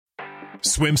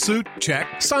Swimsuit? Check.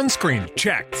 Sunscreen?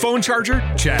 Check. Phone charger?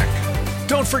 Check.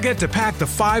 Don't forget to pack the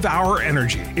 5-Hour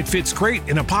Energy. It fits great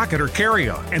in a pocket or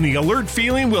carry-on, and the alert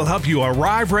feeling will help you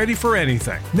arrive ready for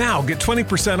anything. Now get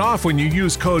 20% off when you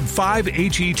use code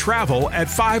 5HETRAVEL at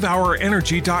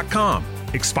 5hourenergy.com.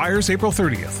 Expires April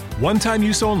 30th. One-time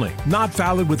use only. Not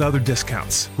valid with other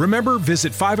discounts. Remember,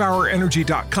 visit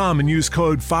 5hourenergy.com and use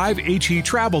code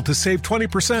 5HETRAVEL to save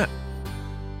 20%.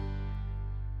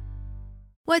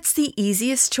 What's the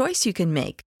easiest choice you can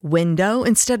make? Window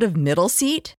instead of middle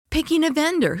seat? Picking a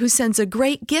vendor who sends a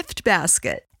great gift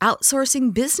basket?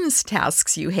 Outsourcing business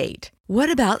tasks you hate? What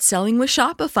about selling with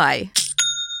Shopify?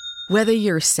 Whether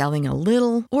you're selling a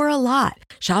little or a lot,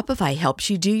 Shopify helps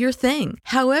you do your thing,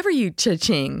 however you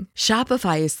cha-ching.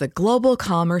 Shopify is the global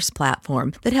commerce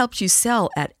platform that helps you sell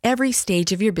at every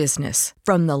stage of your business.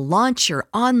 From the launch your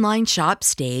online shop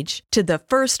stage to the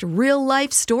first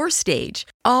real-life store stage,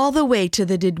 all the way to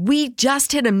the did we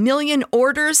just hit a million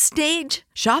orders stage.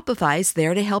 Shopify's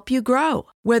there to help you grow.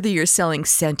 Whether you're selling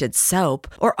scented soap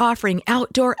or offering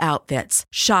outdoor outfits,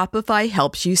 Shopify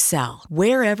helps you sell.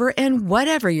 Wherever and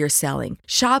whatever you're selling,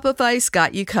 Shopify's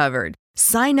got you covered.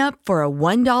 Sign up for a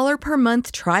 $1 per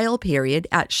month trial period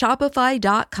at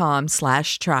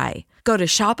shopify.com/try. Go to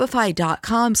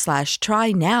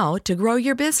shopify.com/try now to grow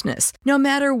your business, no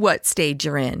matter what stage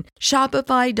you're in.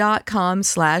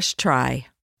 Shopify.com/try.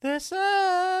 This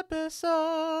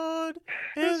episode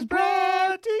is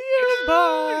brought to you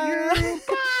by the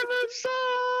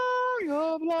Song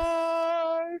of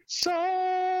Life,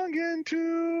 sung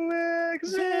into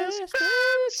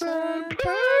existence and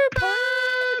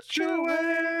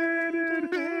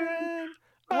perpetuated in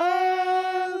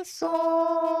a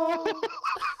song.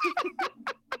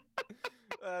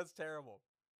 That's terrible.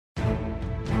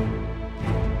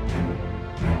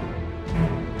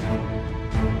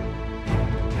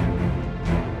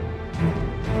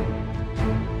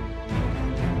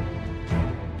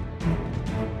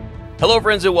 Hello,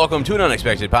 friends, and welcome to an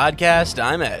unexpected podcast.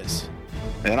 I'm Ez.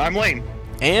 And I'm Lane.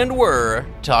 And we're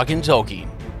talking Tolkien.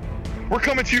 We're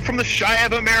coming to you from the Shire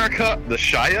of America. The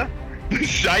Shire? The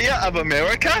Shire of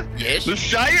America? Yes. The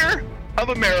Shire of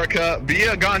America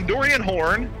via Gondorian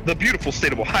Horn, the beautiful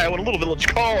state of Ohio, in a little village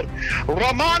called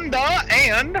Ramonda,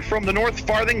 and from the North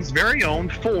Farthing's very own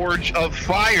Forge of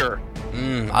Fire.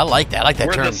 I like that. I like that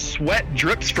where term. The sweat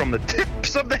drips from the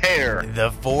tips of the hair. The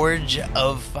Forge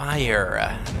of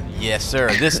Fire. Yes,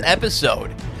 sir. This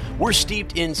episode, we're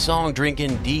steeped in song,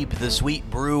 drinking deep the sweet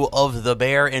brew of the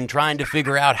bear, and trying to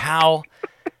figure out how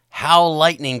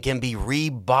lightning can be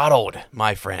rebottled,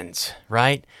 my friends.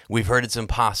 Right? We've heard it's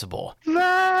impossible. Dude,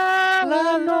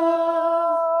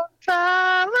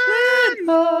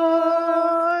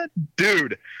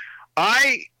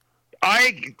 I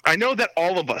know that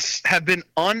all of us have been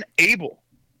unable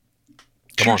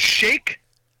to shake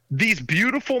these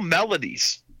beautiful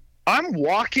melodies. I'm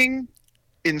walking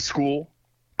in school.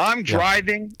 I'm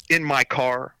driving in my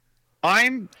car.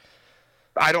 I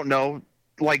don't know,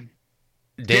 like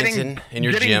dancing in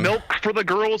your getting gym, milk for the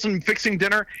girls and fixing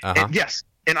dinner. And yes,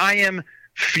 and I am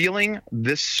feeling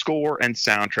this score and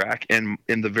soundtrack in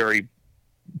the very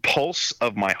pulse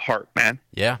of my heart, man.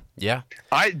 Yeah.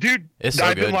 I've been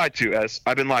lied to, Ez.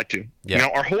 I've been lied to. Yeah. You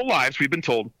know, our whole lives we've been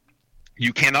told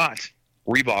you cannot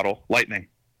rebottle lightning.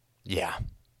 Yeah.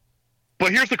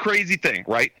 But here's the crazy thing,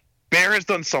 right? Bear has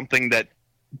done something that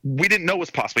we didn't know was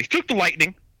possible. He took the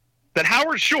lightning that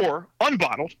Howard Shore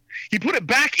unbottled. He put it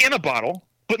back in a bottle,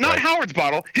 but not Howard's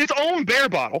bottle, his own Bear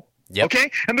bottle. Yep. Okay?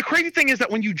 And the crazy thing is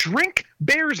that when you drink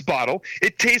Bear's bottle,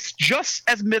 it tastes just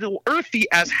as Middle-earthy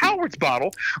as Howard's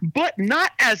bottle, but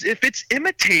not as if it's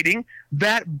imitating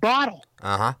that bottle.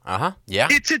 Yeah.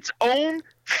 It's its own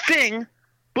thing,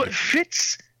 but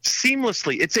fits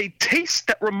seamlessly. It's a taste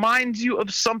that reminds you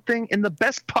of something in the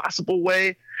best possible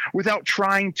way without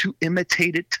trying to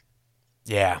imitate it.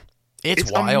 Yeah.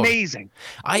 It's wild. Amazing.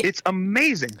 It's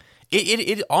amazing.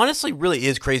 It honestly really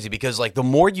is crazy because, like, the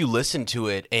more you listen to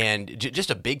it, and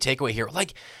just a big takeaway here,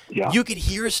 like, you could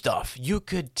hear stuff. You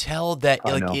could tell that,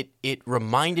 it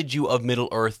reminded you of Middle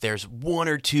Earth. There's 1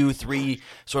 or 2, 3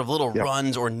 sort of little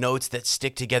runs or notes that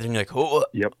stick together, and you're like,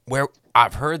 where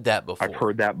I've heard that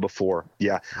before.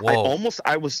 Yeah. Whoa.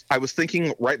 I was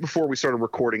thinking right before we started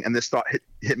recording, and this thought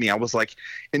hit me. I was like,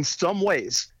 in some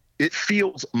ways, it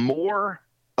feels more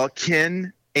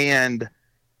akin and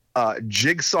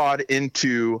jigsawed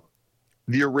into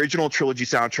the original trilogy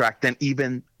soundtrack than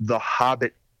even the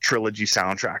Hobbit trilogy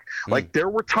soundtrack. Like, there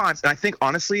were times, and I think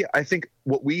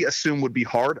what we assume would be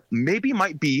hard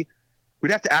might be,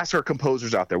 we'd have to ask our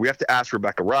composers out there. We have to ask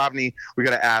Rebecca Robney. We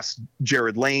got to ask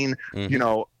Jared Lane, you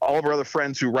know, all of our other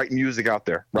friends who write music out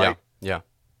there, right? Yeah.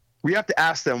 We have to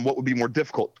ask them what would be more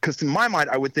difficult, because in my mind,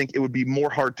 I would think it would be more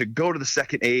hard to go to the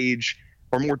second age,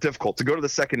 or more difficult to go to the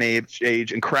second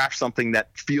age and craft something that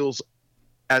feels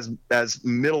as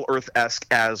Middle Earth-esque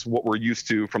as what we're used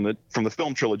to from the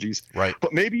film trilogies. Right.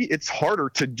 But maybe it's harder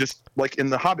to just, like in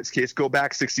the Hobbit's case, go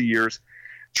back 60 years,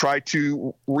 try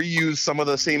to reuse some of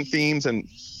the same themes and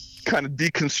kind of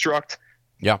deconstruct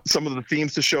some of the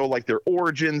themes to show like their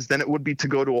origins. Then it would be to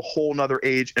go to a whole nother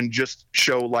age and just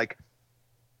show, like,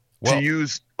 to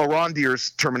use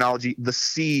Arondir's terminology, the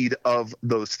seed of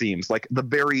those themes, like the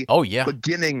very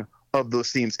beginning of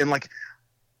those themes. And like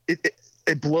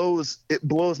it blows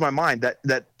my mind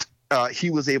that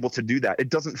he was able to do that. It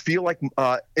doesn't feel like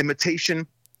imitation.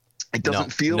 It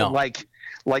doesn't feel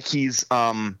like he's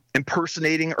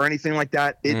impersonating or anything like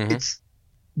that. It's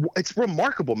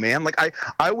remarkable, man. Like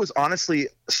I was honestly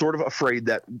sort of afraid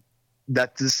that the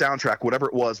soundtrack, whatever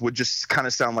it was, would just kind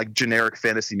of sound like generic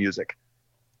fantasy music.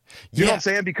 You know what I'm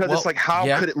saying? Because it's like, how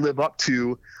could it live up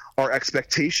to our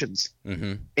expectations?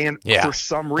 Mm-hmm. And for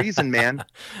some reason, man,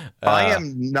 I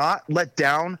am not let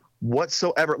down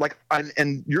whatsoever. Like,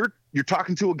 and you're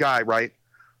talking to a guy, right,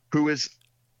 who is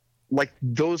like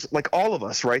those, like all of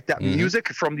us, right? That music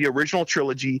from the original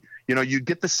trilogy, you know, you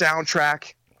get the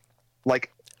soundtrack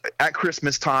like at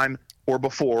Christmas time or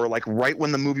before, like right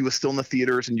when the movie was still in the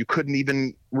theaters, and you couldn't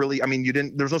even really, I mean,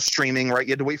 there's no streaming, right?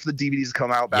 You had to wait for the DVDs to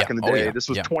come out back in the day. This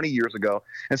was 20 years ago.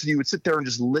 And so you would sit there and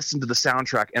just listen to the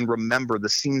soundtrack and remember the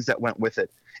scenes that went with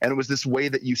it. And it was this way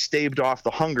that you staved off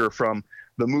the hunger from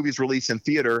the movie's release in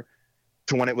theater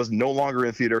to when it was no longer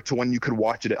in theater to when you could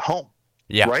watch it at home.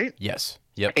 Yeah. Right? Yes.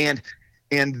 Yep.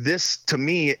 And this to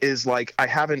me is like, I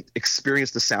haven't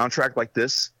experienced a soundtrack like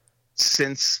this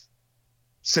since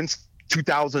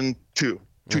 2002,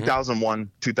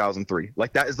 2001, 2003.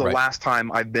 Like that is the last time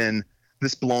I've been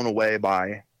this blown away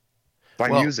by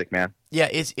music, man. Yeah,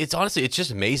 it's honestly, it's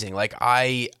just amazing. Like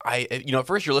I you know, at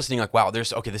first you're listening like, wow,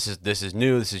 this is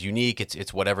new, this is unique,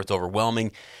 it's whatever, it's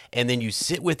overwhelming. And then you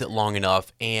sit with it long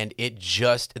enough, and it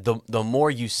just the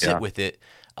more you sit with it,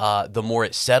 the more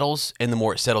it settles, and the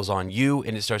more it settles on you,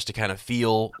 and it starts to kind of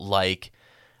feel like,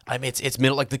 I mean, it's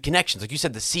middle, like the connections, like you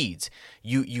said, the seeds.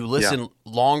 You listen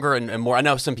longer and more. I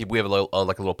know some people, we have a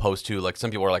little post too. Like some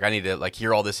people are like, I need to like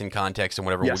hear all this in context and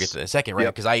whatever. We'll get to that in a second, right?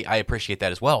 Because I appreciate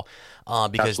that as well.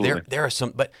 Because there are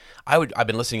some, but I've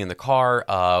been listening in the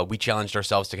car. We challenged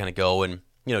ourselves to kind of go and,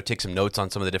 you know, take some notes on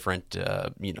some of the different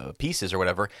you know, pieces or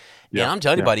whatever. And I'm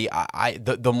telling you, buddy,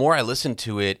 the more I listen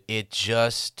to it, it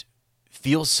just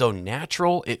feels so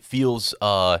natural. It feels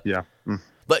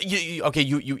But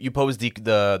you posed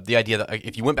the idea that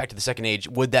if you went back to the second age,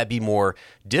 would that be more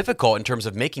difficult in terms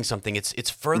of making something? It's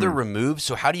further removed.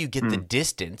 So how do you get the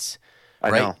distance,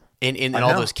 right? In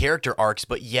all those character arcs,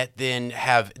 but yet then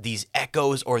have these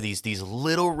echoes or these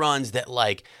little runs that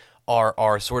like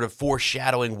are sort of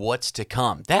foreshadowing what's to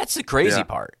come. That's the crazy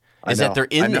part, is that they're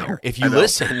in there. If you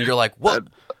listen, you're like, what?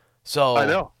 So I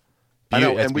know.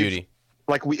 That's beauty.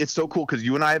 Like it's so cool because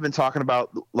you and I have been talking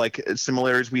about like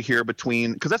similarities we hear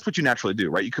between, because that's what you naturally do,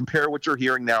 right? You compare what you're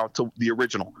hearing now to the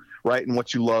original, right? And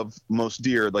what you love most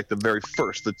dear, like the very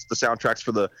first, the soundtracks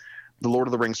for the Lord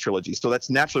of the Rings trilogy. So that's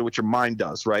naturally what your mind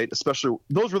does, right? Especially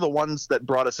those were the ones that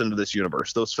brought us into this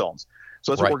universe, those films.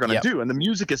 So that's what we're going to do. And the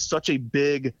music is such a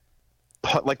big,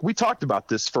 like we talked about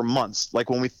this for months. Like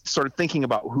when we started thinking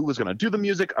about who was going to do the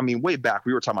music, I mean, way back,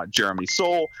 we were talking about Jeremy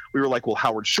Soule. We were like, will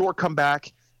Howard Shore come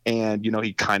back? And, you know,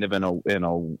 he kind of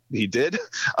he did,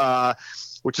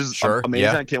 which is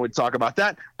amazing. I can't wait to talk about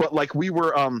that. But like we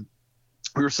were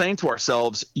saying to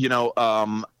ourselves, you know,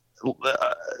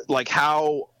 like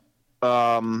how,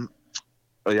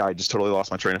 I just totally lost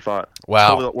my train of thought.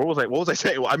 Wow. What was I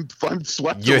saying? Well, I'm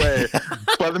swept away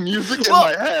by the music in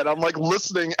my head. I'm like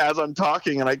listening as I'm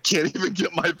talking, and I can't even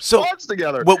get my thoughts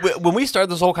together. When we started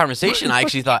this whole conversation, I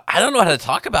actually thought, I don't know how to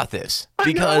talk about this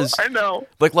because I know.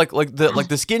 Like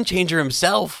the skin changer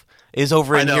himself is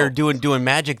over in here doing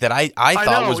magic that I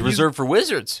thought was reserved for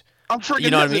wizards. I'm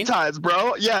freaking hypnotized,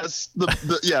 bro. Yes,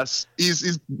 yes.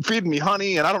 He's feeding me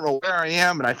honey, and I don't know where I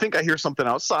am, and I think I hear something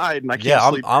outside, and I can't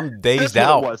sleep. I'm dazed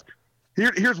out.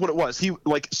 Here's what it was.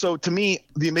 So to me,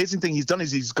 the amazing thing he's done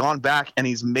is he's gone back and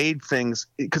he's made things.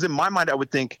 Because in my mind, I would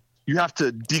think you have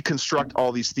to deconstruct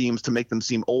all these themes to make them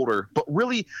seem older. But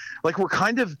really, like we're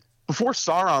kind of before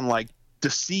Sauron like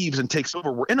deceives and takes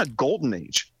over. We're in a golden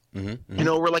age. Mm-hmm. You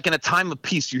know, we're like in a time of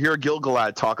peace. You hear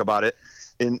Gil-galad talk about it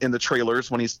in the trailers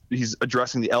when he's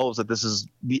addressing the elves, that this is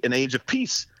an age of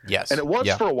peace. Yes. And it was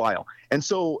for a while. And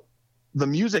so the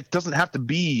music doesn't have to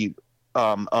be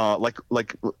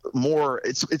like more,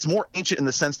 it's more ancient in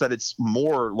the sense that it's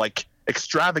more like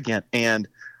extravagant and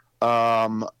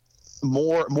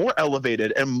more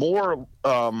elevated and more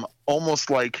almost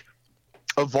like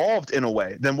evolved in a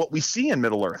way than what we see in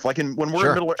Middle Earth. Like when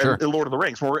we're in Lord of the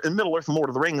Rings, when we're in Middle Earth and Lord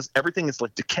of the Rings, everything is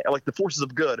like decay. Like the forces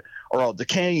of good are all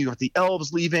decaying. You got the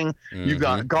elves leaving. You've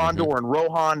got Gondor and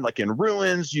Rohan like in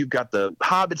ruins. You've got the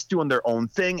hobbits doing their own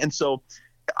thing. And so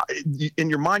in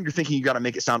your mind, you're thinking you got to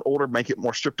make it sound older, make it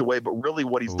more stripped away. But really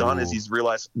what he's done is he's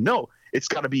realized, no, it's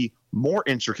got to be more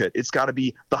intricate. It's got to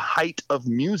be the height of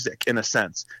music in a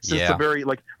sense. Since the very,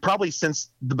 like probably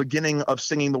since the beginning of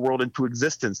singing the world into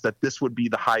existence, that this would be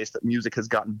the highest that music has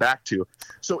gotten back to.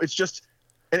 So it's just,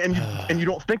 and you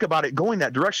don't think about it going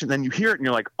that direction. Then you hear it and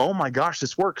you're like, oh my gosh,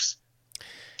 this works.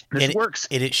 This works.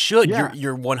 And it should. Yeah.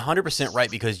 You're 100% right,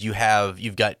 because you've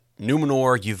got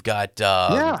Numenor, you've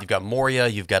got Moria,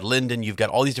 you've got Lindon, you've got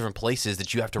all these different places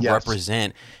that you have to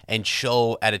represent and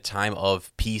show at a time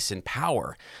of peace and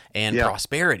power and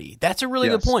prosperity. That's a really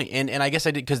good point. And I guess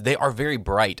I did, because they are very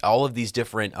bright. All of these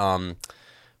different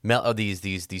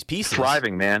these pieces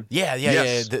thriving, man.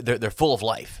 Yeah. They're full of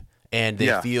life, and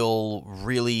they feel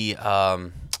really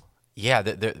they're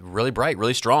really bright,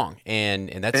 really strong, and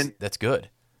that's good.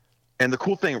 And the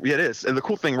cool thing, it is. And the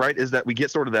cool thing, right, is that we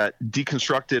get sort of that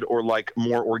deconstructed or like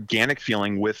more organic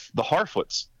feeling with the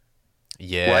Harfoots.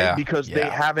 Yeah. Right? Because they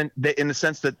haven't, in the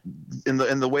sense that in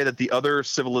the way that the other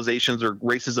civilizations or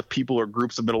races of people or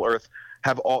groups of Middle Earth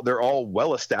they're all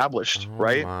well established,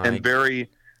 right? And very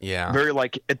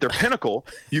like at their pinnacle.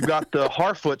 You've got the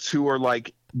Harfoots who are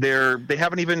like they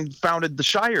haven't even founded the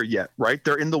Shire yet, right?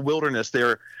 They're in the wilderness.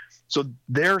 So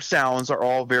their sounds are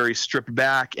all very stripped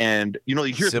back, and you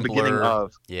hear at the beginning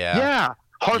of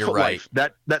Harfoot Life,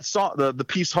 that song, the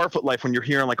piece Harfoot Life, when you're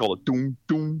hearing like all the doom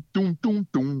doom doom doom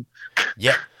doom.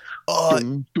 Yeah.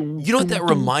 You know what that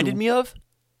reminded me of?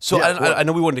 So I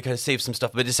know we wanted to kind of save some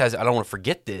stuff, but just as I don't want to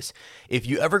forget this, if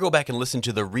you ever go back and listen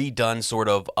to the redone sort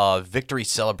of victory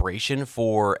celebration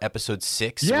for Episode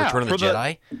 6, Return of the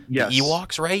Jedi, the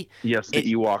Ewoks, right? Yes, the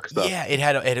Ewok stuff. Yeah, it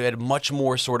had much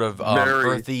more sort of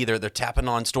earthy. They're tapping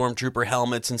on stormtrooper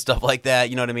helmets and stuff like that.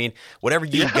 You know what I mean? Whatever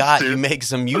you got, you make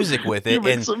some music with it,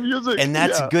 and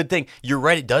that's a good thing. You're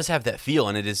right; it does have that feel,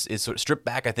 and it's sort of stripped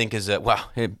back. I think is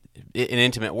an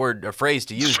intimate word or phrase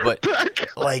to use, but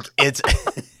like it's.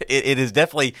 It is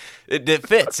definitely it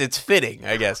fits. It's fitting,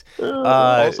 I guess.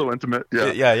 Also intimate.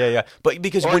 Yeah. But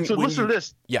because when listen to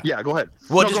this. Yeah. Go ahead.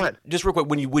 Well, go ahead. Just real quick,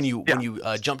 when you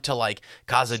jump to like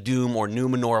Khazad-dûm or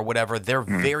Numenor or whatever, they're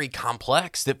very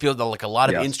complex. That feel like a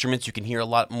lot of instruments. You can hear a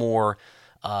lot more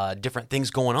different things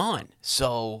going on.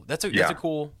 So that's a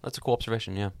cool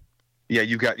observation. Yeah. Yeah,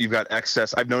 you've got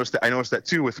excess. I noticed that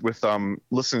too with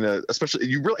listening to,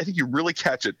 especially I think you really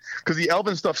catch it, because the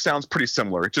Elven stuff sounds pretty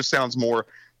similar. It just sounds more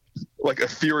like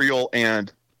ethereal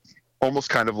and almost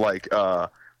kind of like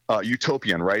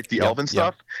utopian, right? The Elven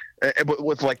stuff, but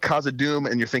with like Khazad-dûm,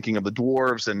 and you're thinking of the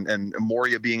dwarves and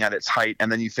Moria being at its height,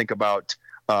 and then you think about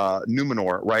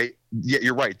Numenor, right? Yeah,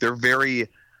 you're right. They're very.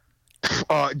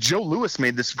 Joe Lewis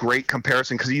made this great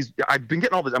comparison, because I've been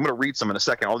getting all this. I'm going to read some in a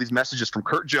second. All these messages from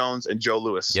Kurt Jones and Joe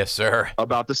Lewis. Yes, sir.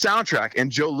 About the soundtrack.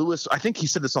 And Joe Lewis, I think he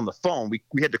said this on the phone.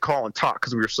 We had to call and talk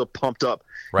because we were so pumped up.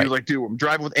 Right. He was like, dude, I'm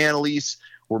driving with Annalise.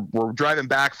 We're driving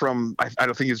back from, I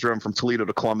don't think he was driving from Toledo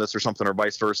to Columbus or something, or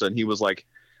vice versa. And he was like,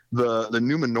 the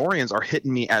Numenorians are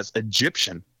hitting me as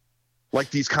Egyptian. Like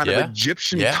these kind of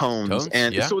Egyptian tones.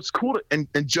 And so it's cool to,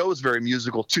 and Joe is very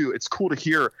musical too. It's cool to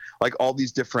hear like all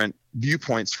these different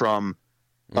viewpoints from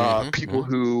people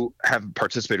who have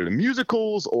participated in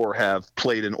musicals or have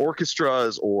played in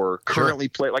orchestras or currently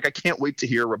play. Like I can't wait to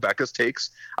hear Rebecca's takes.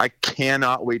 I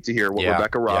cannot wait to hear what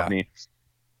Rebecca Robney.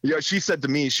 Yeah, she said to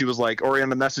me, she was like, or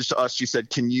in a message to us, she said,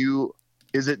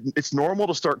 it's normal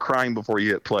to start crying before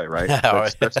you hit play, right?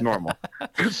 That's normal.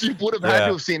 Because you would have had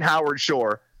to have seen Howard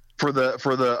Shore for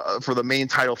the main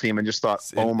title theme and just thought,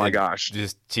 oh my gosh,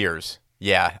 just tears.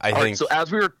 Yeah, I think. Right, so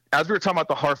as we were talking about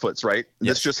the Harfoots, right?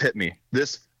 This just hit me.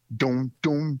 This dum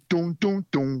dum dum dum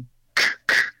dum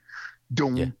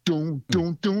dum dum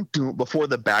dum dum dum before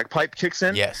the bagpipe kicks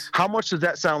in. Yes. How much does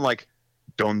that sound like?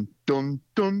 Dun dun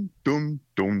dun dun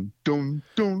dun dun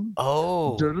dun.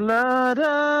 Oh. Da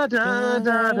da da da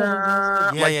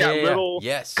da. Like that little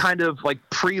kind of like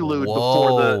prelude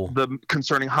before the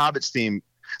concerning Hobbits theme.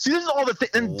 See, this is all the thing.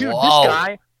 And dude,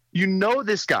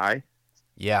 this guy.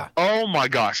 Yeah. Oh my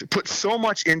gosh. Put so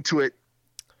much into it.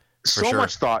 So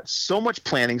much thought, so much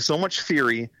planning, so much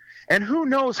theory. And who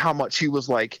knows how much he was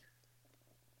like,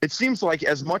 it seems like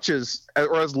as much as,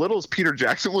 or as little as Peter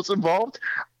Jackson was involved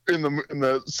in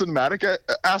the cinematic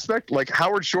aspect. Like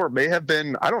Howard Shore may have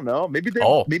been, I don't know,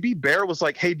 maybe Bear was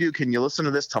like, hey dude, can you listen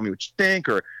to this? Tell me what you think.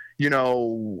 Or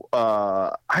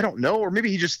I don't know, or maybe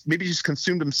he just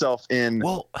consumed himself in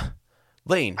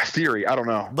Lane, theory. I don't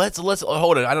know. Let's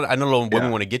hold it. I don't know when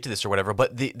we want to get to this or whatever,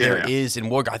 but there is,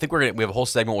 and I think we have a whole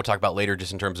segment we'll talk about later,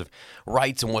 just in terms of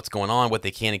rights and what's going on, what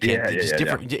they can and can't,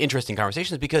 different interesting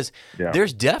conversations, because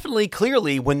there's definitely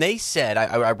clearly, when they said,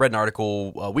 I read an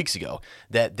article weeks ago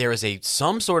that there is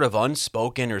some sort of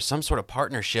unspoken or some sort of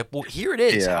partnership. Well, here it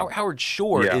is. Howard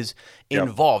Shore is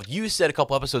involved. You said a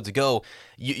couple episodes ago,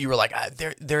 you were like,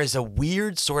 there is a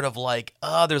weird sort of like,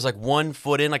 there's like 1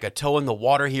 foot in, like a toe in the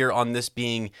water here on this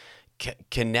being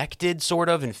connected, sort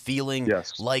of, and feeling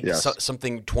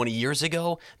something 20 years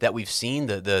ago that we've seen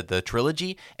the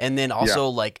trilogy, and then also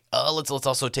let's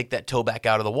also take that toe back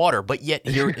out of the water. But yet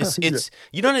here it's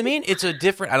you know what I mean? It's a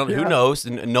different. I don't who knows,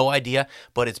 no idea,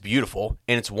 but it's beautiful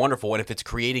and it's wonderful. And if it's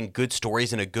creating good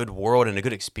stories and a good world and a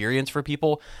good experience for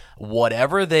people,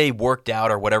 whatever they worked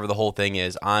out or whatever the whole thing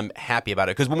is, I'm happy about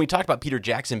it. Because when we talked about Peter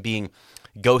Jackson being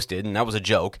ghosted, and that was a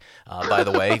joke, by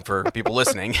the way, for people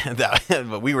listening.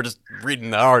 But we were just reading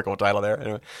the article title there.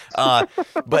 Anyway.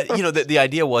 But the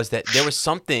idea was that there was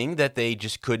something that they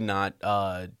just could not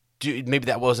do. Maybe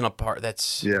that wasn't a part.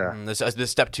 That's a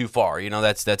step too far.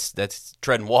 That's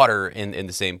treading water in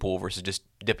the same pool versus just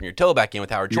dipping your toe back in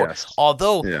with Howard Shore. Yes.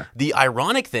 Although the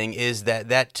ironic thing is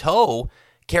that toe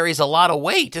carries a lot of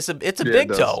weight. It's a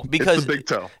big toe, because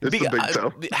it's a big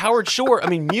toe. Howard Shore, I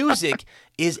mean, music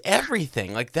is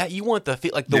everything like that. You want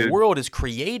the world is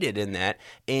created in that,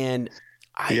 and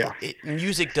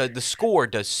music does, the score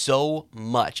does so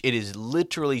much. It is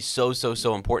literally so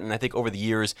important. And I think over the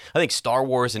years, I think Star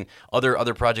Wars and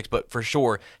other projects, but for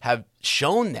sure, have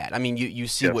shown that. I mean, you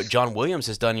see what John Williams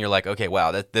has done, and you're like, okay,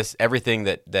 wow, this everything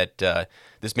that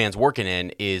this man's working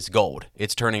in is gold.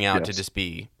 It's turning out to just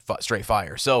be straight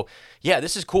fire. So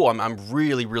this is cool. I'm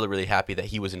really, really, really happy that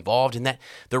he was involved, and that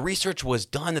the research was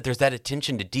done, that there's that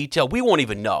attention to detail. We won't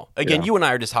even know. Again, you and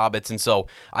I are just hobbits, and so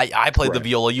I played the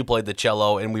viola, you played the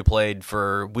cello, and we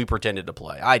pretended to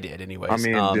play. I did anyways. I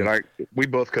mean, we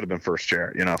both could have been first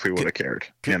chair, if we would have cared.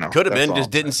 Could have been, just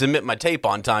didn't submit my tape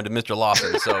on time to Mr.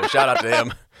 Lawson, so shout out to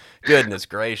him. Goodness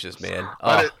gracious, man.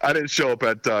 I didn't show up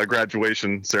at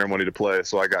graduation ceremony to play,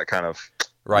 so I got kind of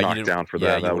knocked down for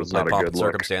that. That was not a good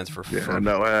circumstance for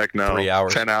no, heck no. 3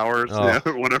 hours. 10 hours,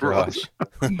 whatever else.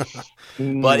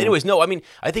 But anyways, no, I mean,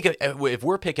 I think if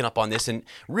we're picking up on this, and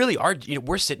really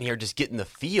we're sitting here just getting the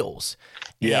feels.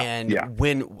 And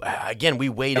when, again, we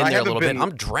wade in there a little bit,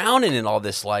 I'm drowning in all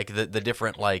this, like the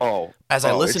different, like, as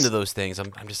I listen to those things,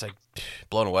 I'm just like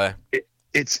blown away.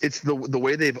 It's the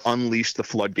way they've unleashed the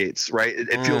floodgates, right?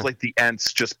 It feels like the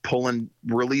Ents just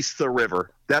release the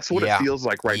river. That's what it feels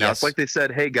like right now. It's like they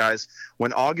said, hey guys,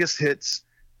 when August hits,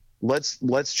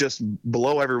 let's just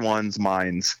blow everyone's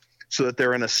minds so that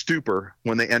they're in a stupor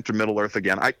when they enter Middle Earth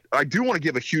again. I do want to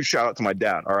give a huge shout out to my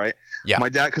dad. All right. Yeah. My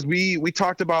dad, because we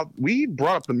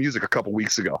brought up the music a couple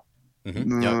weeks ago.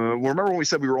 Mm-hmm. Remember when we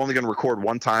said we were only going to record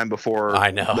one time before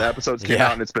the episodes came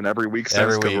out, and it's been every week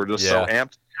since, because we're just so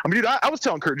amped. I mean, dude, I was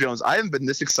telling Kurt Jones, I haven't been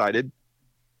this excited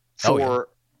for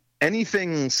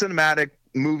anything cinematic,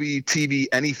 movie, TV,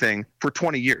 anything for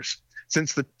 20 years.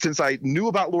 Since I knew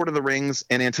about Lord of the Rings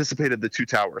and anticipated the Two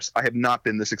Towers, I have not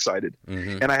been this excited.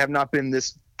 Mm-hmm. And I have not been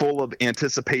this full of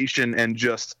anticipation and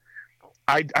just,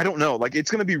 I don't know, like, it's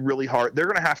going to be really hard. They're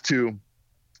going to have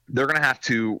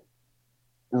to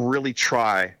really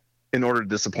try in order to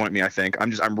disappoint me. I think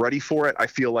I'm ready for it. I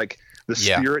feel like the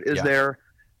spirit is there,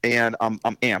 and I'm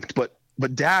amped.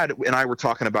 But Dad and I were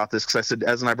talking about this, because I said,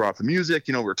 as and I brought up the music,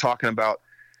 we were talking about,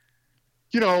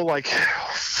 like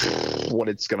what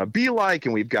it's going to be like,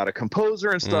 and we've got a composer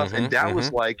and stuff. Mm-hmm, and Dad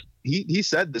was like, he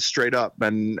said this straight up.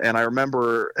 And I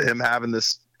remember him having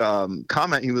this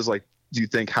comment. He was like, do you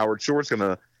think Howard Shore's going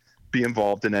to be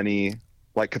involved in any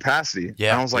like capacity?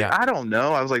 Yeah. And I was like, I don't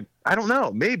know. I was like, I don't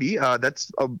know. Maybe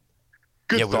that's a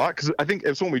good thought. Cause I think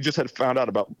it's when we just had found out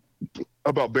about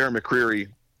Bear McCreary.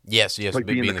 Yes. Like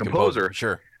being the composer.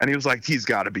 Sure. And he was like, he's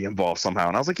got to be involved somehow.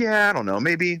 And I was like, I don't know.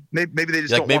 Maybe they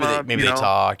just don't want to. Maybe they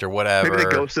talked or whatever. Maybe they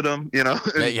ghosted him, Yeah.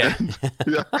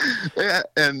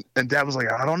 And Dad was like,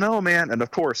 I don't know, man. And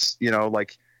of course,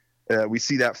 we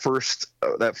see that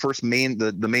first main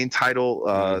the main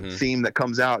title theme that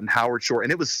comes out, and Howard Shore,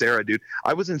 and it was Sarah, dude.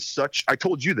 I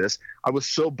told you this. I was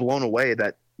so blown away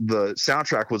that the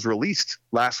soundtrack was released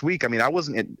last week. I mean, I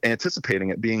wasn't anticipating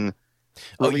it being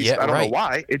released. I don't know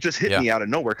why. It just hit me out of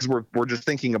nowhere, because we're just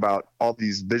thinking about all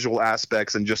these visual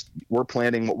aspects, and just we're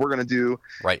planning what we're gonna do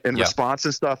in response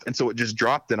and stuff. And so it just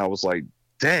dropped, and I was like,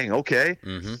 dang, okay.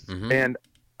 And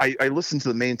I listened to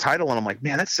the main title, and I'm like,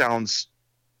 man, that sounds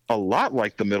a lot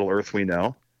like the Middle Earth we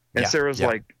know. And Sarah's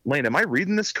like, Lane, am I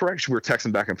reading this correct? We were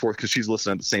texting back and forth because she's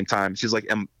listening at the same time. She's like,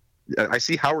 I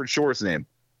see Howard Shore's name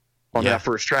on that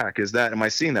first track. Am I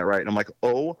seeing that right? And I'm like,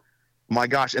 oh my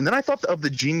gosh. And then I thought of the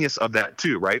genius of that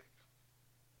too, right?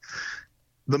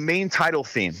 The main title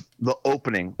theme, the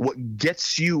opening, what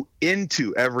gets you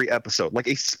into every episode, like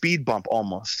a speed bump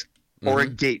almost, or a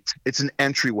gate. It's an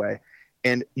entryway.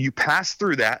 And you pass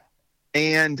through that.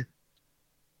 And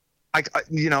I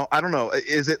don't know.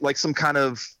 Is it like some kind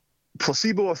of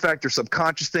placebo effect or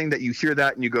subconscious thing that you hear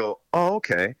that and you go, oh,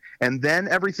 okay. And then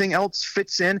everything else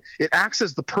fits in. It acts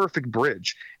as the perfect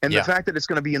bridge. And the fact that it's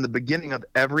going to be in the beginning of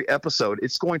every episode,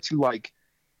 it's going to like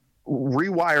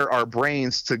rewire our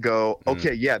brains to go,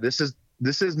 okay, this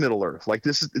is Middle Earth. Like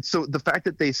so the fact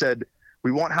that they said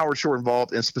we want Howard Shore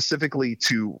involved and specifically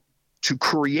to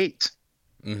create,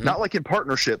 not like in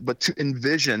partnership, but to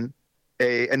envision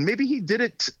and maybe he did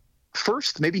it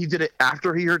first. Maybe he did it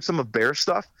after he heard some of Bear's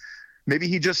stuff. Maybe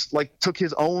he just like took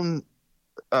his own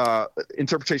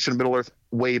interpretation of Middle Earth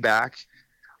way back.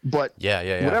 But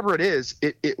whatever it is,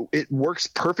 it works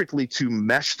perfectly to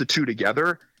mesh the two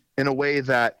together in a way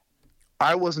that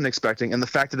I wasn't expecting. And the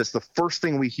fact that it's the first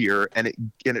thing we hear and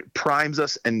it primes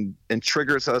us and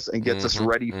triggers us and gets us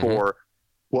ready for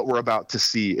what we're about to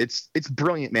see. It's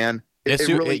brilliant, man. It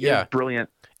really is brilliant.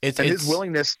 His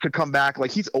willingness to come back, like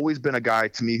he's always been a guy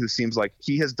to me who seems like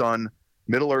he has done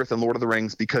Middle Earth and Lord of the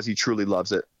Rings because he truly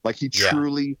loves it. Like he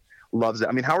truly loves it.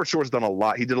 I mean, Howard Shore's done a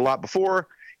lot. He did a lot before.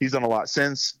 He's done a lot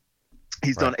since.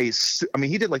 He's done he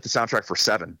did like the soundtrack for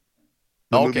Seven.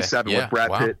 The movie Seven with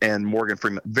Brad Pitt and Morgan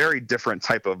Freeman. Very different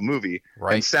type of movie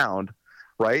and sound,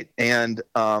 right? And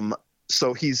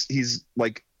so he's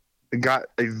like got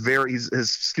his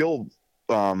skill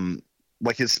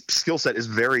his skill set is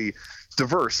very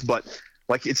diverse, but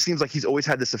like it seems like he's always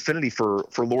had this affinity for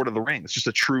Lord of the Rings, just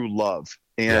a true love.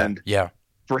 And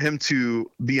for him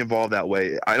to be involved that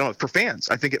way, I don't know, for fans,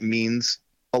 I think it means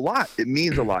a lot. It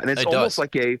means a lot. And it's almost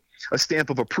like a stamp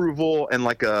of approval and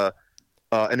like an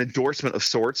endorsement of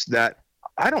sorts that,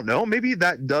 I don't know, maybe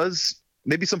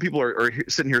some people are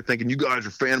sitting here thinking you guys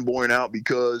are fanboying out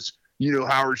because,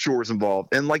 Howard Shore is involved.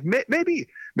 And like, maybe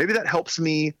that helps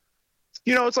me.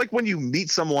 It's like when you meet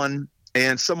someone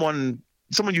and someone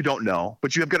you don't know,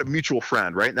 but you have got a mutual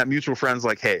friend, right? And that mutual friend's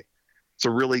like, hey, it's a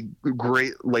really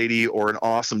great lady or an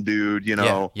awesome dude,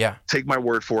 take my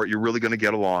word for it. You're really going to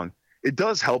get along. It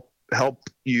does help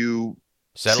you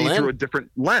settle see in through a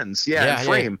different lens. And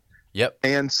frame. Yep.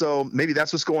 And so maybe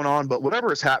that's what's going on, but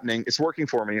whatever is happening, it's working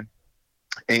for me.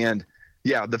 And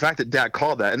the fact that Dad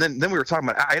called that, and then we were talking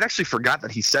about, I had actually forgot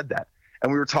that he said that.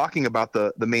 And we were talking about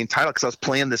the main title because I was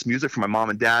playing this music for my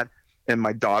mom and dad and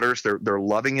my daughters. They're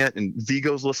loving it, and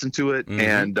Vigo's listened to it.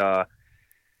 And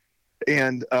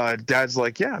Dad's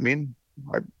like, yeah, I mean,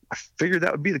 I figured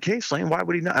that would be the case, Lane. Why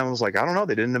would he not? And I was like, I don't know.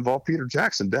 They didn't involve Peter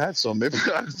Jackson, Dad. So maybe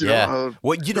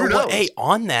well, you know what? Hey,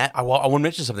 on that, I want to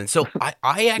mention something. So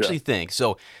I actually think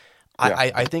so.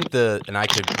 I think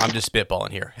I'm just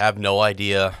spitballing here. Have no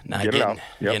idea. Not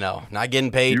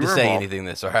getting paid to say anything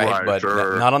this. All right,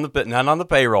 but not on the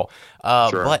payroll.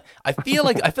 But I feel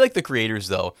like the creators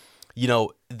though,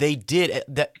 they did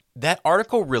that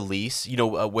article release,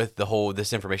 with the whole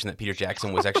this information that Peter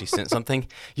Jackson was actually sent something.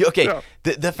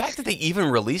 The fact that they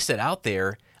even released it out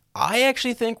there, I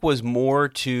actually think was more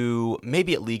to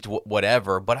maybe it leaked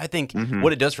whatever, but I think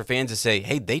what it does for fans is say,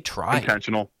 hey, they tried.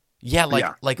 Intentional. Yeah,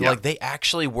 like they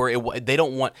actually were. They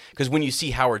don't want, because when you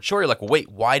see Howard Shore, you're like, well, wait,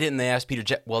 why didn't they ask Peter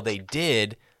Jackson? Well, they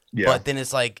did, but then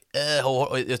it's like,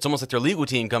 it's almost like their legal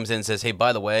team comes in and says, hey,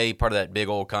 by the way, part of that big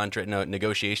old contract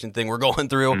negotiation thing we're going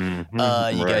through,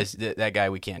 guys, that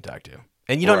guy we can't talk to.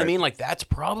 And you know what I mean? Like, that's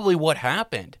probably what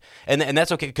happened. And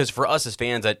that's okay, because for us as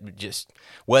fans,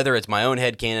 whether it's my own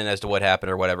headcanon as to what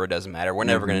happened or whatever, it doesn't matter. We're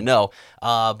never going to know.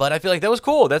 But I feel like that was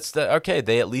cool. Okay,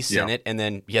 they at least sent it, and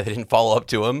then, they didn't follow up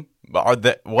to him. Or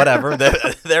whatever,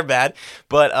 they're bad,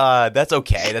 but that's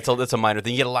okay. That's a minor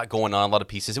thing. You get a lot going on, a lot of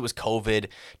pieces. It was COVID,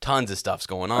 tons of stuff's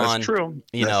going on. That's true.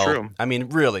 True. I mean,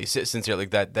 really, sincerely,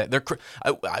 that they're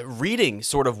reading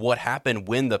sort of what happened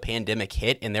when the pandemic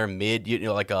hit in their mid.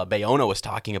 Like Bayona was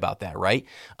talking about that, right?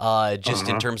 Just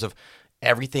in terms of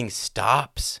everything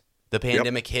stops. The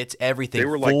pandemic hits, everything. They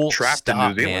were like trapped in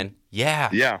New Zealand, man.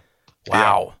 Yeah.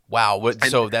 Wow.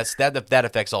 So that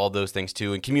affects all of those things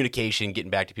too, and communication,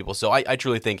 getting back to people. So I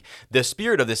truly think the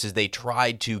spirit of this is they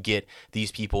tried to get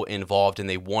these people involved, and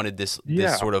they wanted this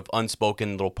sort of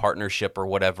unspoken little partnership or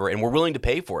whatever, and we're willing to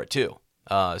pay for it too.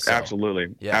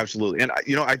 Absolutely. And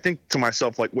I think to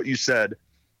myself, like what you said,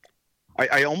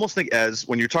 I almost think as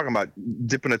when you're talking about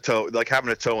dipping a toe, like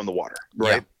having a toe in the water,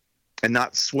 right? And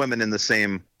not swimming in the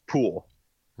same pool.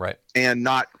 Right. And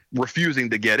not refusing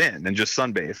to get in and just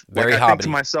sunbathe. Very like, I think to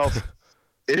hobbity. myself,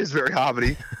 it is very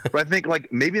hobbity, but I think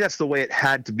like maybe that's the way it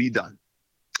had to be done.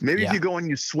 Maybe if you go and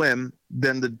you swim,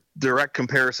 then the direct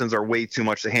comparisons are way too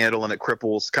much to handle and it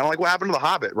cripples. Kind of like what happened to The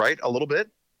Hobbit, right? A little bit.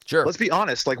 Sure. Let's be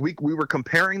honest. Like we were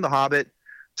comparing The Hobbit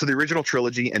to the original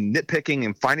trilogy and nitpicking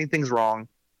and finding things wrong,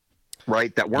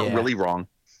 right? That weren't really wrong.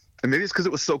 And maybe it's because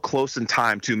it was so close in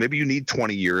time too. Maybe you need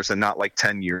 20 years and not like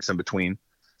 10 years in between.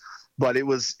 But it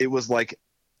was like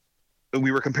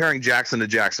we were comparing Jackson to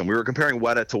Jackson. We were comparing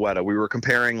Weta to Weta. We were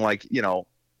comparing like, you know,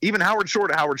 even Howard Shore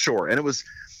to Howard Shore. And it was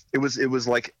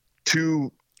like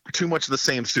too much of the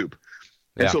same soup.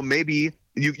 And so maybe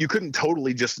you couldn't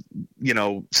totally just, you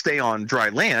know, stay on dry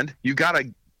land. You got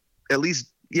to at least,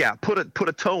 put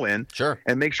a toe in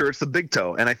and make sure it's the big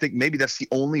toe. And I think maybe that's the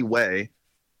only way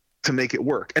to make it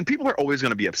work. And people are always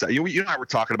going to be upset. You and I were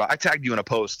talking about, I tagged you in a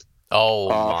post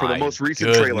for the most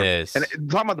recent trailer. And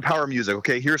talking about the power of music.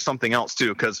 Okay, here's something else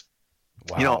too. Cause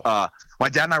you know, my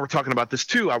dad and I were talking about this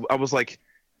too. I was like,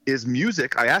 is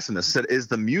music, I asked him this, I said, is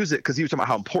the music, cause he was talking about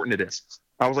how important it is.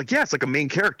 I was like, yeah, it's like a main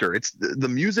character. It's the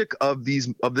music of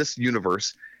this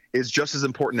universe is just as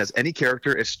important as any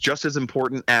character. It's just as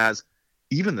important as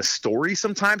even the story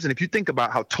sometimes. And if you think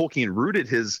about how Tolkien rooted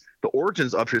the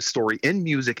origins of his story in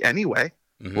music anyway,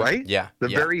 right? Yeah. The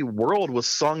very world was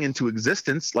sung into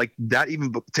existence. Like that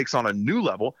even takes on a new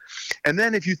level. And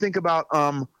then if you think about,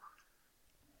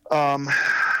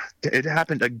 it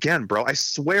happened again, bro. I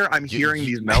swear I'm hearing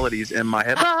these melodies in my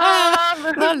head.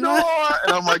 And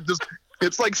I'm like,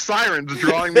 it's like sirens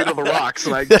drawing me to the rocks,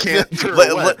 and I can't turn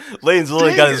away. Lane's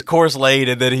literally got his course laid,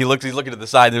 and then he's looking to the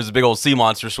side. And there's a big old sea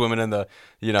monster swimming in the,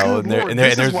 you know, and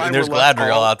there's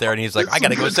Galadriel out there, and he's like, I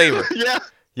gotta go save her. Yeah,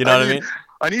 you know what I mean?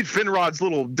 I need Finrod's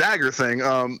little dagger thing.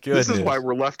 This is why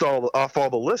we're left off all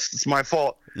the lists. It's my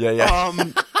fault. Yeah.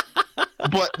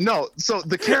 But no, so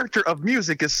the character of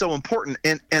music is so important,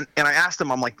 and I asked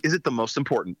him, I'm like, is it the most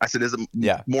important? I said, is it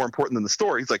more important than the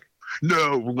story? He's like,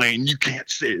 no, Lane, you can't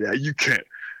say that. You can't.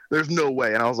 There's no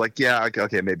way. And I was like, yeah,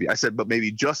 okay, maybe. I said, but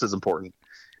maybe just as important.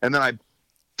 And then I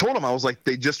told him, I was like,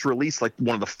 they just released like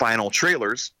one of the final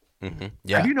trailers. Mm-hmm.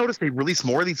 Yeah. Have you noticed they released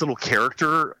more of these little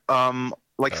character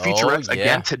featurettes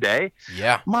again today?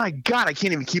 Yeah. My God, I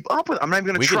can't even keep up with it. I'm not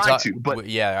even going to try to. But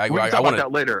we can talk about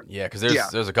that later. Yeah, because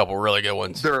there's a couple really good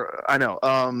ones. I know.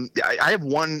 I have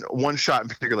one shot in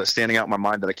particular that's standing out in my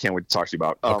mind that I can't wait to talk to you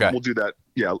about. Okay. We'll do that.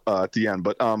 At the end.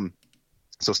 But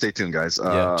so stay tuned, guys. 2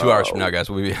 hours from now, guys,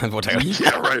 we'll take it.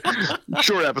 Yeah, right.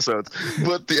 Short episodes, and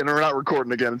we're not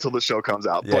recording again until the show comes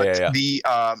out.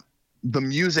 The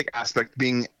music aspect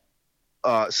being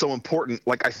so important.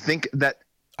 Like I think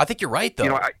you're right, though. You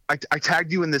know, I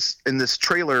tagged you in this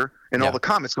trailer, and all the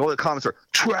comments. All the comments are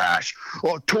trash.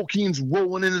 Oh, Tolkien's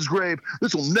rolling in his grave.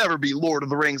 This will never be Lord of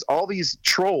the Rings. All these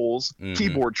trolls,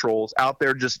 keyboard trolls, out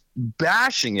there just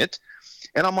bashing it.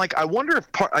 And I'm like, I wonder if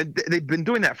they've been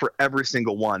doing that for every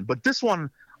single one. But this one,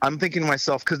 I'm thinking to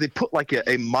myself, because they put like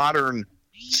a modern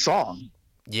song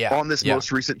on this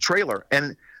most recent trailer.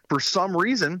 And for some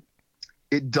reason,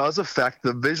 it does affect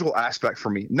the visual aspect for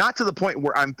me. Not to the point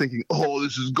where I'm thinking, oh,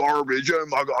 this is garbage.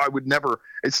 I would never.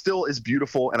 It still is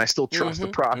beautiful, and I still trust the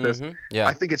process. Yeah.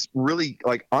 I think it's really,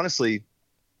 like, honestly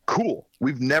cool.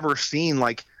 We've never seen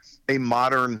like a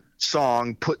modern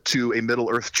song put to a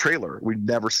Middle-earth trailer. We've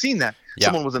never seen that. Yeah.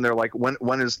 Someone was in there like,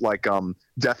 when is like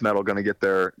death metal going to get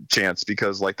their chance?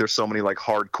 Because like there's so many like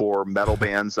hardcore metal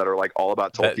bands that are like all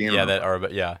about Tolkien.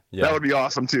 That would be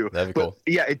awesome too. That'd be cool.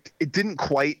 Yeah, it didn't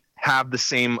quite have the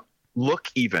same look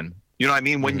even. You know what I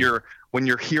mean? When you're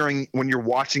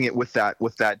watching it with that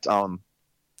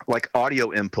like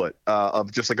audio input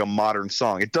of just like a modern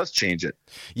song, it does change it.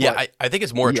 Yeah, but, I think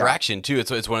it's more attraction too.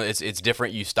 It's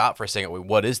different. You stop for a second. Wait,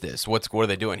 what is this? What are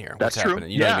they doing here? What's happening?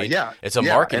 You know what I mean? Yeah. It's a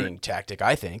marketing tactic,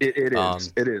 I think. It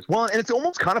is. It is. Well, and it's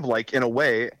almost kind of like, in a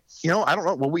way, you know, I don't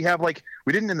know. Well, we have like,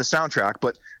 we didn't in the soundtrack,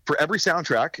 but for every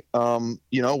soundtrack,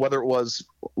 you know, whether it was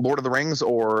Lord of the Rings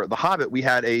or The Hobbit, we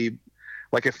had a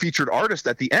featured artist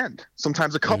at the end.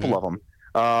 Sometimes a couple of them.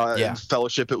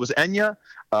 Fellowship, it was Enya.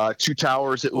 Two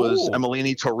Towers, it was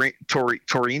Emilini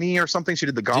Torini or something. She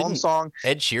did the Gollum song.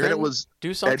 Ed Sheeran then it was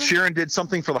do something? Ed Sheeran did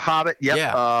something for The Hobbit. Yep.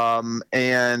 Yeah.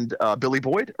 And Billy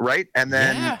Boyd, right? And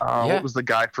then what was the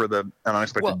guy for the An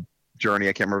Unexpected Journey?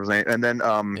 I can't remember his name. And then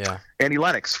Annie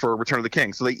Lennox for Return of the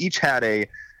King. So they each had a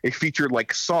featured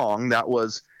like song that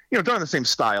was, you know, done in the same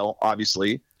style,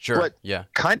 obviously. Sure. But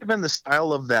kind of in the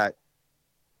style of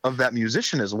that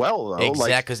musician as well, though.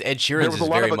 Exactly, because Ed Sheeran's is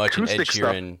very much an Ed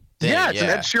Sheeran thing. Yeah, it's an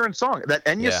Ed Sheeran song. That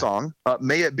Enya song,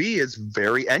 May It Be, is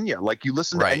very Enya. Like, you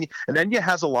listen to Enya, and Enya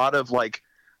has a lot of like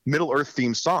Middle-earth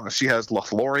themed songs. She has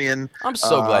Lothlorien. I'm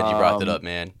so glad you brought that up,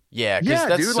 man. Yeah,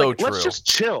 that's dude, so true. Let's just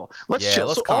chill. Let's chill.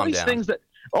 Let's so calm all these down. things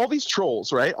all these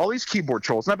trolls, right? All these keyboard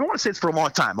trolls. And I've been wanting to say this for a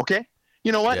long time, okay?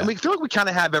 You know what? Yeah. And we feel like we kind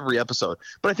of have every episode.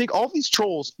 But I think all these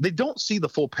trolls, they don't see the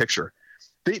full picture.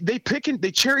 They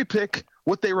cherry pick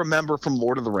what they remember from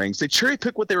Lord of the Rings. They cherry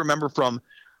pick what they remember from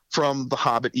The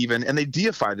Hobbit even, and they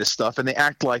deify this stuff and they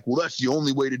act like, well, that's the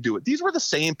only way to do it. These were the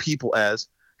same people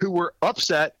who were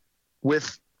upset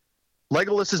with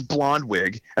Legolas's blonde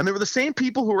wig, and they were the same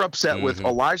people who were upset with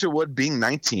Elijah Wood being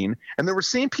 19, and there were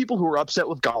same people who were upset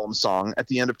with Gollum's song at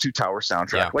the end of Two Towers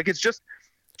soundtrack. Yeah. Like, it's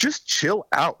just chill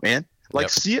out, man. Like,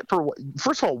 see it for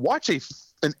first of all, watch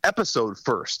an episode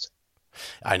first.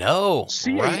 I know,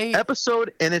 see right? an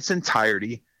episode in its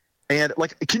entirety. And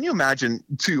like, can you imagine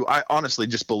too? I honestly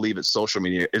just believe that social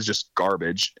media is just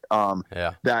garbage.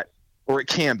 That, or it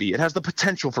can be. It has the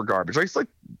potential for garbage. Right? It's like,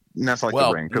 that's like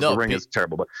the Ring, because the Ring is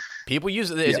terrible. But people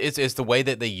use it. It's the way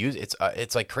that they use it.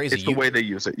 It's like crazy. It's the way they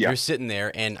use it. Yeah. You're sitting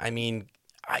there, and I mean,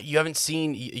 you haven't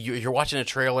seen. You're watching a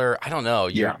trailer. I don't know.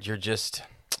 You're just.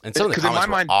 And some of the comments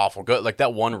were awful. Good, like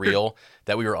that one reel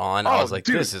that we were on. I was like,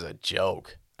 this is a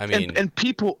joke. I mean, and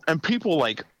people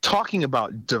like talking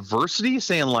about diversity,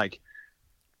 saying like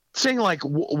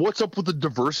what's up with the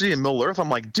diversity in Middle Earth? I'm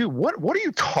like, dude, what are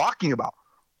you talking about?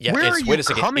 Yeah, where are you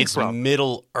coming it's from?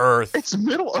 Middle Earth. It's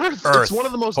Middle Earth. It's one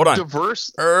of the most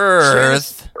diverse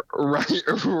Earth.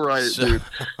 Right, dude.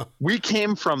 We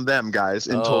came from them, guys,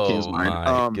 in Tolkien's mind.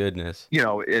 My goodness. You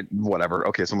know, whatever.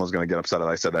 Okay, someone's gonna get upset that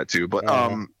I said that too, but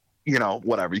you know,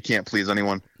 whatever. You can't please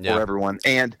anyone or everyone,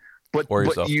 But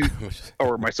yourself.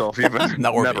 Or myself even.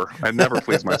 Never. I never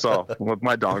please myself with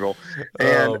my dongle.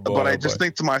 But I just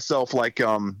think to myself, like,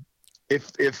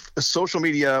 if social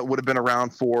media would have been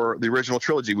around for the original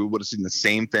trilogy, we would have seen the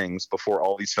same things before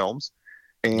all these films.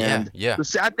 And the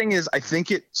sad thing is, I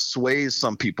think it sways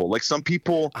some people. Like some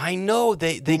people, I know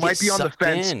they might be on the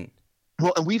fence. in.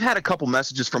 Well, and we've had a couple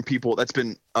messages from people that's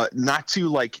been not to,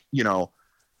 like, you know,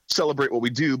 celebrate what we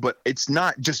do, but it's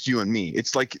not just you and me.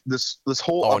 It's like this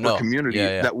whole upper community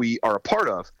that we are a part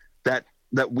of, that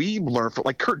we learn from.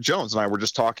 Like Kurt Jones and I were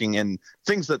just talking, and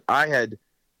things that I had,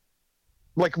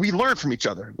 like, we learned from each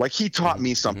other. Like, he taught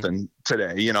me something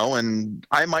today, you know, and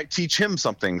I might teach him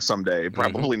something someday.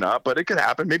 Probably not, but it could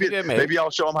happen. Maybe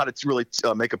I'll show him how to really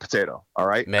make a potato. All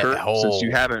right, Kurt, since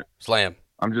you haven't slam.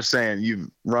 I'm just saying, you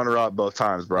runner up both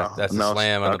times, bro. That's the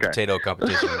slam on the potato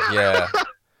competition. Yeah.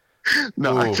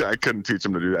 No, I couldn't teach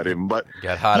him to do that even. But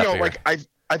got hot you know, up here. like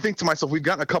I think to myself, we've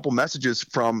gotten a couple messages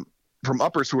from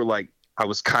uppers who are like, I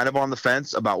was kind of on the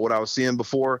fence about what I was seeing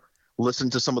before,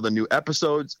 listened to some of the new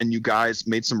episodes, and you guys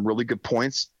made some really good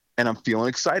points, and I'm feeling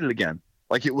excited again.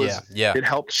 Like it was, it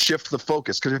helped shift the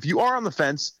focus. Because if you are on the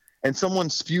fence and someone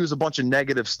spews a bunch of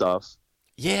negative stuff,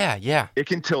 it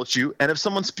can tilt you. And if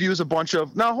someone spews a bunch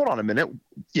of, now hold on a minute,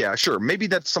 yeah, sure, maybe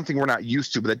that's something we're not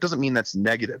used to, but that doesn't mean that's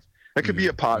negative. That could be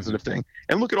a positive thing.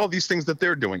 And look at all these things that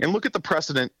they're doing. And look at the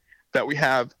precedent that we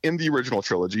have in the original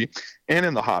trilogy and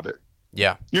in The Hobbit.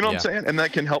 Yeah. You know what I'm saying? And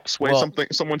that can help sway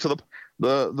someone to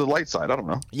the light side. I don't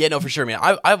know. Yeah, no, for sure, man.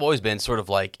 I've always been sort of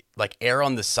like err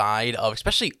on the side of,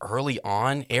 especially early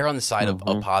on, err on the side of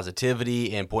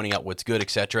positivity and pointing out what's good,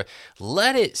 etc.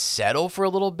 Let it settle for a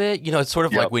little bit. You know, it's sort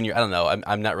of like when you're, I don't know,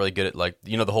 I'm not really good at, like,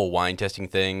 you know, the whole wine testing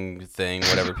thing,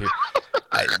 whatever.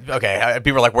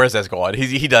 People are like, "Where's this going?"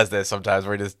 He does this sometimes,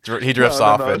 where he drifts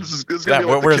off. No, and this is gonna be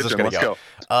like where's the this kitchen. going to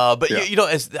go? But you know,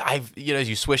 as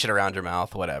you swish it around your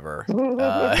mouth, whatever.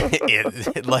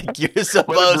 Like you're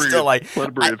supposed to like. Let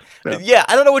it breathe. I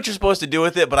don't know what you're supposed to do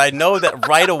with it, but I know that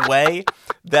right away,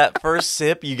 that first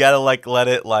sip, you gotta like let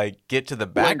it like get to the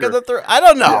back of the throat. I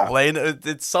don't know, Lane.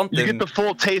 It's something. You get the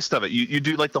full taste of it. You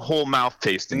do like the whole mouth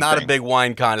tasting. Not thing. A big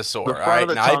wine connoisseur. The front all right, of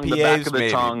the tongue, the back of the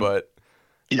maybe, tongue. but.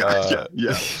 Yeah.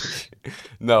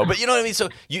 No, but you know what I mean. So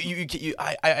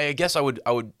I guess I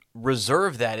would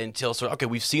reserve that until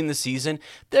we've seen the season.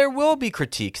 There will be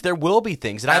critiques. There will be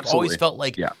things, and I've always felt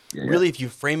like really, if you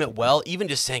frame it well, even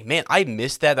just saying, "Man, I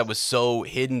missed that. That was so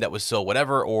hidden. That was so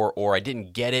whatever," or I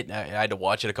didn't get it. I had to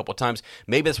watch it a couple of times.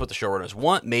 Maybe that's what the showrunners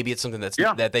want. Maybe it's something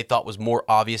that they thought was more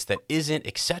obvious that isn't,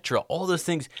 etc. All those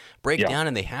things break down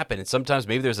and they happen. And sometimes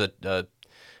maybe there's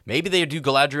maybe they do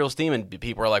Galadriel's theme, and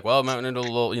people are like, "Well, I'm going to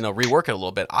rework it a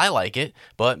little bit." I like it,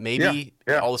 but maybe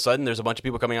all of a sudden there's a bunch of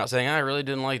people coming out saying, "I really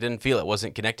didn't feel it,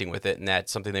 wasn't connecting with it," and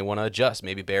that's something they want to adjust.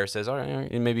 Maybe Bear says, "All right,"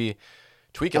 and maybe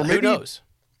tweak it. Who knows?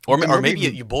 Or maybe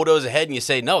you bulldoze ahead and you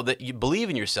say no, that you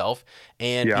believe in yourself,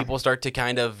 and people start to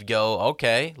kind of go,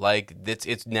 "Okay, like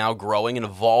it's now growing and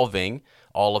evolving.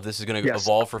 All of this is going to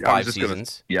evolve for 5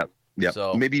 seasons." Yeah,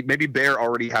 so maybe Bear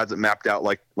already has it mapped out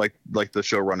like the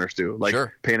showrunners do, like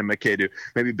sure. Payne and McKay do.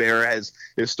 Maybe Bear is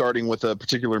starting with a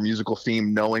particular musical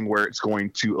theme, knowing where it's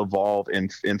going to evolve in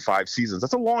 5 seasons.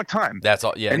 That's a long time. That's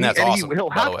all. Yeah, and that's awesome. He'll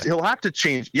have to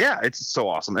change. Yeah, it's so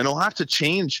awesome, and he'll have to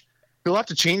change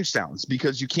sounds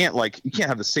because you can't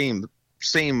have the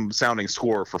same sounding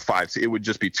score for 5. It would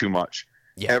just be too much.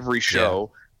 Yeah. Every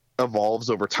show evolves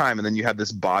over time, and then you have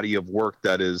this body of work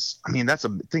that is. I mean,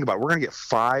 think about it. We're gonna get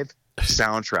 5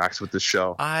 soundtracks with this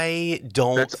show. I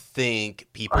don't think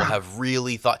people have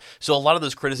really thought. So a lot of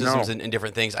those criticisms and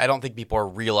different things, I don't think people are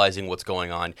realizing what's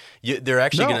going on. They're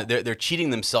actually they're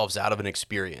cheating themselves out of an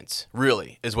experience.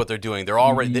 Really, is what they're doing. They're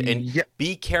already and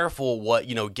be careful what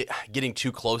getting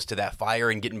too close to that fire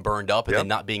and getting burned up and then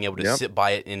not being able to sit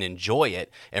by it and enjoy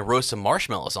it and roast some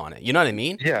marshmallows on it. You know what I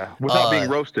mean? Yeah, without being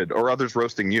roasted or others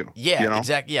roasting you. Yeah,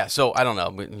 exactly. Yeah, so I don't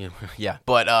know. But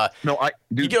no,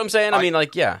 you get what I'm saying? I mean,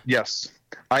 like, yeah. Yes.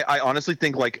 I honestly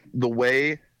think like the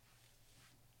way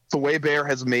Bear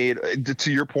has made,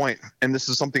 to your point, and this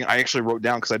is something I actually wrote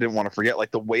down because I didn't want to forget,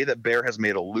 like the way that Bear has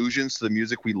made allusions to the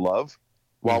music we love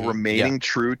while remaining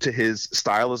true to his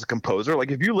style as a composer.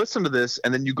 Like if you listen to this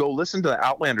and then you go listen to the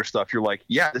Outlander stuff, you're like,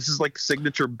 yeah, this is like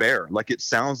signature Bear. Like it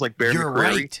sounds like Bear McCreary,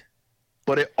 right.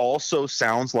 But it also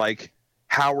sounds like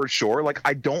Howard Shore. Like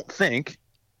I don't think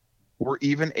we're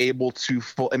even able to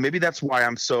and maybe that's why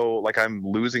I'm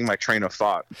losing my train of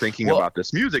thought thinking about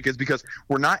this music, is because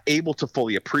we're not able to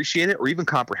fully appreciate it or even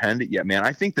comprehend it yet, man.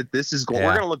 I think that this is we're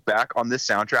going to look back on this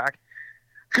soundtrack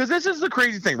because this is the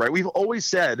crazy thing, right? We've always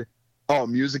said, oh,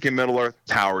 music in Middle-earth,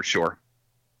 Howard Shore.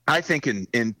 I think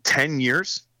in 10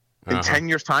 years, in 10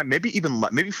 years time, maybe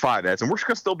 5 Eds, and we're going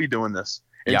to still be doing this.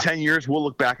 In 10 years, we'll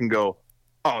look back and go,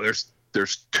 oh,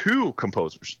 there's 2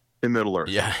 composers in Middle-earth.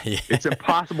 Yeah. It's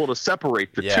impossible to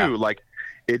separate the 2. Like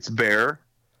it's Bear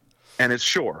and it's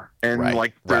Shore. And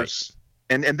there's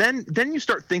and then you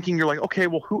start thinking, you're like, okay,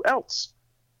 well, who else?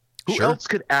 Who else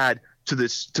could add to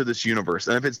this universe?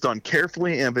 And if it's done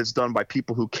carefully and if it's done by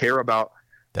people who care about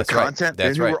the content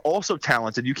and who are also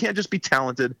talented, you can't just be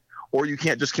talented or you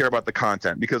can't just care about the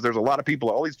content, because there's a lot of people,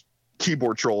 all these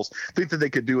keyboard trolls, think that they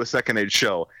could do a second age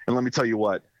show. And let me tell you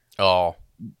what. Oh.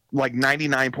 Like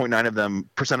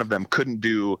 99.9% of them couldn't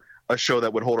do a show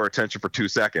that would hold our attention for 2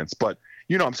 seconds. But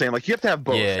you know what I'm saying? Like you have to have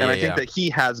both. I think that he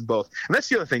has both. And that's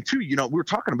the other thing too. We were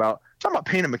talking about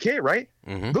Payne and McKay, right?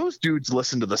 Mm-hmm. Those dudes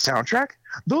listened to the soundtrack.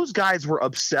 Those guys were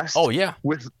obsessed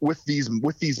with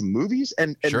these movies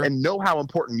and know how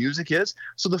important music is.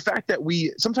 So the fact that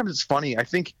sometimes it's funny, I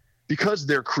think, because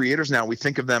they're creators now, we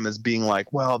think of them as being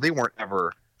like, well, they weren't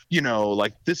ever,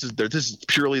 like this is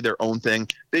purely their own thing.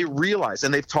 They realize,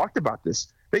 and they've talked about this.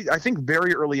 I think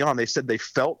very early on, they said they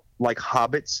felt like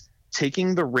hobbits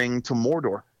taking the ring to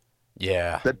Mordor.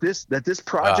 Yeah. That this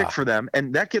project for them,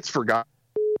 and that gets forgotten.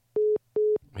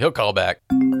 He'll call back.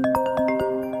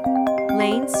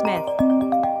 Lane Smith.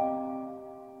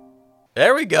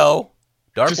 There we go.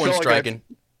 Darkwood striking.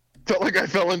 Felt like I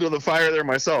fell into the fire there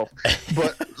myself.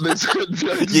 But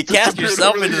you cast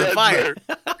yourself into the fire.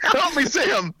 Help me,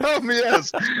 Sam. Help me,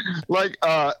 yes. Like,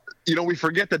 we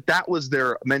forget that was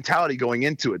their mentality going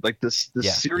into it. Like the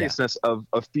seriousness of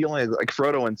feeling like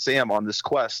Frodo and Sam on this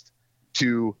quest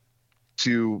to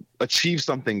achieve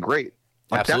something great.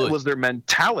 Like Absolutely. That was their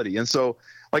mentality. And so,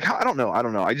 like, I don't know.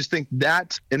 I just think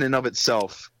that in and of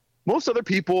itself, most other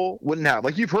people wouldn't have.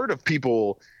 Like, you've heard of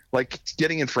people like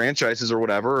getting in franchises or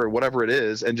whatever it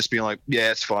is, and just being like,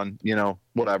 yeah, it's fun,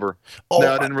 whatever.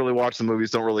 I didn't really watch the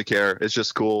movies, don't really care. It's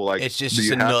just cool. Like, it's just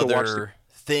another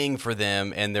thing for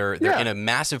them, and they're in a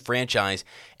massive franchise,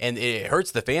 and it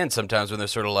hurts the fans sometimes when they're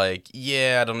sort of like,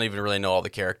 yeah, I don't even really know all the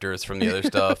characters from the other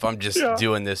stuff. I'm just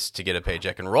doing this to get a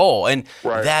paycheck and roll. And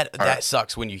that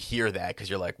sucks when you hear that, because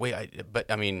you're like, wait,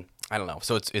 I don't know.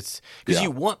 So it's because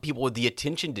you want people with the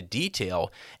attention to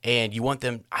detail, and you want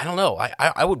them. I don't know.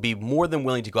 I would be more than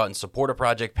willing to go out and support a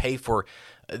project, pay for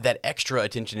that extra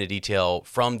attention to detail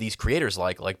from these creators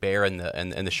like Bear and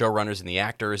the showrunners and the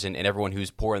actors and everyone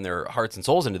who's pouring their hearts and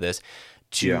souls into this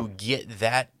to get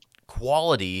that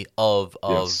quality of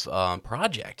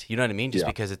project. You know what I mean? Just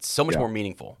because it's so much more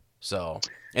meaningful. So.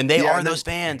 And they are those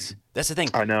fans. That's the thing.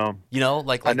 I know.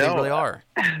 Like they really are.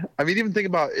 I mean, even think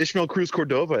about Ishmael Cruz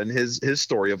Cordova and his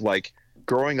story of like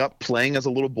growing up playing as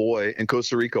a little boy in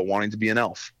Costa Rica, wanting to be an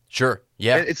elf. Sure.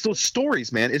 Yeah. And it's those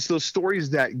stories, man. It's those stories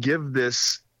that give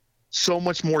this so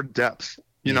much more depth.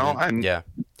 And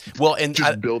well, and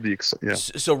just build the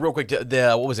So real quick,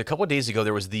 what was it, a couple of days ago?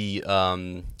 There was the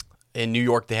in New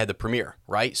York they had the premiere,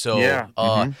 right? So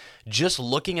just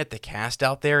looking at the cast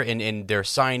out there and they're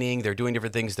signing, they're doing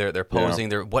different things, they're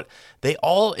posing,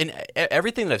 and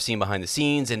everything that I've seen behind the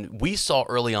scenes, and we saw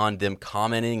early on them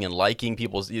commenting and liking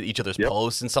each other's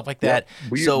posts and stuff like that.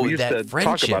 We used that to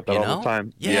friendship, talk about that all the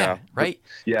time. Right?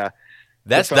 Yeah.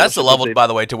 That's the level, by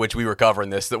the way, to which we were covering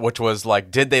this, which was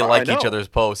like, did they like each other's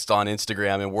posts on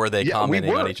Instagram, and were they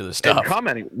commenting on each other's stuff? And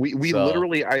commenting. We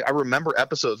literally, I remember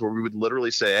episodes where we would literally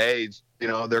say, hey,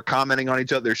 they're commenting on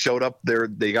each other. They showed up,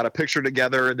 they got a picture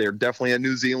together. They're definitely in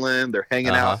New Zealand. They're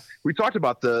hanging out. We talked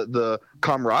about the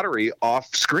camaraderie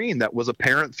off screen that was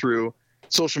apparent through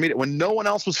social media when no one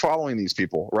else was following these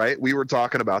people, right? We were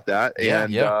talking about that.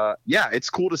 It's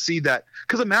cool to see that,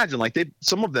 because imagine, like,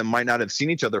 some of them might not have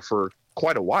seen each other for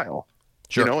quite a while,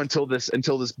 until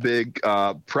this big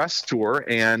press tour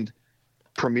and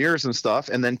premieres and stuff,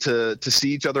 and then to see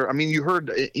each other. I mean, you heard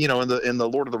in the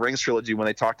Lord of the Rings trilogy when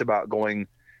they talked about going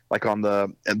like on all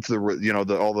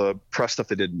the press stuff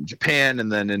they did in Japan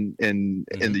and then in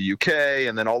the UK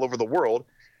and then all over the world,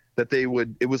 that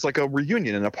it was like a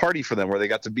reunion and a party for them where they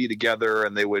got to be together,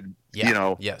 and they would they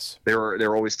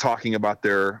were always talking about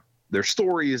their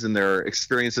stories and their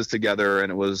experiences together, and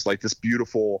it was like this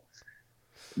beautiful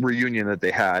reunion that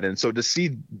they had. And so to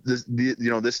see this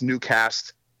new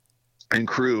cast and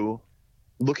crew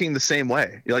looking the same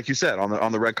way, like you said,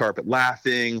 on the red carpet,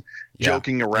 laughing,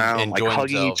 joking around, like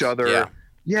hugging each other,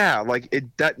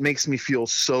 that makes me feel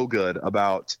so good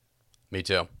about me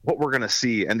too what we're gonna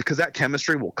see, and because that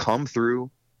chemistry will come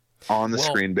through on the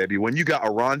screen, baby. When you got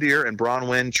Arondir and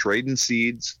Bronwyn trading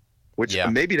seeds, which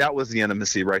maybe that was the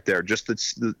intimacy right there. Just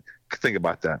think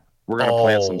about that. We're gonna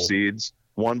plant some seeds,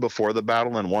 one before the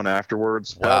battle and one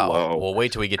afterwards. Wow. Hello. Well,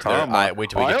 wait till we get to our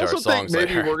songs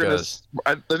later.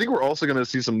 I think we're also gonna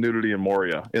see some nudity in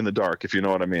Moria in the dark, if you know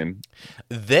what I mean.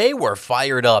 They were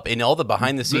fired up in all the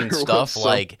behind the scenes stuff,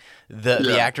 like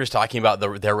the actors talking about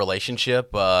their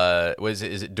relationship. Is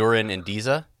it Durin and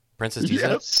Diza, Princess Diza?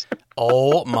 Yes.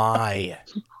 Oh my!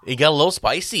 It got a little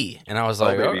spicy, and I was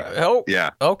like,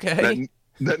 okay.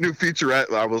 That new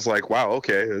featurette, I was like, wow,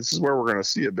 okay, this is where we're going to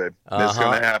see it, babe. It's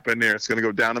going to happen here. It's going to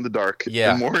go down in the dark.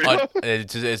 Yeah.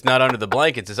 It's not under the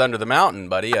blankets. It's under the mountain,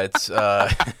 buddy. It's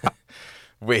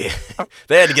they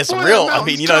had to get some real, I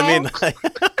mean, you know what I mean?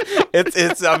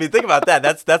 It's I mean, think about that.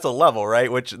 That's a level,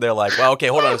 right? Which they're like, well, okay,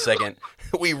 hold on a second.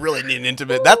 We really need an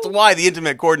intimate. That's why the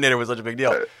intimate coordinator was such a big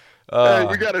deal. Hey,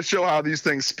 we got to show how these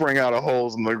things spring out of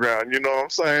holes in the ground. You know what I'm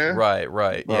saying?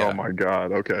 Right. Yeah. Oh my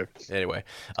God. Okay. Anyway,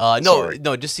 no,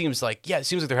 it just seems like they're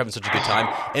having such a good time,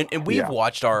 and we've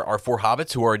watched our four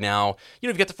hobbits who are now,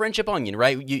 you've got the friendship onion,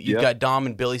 right? You've got Dom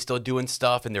and Billy still doing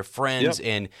stuff, and they're friends,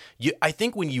 and I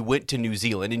think when you went to New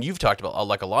Zealand, and you've talked about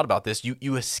a lot about this,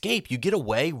 you escape, you get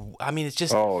away. I mean, it's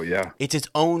just it's its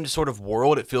own sort of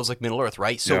world. It feels like Middle Earth,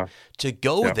 right? So to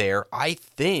go there, I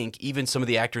think even some of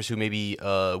the actors who maybe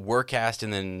were cast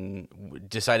and then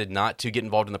decided not to get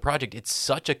involved in the project, it's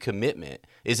such a commitment,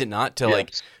 is it not, to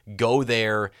like go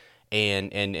there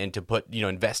and to put,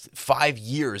 invest 5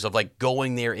 years of like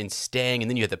going there and staying,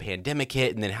 and then you have the pandemic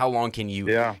hit, and then how long can you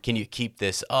keep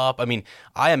this up? I mean,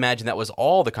 I imagine that was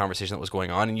all the conversation that was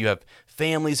going on, and you have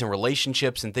families and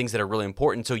relationships and things that are really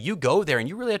important, so you go there and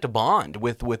you really have to bond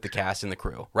with the cast and the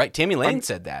crew, right? Tammy Lane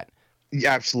said that.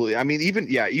 Yeah, absolutely. I mean, even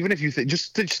if you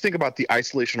just think about the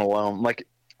isolation alone, like,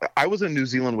 I was in New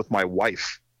Zealand with my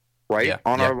wife, right?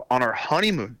 On our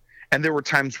honeymoon. And there were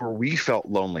times where we felt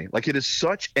lonely. Like, it is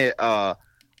such a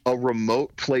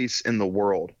remote place in the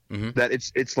world that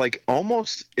it's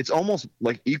almost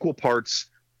like equal parts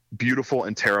beautiful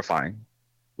and terrifying.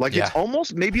 Like, it's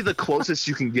almost maybe the closest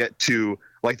you can get to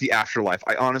like the afterlife.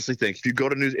 I honestly think if you go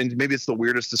to and maybe it's the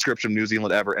weirdest description of New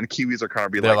Zealand ever, and Kiwis are kind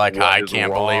of they're like I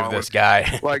can't believe this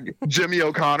guy. Like, Jimmy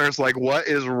O'Connor's like, what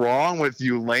is wrong with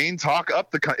you, Lane? Talk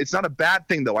up it's not a bad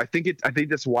thing though. I think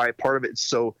that's why part of it's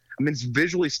so, I mean, it's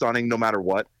visually stunning no matter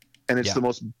what, and it's the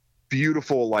most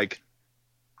beautiful, like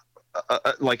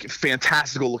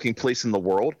fantastical looking place in the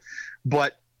world,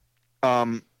 but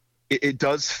it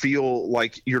does feel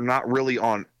like you're not really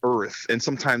on Earth, and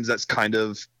sometimes that's kind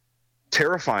of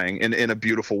terrifying in a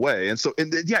beautiful way. And so,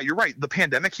 you're right. The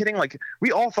pandemic hitting, like,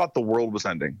 we all thought the world was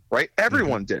ending, right?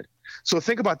 Everyone did. So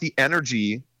think about the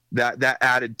energy that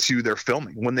added to their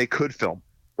filming when they could film,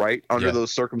 right? Under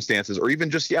those circumstances, or even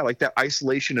just, like that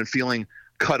isolation and feeling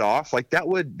cut off, like that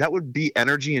would be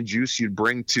energy and juice you'd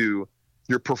bring to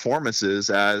your performances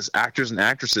as actors and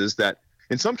actresses that,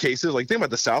 in some cases, like, think about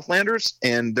the Southlanders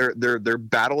and their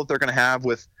battle that they're going to have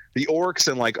with the orcs,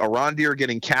 and like Arondir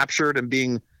getting captured and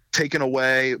being taken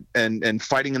away and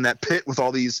fighting in that pit with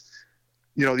all these,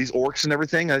 these orcs and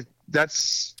everything.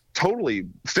 That's totally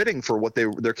fitting for what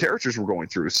their characters were going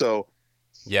through. So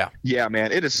yeah,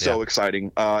 man, it is so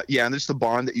exciting. And just the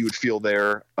bond that you would feel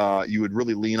there, you would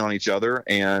really lean on each other,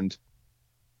 and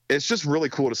it's just really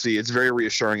cool to see. It's very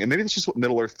reassuring, and maybe that's just what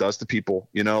Middle Earth does to people,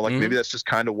 maybe that's just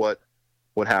kind of what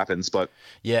happens. But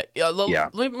let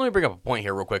me bring up a point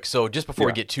here real quick. So just before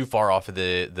we get too far off of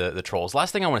the trolls,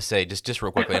 last thing I want to say, just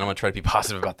real quickly, and I'm going to try to be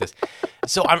positive about this.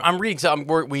 So I'm reading. So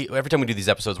every time we do these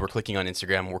episodes, we're clicking on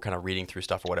Instagram, and we're kind of reading through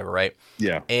stuff or whatever, right?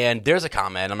 Yeah. And there's a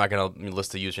comment. I'm not going to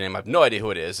list the username. I have no idea who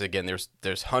it is. Again,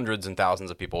 there's hundreds and thousands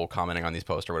of people commenting on these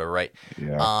posts or whatever, right?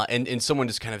 Yeah. And someone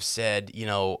just kind of said,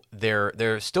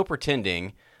 they're still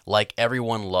pretending like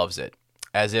everyone loves it,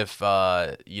 as if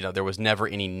there was never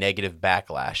any negative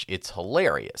backlash. It's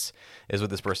hilarious, is what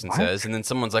this person says. And then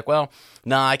someone's like, well,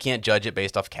 nah, I can't judge it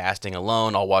based off casting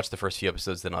alone. I'll watch the first few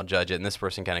episodes, then I'll judge it. And this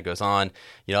person kind of goes on,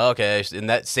 okay. And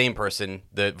that same person,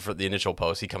 for the initial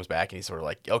post, he comes back and he's sort of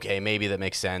like, okay, maybe that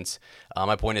makes sense.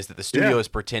 My point is that the studio is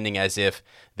pretending as if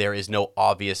there is no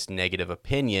obvious negative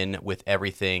opinion with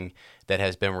everything that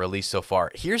has been released so far.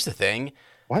 Here's the thing.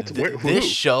 What?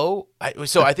 This show,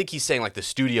 I think he's saying like the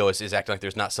studio is acting like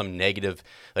there's not some negative,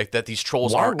 like that these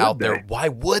trolls aren't out there. Why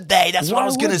would they? That's what I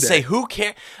was going to say. Who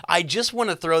cares? I just want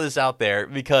to throw this out there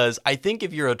because I think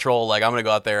if you're a troll, like I'm going to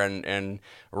go out there and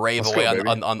rave away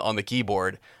on the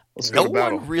keyboard. No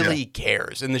one really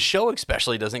cares. And the show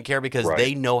especially doesn't care because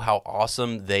they know how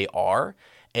awesome they are,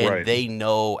 and they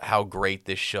know how great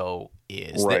this show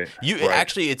is.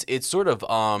 Actually, it's sort of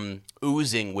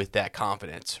oozing with that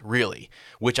confidence, really,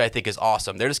 which I think is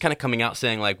awesome. They're just kind of coming out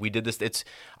saying like, we did this.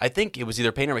 I think it was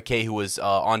either Payne or McKay who was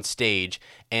on stage,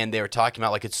 and they were talking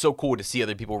about like it's so cool to see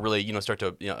other people really start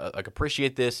to like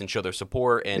appreciate this and show their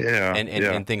support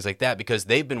and things like that, because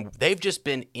they've just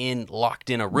been locked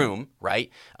in a room,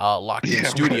 right? Locked in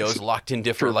studios, locked in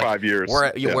different for 5 years,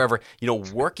 wherever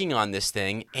working on this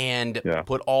thing, and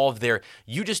put all of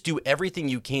you just do everything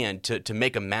you can to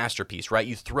make a masterpiece, right?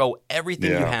 You throw everything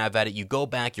you have at it, you go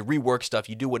back, you rework stuff,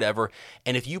 you do whatever,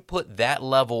 and if you put that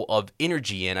level of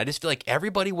energy in, I just feel like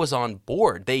everybody was on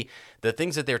board. The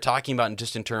things that they're talking about,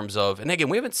 just in terms of, and again,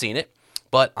 we haven't seen it,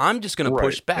 but I'm just going to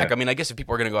push back. I mean, I guess if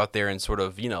people are going to go out there and sort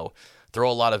of, throw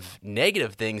a lot of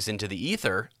negative things into the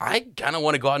ether, I kind of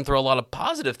want to go out and throw a lot of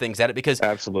positive things at it, because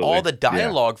all the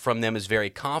dialogue from them is very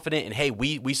confident. And hey,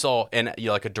 we saw, and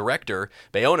like a director,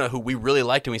 Bayona, who we really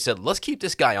liked, and we said, let's keep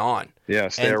this guy on. Yeah,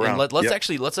 stay around. And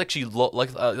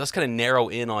let's kind of narrow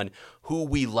in on who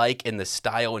we like and the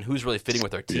style and who's really fitting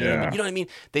with our team. Yeah. You know what I mean?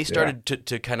 They started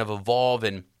to kind of evolve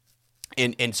and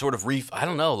sort of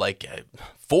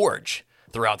forge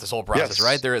throughout this whole process,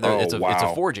 right? It's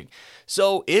a forging.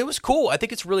 So it was cool. I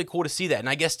think it's really cool to see that. And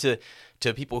I guess to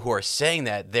people who are saying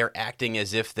that, they're acting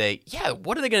as if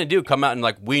what are they going to do? Come out and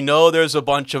like, we know there's a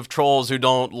bunch of trolls who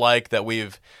don't like that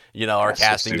we've, our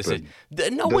casting decision.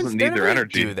 No one's going to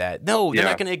do that. No, they're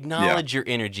not going to acknowledge your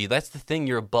energy. That's the thing.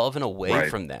 You're above and away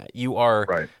from that. You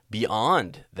are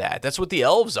beyond that. That's what the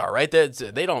elves are, right?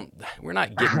 We're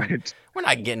not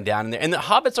getting down in there. And the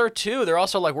hobbits are too. They're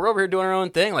also like, we're over here doing our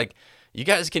own thing. Like, you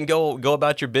guys can go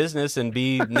about your business and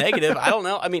be negative. I don't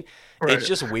know. I mean, it's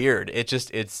just weird.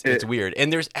 It's weird.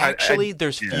 And there's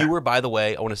fewer, by the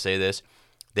way, I want to say this.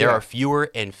 There are fewer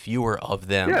and fewer of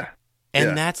them. Yeah.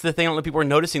 And that's the thing. I don't know, people are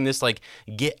noticing this, like,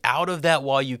 get out of that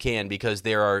while you can, because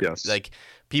there are like,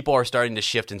 people are starting to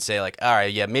shift and say like, all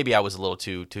right, yeah, maybe I was a little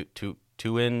too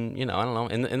in, I don't know,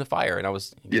 in the fire, and I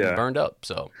was getting burned up.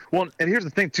 So, well, and here's the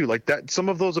thing too, like that, some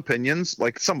of those opinions,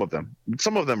 like some of them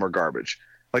are garbage.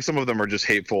 Like some of them are just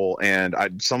hateful, and I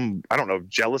don't know,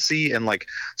 jealousy, and like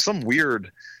some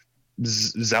weird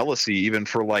zealousy even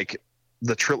for like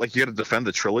the like you got to defend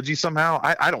the trilogy somehow.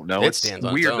 I don't know. It's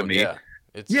weird to me.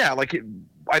 Yeah.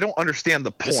 I don't understand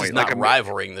the point. This is not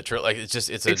rivaling the trilogy. Like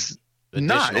it's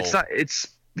not.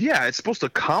 It's supposed to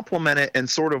complement it and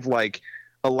sort of like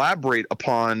elaborate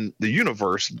upon the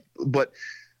universe, but.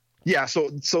 Yeah, so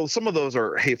some of those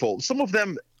are hateful. Some of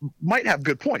them might have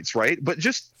good points, right? But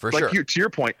just to your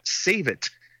point, save it.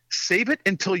 Save it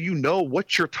until you know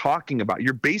what you're talking about.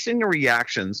 You're basing your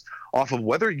reactions off of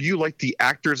whether you like the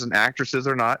actors and actresses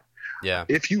or not. Yeah.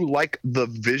 If you like the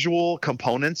visual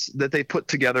components that they put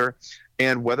together,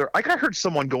 and whether I heard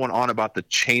someone going on about the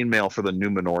chainmail for the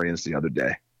Númenóreans the other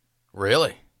day.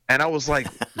 Really? And I was like,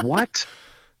 what?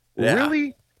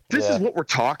 Really? This is what we're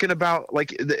talking about, like,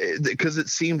 because it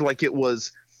seemed like it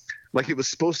was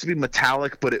supposed to be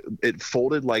metallic, but it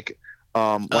folded like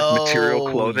material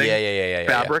clothing,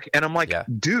 fabric, and I'm like,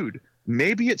 dude,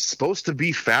 maybe it's supposed to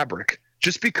be fabric.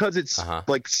 Just because it's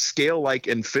like scale-like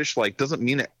and fish-like doesn't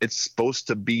mean it's supposed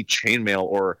to be chainmail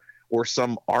or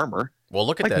some armor. Well,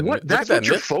 look at like, that. What? That's what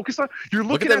you're focused on. You're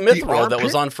look looking at that the mithril that armpit?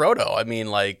 was on Frodo. I mean,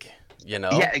 like, you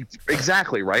know. Yeah,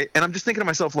 exactly, right. And I'm just thinking to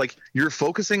myself, like, you're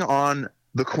focusing on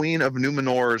the Queen of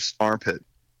Numenor's armpit.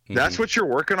 That's what you're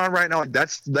working on right now. Like,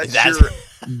 that's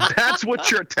that's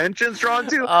what your attention's drawn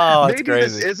to. Oh, maybe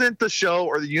crazy. This isn't the show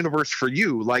or the universe for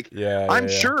you. Like, I'm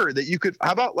sure that you could.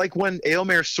 How about like when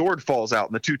Eomer's sword falls out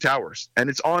in the Two Towers and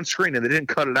it's on screen and they didn't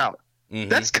cut it out?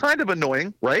 That's kind of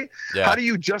annoying, right? Yeah. How do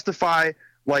you justify?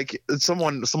 Like,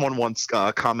 someone once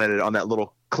commented on that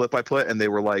little clip I put, and they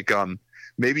were like,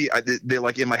 maybe they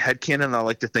like, in my headcanon, I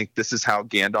like to think this is how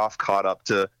Gandalf caught up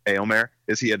to Eomer,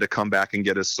 is he had to come back and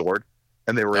get his sword.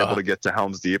 And they were able to get to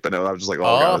Helm's Deep, and I was just like,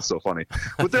 "Oh god, that's so funny."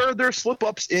 But there are slip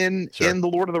ups in the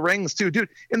Lord of the Rings too, dude.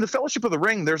 In the Fellowship of the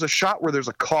Ring, there's a shot where there's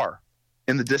a car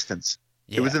in the distance.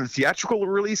 Yeah. It was in the theatrical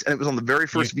release, and it was on the very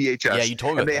first VHS. Yeah, you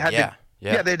told me. They had they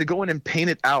had to go in and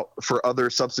paint it out for other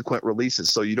subsequent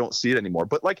releases, so you don't see it anymore.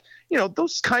 But like,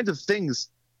 those kinds of things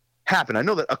happen. I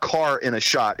know that a car in a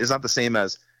shot is not the same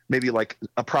as maybe like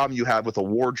a problem you have with a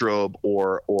wardrobe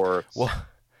or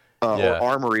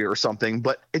armory or something,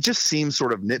 but it just seems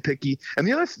sort of nitpicky. And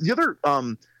the other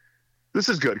this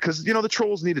is good because the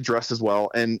trolls need addressed as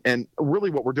well, and really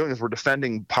what we're doing is we're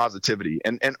defending positivity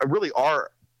and really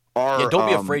our don't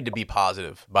be afraid to be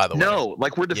positive, by the way. No,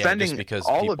 like, we're defending because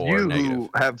all of you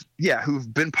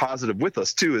who've been positive with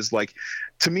us too. Is like,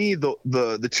 to me,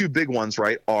 the two big ones,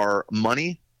 right, are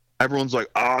money. Everyone's like,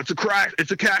 oh, it's a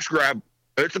cash grab.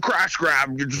 It's a crash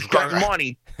grab. You're just getting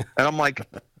money. And I'm like,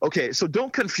 okay, so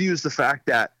don't confuse the fact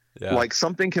that like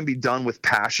something can be done with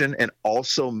passion and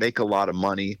also make a lot of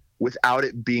money without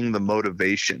it being the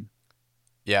motivation.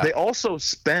 Yeah. They also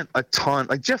spent a ton.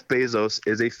 Like, Jeff Bezos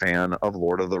is a fan of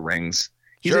Lord of the Rings.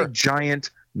 He's a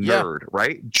giant nerd,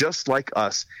 right? Just like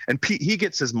us. And he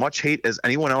gets as much hate as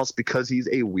anyone else because he's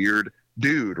a weird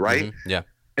dude, right? Mm-hmm. Yeah.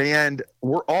 And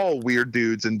we're all weird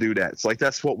dudes and dudettes. Like,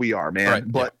 that's what we are, man.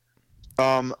 Right. But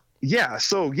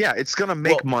it's gonna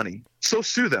make money. So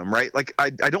sue them, right? Like, I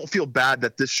don't feel bad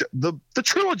that this the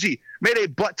trilogy made a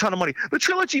butt ton of money. The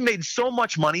trilogy made so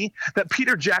much money that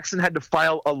Peter Jackson had to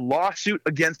file a lawsuit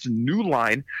against New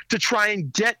Line to try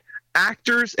and get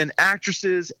actors and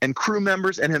actresses and crew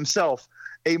members and himself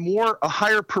a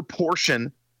higher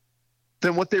proportion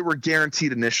than what they were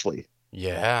guaranteed initially.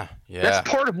 Yeah. That's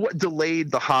part of what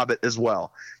delayed The Hobbit as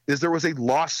well, is there was a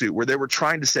lawsuit where they were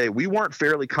trying to say we weren't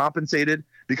fairly compensated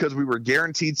because we were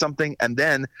guaranteed something, and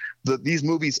then these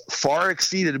movies far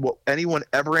exceeded what anyone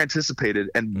ever anticipated,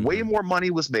 and way more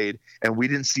money was made, and we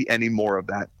didn't see any more of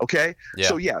that. Okay?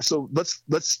 Yeah. So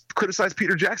let's criticize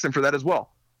Peter Jackson for that as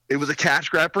well. It was a cash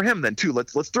grab for him then too.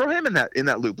 Let's throw him in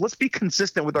that loop. Let's be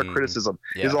consistent with our criticism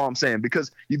is all I'm saying,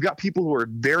 because you've got people who are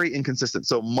very inconsistent.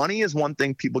 So money is one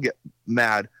thing people get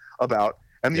mad about.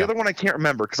 And the other one I can't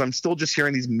remember because I'm still just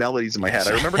hearing these melodies in my head.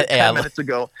 I remember it 10 minutes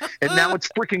ago, and now it's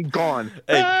freaking gone.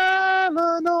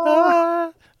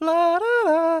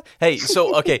 Hey,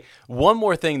 so okay, one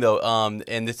more thing though,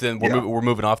 and this then we're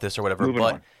moving off this or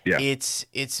whatever. It's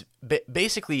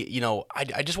basically,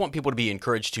 I just want people to be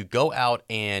encouraged to go out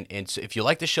and if you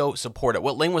like the show, support it.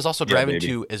 What Lane was also driving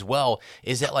to as well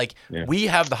is that we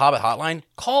have the Hobbit hotline.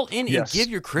 Call in and give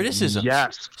your criticism.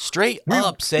 Straight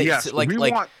up, say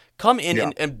come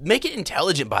in and make it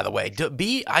intelligent, by the way.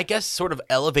 I guess, sort of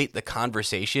elevate the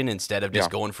conversation instead of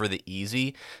just going for the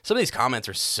easy. Some of these comments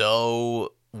are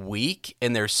so weak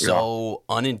and they're so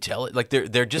unintelligent. Like,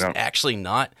 they're just actually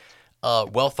not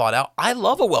well thought out. I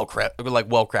love a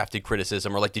well-crafted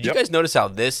criticism. Or like, did you guys notice how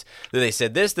they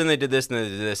said this, then they did this, and then they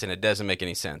did this, and it doesn't make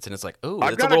any sense. And it's like, ooh,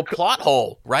 it's a little plot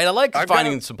hole, right? I like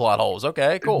finding some plot holes.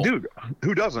 Okay, cool. Dude,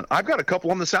 who doesn't? I've got a couple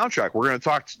on the soundtrack we're going to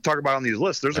talk about on these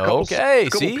lists. There's a couple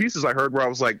pieces I heard where I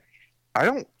was like,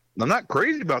 I'm not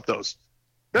crazy about those.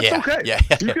 That's okay. Yeah.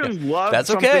 You can love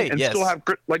something and still have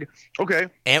and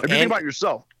if you think about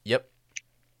yourself. Yep.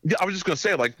 Yeah, I was just going to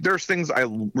say, like, there's things I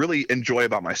really enjoy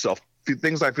about myself.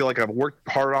 Things I feel like I've worked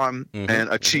hard on and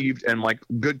achieved, and like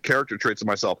good character traits of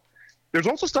myself. There's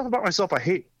also stuff about myself I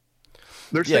hate.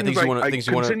 There's things I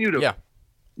continue to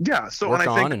So work and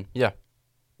I think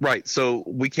right. So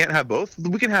we can't have both.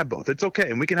 We can have both. It's okay,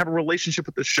 and we can have a relationship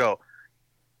with this show.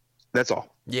 That's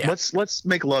all. Yeah. Let's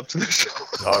make love to the show.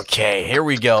 Okay, here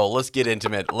we go. Let's get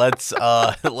intimate. Let's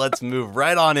move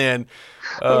right on in.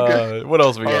 What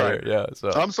else we got here? Yeah.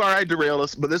 So I'm sorry I derailed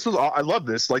us, but this was I love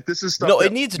this. Like this is stuff. No,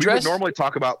 it needs addressed. We would normally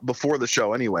talk about before the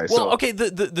show anyway. Well, okay.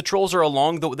 The trolls are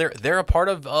along. They're a part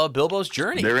of Bilbo's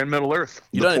journey. They're in Middle Earth.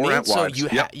 You know what I mean? So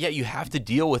you have to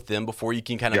deal with them before you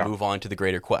can kind of move on to the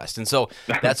greater quest, and so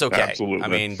that's okay. Absolutely. I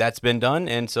mean, that's been done,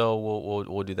 and so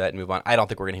we'll do that and move on. I don't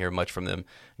think we're going to hear much from them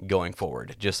going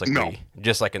forward, just like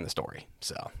in the story.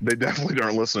 So they definitely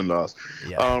aren't listening to us.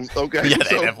 Yeah. Okay. Yeah,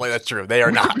 definitely. That's true. They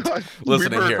are not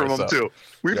listening here. We've heard here, from them too.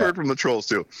 We've heard from the trolls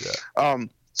too. Yeah.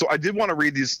 So I did want to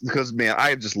read these because, man, I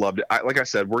have just loved it. Like I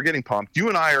said, we're getting pumped. You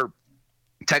and I are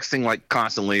texting like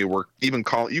constantly. We're even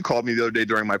calling. You called me the other day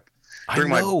during my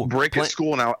break at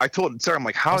school, and I told Sarah, I'm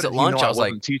like, how did you know I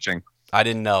wasn't teaching? I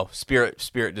didn't know. Spirit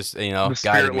just the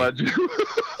Spirit led you.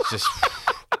 Just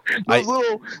those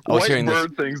little white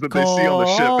bird things that they see on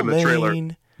the ship in the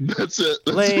trailer. That's it.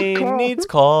 Lane needs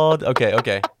called.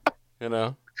 Okay. You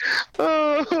know.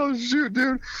 Oh shoot,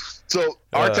 dude. So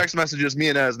our text messages, me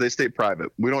and Ez, they stay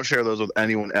private. We don't share those with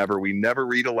anyone ever. We never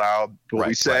read aloud what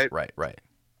we say. Right.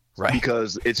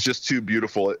 Because it's just too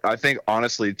beautiful. I think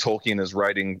honestly, Tolkien is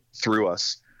writing through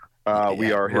us.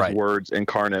 We are his words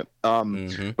incarnate.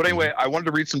 But anyway, I wanted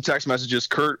to read some text messages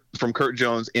from Kurt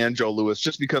Jones and Joe Lewis,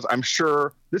 just because I'm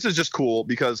sure this is just cool,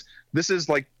 because this is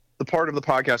like the part of the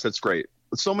podcast that's great.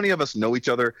 So many of us know each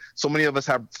other. So many of us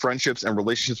have friendships and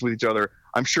relationships with each other.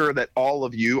 I'm sure that all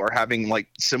of you are having like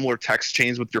similar text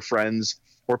chains with your friends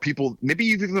or people. Maybe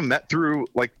you've even met through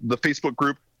like the Facebook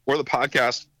group or the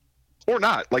podcast, or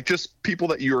not, like just people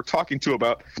that you're talking to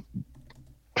about.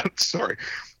 Sorry,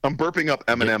 I'm burping up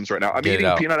M&Ms right now. I'm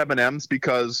eating peanut M&Ms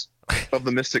because of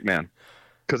the Mystic Man,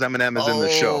 because Eminem is in the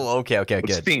show. Okay, good.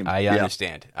 Themed. I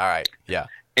understand. All right, yeah.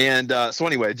 And so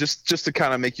anyway, just to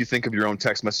kind of make you think of your own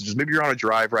text messages. Maybe you're on a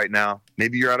drive right now.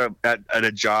 Maybe you're at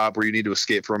a job where you need to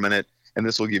escape for a minute, and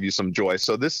this will give you some joy.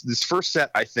 So this first set,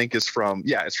 I think, is from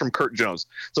Kurt Jones.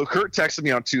 So Kurt texted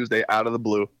me on Tuesday out of the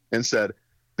blue and said,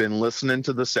 "Been listening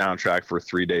to the soundtrack for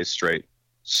 3 days straight.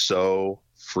 So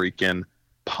freaking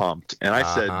pumped." And I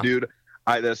said, dude,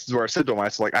 this is where I said to him, I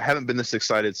was like, I haven't been this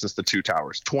excited since the Two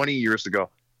Towers 20 years ago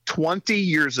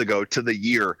to the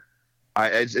year.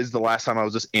 Is the last time I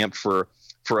was just amped for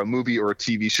a movie or a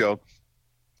TV show.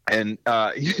 And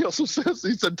he also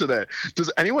said today,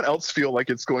 does anyone else feel like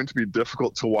it's going to be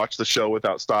difficult to watch the show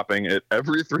without stopping it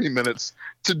every 3 minutes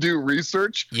to do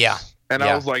research? Yeah. And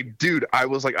I was like, dude, I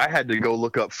had to go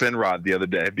look up Finrod the other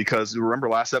day, because remember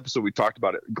last episode we talked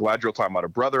about it, Galadriel talking about her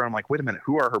brother. I'm like, wait a minute,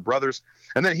 who are her brothers?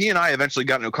 And then he and I eventually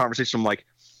got into a conversation.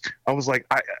 I was like,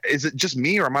 is it just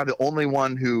me, or am I the only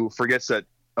one who forgets that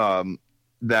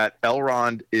that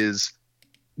Elrond is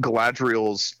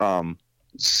Galadriel's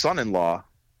son-in-law?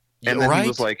 And then he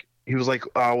was like,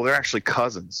 oh, well, they're actually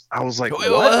cousins. I was like,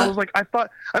 what? I was like, I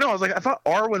thought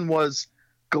Arwen was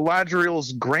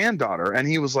Galadriel's granddaughter. And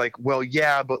he was like, well,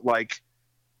 yeah, but like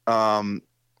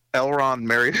Elrond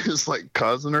married his like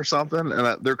cousin or something,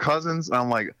 and they're cousins. And I'm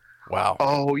like, wow.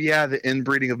 Oh yeah, the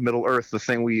inbreeding of Middle Earth, the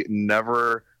thing we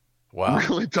never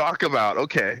really talk about.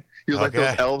 Okay. He was like,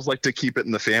 those elves like to keep it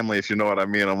in the family, if you know what I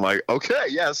mean. I'm like, okay,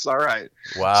 yes, all right.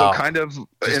 Wow. So kind of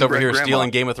just over here stealing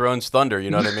Game of Thrones thunder,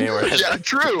 you know what I mean? Yeah,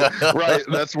 true. Right.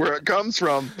 That's where it comes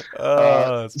from.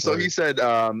 So he said,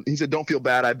 don't feel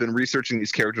bad. I've been researching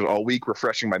these characters all week,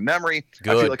 refreshing my memory. I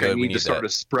feel like I need to start a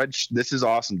spreadsheet. This is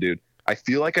awesome, dude. I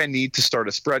feel like I need to start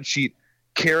a spreadsheet.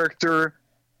 Character,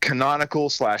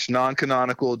 canonical /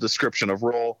 non-canonical, description of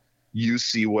role. You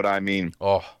see what I mean.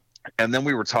 Oh. And then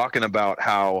we were talking about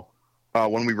how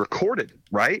when we recorded,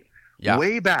 right? Yeah.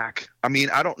 Way back. I mean,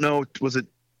 I don't know.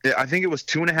 I think it was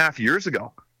 2.5 years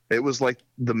ago. It was like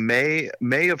the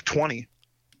May of 20,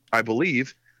 I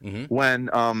believe, when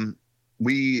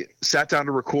we sat down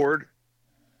to record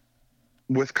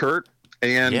with Kurt,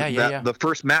 and the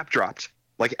first map dropped.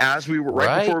 Like as we were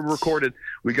before we recorded,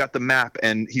 we got the map,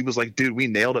 and he was like, dude, we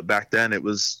nailed it back then.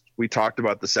 We talked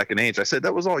about the Second Age. I said,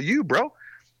 that was all you, bro.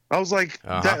 I was like,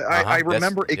 I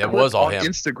remember a clip on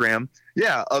Instagram,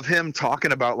 of him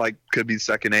talking about like could be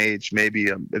Second Age, maybe.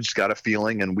 I just got a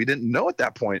feeling, and we didn't know at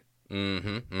that point.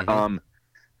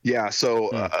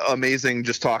 Amazing,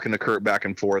 just talking to Kurt back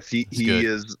and forth. He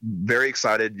is very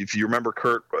excited. If you remember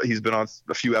Kurt, he's been on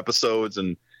a few episodes,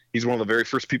 and he's one of the very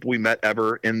first people we met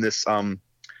ever in this in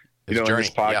this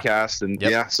podcast, and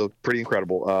so pretty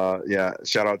incredible.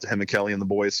 Shout out to him and Kelly and the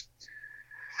boys.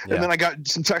 Yeah. And then I got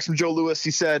some text from Joe Lewis. He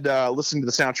said, listening to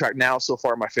the soundtrack now, so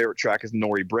far my favorite track is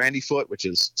Nori Brandyfoot, which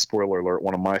is, spoiler alert,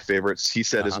 one of my favorites. He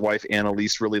said his wife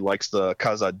Annalise really likes the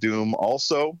Khazad-dûm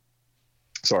also.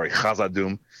 Sorry,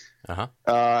 Khazad-dûm.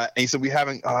 And he said we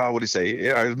haven't. What did he say?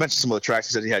 Yeah, I mentioned some of the tracks.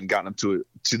 He said he hadn't gotten up to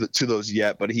those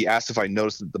yet, but he asked if I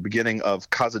noticed that the beginning of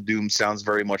Khazad-dûm sounds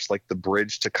very much like the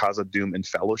bridge to Khazad-dûm in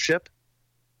Fellowship.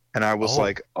 And I was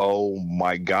like, oh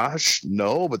my gosh,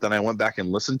 no. But then I went back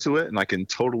and listened to it, and I can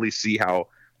totally see how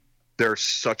there's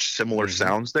such similar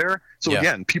sounds there. So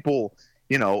again, people,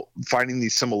 finding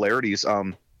these similarities.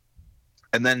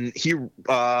 And then he,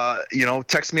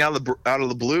 texted me out of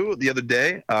the blue the other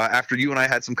day after you and I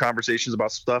had some conversations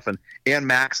about stuff, and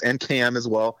Max and Cam as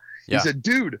well. He said,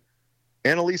 dude,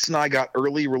 Annalise and I got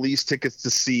early release tickets to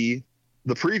see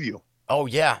the preview. Oh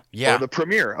yeah. Or the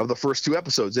premiere of the first 2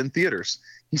 episodes in theaters.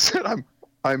 He said,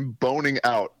 I'm boning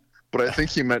out, but I think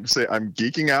he meant to say I'm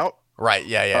geeking out. Right.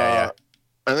 Yeah.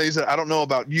 And then he said, I don't know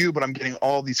about you, but I'm getting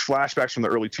all these flashbacks from the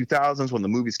early 2000s when the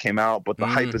movies came out, but the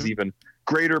hype is even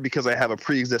greater because I have a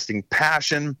pre-existing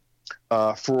passion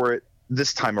for it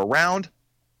this time around.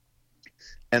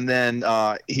 And then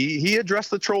he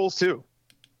addressed the trolls too.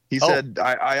 He said,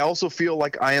 I also feel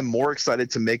like I am more excited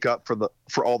to make up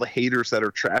for all the haters that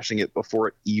are trashing it before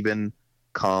it even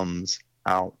comes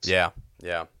out. Yeah.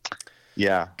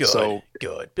 Good. So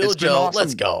good. Bill Joe, awesome.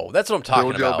 Let's go. That's what I'm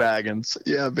talking about. Bill Joe Baggins.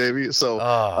 Yeah, baby.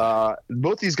 So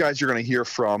both these guys you're going to hear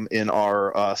from in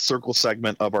our circle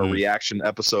segment of our reaction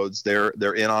episodes. They're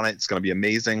in on it. It's going to be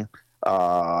amazing.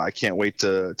 I can't wait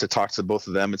to talk to both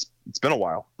of them. It's been a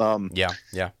while.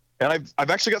 Yeah. And I've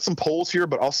actually got some polls here,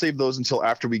 but I'll save those until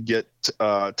after we get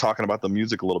talking about the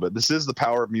music a little bit. This is the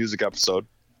Power of Music episode.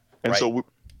 And so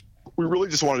we really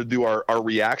just wanted to do our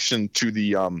reaction to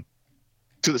the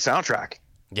soundtrack.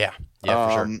 Yeah,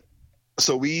 for sure.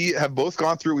 So we have both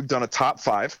gone through. We've done a top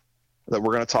 5 that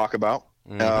we're going to talk about,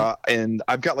 and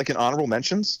I've got like an honorable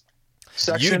mentions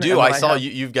section. You do. I saw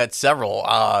you've got several.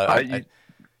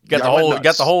 You got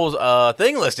the whole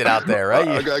thing listed out there, right?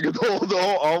 I got the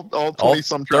whole all 20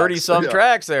 some 30 some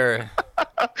tracks there.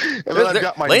 And then I've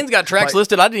got Lane's got tracks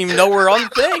listed. I didn't even know we're on the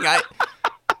thing.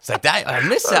 It's like that. I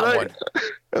missed that one.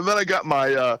 And then I got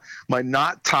my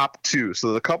not top 2.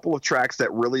 So the couple of tracks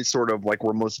that really sort of like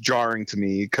were most jarring to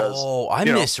me because I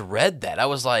misread that. I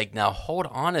was like, now hold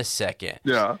on a second.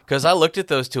 Yeah. Because I looked at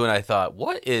those 2 and I thought,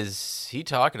 what is he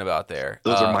talking about there?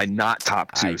 Those are my not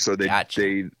top 2. So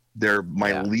they're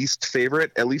my least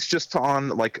favorite, at least just on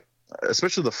like,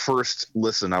 especially the first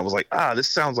listen. I was like, this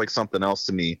sounds like something else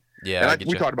to me. Yeah. And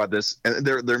we talked about this, and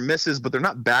they're misses, but they're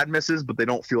not bad misses, but they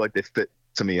don't feel like they fit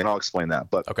to me, and I'll explain that.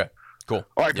 But okay, cool.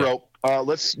 All right, bro.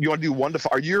 You want to do 1 to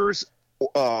 5? Are yours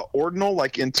ordinal,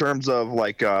 like in terms of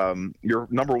like your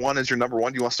number 1 is your number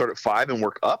 1? Do you want to start at 5 and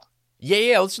work up?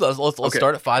 Yeah. Let's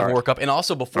start at 5 and work up. And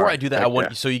also before I do that, I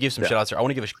want so you give some shout outs here. I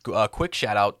want to give a quick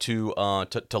shout out to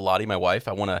Lottie, my wife.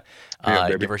 I want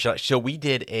to give her a shout out. So we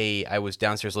did I was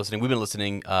downstairs listening. We've been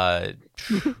listening,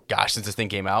 since this thing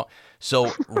came out.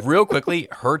 So real quickly,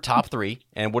 her top 3,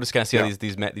 and we'll just kind of see how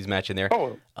these match in there.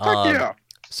 Oh, yeah.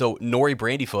 So Nori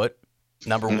Brandyfoot,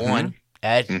 number 1.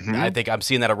 I think I'm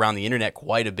seeing that around the internet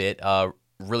quite a bit.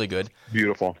 Really good.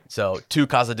 Beautiful. So 2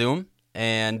 Khazad-dûm,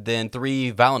 and then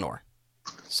 3 Valinor.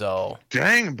 So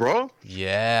dang, bro.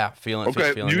 Yeah, feeling.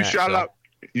 You shout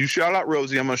out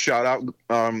Rosie. I'm gonna shout out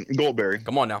Goldberry.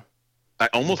 Come on now. I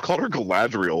almost called her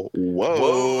Galadriel.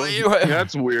 Whoa.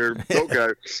 That's weird. Okay.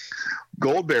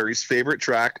 Goldberry's favorite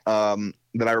track that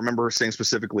I remember her saying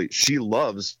specifically. She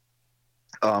loves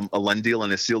Elendil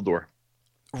and Isildur.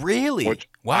 Really? Which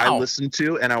I listened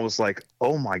to and I was like,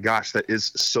 oh my gosh, that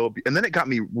is so. And then it got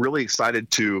me really excited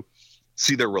to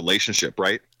see their relationship.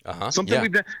 Right. Something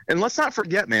we've done, and let's not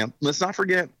forget, man. Let's not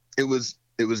forget. It was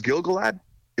Gil-galad,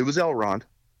 it was Elrond,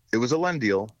 it was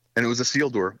Elendil, and it was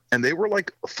Isildur, and they were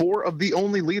like 4 of the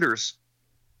only leaders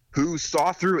who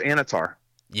saw through Annatar.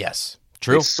 Yes,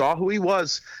 true. They saw who he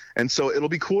was, and so it'll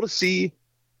be cool to see.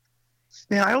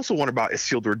 Man, I also wonder about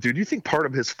Isildur, dude. Do you think part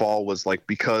of his fall was like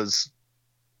because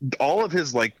all of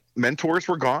his like mentors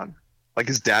were gone, like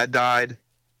his dad died.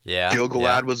 Yeah,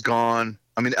 Gil-galad was gone.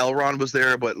 I mean, Elrond was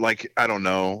there, but like, I don't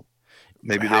know.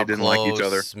 Maybe they didn't like each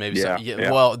other. Maybe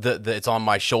well, it's on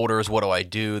my shoulders. What do I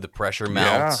do? The pressure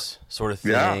mounts, sort of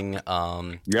thing.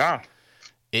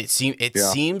 It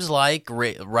seems like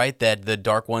right that the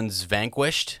Dark One's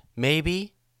vanquished,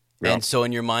 maybe. Yeah. And so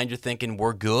in your mind, you're thinking,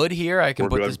 we're good here. I can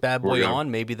put this bad boy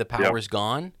on. Maybe the power's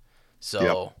gone.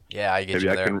 So I get maybe you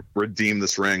there. I can redeem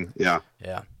this ring. Yeah.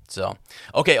 Yeah. So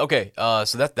okay.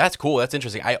 So that's cool. That's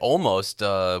interesting. I almost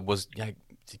was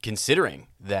considering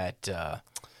that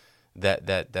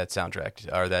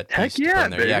soundtrack or that piece to put in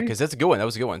there. Baby. Yeah, because that's a good one. That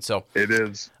was a good one. So it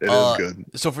is good.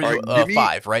 So for you,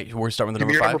 5, right? We're starting with the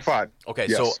number 5. Number 5. Okay,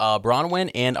 yes. So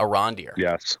Bronwyn and Arondir.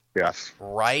 Yes.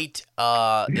 Right.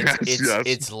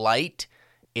 It's light.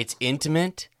 It's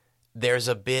intimate. There's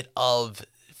a bit of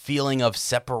feeling of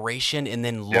separation and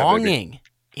then longing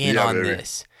on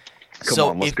this.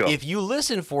 So if you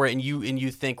listen for it and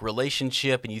you think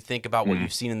relationship and you think about what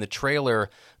you've seen in the trailer,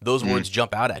 those words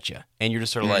jump out at you. And you're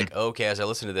just sort of like, okay, as I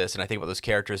listen to this and I think about those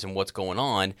characters and what's going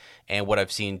on and what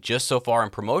I've seen just so far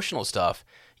in promotional stuff,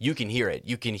 you can hear it.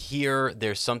 You can hear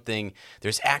there's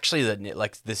actually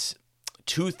this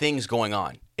two things going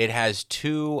on. It has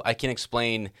two, I can't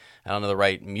explain, I don't know the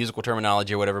right musical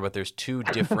terminology or whatever, but there's two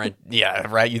different, yeah,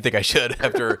 right? You think I should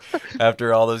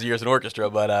after all those years in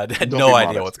orchestra, but no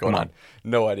idea what's going on.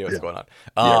 No idea what's going on.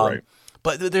 Right.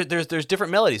 But there's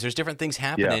different melodies. There's different things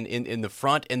happening in the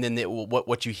front, and then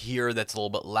what you hear that's a little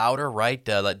bit louder, right?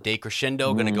 That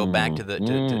decrescendo going to go back to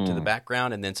the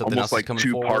background, and then something almost else like is coming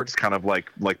two forward. parts, kind of like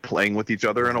playing with each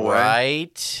other in a way.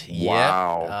 Right.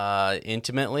 Wow.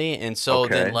 Intimately, and so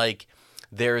then like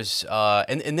there's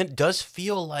and then it does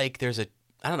feel like there's I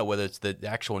don't know whether it's the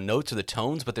actual notes or the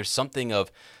tones, but there's something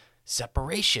of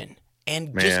separation.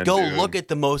 And just look at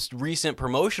the most recent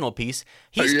promotional piece.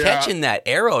 He's catching that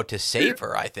arrow to save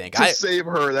her, I think. Save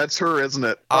her. That's her, isn't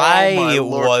it? I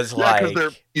was like,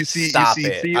 you see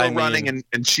it. Theo running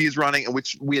and she's running,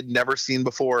 which we had never seen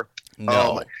before.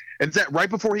 No. And is that right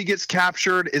before he gets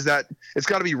captured? It's got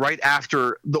to be right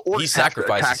after the orcs he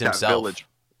sacrifices himself. That village.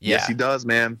 Yeah. Yes, he does,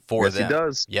 man. Yes, he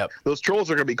does. Yep. Those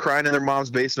trolls are going to be crying in their mom's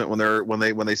basement when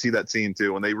they see that scene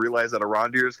too. When they realize that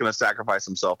Arondir is going to sacrifice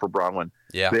himself for Bronwyn.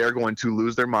 Yeah. They are going to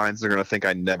lose their minds. They're going to think,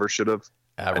 I never should have.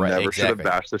 Should have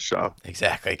bashed the show.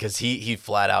 Exactly, because he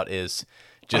flat out is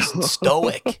just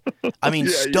stoic. I mean,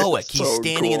 stoic. He's so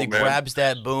standing and he grabs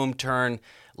that boom turn,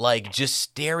 like just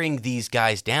staring these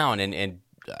guys down and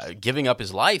giving up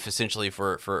his life essentially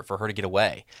for her to get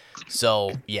away.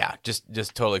 So yeah, just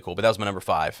totally cool. But that was my number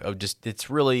 5.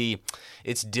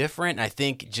 It's different. And I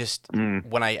think just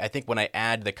when I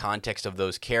add the context of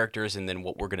those characters and then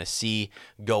what we're gonna see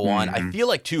go on, I feel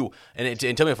like too. And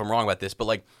tell me if I'm wrong about this, but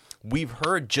like we've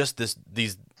heard just this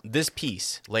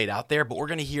piece laid out there, but we're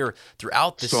going to hear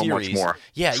throughout the series, much more.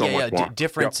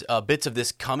 Different bits of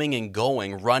this coming and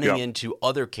going, running into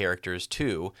other characters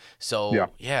too. So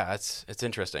it's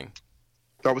interesting.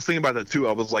 I was thinking about that too.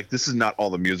 I was like, this is not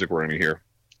all the music we're going to hear,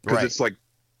 because it's like,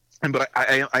 but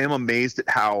I am amazed at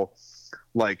how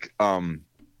like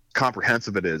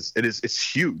comprehensive it is.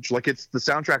 It's huge. Like the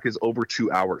soundtrack is over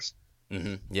 2 hours.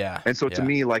 Mm-hmm. Yeah. And so to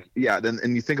me, like,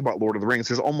 and you think about Lord of the Rings,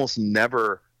 there's almost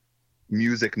never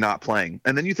music not playing.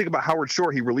 And then you think about Howard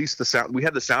Shore, he released the sound. We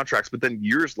had the soundtracks, but then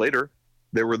years later,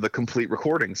 there were the complete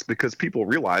recordings, because people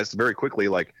realized very quickly,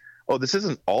 like, oh, this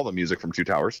isn't all the music from Two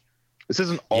Towers. This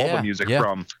isn't all the music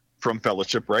from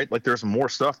Fellowship, right? Like, there's more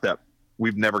stuff that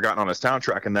we've never gotten on a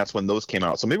soundtrack, and that's when those came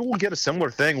out. So maybe we'll get a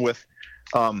similar thing with,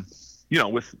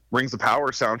 with Rings of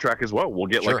Power soundtrack as well. We'll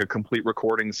get like a complete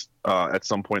recordings at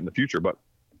some point in the future, but.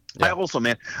 Yeah. I also,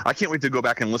 man, I can't wait to go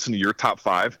back and listen to your top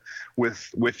 5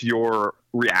 with your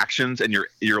reactions and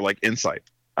your like insight.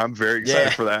 I'm very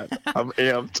excited for that. I'm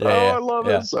amped. I love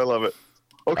it. I love it.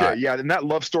 Okay, and that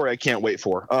love story I can't wait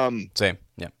for. Same.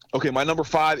 Yeah. Okay, my number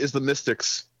 5 is The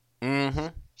Mystics. Mm-hmm.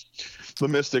 The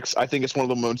Mystics. I think it's one of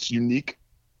the most unique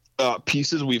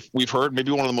pieces we've heard.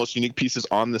 Maybe one of the most unique pieces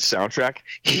on the soundtrack.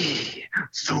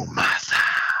 Sumasa.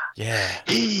 Yeah.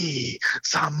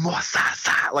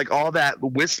 Like all that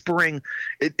whispering,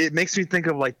 it makes me think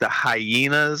of like the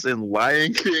hyenas in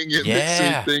Lion King. It makes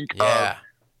me think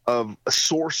of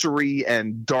sorcery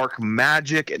and dark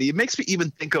magic, and it makes me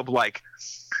even think of like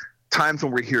times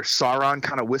when we hear Sauron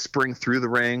kind of whispering through the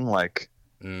ring, like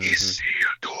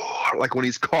like when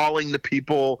he's calling the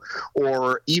people,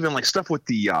 or even like stuff with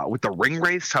the ring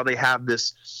wraiths, how they have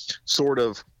this sort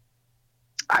of,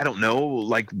 I don't know,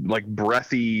 like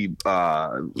breathy, devoid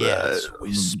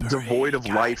of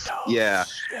life. Yeah.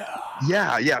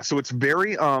 So it's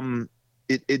very,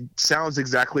 it sounds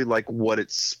exactly like what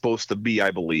it's supposed to be,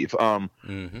 I believe.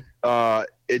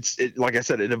 It's like I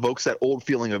said, it evokes that old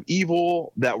feeling of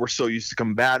evil that we're so used to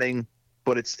combating,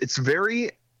 but it's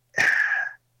very,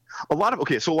 a lot of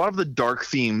the dark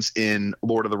themes in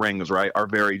Lord of the Rings, right, are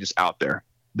very just out there.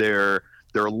 They're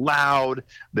loud.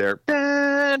 They're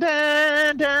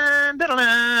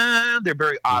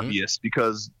very obvious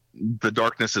because the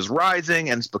darkness is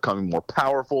rising and it's becoming more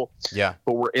powerful. Yeah.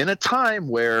 But we're in a time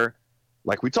where,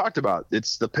 like we talked about,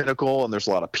 it's the pinnacle and there's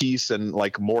a lot of peace, and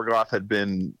like Morgoth had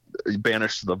been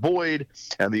banished to the void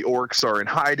and the orcs are in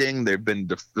hiding. They've been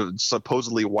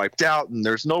supposedly wiped out and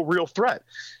there's no real threat.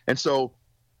 And so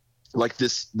like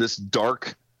this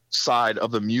dark side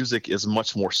of the music is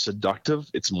much more seductive.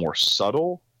 It's more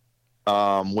subtle,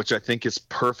 which I think is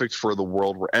perfect for the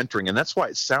world we're entering. And that's why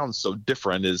it sounds so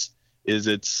different, is is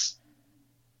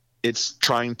it's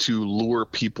trying to lure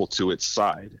people to its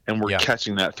side, and we're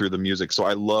catching that through the music. So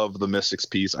I love the Mystics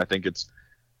piece. I think it's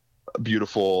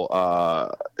beautiful.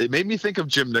 It made me think of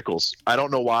Jim Nichols. I don't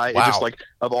know why. Wow. It just, like,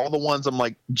 of all the ones, I'm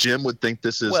like, Jim would think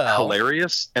this is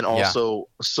hilarious and also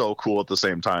so cool at the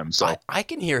same time. So I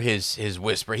can hear his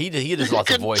whisper. He does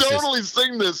lots of voices. He can totally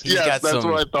sing this. Yes, that's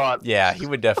what I thought. Yeah, he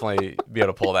would definitely be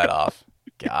able to pull that off.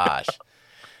 Gosh.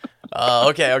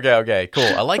 Okay, cool.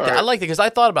 I like that. Right. I like it because I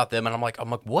thought about them, and I'm like,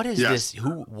 what is this?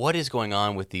 What is going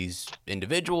on with these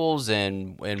individuals,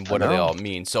 and what do they all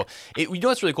mean? So,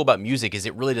 what's really cool about music is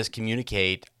it really does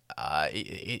communicate.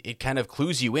 It kind of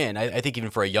clues you in. I think even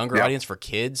for a younger audience, for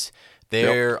kids,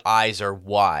 their eyes are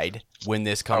wide when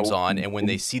this comes on, and when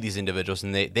they see these individuals,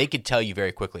 and they could tell you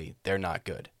very quickly they're not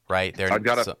good, right?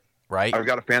 Right? I've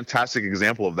got a fantastic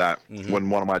example of that when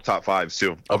one of my top fives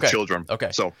too of children.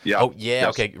 Okay. So yeah. Oh yeah. Yes.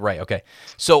 Okay. Right. Okay.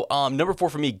 So number 4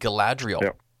 for me, Galadriel.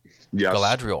 Yep. Yes.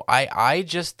 Galadriel. I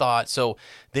just thought so.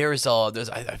 There's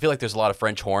I feel like there's a lot of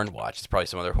French horn. Watch, it's probably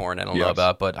some other horn I don't know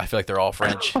about, but I feel like they're all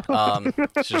French.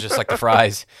 It's just like the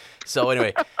fries. So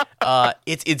anyway,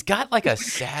 it's got like a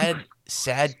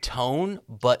sad tone,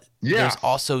 but there's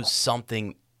also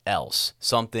something else,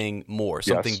 something more,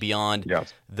 something beyond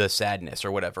the sadness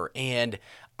or whatever, and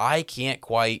I can't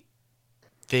quite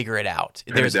figure it out.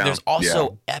 There's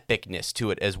also epicness to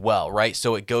it as well, right?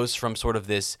 So it goes from sort of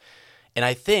this, and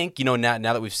I think, now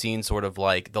that we've seen sort of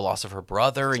like the loss of her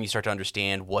brother, and you start to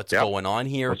understand what's going on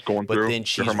here, but then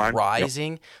she's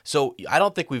rising. So I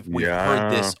don't think we've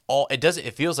heard this all.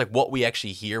 It feels like what we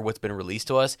actually hear, what's been released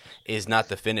to us, is not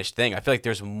the finished thing. I feel like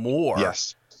there's more.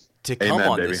 To come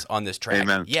on this track.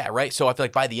 Amen. Yeah, right? So I feel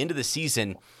like by the end of the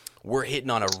season, we're hitting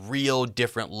on a real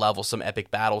different level, some epic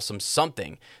battles,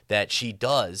 something that she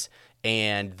does,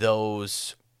 and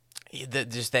just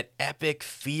that epic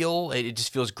feel, it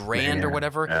just feels grand or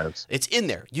whatever. Yes. It's in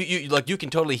there. You can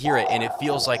totally hear it, and it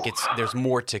feels like there's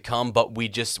more to come, but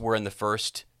we're in the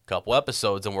first couple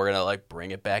episodes, and we're going to like bring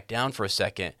it back down for a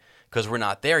second because we're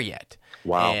not there yet.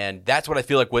 Wow. And that's what I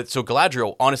feel like so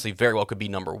Galadriel honestly very well could be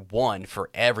number 1 for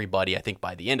everybody, I think,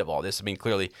 by the end of all this. I mean,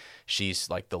 clearly she's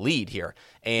like the lead here.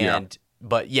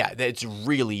 But it's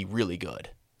really, really good.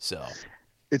 So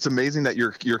it's amazing that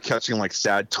you're catching like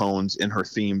sad tones in her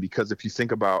theme, because if you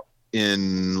think about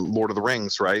in Lord of the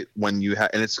Rings, right, when you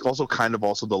and it's also kind of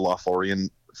also the Lothlorien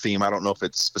theme. I don't know if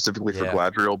it's specifically for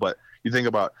Galadriel, but you think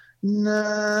about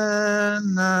na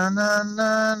na na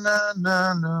na na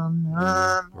na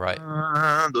na, right,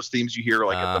 those themes you hear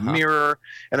like at the mirror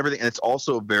and everything, and it's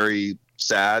also very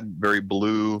sad, very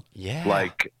blue,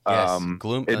 like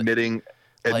gloom, admitting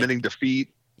defeat,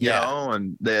 you know,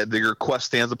 and your quest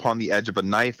stands upon the edge of a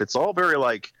knife. It's all very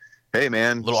like, hey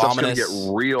man, little stuff's ominous. Gonna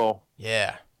get real.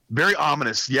 Very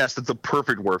ominous. Yes, that's a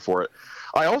perfect word for it.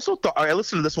 I also thought I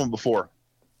listened to this one before,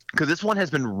 because this one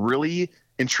has been really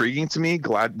intriguing to me.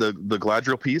 The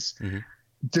Galadriel piece. Mm-hmm.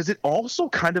 Does it also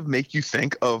kind of make you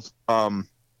think of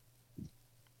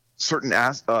certain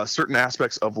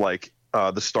aspects of like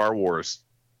the Star Wars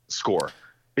score?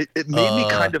 It made me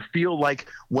kind of feel like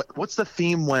what's the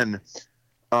theme when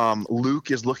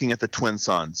Luke is looking at the twin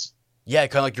suns? Yeah,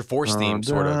 kind of like your Force theme,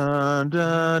 sort of.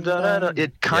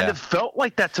 It kind of felt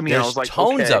like that to me. There's I was like,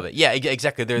 tones of it. Yeah,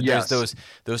 exactly. There's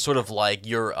those sort of like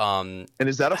your. And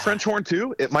is that a French horn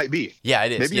too? It might be. Yeah,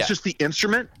 it is. Maybe it's just the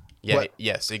instrument. Yeah.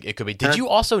 Yes, it could be. Did you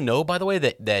also know, by the way,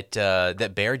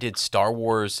 that Bear did Star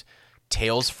Wars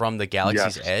Tales from the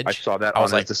Galaxy's Edge? I saw that on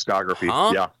his discography.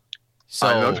 Huh? Yeah.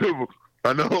 So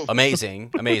I know.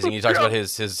 Amazing. He talks about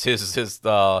his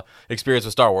experience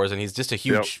with Star Ward, and he's just a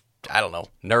huge. I don't know,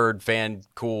 nerd, fan,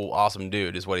 cool, awesome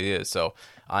dude is what he is. So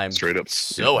I'm straight up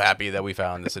so happy that we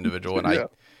found this individual. And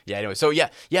anyway. So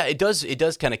it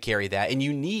does kind of carry that. And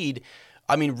you need,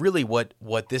 I mean, really what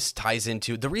this ties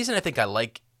into, the reason I think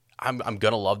I'm going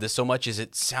to love this so much is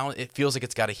it feels like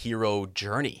it's got a hero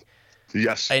journey.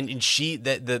 Yes. And she,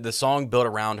 the song built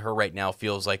around her right now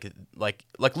feels like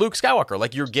Luke Skywalker,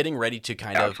 like you're getting ready to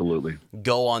kind of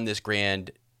go on this grand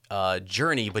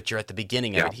journey, but you're at the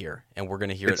beginning of it here, and we're going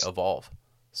to hear it evolve.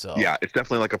 So it's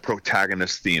definitely like a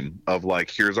protagonist theme of like,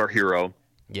 here's our hero.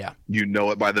 Yeah, you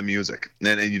know it by the music,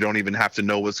 and you don't even have to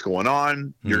know what's going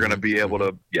on. You're going to be able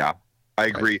to. Yeah, I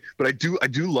agree. Right. But I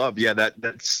do love. Yeah,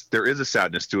 that's there is a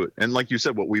sadness to it, and like you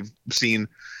said, what we've seen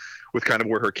with kind of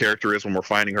where her character is when we're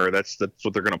finding her, that's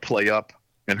what they're going to play up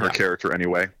in her character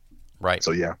anyway. Right.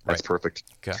 So that's perfect.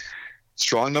 Okay.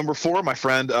 Strong number 4, my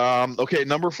friend. Okay,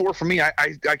 number 4 for me. I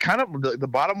kind of the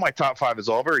bottom of my top 5 is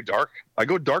all very dark. I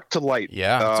go dark to light.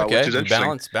 Yeah, it's okay. Which is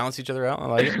interesting. Balance each other out. I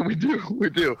like it. we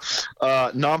do.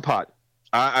 Nompot.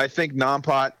 I think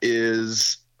Nompot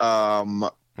is an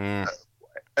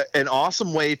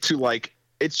awesome way to like,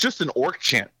 it's just an orc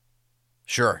chant.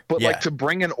 Sure. But like to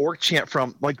bring an orc chant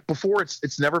from like before,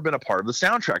 it's never been a part of the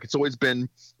soundtrack. It's always been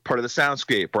part of the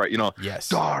soundscape, right? You know, yes.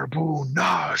 Darboon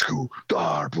Nashku,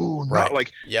 Darboon, right.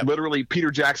 Like literally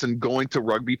Peter Jackson going to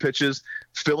rugby pitches,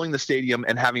 filling the stadium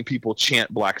and having people chant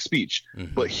black speech.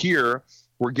 Mm-hmm. But here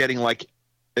we're getting like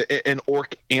an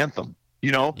orc anthem,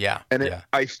 you know? Yeah. And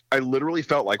I literally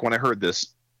felt like when I heard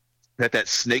this, that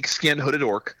snakeskin hooded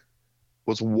orc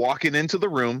was walking into the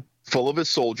room full of his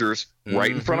soldiers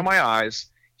right in front of my eyes.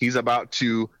 He's about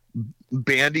to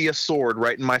bandy a sword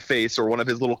right in my face or one of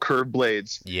his little curved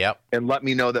blades. Yep. And let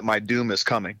me know that my doom is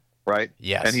coming. Right.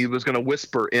 Yes. And he was going to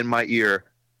whisper in my ear,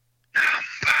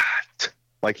 Nambat,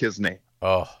 like his name.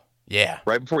 Oh, yeah.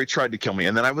 Right before he tried to kill me.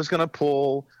 And then I was going to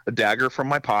pull a dagger from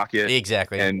my pocket.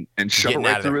 Exactly. And shove it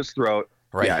right through his throat.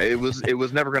 Right. Yeah. It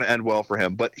was never going to end well for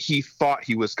him, but he thought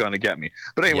he was going to get me.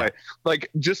 But anyway,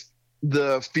 like just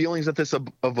the feelings that this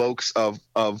evokes of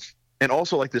and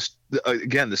also like this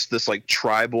again this like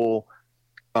tribal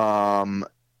and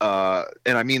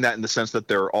I mean that in the sense that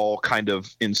they're all kind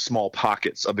of in small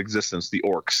pockets of existence, the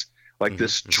orcs, like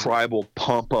this tribal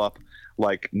pump up,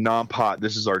 like Nampat,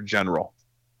 this is our general.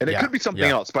 And it could be something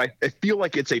else, but I feel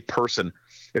like it's a person.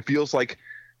 It feels like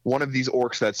one of these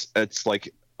orcs that's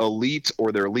like elite,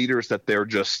 or their leaders that they're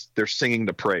singing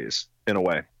the praise in a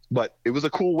way. But it was a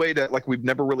cool way to, like, we've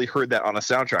never really heard that on a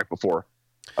soundtrack before.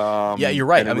 Yeah, you're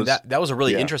right. I mean, that was a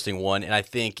really interesting one, and I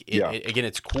think again,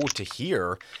 it's cool to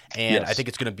hear, and I think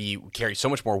it's going to carry so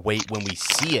much more weight when we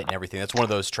see it and everything. That's one of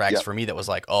those tracks for me that was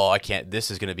like, oh, I can't.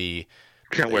 This is going to be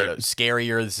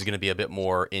scarier. This is going to be a bit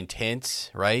more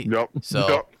intense, right? Yep.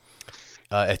 So.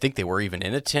 I think they were even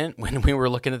in a tent when we were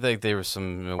looking at there was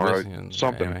some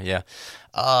something. Anyway, yeah.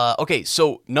 Okay,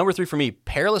 so number 3 for me,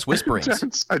 Perilous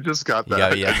Whisperings. I just got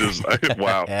that. Yeah.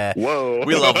 Wow. Whoa.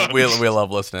 We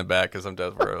love listening back because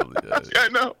sometimes we're. I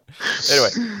know.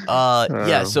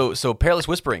 Anyway, So Perilous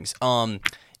Whisperings.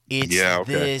 It's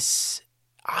this.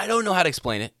 I don't know how to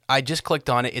explain it. I just clicked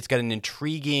on it. It's got an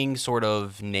intriguing sort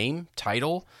of name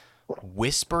title,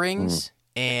 Whisperings,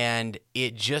 and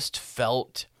it just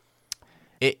felt.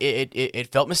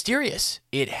 It felt mysterious.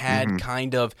 It had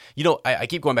kind of, I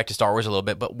keep going back to Star Wars a little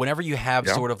bit, but whenever you have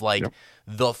sort of like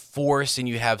the Force and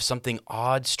you have something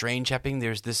odd, strange happening,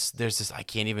 there's this, I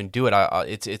can't even do it.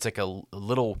 It's like a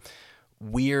little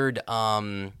weird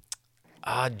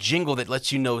jingle that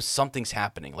lets you know something's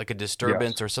happening, like a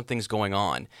disturbance or something's going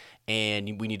on,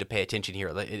 and we need to pay attention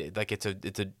here. Like it's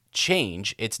a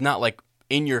change. It's not like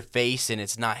in your face and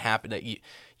it's not happening.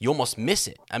 You almost miss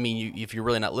it. I mean, if you're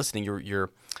really not listening,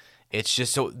 it's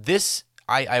just so this.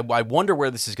 I wonder where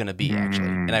this is going to be actually,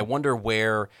 and I wonder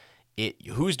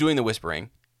who's doing the whispering,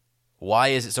 why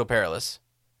is it so perilous,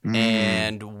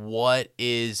 and what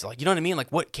is like, you know what I mean?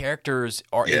 Like, what characters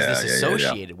is this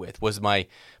associated with? Was my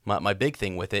big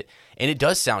thing with it, and it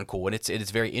does sound cool, and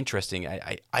it's very interesting.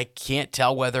 I can't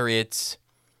tell whether it's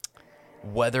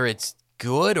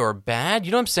good or bad.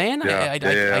 You know what I'm saying? I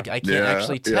can't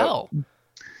actually tell.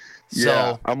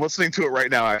 Yeah, I'm listeing to it right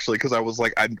now actually because I was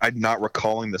like, I'm not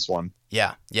recalling this one.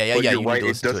 Yeah. You're right.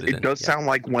 It does sound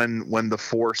like when the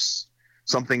Force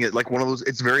something like one of those.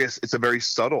 It's a very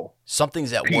subtle.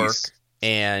 Something's at work,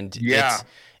 and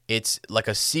it's like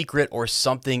a secret or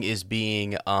something is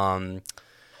being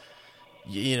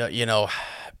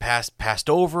passed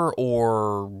over,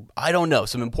 or I don't know.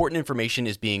 Some important information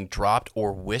is being dropped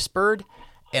or whispered.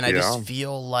 And I just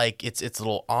feel like it's a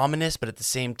little ominous, but at the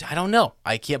same time, I don't know.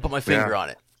 I can't put my finger on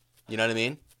it. You know what I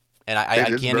mean? And I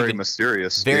can't very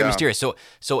mysterious. Very mysterious.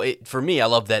 So for me, I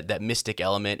love that mystic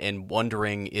element and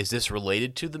wondering, is this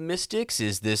related to the mystics?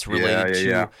 Is this related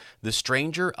to the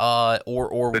stranger? Or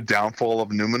the downfall of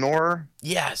Numenor?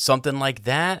 Yeah, something like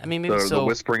that. I mean, maybe the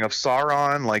whispering of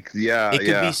Sauron. Like, it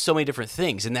could be so many different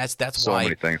things, and that's so why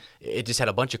many things. It just had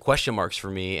a bunch of question marks for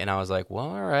me, and I was like,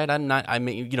 well, all right,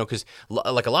 because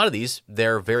like a lot of these,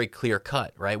 they're very clear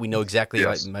cut, right? We know exactly.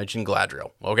 I mentioned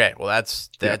Galadriel. Okay, well, that's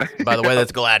that. By the way,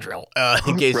 that's Galadriel.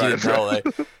 In case you didn't know,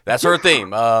 that's her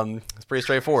theme. It's pretty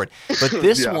straightforward. But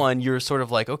this one, you're sort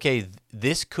of like, okay,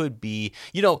 this could be,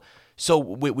 So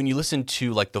when you listen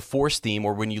to like the Force theme,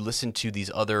 or when you listen to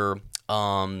these other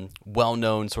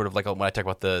well-known sort of like when I talk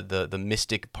about the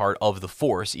mystic part of the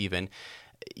Force, even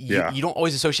you don't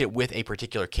always associate with a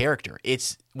particular character. You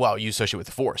associate with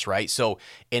the Force, right? So,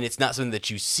 and it's not something that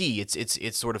you see.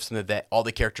 It's sort of something that all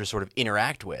the characters sort of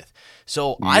interact with.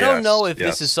 So I don't know if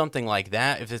this is something like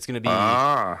that. If it's going to be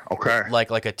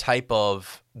like a type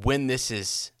of when this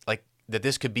is like that.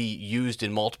 This could be used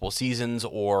in multiple seasons,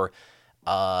 or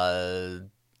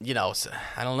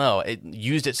I don't know. It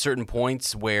used at certain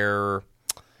points where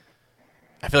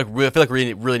I feel like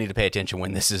we really need to pay attention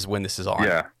when this is on.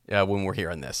 Yeah. When we're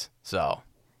hearing this. So,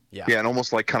 yeah. Yeah, and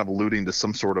almost like kind of alluding to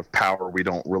some sort of power we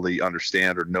don't really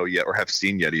understand or know yet or have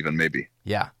seen yet even maybe.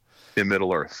 Yeah. In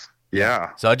Middle Earth. Yeah.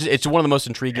 So it's one of the most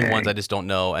intriguing ones. I just don't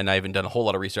know, and I haven't done a whole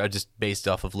lot of research. I just based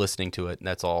off of listening to it, and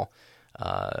that's all.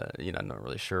 I'm not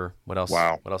really sure what else.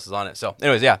 Wow. What else is on it? So,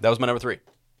 anyways, yeah, that was my number 3.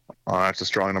 That's a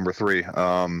strong number 3.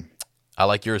 I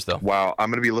like yours though. Wow, I'm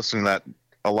going to be listening to that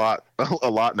a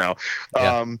lot now.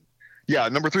 Yeah.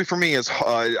 Number 3 for me is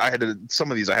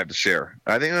some of these I have to share.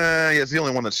 I think it's the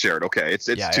only one that's shared. Okay, it's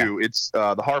two. Yeah. It's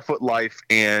the Harfoot Life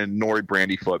and Nori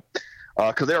Brandyfoot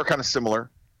because they are kind of similar.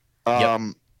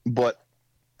 But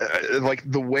like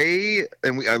the way,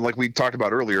 and we talked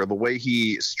about earlier, the way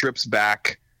he strips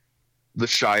back the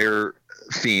Shire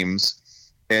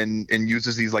themes and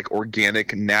uses these like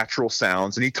organic, natural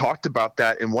sounds, and he talked about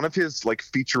that in one of his like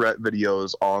featurette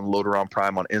videos on Loader on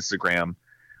Prime on Instagram,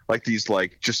 like these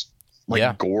like just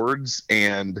like gourds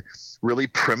and really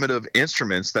primitive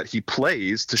instruments that he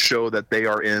plays to show that they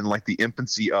are in like the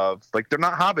infancy of like they're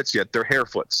not hobbits yet, they're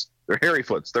Harefoots, they're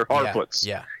Harryfoots, they're Harfoots,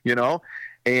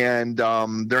 and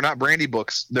they're not brandy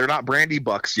bucks yet,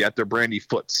 they're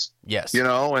Brandyfoots,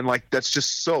 and like that's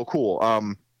just so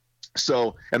cool.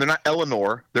 So, and they're not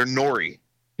Eleanor, they're Nori,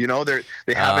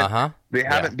 they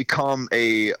haven't become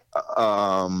a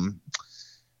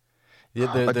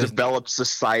developed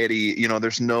society,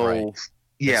 there's no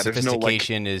there's no like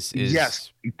is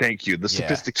yes, thank you. The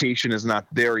sophistication is not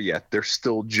there yet. They're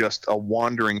still just a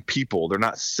wandering people. They're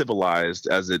not civilized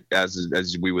as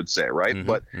we would say, right?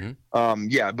 Mm-hmm,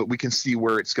 but but we can see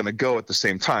where it's going to go at the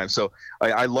same time. So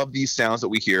I love these sounds that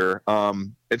we hear.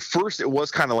 At first it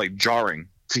was kind of like jarring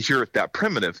to hear it that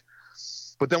primitive,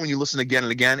 but then when you listen again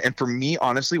and again, and for me,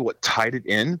 honestly, what tied it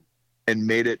in and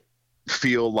made it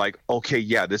feel like, okay,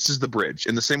 yeah, this is the bridge,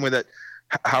 in the same way that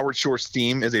Howard Shore's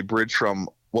theme is a bridge from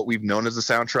what we've known as the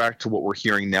soundtrack to what we're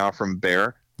hearing now from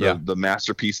Bear, the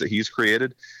masterpiece that he's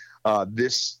created.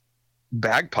 This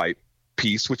bagpipe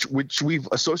piece, which we've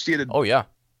associated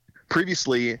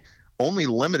previously only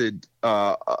limited in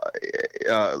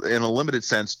a limited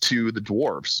sense to the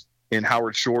dwarves in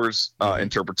Howard Shore's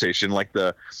interpretation, like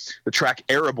the track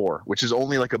Erebor, which is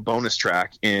only like a bonus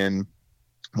track in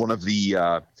one of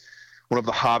the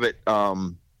Hobbit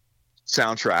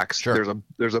soundtracks. Sure.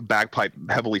 There's a bagpipe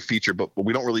heavily featured, but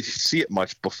we don't really see it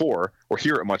much before or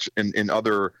hear it much in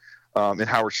other in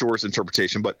Howard Shore's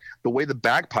interpretation. But the way the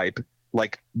bagpipe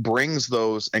like brings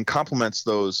those and complements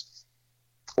those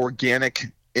organic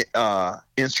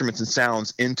instruments and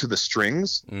sounds into the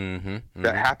strings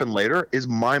that happen later is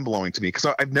mind-blowing to me, because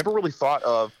I've never really thought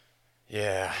of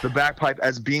the bagpipe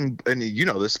as being, and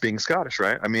this being Scottish,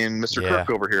 right? I mean, Mr. Kirk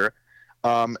over here,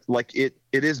 like it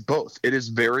is both. It is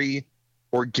very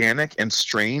organic and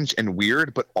strange and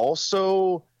weird, but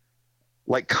also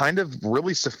like kind of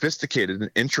really sophisticated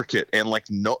and intricate, and like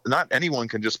not anyone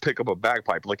can just pick up a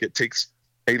bagpipe. Like it takes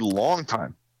a long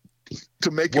time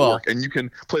to make it work, and you can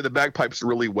play the bagpipes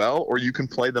really well or you can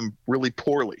play them really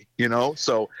poorly,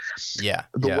 so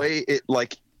the way it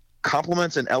like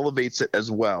complements and elevates it as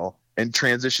well and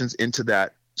transitions into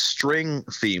that string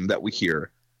theme that we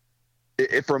hear.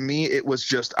 For me, it was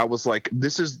just, I was like,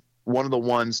 this is one of the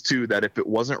ones too that if it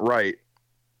wasn't right,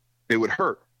 it would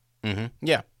hurt.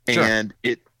 Yeah, and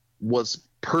it was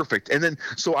perfect. And then,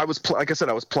 so I was, like I said,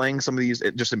 I was playing some of these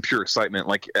just in pure excitement,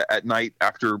 like at night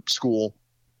after school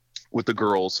with the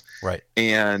girls, right?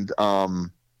 And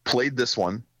played this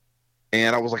one,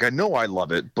 and I was like, I know I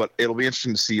love it, but it'll be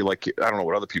interesting to see, like, I don't know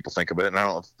what other people think of it, and I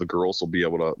don't know if the girls will be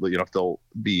able to, if they'll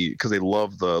be, because they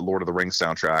love the Lord of the Rings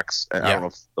soundtracks, and I don't know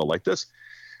if they'll like this.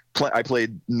 I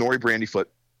played Nori Brandyfoot,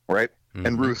 right?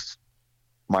 And Ruth,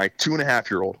 my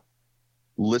 2.5-year-old,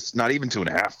 not even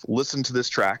 2.5, listened to this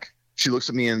track. She looks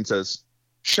at me and says,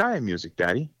 "Shia music,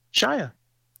 Daddy, Shia."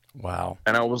 Wow.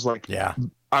 And I was like,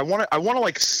 I want to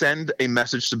like send a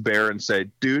message to Bear and say,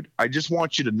 dude, I just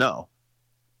want you to know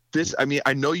this. I mean,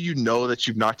 I know that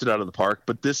you've knocked it out of the park,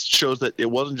 but this shows that it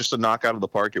wasn't just a knock out of the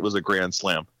park. It was a grand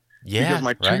slam. Yeah. Because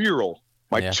my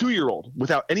 2-year-old,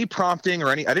 without any prompting or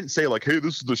I didn't say like, hey,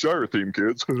 this is the Shire theme,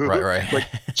 kids. Right. Like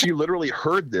she literally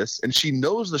heard this and she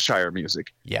knows the Shire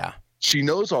music. Yeah. She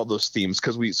knows all those themes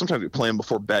because sometimes we play them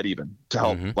before bed even to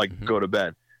help go to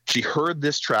bed. She heard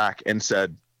this track and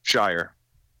said, Shire.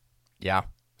 Yeah.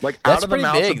 Like out of the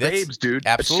mouths of babes, dude.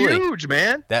 Absolutely. It's huge,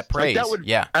 man. That praise. Like that would,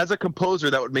 as a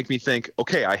composer, that would make me think,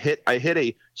 okay, I hit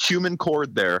a human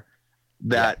chord there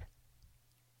that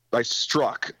I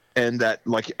struck and that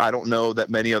like I don't know that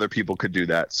many other people could do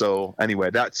that. So anyway,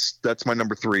 that's my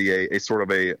number 3, a sort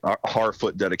of a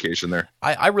Harfoot dedication there.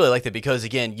 I really like that because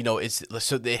again, you know, it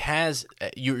has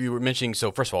you were mentioning.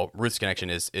 So first of all, Ruth's connection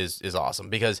is awesome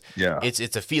because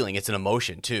it's a feeling, it's an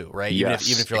emotion too, right? Yes,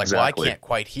 even if you're like, exactly. well, I can't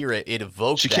quite hear it, it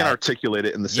evokes. She can't articulate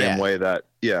it in the same way that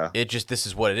it just, this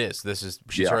is what it is.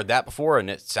 She's heard that before, and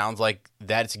it sounds like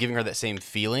that it's giving her that same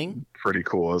feeling. Pretty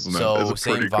cool, isn't it? So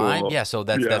same vibe, cool. yeah. So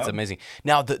that's amazing.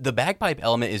 Now the bagpipe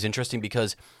element is interesting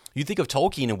because you think of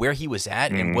Tolkien and where he was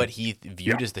at and what he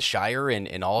viewed as the Shire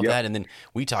and all of that, and then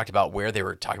we talked about where they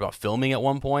were talking about filming at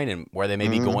one point and where they may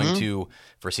be going to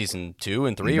for season 2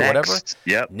 and 3 or whatever.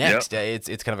 Next,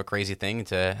 it's kind of a crazy thing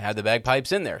to have the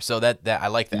bagpipes in there. So that I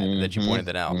like that you pointed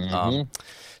that out.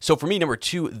 So for me, number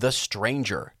 2, The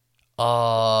Stranger.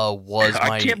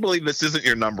 I can't believe this isn't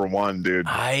your number 1, dude.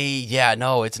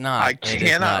 No, it's not. I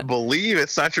cannot believe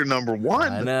it's not your number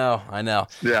 1. I know.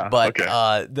 Yeah, but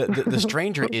the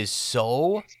Stranger is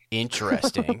so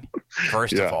interesting.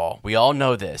 First of all, we all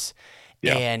know this.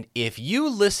 Yeah. And if you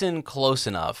listen close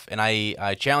enough, and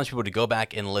I challenge people to go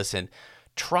back and listen,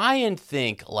 try and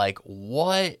think like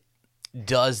what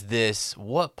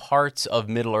parts of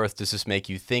Middle Earth does this make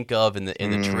you think of in the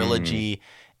trilogy?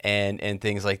 And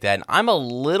things like that. And I'm a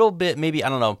little bit, maybe, I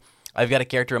don't know, I've got a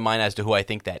character in mind as to who I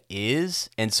think that is,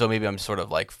 and so maybe I'm sort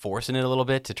of like forcing it a little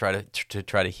bit to try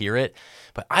to hear it.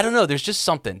 But I don't know, there's just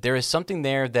something. There is something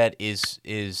there that is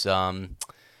it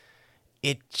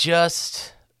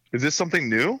just... Is this something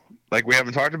new? Like we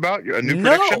haven't talked about? A new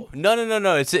prediction?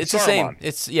 No. It's the same.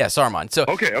 It's Saruman. So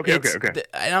Okay.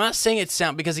 And I'm not saying it's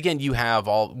sound because again, you have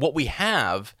what we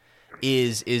have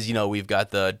is you know, we've got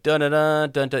the dun dun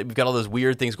dun dun dun, we've got all those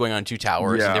weird things going on in Two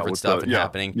Towers and different stuff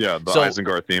happening. Yeah, the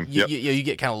Isengard theme. You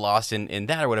get kind of lost in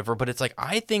that or whatever, but it's like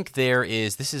I think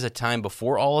this is a time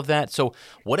before all of that. So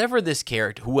whatever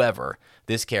whoever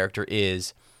this character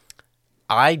is,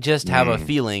 I just have a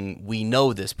feeling we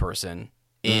know this person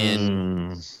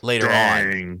later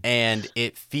on, and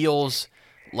it feels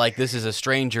like this is a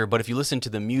stranger, but if you listen to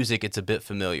the music, it's a bit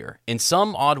familiar in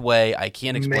some odd way. I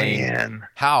can't explain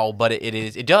how, but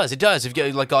it does. If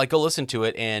you like go listen to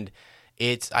it, and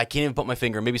I can't even put my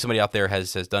finger. Maybe somebody out there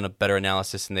has done a better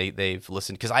analysis and they've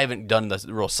listened, because I haven't done the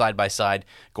real side by side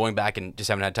going back and just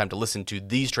haven't had time to listen to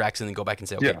these tracks and then go back and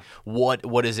say, okay,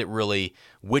 what is it really?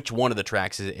 Which one of the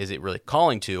tracks is it really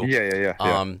calling to?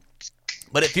 Yeah.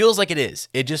 But it feels like it is.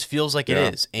 It just feels like it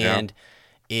is, and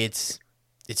it's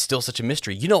still such a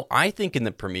mystery. You know, I think in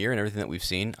the premiere and everything that we've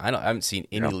seen, I haven't seen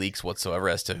any leaks whatsoever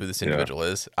as to who this individual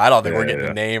is. I don't think we're getting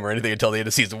a name or anything until the end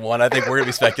of season 1. I think we're going to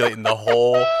be speculating the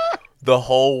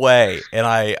whole way, and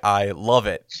I love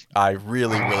it. I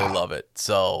really love it.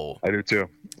 So I do too.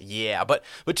 Yeah, but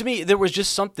to me, there was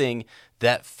just something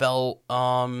that felt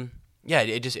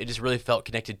it just really felt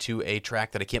connected to a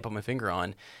track that I can't put my finger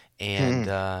on. And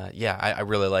I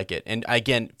really like it. And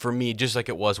again, for me, just like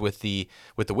it was with the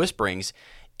Whisperings,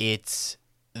 it's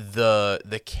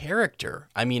the character.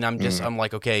 I mean, I'm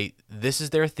like, okay, this is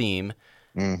their theme.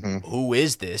 Who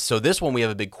is this? So this one we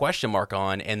have a big question mark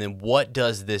on. And then what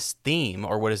does this theme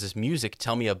or what does this music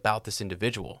tell me about this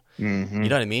individual? You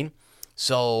know what I mean?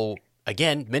 So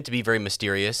again, meant to be very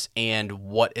mysterious. And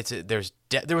there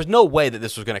was no way that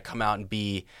this was going to come out and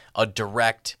be a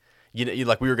direct.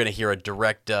 Like we were going to hear a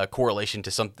direct correlation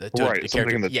to something in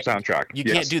the soundtrack. You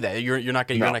can't do that. You're not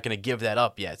going to give that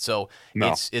up yet. So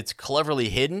it's cleverly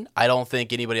hidden. I don't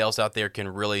think anybody else out there can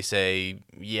really say,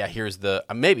 here's the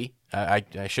maybe. I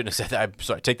shouldn't have said that. I'm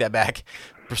sorry. Take that back.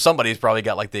 Somebody's probably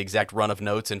got like the exact run of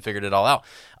notes and figured it all out.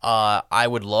 I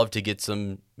would love to get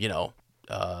some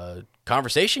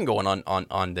conversation going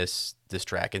on this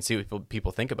track and see what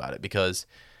people think about it, because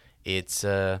it's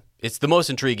the most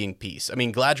intriguing piece. I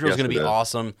mean, Galadriel's going to be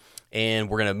awesome, and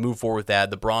we're going to move forward with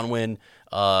that. The Bronwyn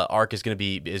arc is going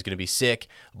to be sick,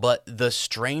 but the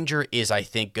Stranger is, I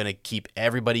think, going to keep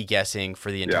everybody guessing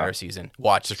for the entire season.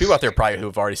 Watch, there's people out there probably who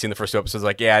have already seen the first 2 episodes,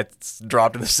 like, it's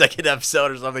dropped in the second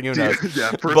episode or something. Who knows?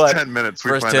 First 10 minutes.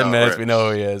 We know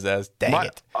who he is. Dang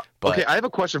it. But, okay, I have a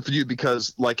question for you,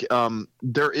 because like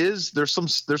there's some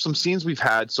scenes we've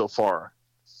had so far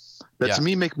that to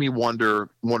me make me wonder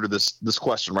this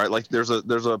question, right? Like there's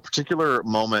a particular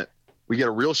moment we get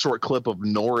a real short clip of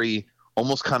Nori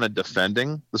almost kind of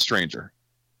defending the Stranger.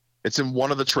 It's in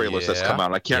one of the trailers that's come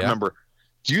out. I can't remember.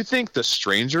 Do you think the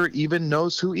Stranger even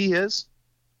knows who he is?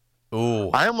 Ooh.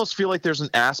 I almost feel like there's an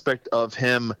aspect of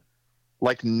him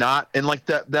like not, and like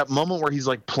that moment where he's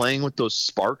like playing with those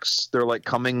sparks, they're like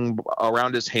coming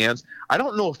around his hands. I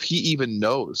don't know if he even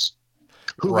knows.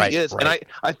 who he is. Right. And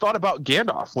I thought about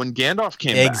Gandalf when Gandalf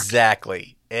came back.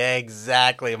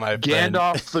 Exactly, my friend.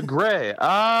 Gandalf the Grey.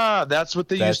 That's what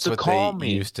they used to call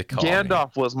me.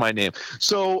 Gandalf was my name.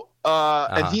 So,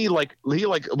 and he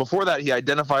before that, he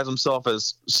identifies himself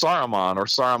as Saruman, or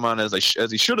Saruman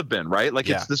as he should have been, right? Like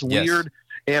it's this weird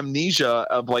amnesia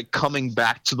of like coming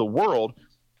back to the world.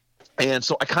 And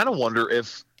so I kind of wonder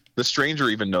if the stranger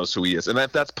even knows who he is, and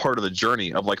if that's part of the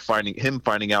journey of like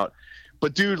finding out.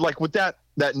 But dude, like with that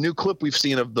new clip we've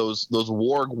seen of those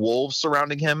warg wolves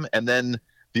surrounding him, and then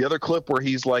the other clip where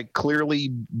he's like clearly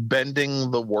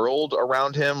bending the world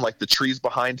around him, like the trees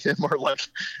behind him are like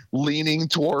leaning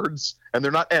towards, and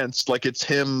they're not Ents, like it's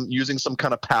him using some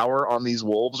kind of power on these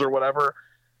wolves or whatever.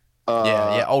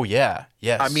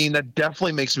 Yes. I mean, that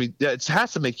definitely makes me. It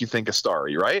has to make you think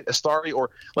Astari, right? Astari,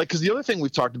 or like, because the other thing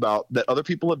we've talked about that other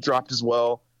people have dropped as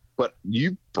well, but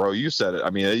you said it. I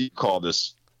mean, you call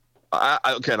this.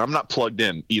 Okay, and I'm not plugged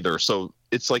in either, so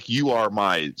it's like you are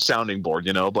my sounding board,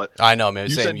 you know. But I know, man.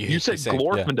 You said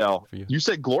Glorfindel. Yeah, you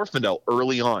said Glorfindel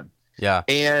early on. Yeah.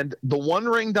 And the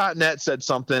OneRing.net said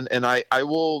something, and I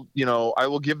will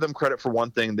give them credit for one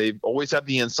thing. They've always had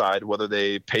the inside, whether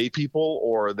they pay people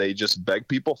or they just beg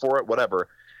people for it, whatever.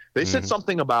 They said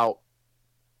something about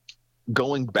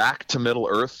going back to Middle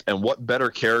Earth, and what better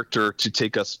character to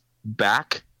take us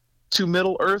back to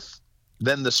Middle Earth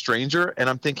than the stranger. And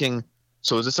I'm thinking,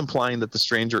 so is this implying that the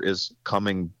stranger is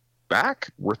coming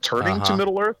back, returning to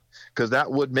Middle Earth? Because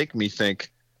that would make me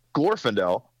think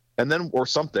Glorfindel. And then, or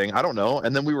something, I don't know.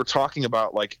 And then we were talking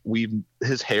about like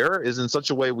his hair is in such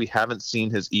a way we haven't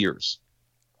seen his ears.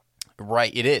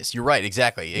 Right, it is. You're right.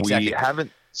 Exactly. We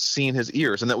haven't seen his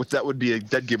ears, and that would be a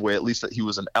dead giveaway, at least that he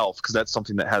was an elf, because that's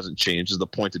something that hasn't changed, is the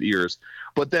pointed ears.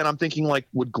 But then I'm thinking, like,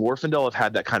 would Glorfindel have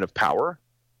had that kind of power?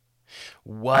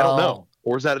 Well, I don't know.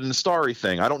 Or is that an Astari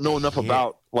thing? I don't know enough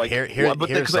about like.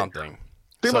 Here's something.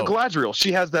 Think about Galadriel.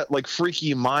 She has that like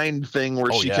freaky mind thing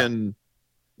where she can,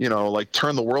 like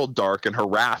turn the world dark, and her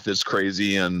wrath is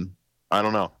crazy, and I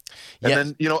don't know. And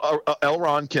then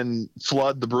Elrond can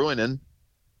flood the Bruinen,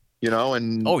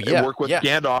 and work with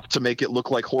Gandalf to make it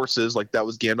look like horses. Like that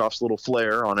was Gandalf's little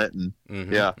flair on it,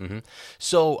 and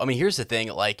So I mean, here's the thing.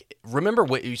 Like, remember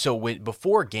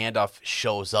before Gandalf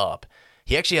shows up,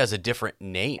 he actually has a different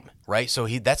name, right? So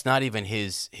that's not even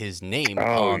his name.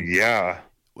 Oh yeah.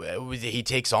 He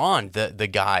takes on the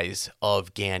guise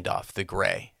of Gandalf the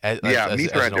Grey.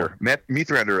 Mithrandir.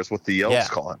 Mithrandir is what the elves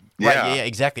call him. Right, yeah,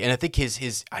 exactly. And I think his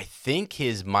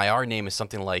Maiar name is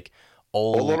something like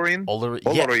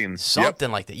Olorin.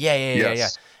 Something like that. Yeah.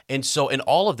 And so, and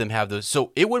all of them have those.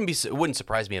 So it wouldn't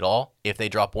surprise me at all if they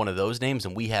drop one of those names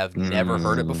and we have never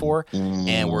heard it before,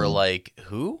 and we're like,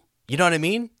 who? You know what I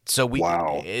mean? So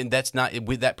and that's not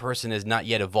that person has not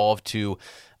yet evolved to.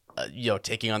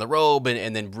 Taking on the robe,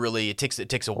 and then really it takes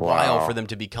a while for them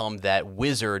to become that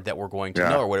wizard that we're going to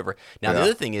know or whatever. Now the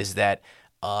other thing is that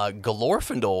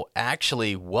Glorfindel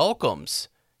actually welcomes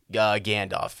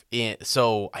Gandalf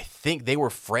so I think they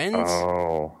were friends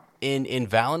in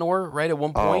Valinor, right, at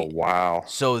one point. Oh wow!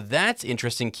 So that's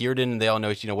interesting. Círdan, they all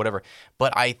know whatever.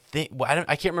 But I think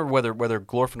I can't remember whether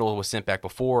Glorfindel was sent back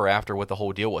before or after, what the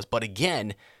whole deal was. But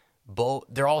again,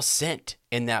 they're all sent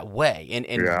in that way, and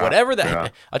whatever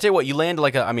that. I'll tell you what, you land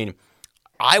like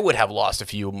I would have lost a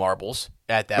few marbles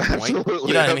at that point. Absolutely,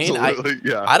 you know what I mean?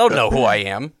 I don't know who I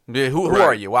am. Who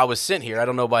are you? Well, I was sent here. I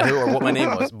don't know by who or what my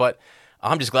name was, but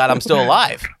I'm just glad I'm still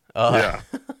alive.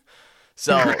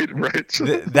 So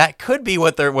that could be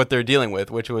what they're dealing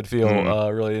with, which would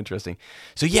feel really interesting.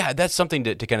 So yeah, that's something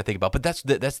to kind of think about. But that's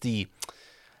the.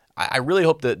 I really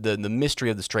hope that the mystery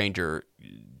of the stranger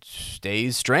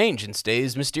stays strange and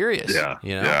stays mysterious. Yeah,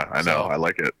 I know. I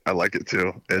like it. I like it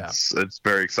too. It's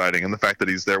very exciting, and the fact that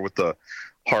he's there with the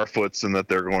Harfoots, and that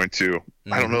they're going to.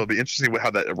 I don't know. It'd be interesting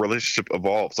how that relationship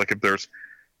evolves. Like if there's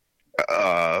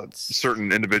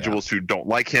certain individuals who don't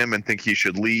like him and think he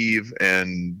should leave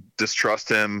and distrust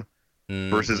him.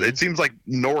 Versus, it seems like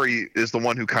Nori is the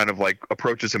one who kind of like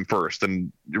approaches him first,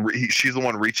 and she's the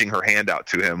one reaching her hand out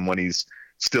to him when he's.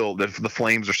 Still, the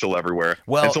flames are still everywhere.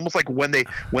 Well, it's almost like when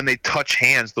they touch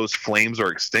hands, those flames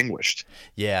are extinguished.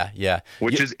 Yeah.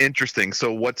 Which is interesting.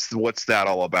 So what's that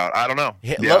all about? I don't know.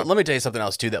 Let me tell you something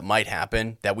else too that might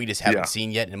happen that we just haven't seen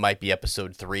yet. And it might be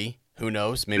episode 3. Who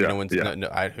knows? Maybe no one's.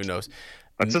 Who knows?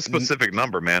 That's a specific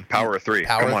number, man. Power of 3.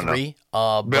 Power Come of 3.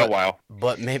 Been a while.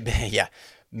 But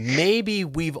maybe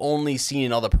we've only seen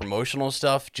in all the promotional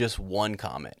stuff just one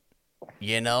comet.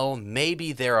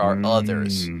 maybe there are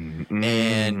others.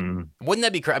 And wouldn't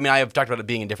that be crazy? I mean, I have talked about it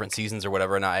being in different seasons or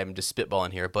whatever, and I'm just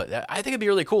spitballing here, but I think it'd be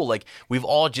really cool. Like, we've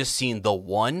all just seen the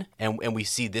one, and we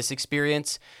see this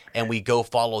experience, and we go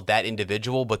follow that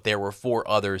individual, but there were 4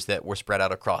 others that were spread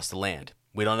out across the land.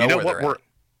 We don't know where they're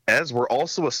at. We're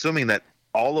also assuming that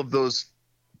all of those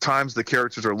times the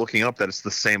characters are looking up that it's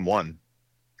the same one.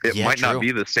 It might not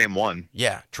be the same one.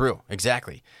 Yeah, true.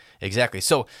 Exactly.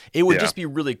 So it would just be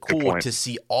really cool to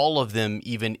see all of them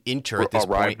even enter at this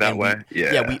point. That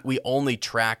way. We only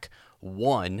track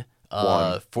one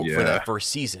for that first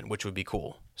season, which would be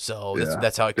cool. So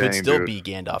that's how it could still be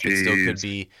Gandalf. Jeez. It still could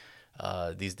be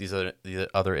these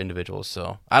other individuals.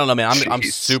 So I don't know, man. I'm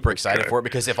super excited for it,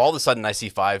 because if all of a sudden I see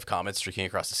 5 comets streaking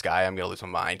across the sky, I'm gonna lose my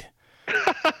mind.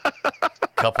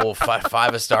 Couple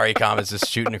 5 starry comets just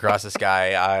shooting across the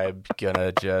sky, I'm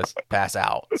gonna just pass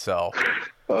out. So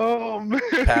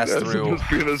pass through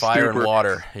fire and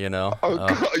water, Yeah,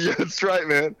 that's right,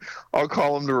 man. I'll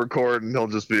call him to record, and he'll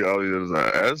just be,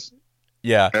 Ez?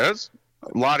 Yeah. Ez?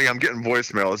 Lottie, I'm getting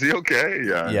voicemail. Is he okay?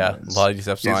 Yeah. Lottie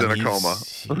steps on. He's in a coma.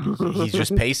 He's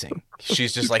just pacing.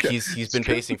 She's just like, he's been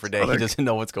pacing for days. He doesn't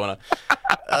know what's going on.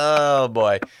 Oh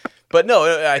boy. But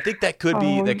no, I think that could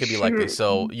be likely.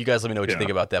 So you guys let me know what you think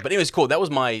about that. But anyways, cool. That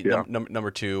was my number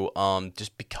 2,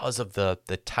 just because of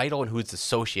the title and who it's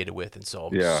associated with, and so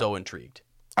I'm so intrigued.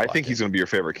 I think he's going to be your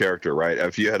favorite character, right?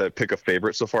 If you had to pick a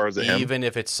favorite so far, is it him? Even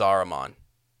if it's Saruman.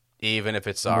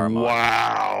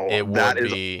 Wow, that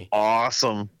is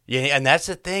awesome. Yeah, and that's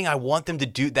the thing. I want them to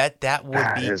do that. That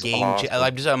would be game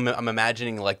changing. I'm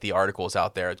imagining like the articles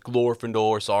out there. It's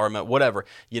Glorfindel, Saruman, whatever.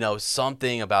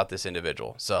 Something about this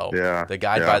individual. So the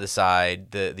guide by the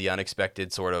side, the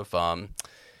unexpected sort of. I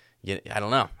don't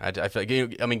know. I feel like,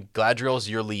 Galadriel's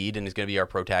your lead and is going to be our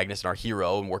protagonist and our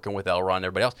hero, and working with Elrond and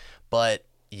everybody else. But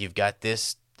you've got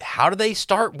this. How do they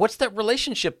start? What's that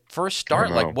relationship first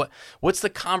start? Like, what's the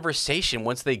conversation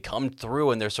once they come through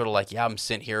and they're sort of like, I'm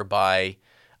sent here by,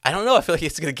 I don't know. I feel like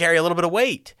it's going to carry a little bit of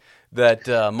weight that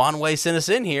Manwë sent us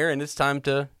in here, and it's time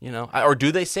to, or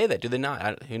do they say that? Do they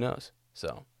not? Who knows?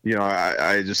 So,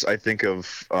 I think of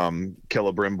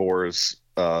Celebrimbor's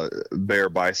bare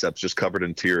biceps just covered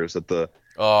in tears at the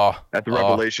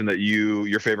revelation that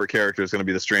your favorite character is going to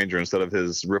be the stranger instead of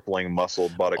his rippling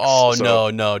muscled buttocks.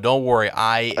 No, don't worry.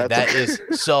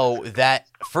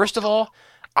 First of all,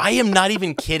 I am not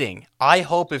even kidding. I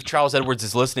hope if Charles Edwards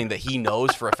is listening that he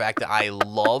knows for a fact that I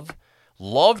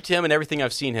loved him and everything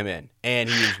I've seen him in, and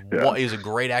he's a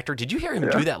great actor. Did you hear him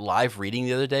do that live reading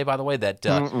the other day, by the way, that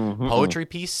poetry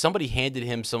piece? Somebody handed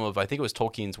him some of, I think it was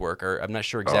Tolkien's work, or I'm not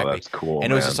sure exactly. Oh, that's cool,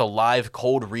 and it was just a live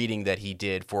cold reading that he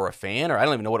did for a fan, or I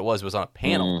don't even know what it was. It was on a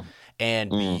panel, and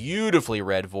beautifully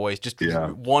read voice, just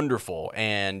wonderful.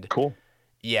 And cool.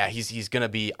 Yeah, he's going to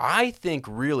be, I think,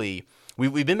 really,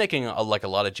 we've been making a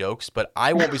lot of jokes, but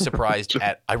I won't be surprised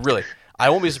I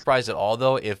won't be surprised at all,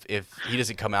 though, if he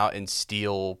doesn't come out and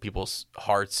steal people's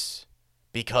hearts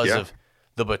because of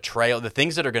the betrayal, the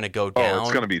things that are going to go down. Oh,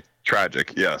 it's going to be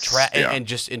tragic, yes. And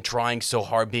just in trying so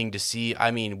hard, being deceived. I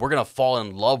mean, we're going to fall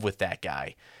in love with that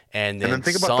guy. And then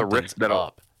think about the rift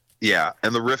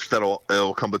and the rift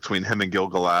it'll come between him and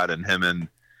Gil-galad and him and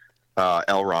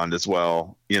Elrond as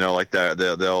well. Like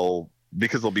that,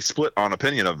 because they'll be split on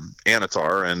opinion of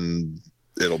Anatar, and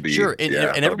it'll be sure, and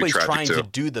everybody's trying to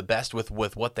do the best with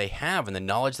what they have and the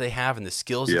knowledge they have and the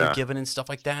skills that they're given and stuff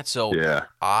like that. So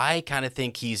I kind of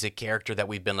think he's a character that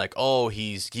we've been like, oh,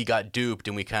 he got duped,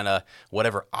 and we kind of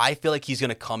whatever. I feel like he's going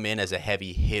to come in as a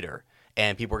heavy hitter,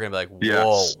 and people are going to be like,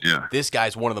 whoa, this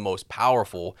guy's one of the most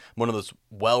powerful, one of those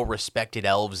well-respected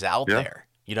elves out there.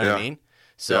 You know what I mean?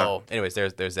 So, anyways,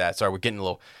 there's that. Sorry, we're getting a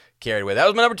little carried away. That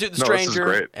was my number 2, the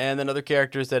stranger, and then other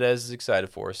characters that Ez is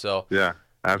excited for. So yeah.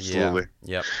 Absolutely.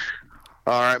 Yeah. Yep.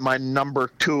 All right. My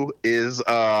number 2 is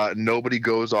Nobody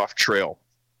Goes Off Trail.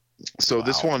 So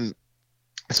this one's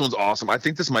awesome. I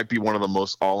think this might be one of the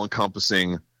most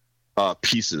all-encompassing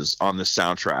pieces on this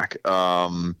soundtrack.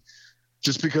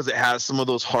 Just because it has some of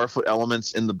those Harfoot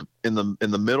elements in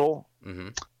the middle,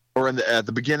 or at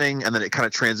the beginning, and then it kind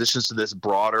of transitions to this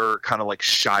broader kind of like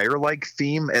Shire-like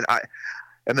theme, and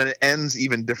then it ends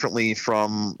even differently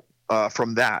from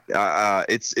that.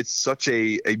 It's such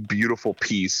a beautiful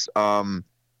piece. And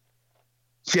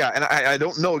I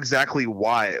don't know exactly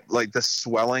why, like the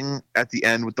swelling at the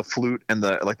end with the flute and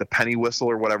the penny whistle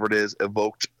or whatever it is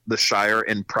evoked the Shire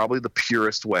in probably the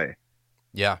purest way.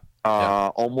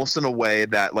 Almost in a way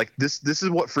that, like, this is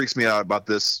what freaks me out about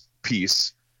this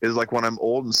piece is, like, when I'm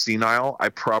old and senile, I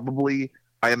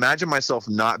imagine myself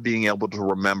not being able to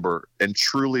remember and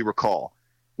truly recall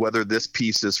whether this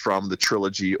piece is from the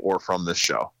trilogy or from this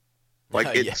show.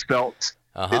 Like it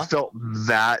felt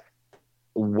that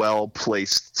well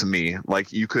placed to me.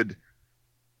 Like you could,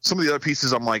 some of the other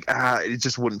pieces I'm like, it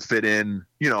just wouldn't fit in,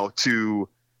 to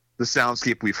the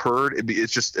soundscape we've heard.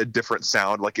 It's just a different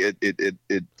sound. Like it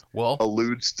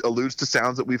alludes to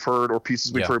sounds that we've heard or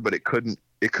pieces we've heard, but it couldn't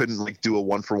like do a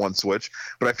 1-for-1 switch.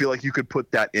 But I feel like you could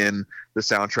put that in the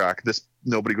soundtrack. This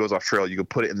Nobody Goes Off Trail, you could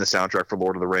put it in the soundtrack for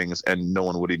Lord of the Rings and no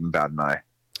one would even bat an eye.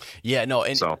 Yeah, no,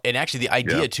 and actually the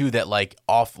idea too that get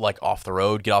off the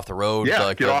road.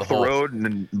 Yeah, get off the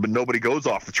road, but nobody goes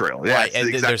off the trail. Yeah, right,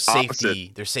 and there's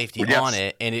safety on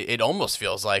it, and it almost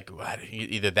feels like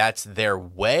either that's their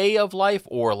way of life,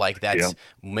 or like that's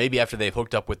maybe after they've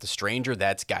hooked up with the stranger,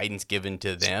 that's guidance given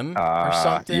to them or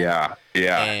something. Yeah,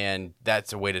 and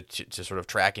that's a way to sort of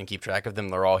track and keep track of them.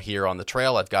 They're all here on the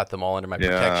trail. I've got them all under my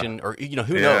protection, or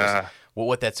who knows. Well,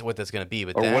 what that's going to be,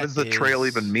 but what does the trail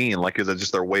even mean? Like, is it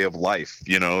just their way of life?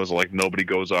 It's like nobody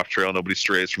goes off trail, nobody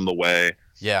strays from the way.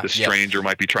 Yeah, the stranger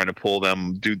might be trying to pull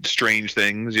them, do strange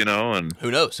things, and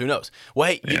who knows? Well,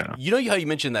 hey, you know how you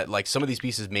mentioned that like some of these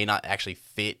pieces may not actually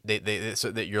fit. So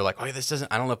that you're like, this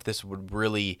doesn't. I don't know if this would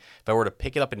really. If I were to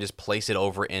pick it up and just place it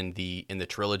over in the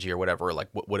trilogy or whatever, like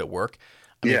would it work?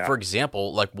 I mean, for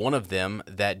example, like one of them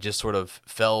that just sort of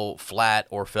fell flat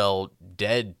or fell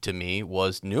dead to me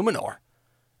was Numenor.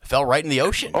 It fell right in the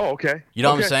ocean. Oh, okay. You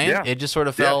know what I'm saying? Yeah. It just sort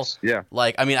of fell. Yeah.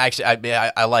 Like, I mean, actually,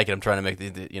 I like it. I'm trying to make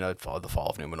the fall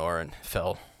of Numenor and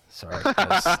fell. Sorry,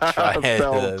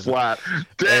 fell flat.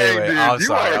 Dang, anyway, dude, I'm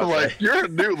sorry. You're a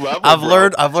new level. I've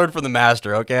learned from the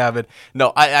master. Okay, that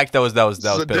was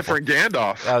a different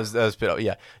Gandalf. That was pitiful.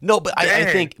 Yeah, no, but I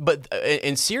think, but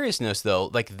in seriousness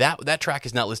though, like that track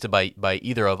is not listed by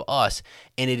either of us,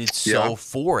 and it is so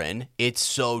foreign. It's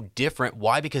so different.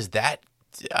 Why? Because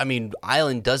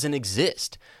Island doesn't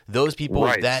exist. Those people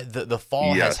that the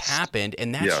fall has happened,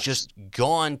 and that's just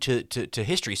gone to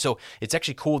history. So it's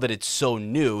actually cool that it's so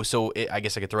new. So I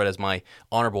guess I could throw it as my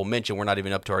honorable mention. We're not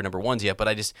even up to our number ones yet, but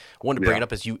I just wanted to bring it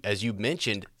up as you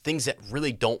mentioned things that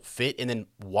really don't fit, and then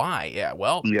why?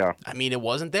 I mean, it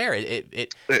wasn't there.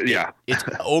 It's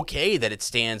okay that it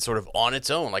stands sort of on its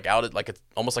own, like out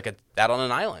on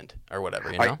an island or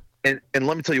whatever. And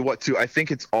let me tell you what too. I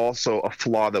think it's also a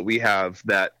flaw that we have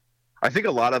that. I think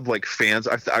a lot of like fans,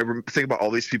 I think about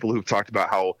all these people who've talked about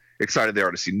how excited they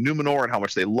are to see Numenor and how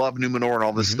much they love Numenor and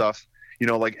all this stuff.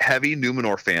 Like heavy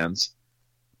Numenor fans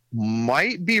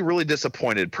might be really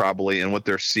disappointed probably in what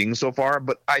they're seeing so far.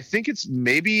 But I think it's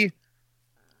maybe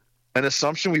an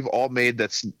assumption we've all made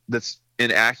that's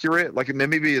inaccurate. Like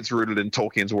maybe it's rooted in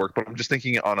Tolkien's work, but I'm just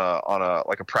thinking on a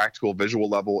like a practical visual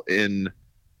level in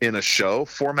a show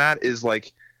format is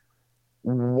like,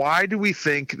 why do we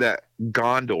think that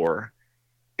Gondor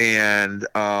and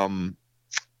why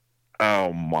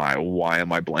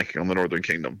am I blanking on the Northern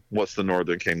Kingdom? What's the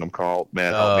Northern Kingdom called?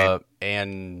 Man, help me.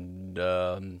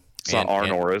 It's not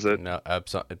Arnor, is it? No,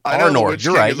 Arnor.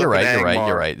 You're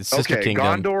right. It's Sister Kingdom.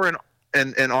 Gondor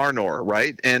and Arnor,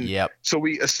 right? And so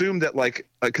we assume that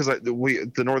because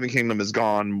the Northern Kingdom is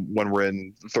gone when we're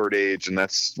in the Third Age, and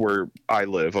that's where I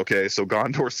live. Okay, so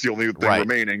Gondor's the only thing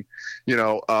remaining,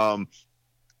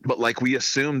 but like we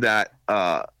assume that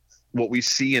what we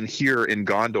see and hear in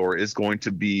Gondor is going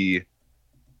to be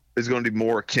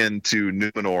more akin to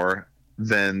Numenor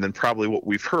than probably what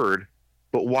we've heard.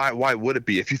 But why would it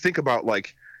be? If you think about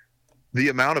like the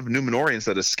amount of Numenorians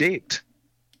that escaped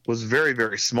was very,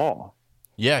 very small.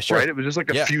 Yeah, sure. Right? It was just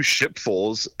like a few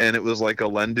shipfuls, and it was like a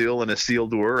Elendil and a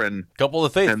Isildur and a couple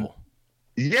of the faithful.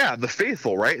 The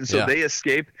faithful, right? And so they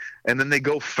escape, and then they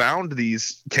go found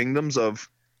these kingdoms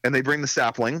and they bring the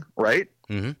sapling, right?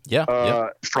 Mm-hmm. Yeah.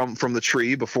 From the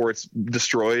tree before it's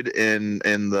destroyed in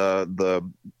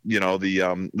the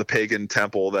pagan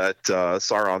temple that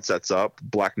Sauron sets up,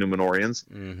 Black Numenorians.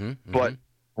 Mm-hmm. But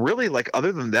really, like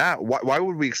other than that, why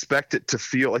would we expect it to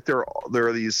feel like there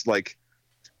are these like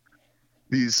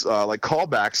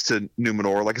callbacks to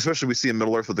Numenor, like especially we see in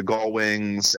Middle Earth with the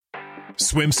Gullwings.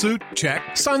 Swimsuit? Check.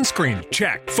 Sunscreen?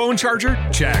 Check. Phone charger?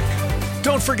 Check.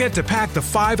 Don't forget to pack the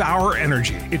 5-Hour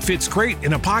Energy. It fits great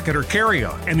in a pocket or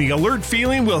carry-on, and the alert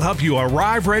feeling will help you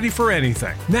arrive ready for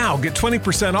anything. Now get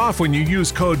 20% off when you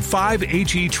use code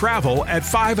 5HETRAVEL at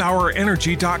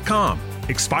 5hourenergy.com.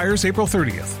 Expires April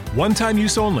 30th. One-time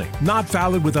use only. Not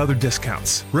valid with other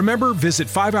discounts. Remember, visit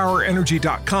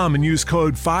 5hourenergy.com and use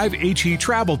code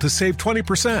 5HETRAVEL to save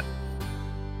 20%.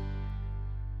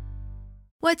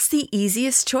 What's the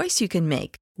easiest choice you can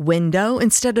make? Window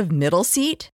instead of middle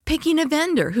seat? Picking a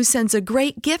vendor who sends a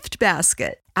great gift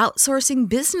basket? Outsourcing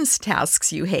business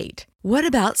tasks you hate? What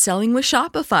about selling with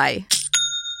Shopify?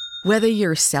 Whether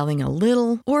you're selling a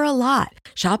little or a lot,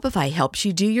 Shopify helps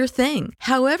you do your thing,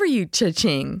 however you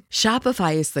cha-ching.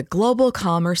 Shopify is the global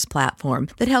commerce platform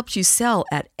that helps you sell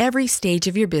at every stage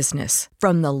of your business.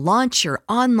 From the launch your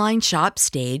online shop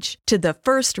stage to the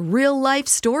first real-life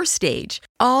store stage,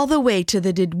 all the way to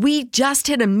the did we just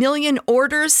hit a million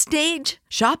orders stage.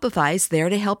 Shopify's there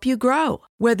to help you grow.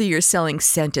 Whether you're selling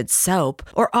scented soap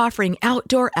or offering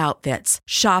outdoor outfits,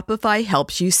 Shopify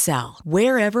helps you sell.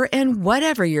 Wherever and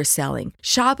whatever you're selling,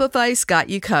 Shopify's got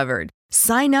you covered.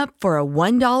 Sign up for a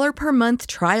 $1 per month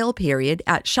trial period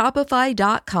at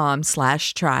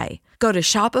shopify.com/try. Go to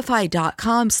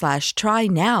shopify.com/try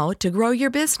now to grow your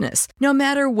business, no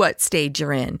matter what stage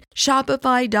you're in.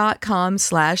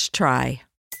 Shopify.com/try.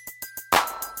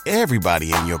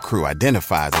 Everybody in your crew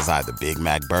identifies as either Big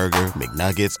Mac Burger,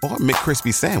 McNuggets, or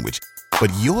McCrispy Sandwich.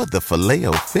 But you're the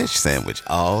Filet-O-Fish Sandwich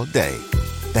all day.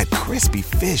 That crispy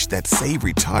fish, that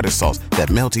savory tartar sauce, that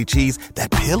melty cheese,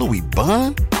 that pillowy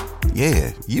bun.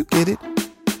 Yeah, you get it.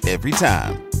 Every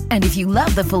time. And if you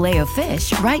love the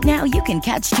Filet-O-Fish, right now you can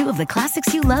catch 2 of the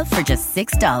classics you love for just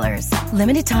 $6.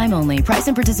 Limited time only. Price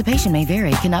and participation may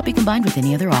vary. Cannot be combined with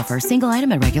any other offer. Single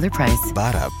item at regular price.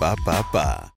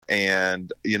 Ba-da-ba-ba-ba.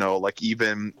 And, like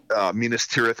even Minas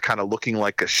Tirith kind of looking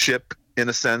like a ship in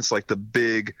a sense, like the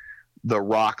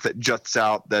rock that juts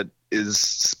out that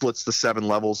splits the 7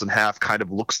 levels in half kind of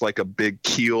looks like a big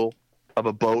keel of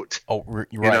a boat. Oh, right,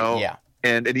 yeah.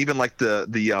 And even like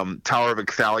the Tower of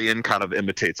Icthalion kind of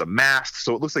imitates a mast,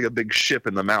 so it looks like a big ship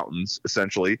in the mountains,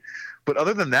 essentially. But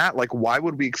other than that, like, why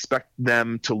would we expect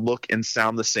them to look and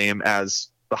sound the same as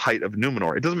the height of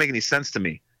Numenor? It doesn't make any sense to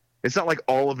me. It's not like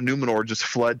all of Numenor just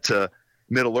fled to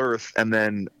Middle-earth and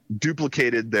then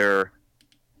duplicated their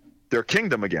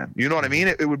kingdom again. You know what I mean?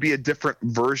 It would be a different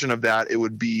version of that. It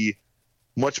would be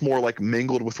much more like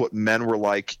mingled with what men were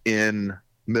like in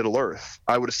Middle-earth,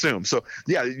 I would assume. So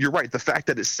yeah, you're right. The fact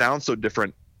that it sounds so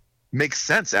different makes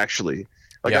sense, actually.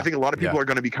 Like, I think a lot of people are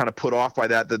going to be kind of put off by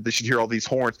that they should hear all these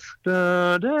horns.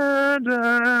 Da, da,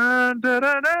 da, da, da,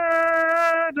 da,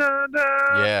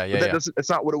 da. But that doesn't, it's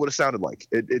not what it would have sounded like.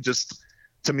 It just,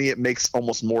 to me, it makes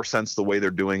almost more sense the way they're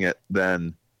doing it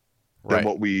than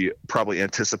what we probably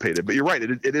anticipated. But you're right.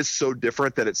 It is so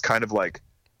different that it's kind of like,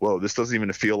 whoa, this doesn't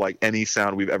even feel like any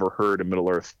sound we've ever heard in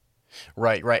Middle-earth.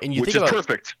 Right. And which is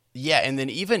perfect. Yeah, and then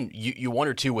even you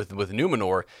wonder too with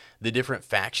Numenor, the different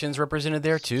factions represented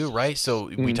there too, right? So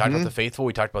we talked about the faithful,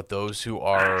 we talked about those who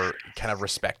are kind of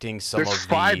respecting some There's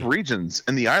 5 regions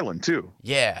in the island too.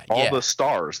 Yeah, all the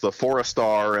stars, the Forest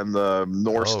Star and the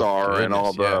North Star, and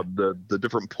all the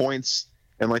different points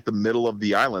in like the middle of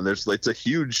the island. It's a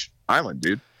huge island,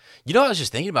 dude. You know what I was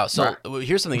just thinking about? So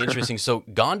here's something interesting. So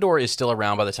Gondor is still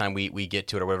around by the time we get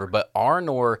to it or whatever, but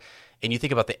Arnor. And you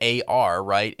think about the AR,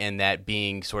 right, and that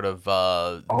being sort of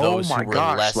those who were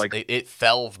less. Like, it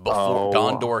fell before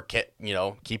Gondor kept,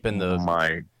 keeping the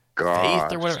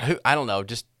faith or whatever. I don't know,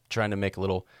 just trying to make a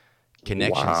little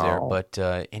connections there. But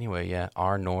anyway,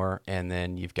 Arnor, and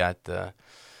then you've got the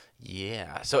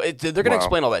So they're going to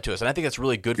explain all that to us, and I think that's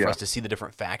really good for us to see the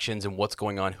different factions and what's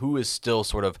going on. Who is still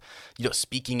sort of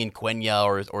speaking in Quenya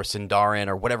or Sindarin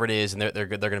or whatever it is, and they're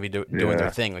going to be doing their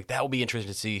thing. Like, that will be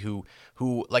interesting to see who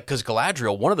like, because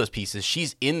Galadriel, one of those pieces,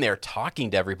 she's in there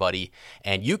talking to everybody,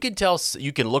 and you can tell,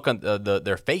 you can look on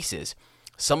their faces.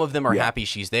 Some of them are happy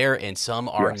she's there, and some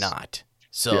are not.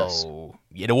 So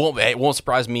it won't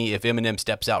surprise me if Eminem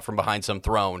steps out from behind some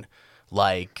throne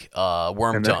like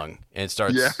Wormtongue and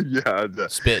starts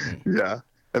spitting. Yeah,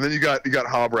 and then you got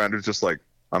Halbrand, who's just like,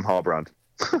 I'm Halbrand.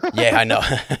 Yeah, I know.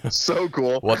 So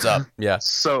cool. What's up? Yeah.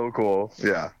 So cool.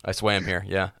 Yeah. I swam here.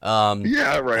 Yeah.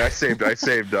 Yeah, right. I saved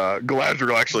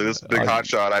Galadriel, actually, this big hot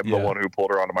shot. I'm the one who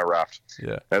pulled her onto my raft.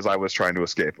 Yeah. As I was trying to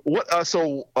escape. What's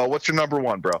your number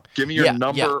one, bro? Give me your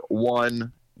number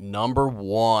one. Number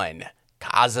one.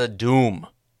 Khazad-dûm.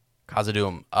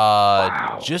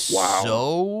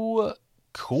 So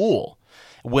cool.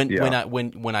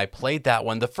 When I played that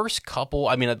one, the first couple,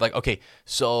 I mean, like, okay,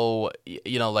 so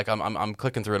like I'm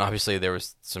clicking through, and obviously there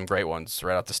was some great ones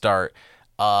right at the start,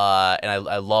 and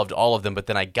I loved all of them. But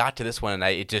then I got to this one, and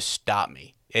it just stopped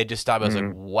me. I was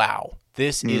like, wow,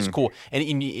 this is cool, and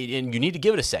you need to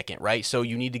give it a second, right? So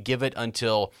you need to give it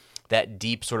until that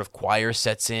deep sort of choir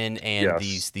sets in, and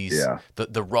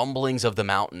the rumblings of the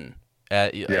mountain.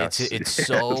 It's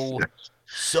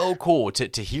so cool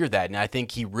to hear that, and I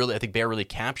think Bear really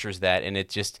captures that, and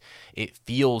it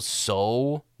feels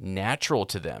so natural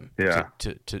to them,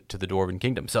 to the Dwarven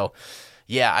Kingdom. So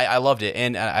I loved it,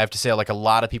 and I have to say, like, a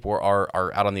lot of people are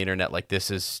out on the internet like,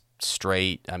 this is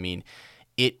straight. I mean,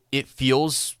 it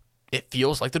feels it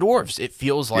feels like the dwarves. It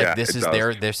feels like this is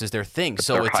their thing.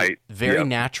 So it's very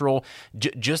natural,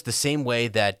 just the same way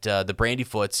that the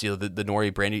Brandyfoots, the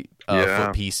Nori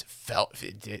Brandyfoot piece felt.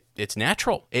 It's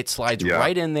natural. It slides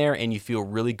right in there, and you feel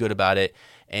really good about it.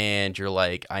 And you're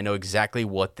like, I know exactly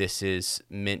what this is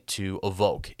meant to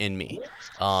evoke in me.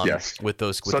 With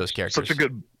those characters.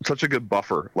 Such a good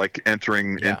buffer, like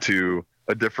entering into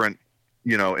a different,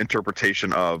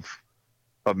 interpretation of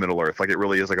Middle Earth. Like it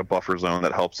really is like a buffer zone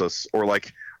that helps us, or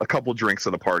like a couple drinks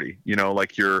at a party,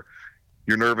 like you're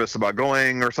nervous about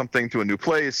going or something to a new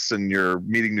place, and you're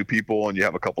meeting new people, and you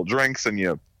have a couple drinks, and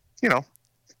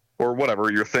or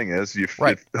whatever your thing is, it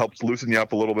helps loosen you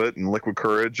up a little bit, and liquid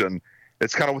courage. And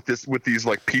it's kind of with these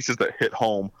like pieces that hit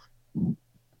home,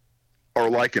 or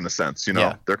like in a sense,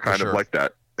 they're kind of like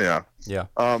that. Yeah.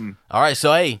 All right,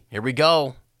 so hey, here we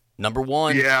go. Number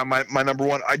one. Yeah, my number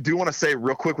one. I do want to say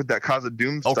real quick with that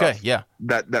Khazad-dûm stuff. Okay, yeah.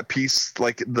 That piece,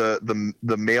 like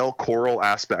the male choral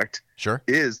aspect,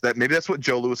 is that maybe that's what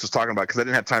Joe Louis was talking about, because I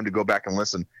didn't have time to go back and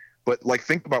listen. But like,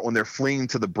 think about when they're fleeing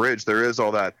to the bridge, there is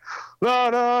all that,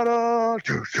 like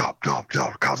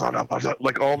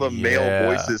all the male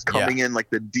voices coming in, like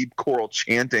the deep choral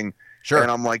chanting. Sure. And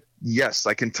I'm like, yes,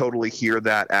 I can totally hear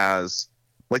that as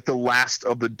like the last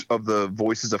of the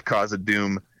voices of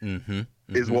Khazad-dûm. Mm-hmm.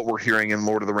 Is what we're hearing in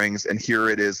Lord of the Rings, and here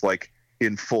it is like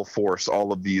in full force,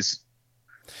 all of these,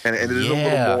 and it is a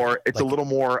little more. It's like, a little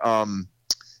more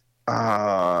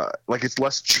like it's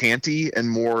less chanty and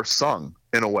more sung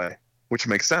in a way, which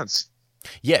makes sense.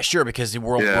 Yeah, sure, because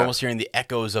we're almost hearing the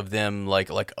echoes of them like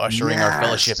ushering our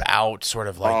fellowship out, sort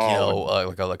of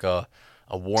like like a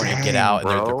warning, get out,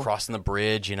 and they're crossing the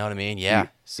bridge. You know what I mean? Yeah.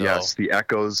 So. Yes, the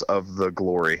echoes of the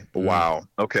glory. Wow.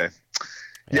 Okay.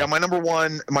 Yeah, my number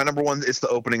one is the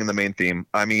opening and the main theme.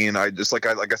 I mean, I just like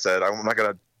I said, I'm not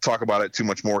gonna talk about it too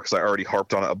much more because I already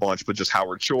harped on it a bunch. But just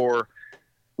Howard Shore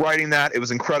writing that, it was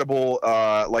incredible.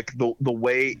 Like the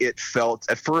way it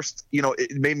felt at first,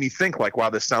 it made me think like, wow,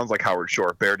 this sounds like Howard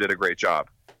Shore. Bear did a great job.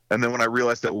 And then when I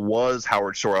realized it was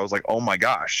Howard Shore, I was like, oh my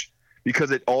gosh,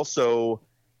 because it also.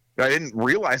 I didn't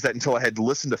realize that until I had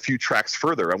listened a few tracks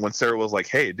further. And when Sarah was like,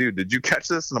 hey, dude, did you catch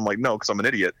this? And I'm like, no, because I'm an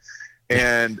idiot.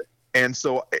 And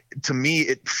so to me,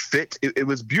 it fit. It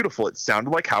was beautiful. It sounded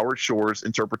like Howard Shore's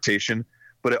interpretation,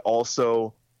 but it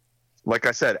also, like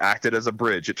I said, acted as a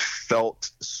bridge. It felt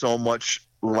so much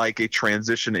like a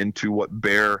transition into what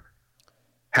Bear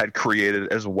had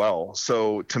created as well.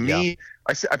 So to me,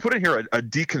 I put in here a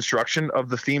deconstruction of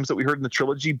the themes that we heard in the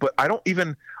trilogy, but I don't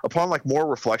even, upon like more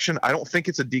reflection, I don't think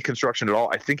it's a deconstruction at all.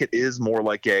 I think it is more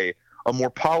like a more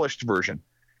polished version.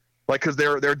 Like, because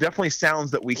there are definitely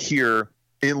sounds that we hear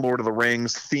in Lord of the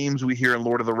Rings, themes we hear in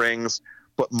Lord of the Rings,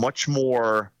 but much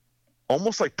more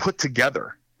almost like put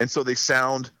together. And so they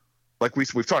sound like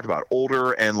we've talked about,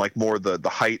 older and like more the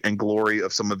height and glory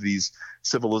of some of these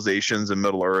civilizations in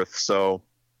Middle Earth. So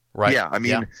I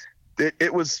mean,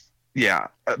 it was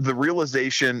the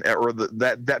realization, or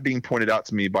that being pointed out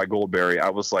to me by Goldberry, I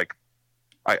was like,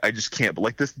 I just can't. But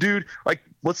like this dude, like,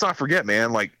 let's not forget,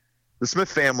 man, like the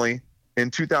Smith family in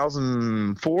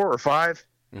 2004 or 5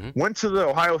 went to the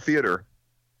Ohio Theater,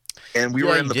 and we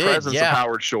were in the presence of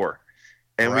Howard Shore,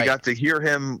 and we got to hear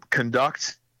him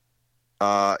conduct,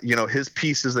 his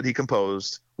pieces that he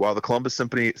composed while the Columbus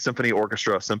Symphony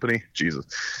Orchestra played,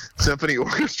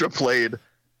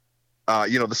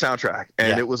 the soundtrack,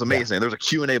 and it was amazing. There was a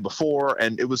Q&A before,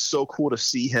 and it was so cool to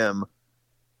see him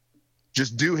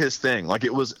just do his thing. Like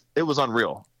it was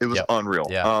unreal. It was unreal.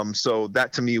 Yeah. So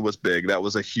that to me was big. That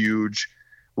was a huge,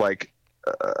 like,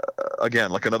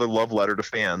 again, like another love letter to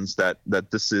fans that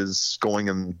this is going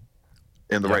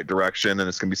in the right direction, and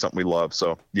it's gonna be something we love.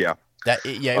 So it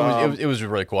was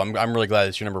really cool. I'm really glad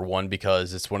it's your number one,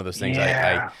 because it's one of those things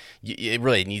it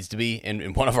really needs to be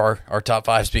in one of our top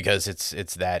fives, because it's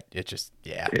perfect.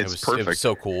 It was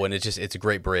so cool, and it's a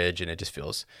great bridge, and it just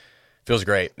feels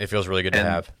great. It feels really good to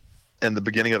have. And the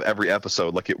beginning of every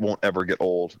episode, like it won't ever get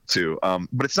old too.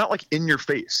 But it's not like in your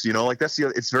face, like that's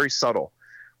it's very subtle,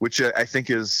 which I think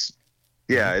is,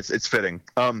 it's fitting.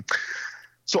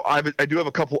 So I do have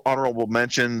a couple honorable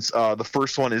mentions. The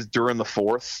first one is Durin the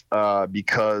Fourth,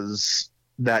 because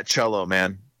that cello,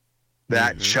 man,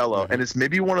 cello, and it's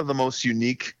maybe one of the most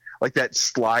unique, like that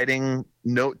sliding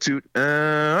note to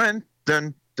dun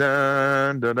dun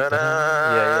dun dun dun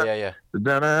dun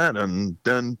dun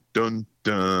dun dun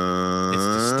dun.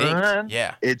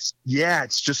 It's distinct.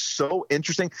 It's just so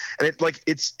interesting, and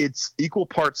it's equal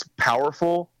parts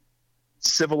powerful,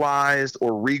 civilized,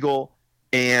 or regal,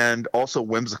 and also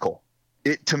whimsical.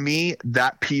 To me,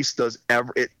 that piece does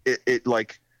it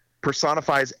like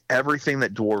personifies everything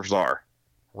that dwarves are.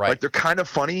 Right. Like they're kind of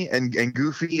funny and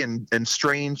goofy and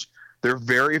strange. They're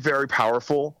very, very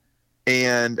powerful.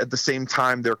 And at the same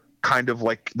time, they're kind of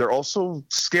like, they're also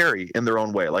scary in their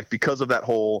own way. Like because of that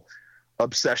whole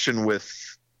obsession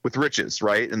with riches,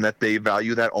 right? And that they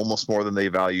value that almost more than they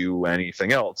value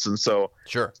anything else. And so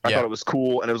I thought it was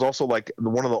cool. And it was also like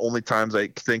one of the only times I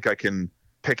think I can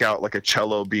pick out like a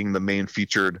cello being the main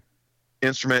featured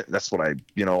instrument. That's what I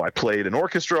played in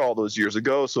orchestra all those years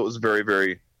ago. So it was very,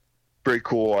 very, very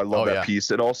cool. I love that piece.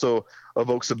 It also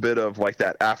evokes a bit of like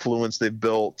that affluence they've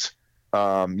built,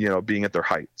 being at their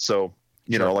height. So,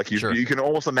 you can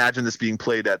almost imagine this being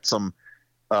played at some,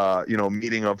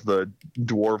 meeting of the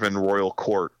dwarven royal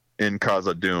court in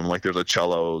Khazad-dûm. Like there's a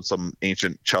cello, some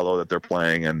ancient cello that they're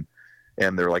playing, and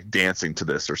they're like dancing to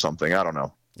this or something. I don't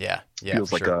know. Yeah.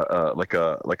 Feels like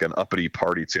like an uppity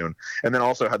party tune. And then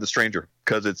also had The Stranger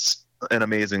because it's an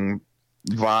amazing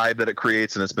vibe that it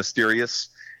creates, and it's mysterious.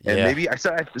 And maybe I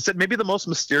said maybe the most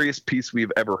mysterious piece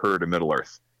we've ever heard in Middle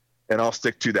Earth. And I'll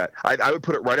stick to that. I would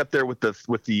put it right up there with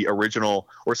the original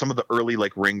or some of the early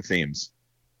like Ring themes.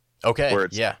 Okay. Where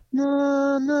it's like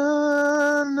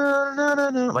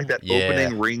that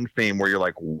opening Ring theme where you're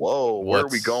like, whoa, where are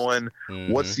we going?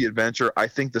 Mm-hmm. What's the adventure? I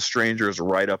think The Stranger is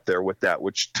right up there with that,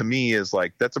 which to me is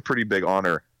like, that's a pretty big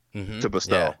honor to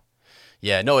bestow.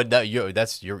 Yeah, no,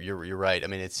 you're right. I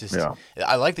mean, it's just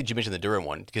I like that you mentioned the Durin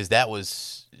one because that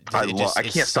was I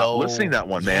can't stop listening to that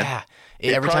one, man.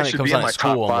 Yeah, every time it comes on at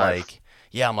school,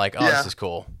 I'm like, oh, this is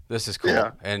cool. This is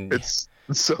cool, and it's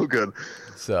so good.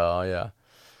 So yeah.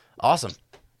 Awesome.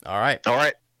 All right.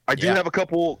 I do have a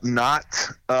couple not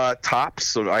tops,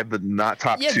 so I have the not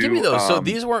top two. Yeah, give me those. So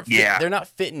these weren't they're not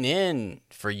fitting in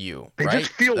for you, They right?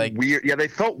 just feel weird. Yeah, they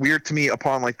felt weird to me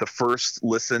upon like the first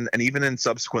listen, and even in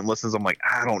subsequent listens, I'm like,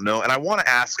 I don't know. And I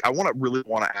really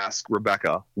want to ask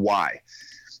Rebecca why.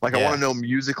 Like I want to know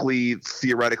musically,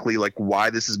 theoretically, like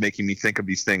why this is making me think of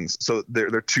these things. So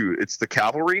they're two. It's the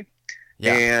Cavalry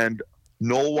and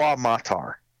Nolwa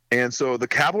Matar. And so the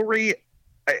Cavalry,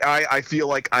 I feel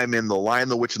like I'm in The Lion,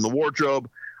 the Witch, and the Wardrobe.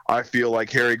 I feel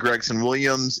like Harry Gregson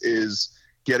Williams is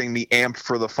getting me amped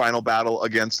for the final battle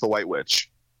against the White Witch.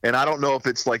 And I don't know if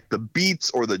it's like the beats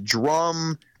or the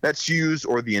drum that's used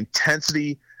or the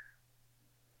intensity.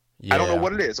 I don't know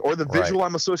what it is. Or the visual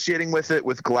I'm associating with it,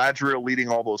 with Galadriel leading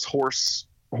all those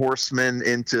horsemen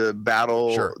into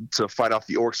battle to fight off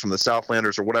the orcs from the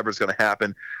Southlanders or whatever's going to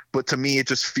happen. But to me, it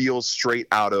just feels straight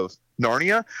out of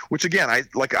Narnia, which again, I'm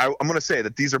going to say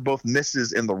that these are both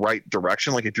misses in the right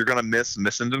direction. Like if you're going to miss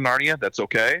into Narnia, that's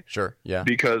okay. Sure. Yeah.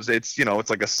 Because it's, it's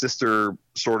like a sister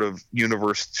sort of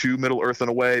universe to Middle Earth in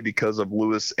a way because of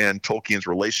Lewis and Tolkien's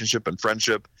relationship and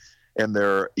friendship, and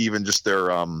their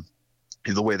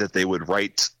the way that they would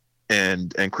write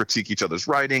and critique each other's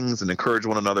writings and encourage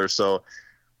one another. So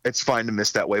it's fine to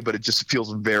miss that way, but it just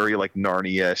feels very like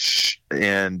Narnia-ish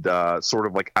and sort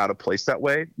of like out of place that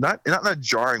way. Not in a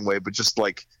jarring way, but just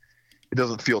like it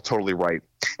doesn't feel totally right.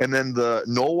 And then the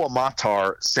Nolwa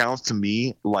Matar sounds to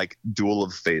me like Duel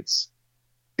of the Fates.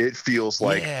 It feels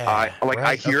like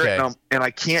I hear it and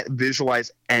I can't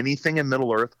visualize anything in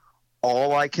Middle Earth.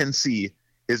 All I can see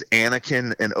is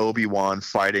Anakin and Obi-Wan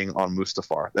fighting on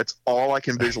Mustafar. That's all I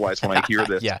can visualize when I hear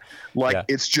this.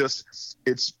 It's just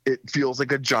it feels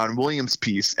like a John Williams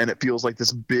piece, and it feels like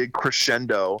this big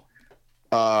crescendo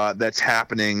that's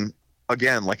happening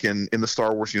again, like in the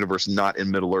Star Wars universe, not in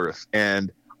Middle Earth.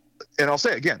 And I'll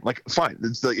say again, like fine,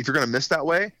 if you're gonna miss that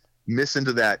way, miss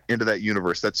into that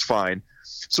universe. That's fine.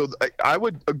 So I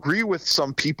would agree with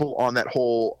some people on that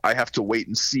whole. I have to wait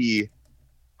and see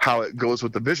how it goes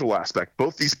with the visual aspect.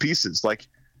 Both these pieces, like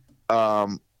I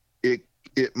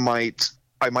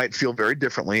might feel very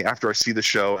differently after I see the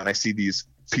show and I see these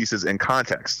pieces in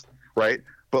context, right?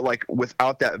 But like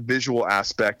without that visual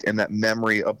aspect and that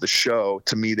memory of the show,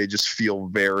 to me they just feel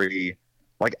very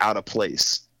like out of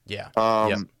place.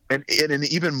 And in an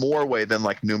even more way than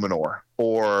like Numenor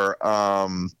or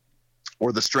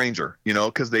The Stranger,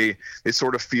 because they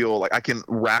sort of feel like I can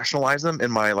rationalize them in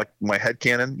my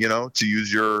headcanon, to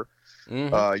use your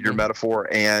metaphor.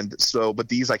 And so, but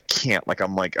these I can't.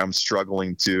 I'm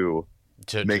struggling to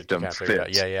make them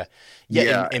fit.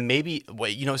 And maybe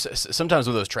sometimes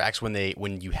with those tracks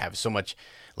when you have so much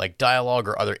like dialogue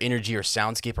or other energy or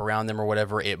soundscape around them or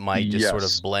whatever, it might just sort of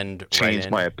blend change right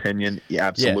in. My opinion. Yeah,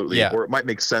 absolutely. Or it might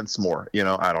make sense more,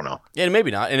 I don't know. Yeah, and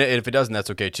maybe not. And if it doesn't, that's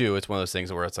okay too. It's one of those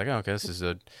things where it's like, oh, okay,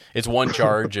 it's one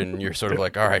charge and you're sort of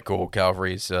like, all right, cool,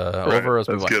 Calvary's over.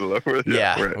 Let's get it over.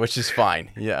 Which is fine.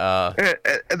 Yeah.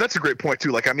 And that's a great point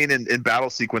too. Like, I mean, in battle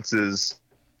sequences,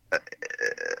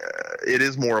 it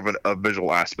is more of a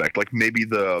visual aspect. Like maybe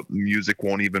the music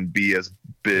won't even be as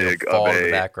big it'll fall of in the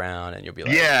a background, and you'll be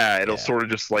like, it'll sort of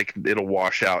just like it'll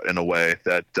wash out in a way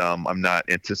that I'm not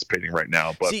anticipating right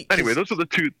now. But anyway, those are the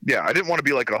two. Yeah, I didn't want to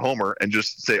be like a homer and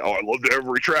just say, oh, I loved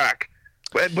every track.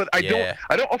 But I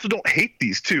don't hate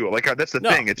these two. Like that's the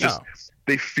thing. It's just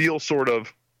they feel sort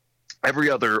of every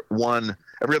other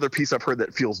piece I've heard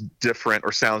that feels different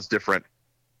or sounds different.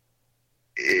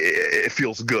 It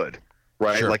feels good,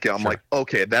 right? Sure, like I'm like,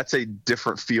 okay, that's a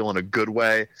different feel in a good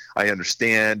way. I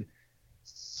understand.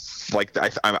 Like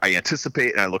I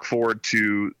anticipate and I look forward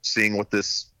to seeing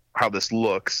how this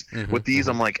looks. With these,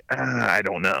 I'm like, I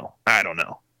don't know.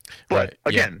 But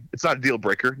again, it's not a deal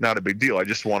breaker, not a big deal. I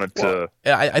just wanted to.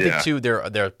 Yeah, I think too.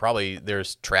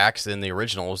 There's tracks in the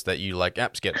originals that you like.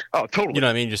 Skip. Oh, totally. You know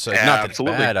what I mean? Just like, not that it's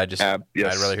bad. I'd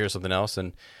rather hear something else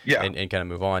and kind of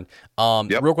move on.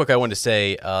 Real quick, I wanted to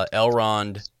say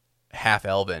Elrond Half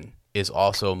Elven is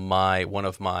also one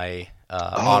of my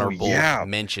honorable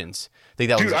mentions.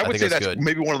 I would say that's good.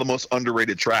 Maybe one of the most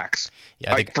underrated tracks.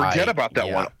 Yeah, I forget about that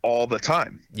one all the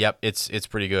time. Yep, it's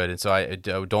pretty good, and so I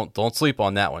don't sleep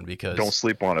on that one because don't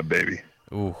sleep on it, baby.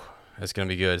 Ooh, it's gonna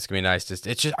be good. It's gonna be nice. It's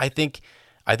just I think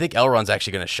Elrond's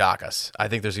actually gonna shock us. I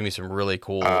think there's gonna be some really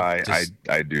cool. I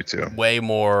do too. Way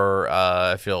more.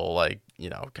 I feel like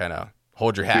kind of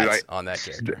hold your hats on that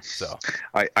character. So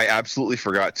I absolutely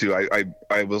forgot to.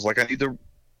 I was like, I need to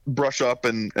brush up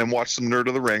and watch some Nerd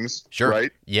of the Rings. Sure.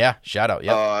 Right? Yeah. Shout out.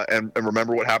 Yeah. And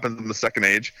remember what happens in the Second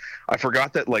Age. I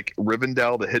forgot that like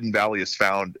Rivendell, the Hidden Valley, is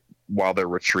found while they're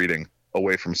retreating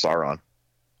away from Sauron.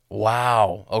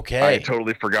 Wow. Okay. I had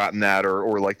totally forgotten that,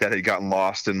 or like that had gotten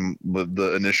lost in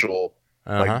the initial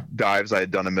like dives I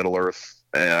had done in Middle Earth.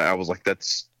 And I was like,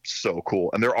 that's so cool.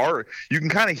 And you can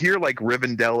kind of hear like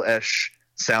Rivendell-ish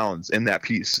sounds in that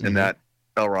piece, in that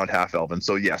Elrond Half Elven.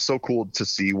 So yeah, so cool to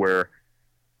see where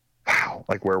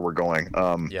we're going.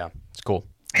 Yeah, it's cool.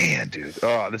 Man, dude,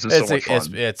 this is so much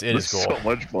fun. It is cool. So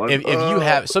much fun. If you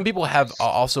have, some people have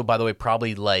also, by the way,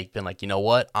 probably like been like, you know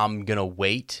what, I'm gonna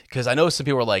wait, because I know some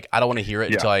people are like, I don't want to hear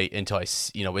it until I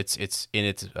it's in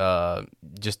its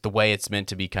just the way it's meant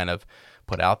to be kind of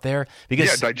put out there,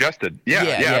 because digested. Yeah,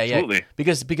 absolutely.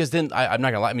 Because then I'm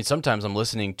not gonna lie. I mean, sometimes I'm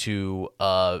listening to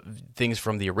things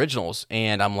from the originals,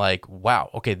 and I'm like, wow,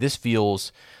 okay, this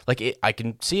feels like it. I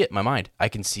can see it in my mind. I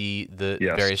can see the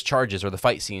various charges or the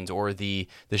fight scenes or the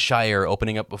Shire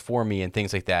opening up before me and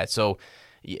things like that. So,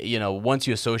 once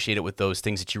you associate it with those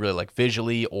things that you really like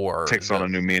visually, or takes on a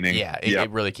new meaning. Yeah, it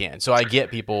really can. So I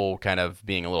get people kind of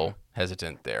being a little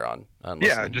hesitant there on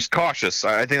listening. Just cautious.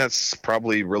 I think that's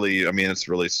probably really, it's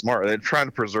really smart. They're trying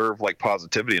to preserve like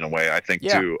positivity in a way, I think,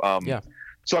 too.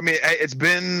 So it's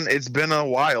been a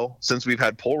while since we've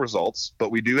had poll results,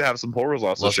 but we do have some poll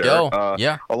results to share.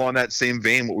 Go. Along that same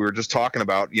vein, what we were just talking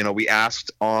about, we asked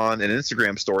on an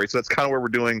Instagram story, so that's kind of where we're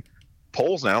doing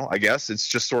polls now, I guess. It's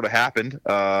just sort of happened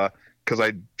because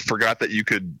I forgot that you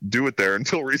could do it there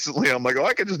until recently. I'm like,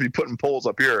 I could just be putting polls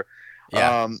up here.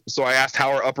 Yeah. So I asked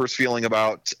how are uppers feeling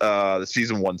about the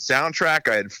season 1 soundtrack.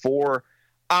 I had 4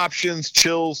 options: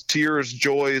 chills, tears,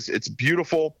 joys. It's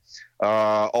beautiful.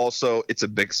 Also, it's a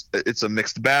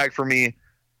mixed bag for me,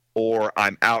 or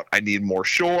I'm out. I need more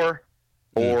shore,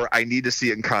 or I need to see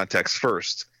it in context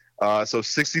first. So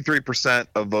 63%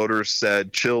 of voters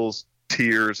said chills,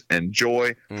 tears, and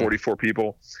joy. 44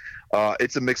 people.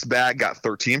 It's a mixed bag. Got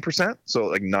 13%. So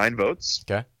like 9 votes.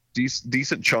 Okay.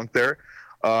 Decent chunk there.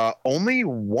 Only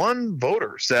 1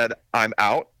 voter said, I'm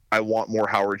out. I want more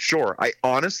Howard Shore. I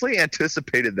honestly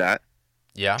anticipated that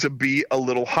to be a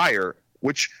little higher,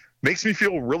 which makes me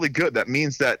feel really good. That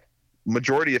means that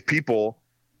majority of people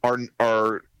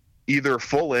are either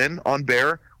full in on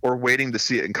Bear or waiting to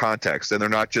see it in context, and they're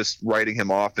not just writing him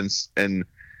off and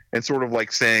sort of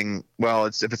like saying, well,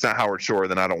 if it's not Howard Shore,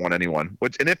 then I don't want anyone.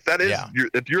 And if that is,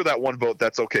 if you're that 1 vote,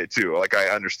 that's okay too. Like I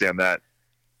understand that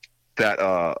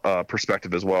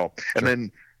perspective as well. Sure. And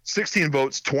then 16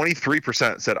 votes,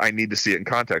 23% said I need to see it in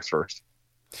context first.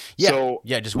 Yeah. So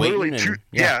just waiting.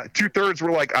 2/3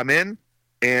 were like I'm in,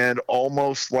 and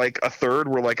almost like a third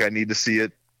were like I need to see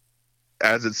it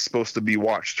as it's supposed to be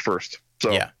watched first.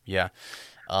 So yeah.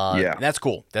 And that's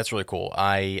cool. That's really cool.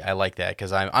 I like that,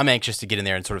 because I'm anxious to get in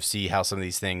there and sort of see how some of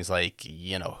these things, like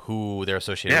who they're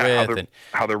associated with, and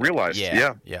how they're realized. What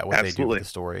absolutely. They do with the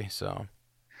story. So,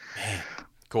 man.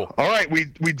 Cool. All right, we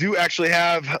do actually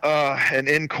have an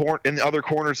in other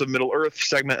corners of Middle Earth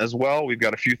segment as well. We've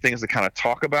got a few things to kind of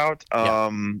talk about.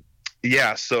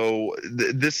 So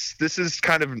this is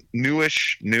kind of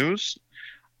newish news.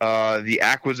 The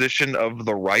acquisition of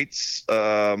the rights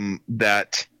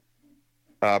that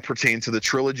pertain to the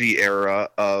trilogy era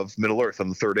of Middle Earth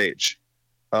and the Third Age.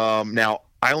 Now,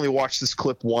 I only watched this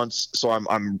clip once, so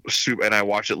I'm super, and I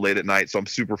watched it late at night, so I'm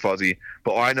super fuzzy.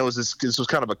 But all I know is this was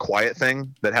kind of a quiet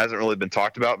thing that hasn't really been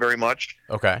talked about very much.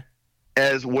 Okay.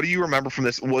 What do you remember from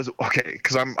this? Was okay,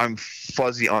 because I'm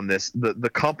fuzzy on this.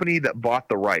 The company that bought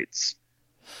the rights,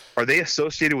 are they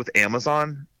associated with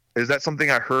Amazon? Is that something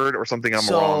I heard or something I'm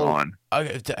wrong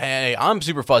on? I'm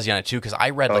super fuzzy on it too because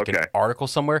I read an article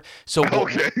somewhere. So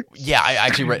yeah, I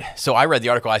actually read. So I read the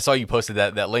article. I saw you posted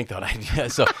that link though.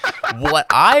 So what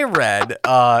I read,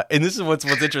 and this is what's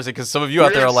interesting because some of you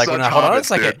out there are like, hold on a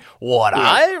second. Dude. What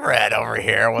I read over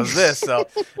here was this. So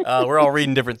we're all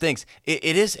reading different things.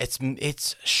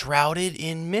 It's shrouded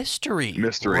in mystery.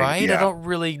 Right? Yeah. I don't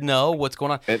really know what's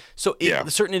going on.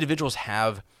 Certain individuals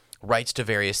have rights to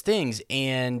various things,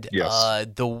 and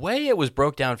the way it was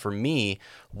broke down for me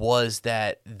was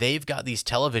that they've got these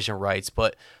television rights,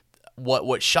 but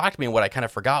what shocked me and what I kind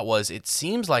of forgot was it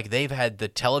seems like they've had the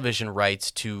television rights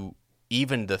to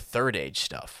even the Third Age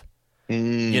stuff.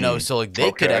 So like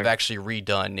they could have actually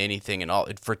redone anything and all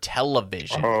for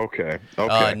television.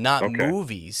 Not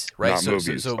movies, right? Not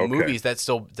movies. Movies that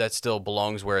still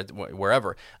belongs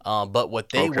wherever. But what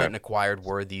they went and acquired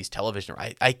were these television.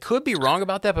 I could be wrong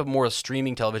about that, but more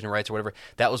streaming television rights or whatever.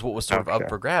 That was what was sort of up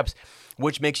for grabs,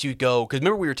 which makes you go because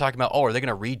remember we were talking about are they going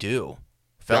to redo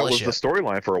Fellowship? That was the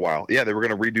storyline for a while. Yeah, they were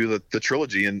going to redo the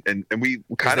trilogy, and we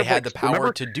kind of had the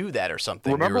power to do that or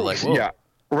something. Remember, we were like, whoa. Yeah.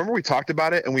 Remember we talked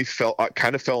about it and we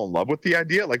kind of fell in love with the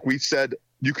idea. Like we said,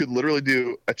 you could literally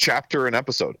do a chapter an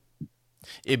episode.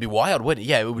 It'd be wild, wouldn't it?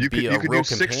 Yeah, it would be a real companion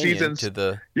 6 seasons to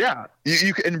the. Yeah,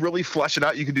 you can really flesh it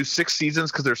out. You could do 6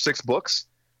 seasons because there's 6 books,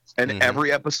 and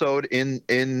every episode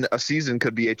in a season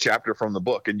could be a chapter from the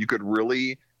book, and you could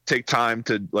really take time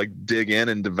to like dig in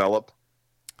and develop.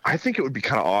 I think it would be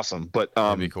kind of awesome, but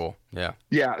that'd be cool. Yeah.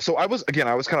 Yeah. So I was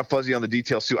kind of fuzzy on the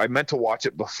details too. I meant to watch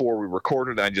it before we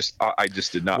recorded. I just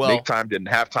did not make time, didn't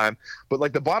have time. But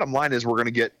like the bottom line is we're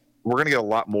gonna get a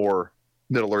lot more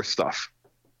Middle Earth stuff.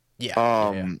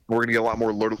 Yeah. We're gonna get a lot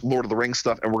more Lord of the Rings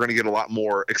stuff, and we're gonna get a lot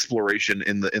more exploration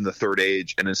in the Third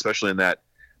Age, and especially in that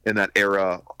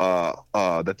era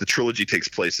that the trilogy takes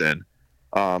place in,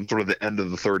 sort of the end of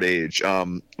the Third Age.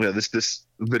 This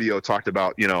video talked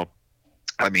about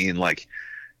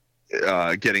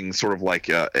getting sort of like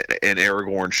an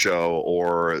Aragorn show,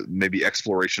 or maybe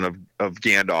exploration of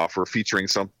Gandalf, or featuring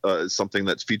something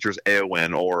that features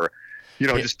Eowyn, or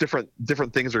just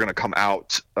different things are going to come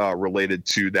out related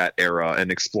to that era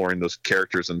and exploring those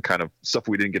characters and kind of stuff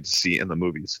we didn't get to see in the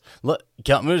movies. Look,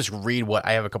 I'm going to just read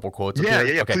I have a couple quotes. Yeah,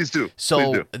 okay. Please do.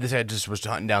 So this I just was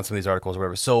hunting down some of these articles or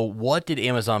whatever. So what did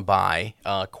Amazon buy?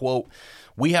 Quote.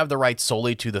 We have the rights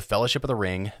solely to the Fellowship of the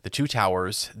Ring, the Two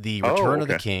Towers, the Return of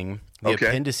the King, the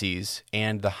Appendices,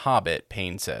 and the Hobbit,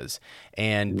 Payne says.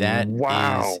 And that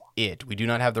is it. We do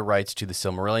not have the rights to the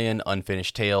Silmarillion,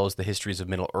 Unfinished Tales, the Histories of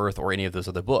Middle-earth, or any of those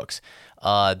other books.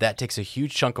 That takes a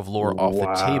huge chunk of lore off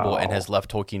the table and has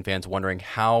left Tolkien fans wondering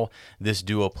how this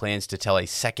duo plans to tell a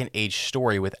Second Age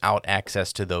story without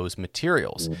access to those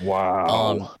materials.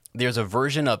 Wow. There's a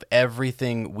version of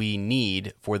everything we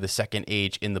need for the Second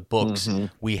Age in the books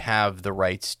we have the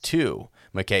rights to,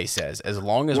 McKay says. As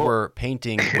long as we're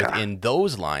painting within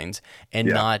those lines and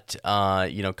not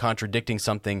contradicting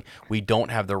something we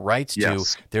don't have the rights to,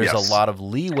 there's a lot of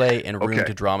leeway and room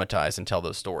to dramatize and tell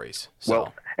those stories. So.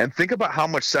 Well, and think about how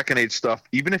much Second Age stuff,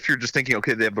 even if you're just thinking,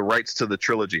 okay, they have the rights to the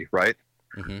trilogy, right?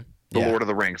 The Lord of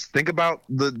the Rings. Think about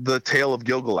the Tale of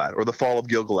Gil-galad, or the Fall of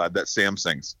Gil-galad that Sam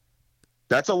sings.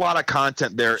 That's a lot of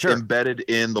content there embedded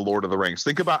in the Lord of the Rings.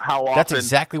 Think about how often. That's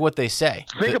exactly what they say.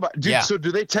 Think about, so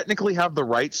do they technically have the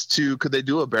rights to? Could they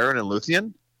do a Beren and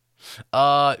Luthien?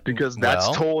 Because that's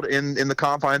told in the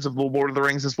confines of the Lord of the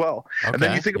Rings as well. Okay, and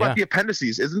then you think about the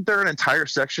appendices. Isn't there an entire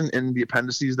section in the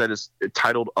appendices that is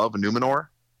titled Of Numenor?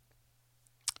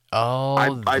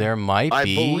 Oh, there might be. I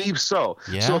believe so.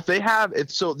 Yeah. So if they have it,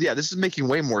 this is making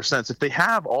way more sense. If they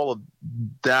have all of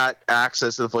that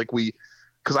access,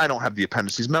 because I don't have the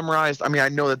appendices memorized. I mean, I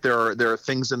know that there are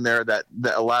things in there that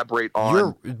elaborate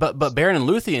on. But Beren and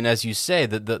Luthien, as you say,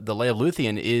 the Lay of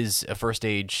Luthien is a First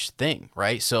Age thing,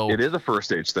 right? So it is a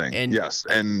First Age thing. And that's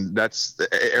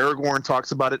Aragorn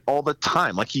talks about it all the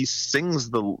time. Like he sings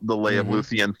the Lay of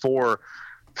Luthien for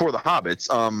the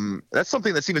hobbits. That's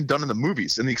something that's even done in the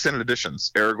movies, in the extended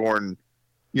editions. Aragorn.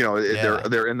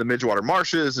 They're in the Midgewater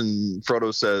Marshes, and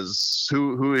Frodo says,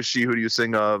 "Who is she? Who do you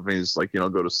sing of?" And he's like, "Go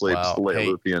to sleep." It's the Lay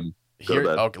of Luthien. Here,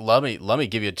 okay, let me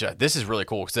give you this is really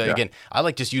cool because again, I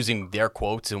like just using their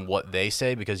quotes and what they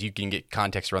say because you can get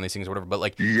context around these things or whatever. But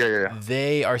like,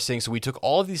 they are saying, so we took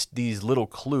all of these little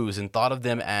clues and thought of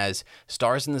them as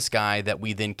stars in the sky that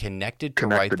we then connected to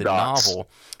write the novel.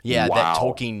 Yeah, that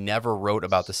Tolkien never wrote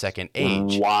about the Second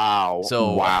Age. Wow.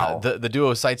 So the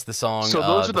duo cites the song. So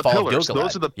those are the pillars.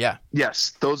 Those are the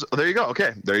Yes. Those. There you go.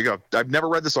 Okay. There you go. I've never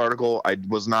read this article. I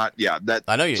was not. Yeah. That.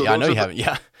 I know you. I know you haven't.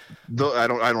 Yeah. I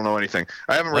don't know anything.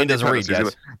 I haven't read. Doesn't read,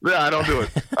 guys. Yeah, I don't do it.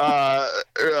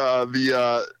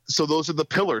 So those are the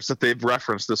pillars that they've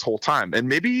referenced this whole time, and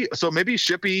maybe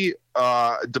Shippy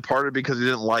departed because he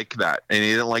didn't like that, and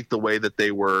he didn't like the way that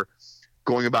they were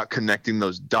going about connecting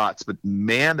those dots. But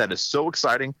man, that is so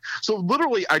exciting. So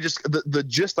literally, the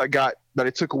gist I got that I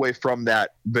took away from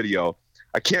that video.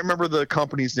 I can't remember the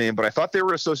company's name, but I thought they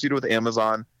were associated with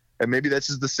Amazon, and maybe this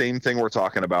is the same thing we're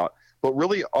talking about. But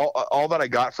really, all that I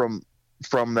got from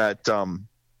that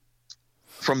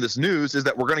from this news is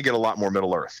that we're going to get a lot more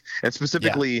Middle Earth, and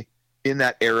specifically in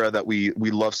that era that we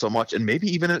love so much, and maybe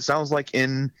even it sounds like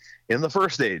in the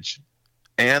First Age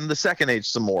and the Second Age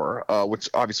some more, which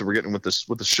obviously we're getting with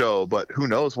the show. But who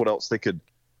knows what else they could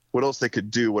do, what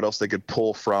else they could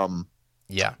pull from.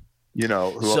 Yeah. What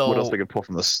else they could pull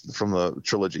from the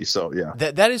trilogy. So yeah,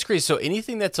 that is crazy. So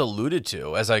anything that's alluded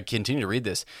to as I continue to read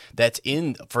this, that's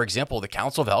in, for example, the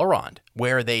Council of Elrond,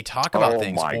 where they talk about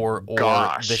things, or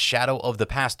the Shadow of the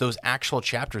Past, those actual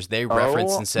chapters they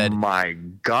referenced and said, "My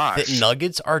gosh, that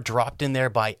nuggets are dropped in there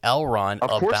by Elrond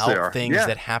about things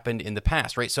that happened in the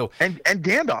past." Right. So and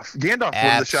Gandalf was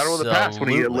the Shadow of the Past when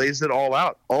he lays it all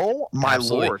out. Oh my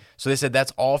Lord! So they said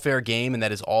that's all fair game, and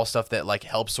that is all stuff that like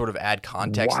helps sort of add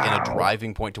context and a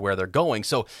driving point to where they're going.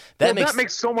 So that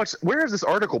makes so much. Where has this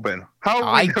article been?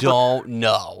 Don't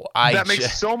know. That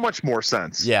makes so much more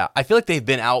sense. Yeah, I feel like they've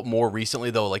been out more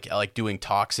recently though, like doing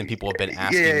talks, and people have been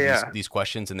asking these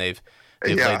questions, and they've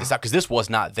played this out because this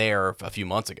was not there a few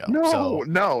months ago.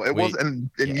 No, it was, and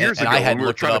years ago I had we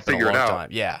were trying to figure it out. Time.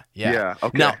 Yeah.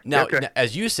 Okay. Now,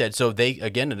 as you said, so they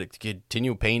again to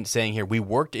continue saying here, we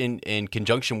worked in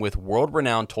conjunction with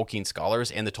world-renowned Tolkien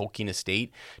scholars and the Tolkien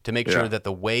estate to make sure that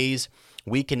the ways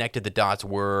we connected the dots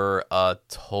were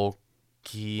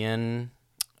Tolkienian.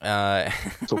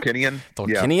 Tolkienian?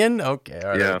 Okay.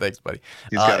 All right. Thanks, buddy.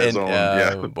 He's got his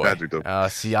own. Boy.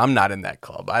 See, I'm not in that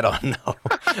club. I don't know.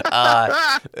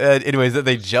 Anyways,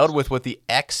 they gelled with what the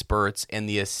experts and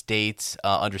the estate's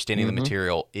understanding of the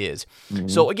material is.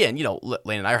 So again,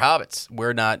 Lane and I are hobbits.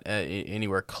 We're not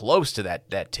anywhere close to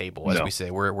that table, as we say.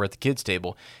 We're at the kids'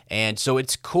 table. And so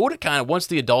it's cool to kind of, once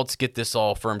the adults get this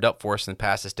all firmed up for us and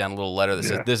pass us down a little letter that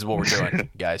says, this is what we're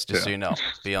doing, guys, just so you know.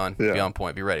 Be on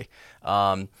point. Be ready.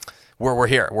 We're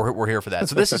here. We're here for that.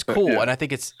 So this is cool, and I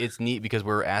think it's neat because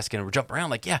we're jumping around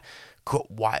like, cool.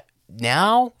 Why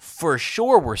now? For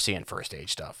sure, we're seeing First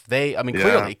Age stuff.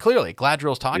 Clearly,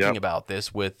 Gladriel's talking about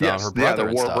this with her brother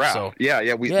and stuff. So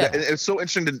it's so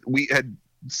interesting. We had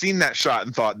seen that shot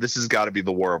and thought this has got to be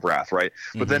the War of Wrath, right?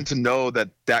 But then to know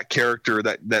that character,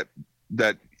 that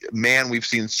man we've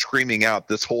seen screaming out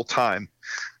this whole time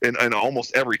in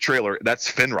almost every trailer,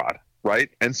 that's Finrod,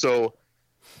 right? And so.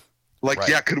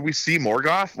 Could we see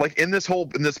Morgoth? Like in this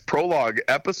prologue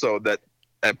episode that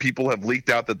people have leaked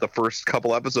out that the first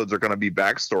couple episodes are going to be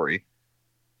backstory.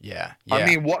 Yeah. I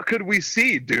mean, what could we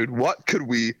see, dude? Are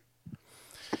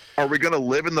we going to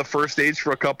live in the First Age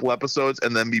for a couple episodes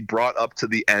and then be brought up to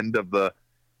the end of the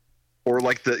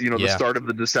start of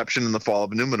the Deception and the Fall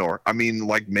of Numenor? I mean,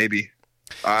 maybe.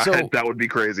 That would be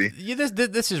crazy. Yeah,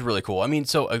 this is really cool. I mean,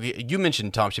 so you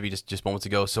mentioned Tom Shippey just moments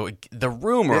ago. So the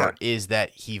rumor is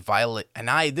that he violated, and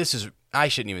I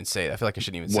shouldn't even say it. I feel like I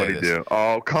shouldn't even say this. What did he do?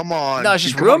 Oh, come on. No, it's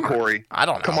just rumor. Corey. I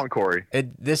don't know. Come on, Corey.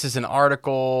 This is an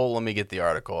article. Let me get the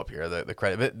article up here. The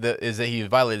credit is that he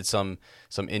violated some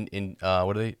what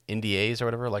are they, NDAs or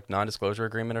whatever, like non-disclosure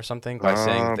agreement or something, by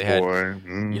saying that they had,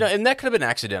 and that could have been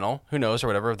accidental. Who knows or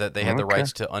whatever, that they had the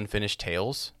rights to unfinished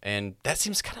tales, and that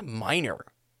seems kind of minor.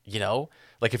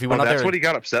 Like if he went out there. That's what he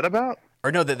got upset about.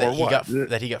 Or no,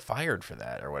 that he got fired for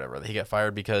that or whatever. That he got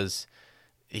fired because.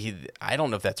 I don't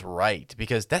know if that's right,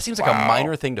 because that seems like a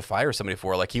minor thing to fire somebody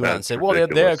for. Like he went and said, well,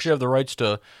 they actually have the rights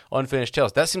to unfinished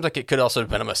tales. That seems like it could also have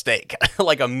been a mistake,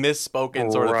 like a misspoken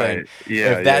sort of thing.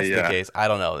 Yeah, if that's the case, I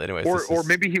don't know. Anyways, or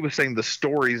maybe he was saying the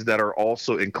stories that are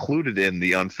also included in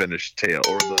the unfinished tale,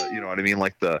 or the, you know what I mean,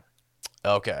 like the.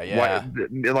 Okay, yeah.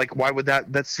 Why would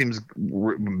that seems?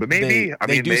 But maybe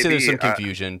they do say there's some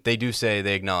confusion. They do say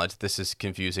they acknowledge this is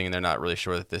confusing, and they're not really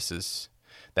sure that this is.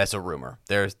 That's a rumor.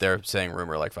 They're saying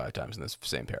rumor like 5 times in this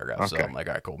same paragraph. Okay. So I'm like,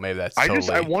 all right, cool. Maybe that's.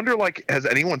 I wonder, has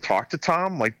anyone talked to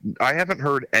Tom? Like, I haven't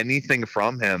heard anything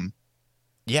from him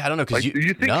Yeah, I don't know because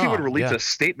you think he would release a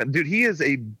statement, dude?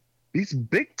 He's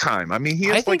big time. I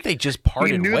mean, I think they just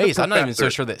parted ways. I'm not even so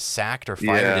sure that sacked or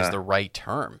fired is the right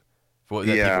term that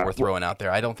people were throwing out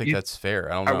there. I don't think that's fair.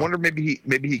 I don't know. I wonder maybe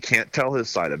he can't tell his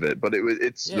side of it, but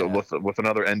it's with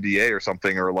another NDA or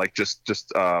something, or like just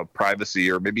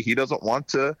privacy, or maybe he doesn't want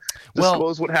to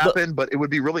disclose what happened. But it would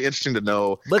be really interesting to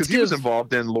know because he was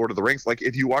involved in Lord of the Rings. Like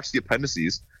if you watch the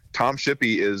appendices, Tom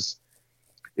Shippey is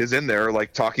in there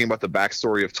like talking about the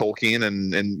backstory of Tolkien,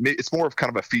 and it's more of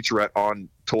kind of a featurette on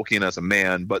Tolkien as a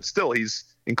man, but still he's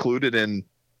included in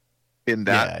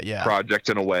that project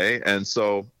in a way, and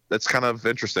so that's kind of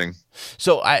interesting.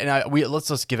 So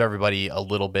let's give everybody a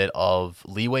little bit of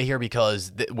leeway here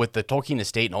because with the Tolkien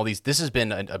estate and all these, this has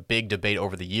been a big debate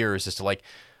over the years as to like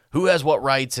who has what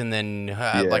rights, and then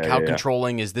how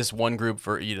controlling is this one group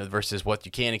for versus what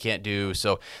you can and can't do.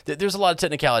 So there's a lot of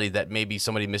technicality that maybe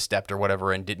somebody misstepped or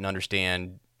whatever and didn't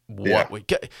understand.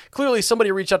 Clearly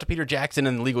somebody reached out to Peter Jackson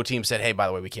and the legal team said, hey, by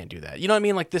the way, we can't do that. You know what I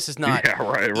mean? Like this is not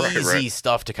easy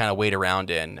stuff to kind of wait around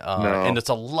in. And it's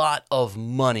a lot of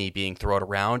money being thrown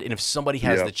around. And if somebody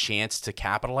has the chance to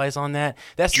capitalize on that,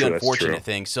 that's the unfortunate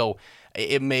thing. So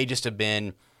it may just have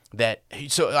been that.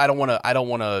 So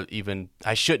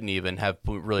I shouldn't even have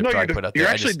really tried to put out there.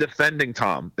 You're actually defending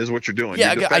Tom is what you're doing.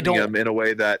 Yeah, you're defending him in a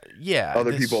way that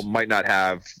other people might not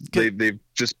have. They've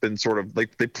just been sort of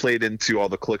like they played into all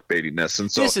the clickbaitiness, and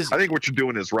so I think what you're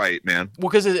doing is right, man. Well,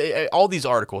 because all these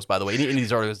articles, by the way, any of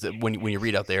these articles that when you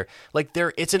read out there, like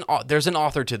there's an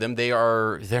author to them. They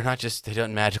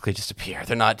don't magically just appear.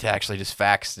 They're not actually just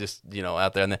facts, just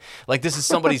out there. And like this is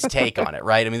somebody's take on it,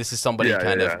 right? I mean, this is somebody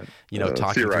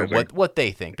talking through what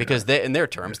they think, because in their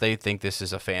terms they think this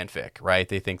is a fanfic, right?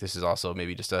 They think this is also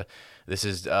maybe just Payne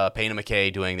and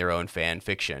McKay doing their own fan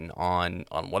fiction on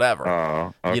whatever.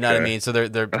 Okay. You know what I mean? So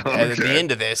they're at the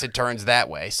end of this, it turns that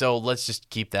way. So let's just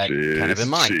keep that kind of in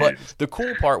mind. But the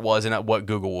cool part was, and what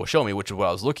Google will show me, which is what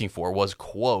I was looking for, was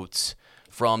quotes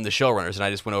from the showrunners, and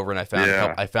I just went over and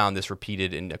I found this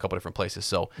repeated in a couple different places.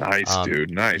 So nice,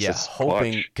 dude, nice. Yeah,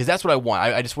 hoping because that's what I want.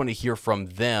 I just want to hear from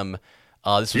them.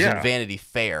 This was in Vanity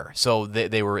Fair, so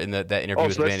they were in that interview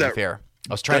with Vanity Fair.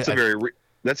 I was trying.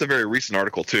 That's a very recent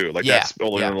article too. Like that's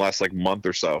only in the last month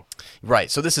or so.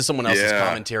 Right. So this is someone else's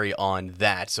commentary on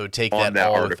that. So take that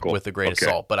all with a grain of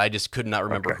salt. But I just could not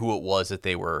remember who it was that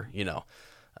they were,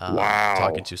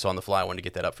 talking to. So on the fly, I wanted to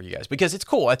get that up for you guys because it's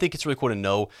cool. I think it's really cool to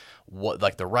know what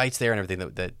like the rights there and everything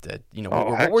that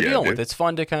what we're dealing with. It's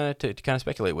fun to kind of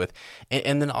speculate with,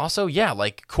 and then also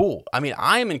cool. I mean,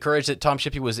 I am encouraged that Tom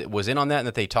Shippey was in on that and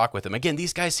that they talk with him. Again,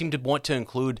 these guys seem to want to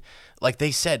include. Like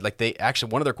they said, they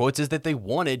actually, one of their quotes is that they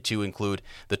wanted to include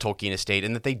the Tolkien estate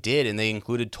and that they did, and they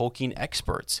included Tolkien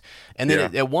experts. And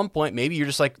then at one point, maybe you're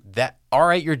just like, that. All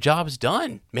right, your job's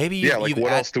done. Maybe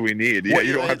what else do we need? Yeah,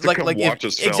 you don't have to watch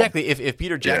us film. Exactly. If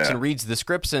Peter Jackson reads the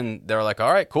scripts and they're like,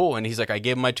 all right, cool, and he's like, I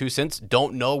gave him my 2 cents,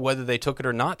 don't know whether they took it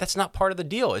or not, that's not part of the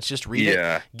deal. It's just read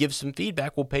it, give some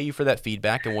feedback, we'll pay you for that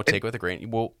feedback, and we'll take it with a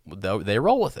grain. They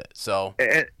roll with it. So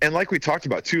and like we talked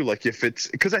about too, like if it's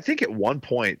because I think at one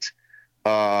point.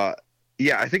 I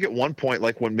think at one point,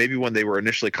 like when they were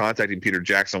initially contacting Peter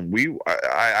Jackson,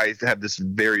 I have this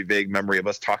very vague memory of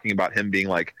us talking about him being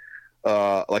like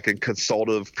a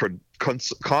consultative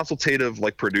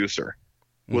like producer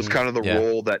was kind of the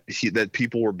role that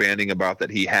people were banding about that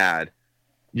he had,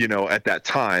 at that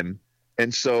time.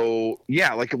 And so,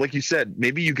 like you said,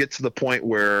 maybe you get to the point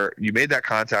where you made that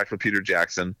contact with Peter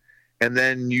Jackson and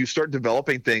then you start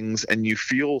developing things and you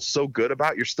feel so good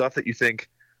about your stuff that you think,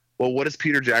 well, what is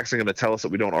Peter Jackson going to tell us that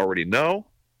we don't already know?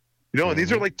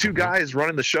 These are like two guys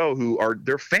running the show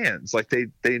they're fans. Like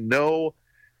they know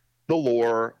the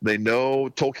lore. They know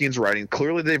Tolkien's writing.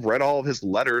 Clearly they've read all of his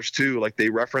letters too. Like they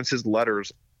reference his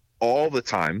letters all the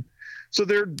time. So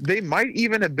they might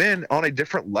even have been on a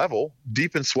different level,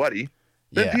 deep and sweaty,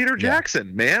 than Peter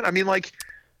Jackson, man. I mean, like,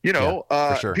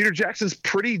 for sure. Peter Jackson's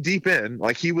pretty deep in.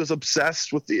 Like he is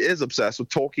obsessed with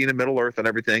Tolkien and Middle Earth and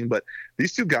everything. But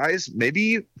these two guys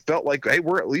maybe felt like, hey,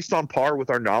 we're at least on par with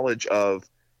our knowledge of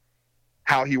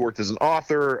how he worked as an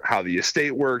author, how the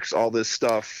estate works, all this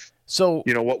stuff. So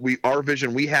our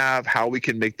vision we have, how we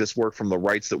can make this work from the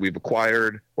rights that we've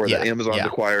acquired or that Amazon's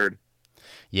acquired.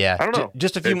 Yeah, I don't know.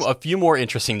 Just a few more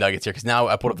interesting nuggets here because now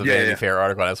I pulled up the Vanity Fair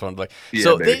article. And I just wanted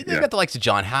to they got the likes of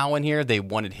John Howe in here. They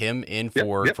wanted him in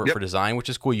for design, which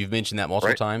is cool. You've mentioned that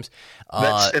multiple times.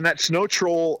 And that Snow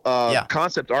Troll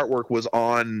concept artwork was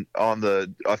on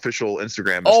the official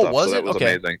Instagram. And stuff, was so it? That was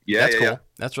okay, amazing. That's cool.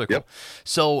 That's really cool.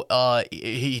 So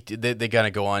they kind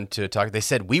of go on to talk. They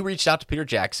said, we reached out to Peter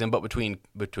Jackson, but between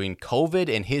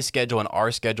COVID and his schedule and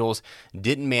our schedules,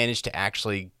 didn't manage to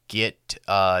actually get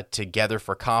together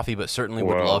for coffee, but certainly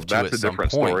would love to at some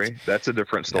point. Story. That's a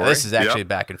different story. Now, this is actually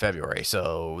back in February,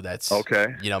 so that's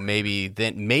okay.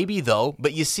 Maybe though.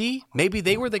 But you see, maybe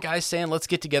they were the guys saying, let's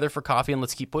get together for coffee and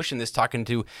let's keep pushing this, talking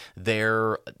to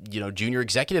their junior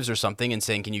executives or something, and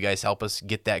saying, can you guys help us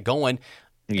get that going?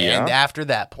 Yeah. And after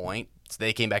that point,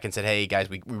 they came back and said, hey, guys,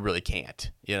 we really can't.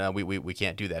 We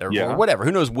can't do that or whatever.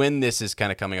 Who knows when this is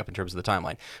kind of coming up in terms of the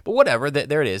timeline. But whatever,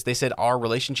 there it is. They said our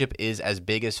relationship is as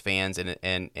big as fans and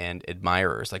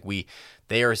admirers. Like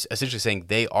they are essentially saying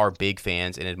they are big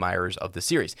fans and admirers of the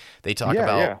series. They talk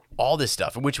about all this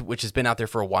stuff, which has been out there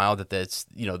for a while, that's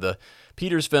the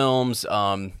Peters films.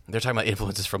 They're talking about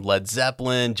influences from Led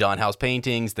Zeppelin, John House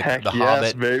paintings, the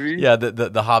Hobbit, baby. Yeah,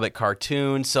 the Hobbit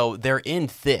cartoon. So they're in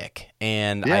thick,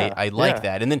 and I like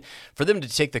that. And then for them to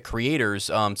take the creators,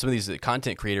 some of these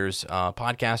content creators,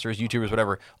 podcasters, YouTubers,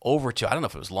 whatever, over to, I don't know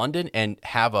if it was London, and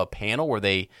have a panel where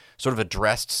they sort of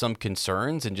addressed some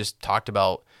concerns and just talked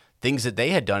about things that they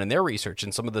had done in their research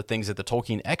and some of the things that the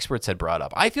Tolkien experts had brought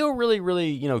up. I feel really,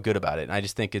 really, good about it, and I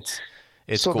just think it's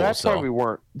cool. That's why we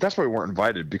weren't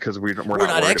invited, because we're not worried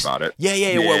about it.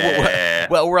 Yeah.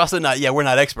 Well, we're also not. Yeah, we're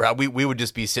not expert. We would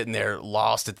just be sitting there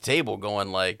lost at the table,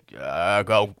 going like,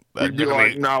 "Go." We'd be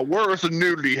like, "Now, where's the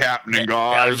nudity happening,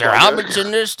 guys? Is there hobbits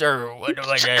in this, or what?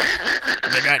 Like,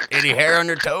 they got any hair on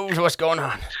their toes? What's going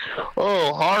on?"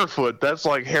 Oh, Harfoot. That's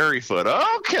like Harryfoot.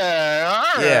 Okay, all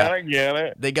right, I get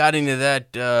it. They got into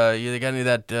that. They got into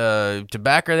that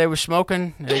tobacco they were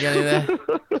smoking. They got into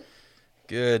that.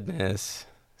 Goodness.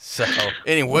 So,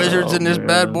 any wizards in this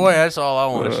bad boy? That's all I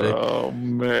want to see. Oh,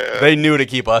 man. They knew to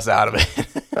keep us out of it.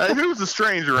 Who's the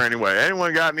stranger anyway?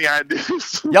 Anyone got any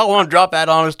ideas? Y'all want to drop that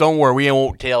on us? Don't worry. We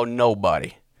won't tell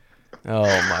nobody. Oh,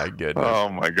 my goodness. Oh,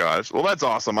 my gosh. Well, that's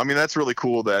awesome. I mean, that's really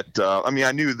cool that,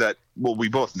 I knew that, we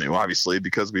both knew, obviously,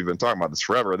 because we've been talking about this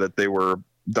forever, that they were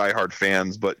diehard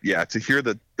fans. But, yeah, to hear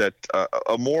that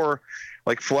a more,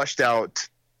 fleshed out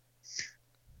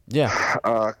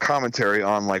commentary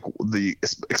on the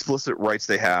explicit rights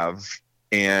they have,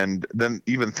 and then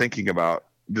even thinking about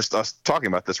just us talking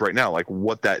about this right now,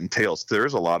 what that entails.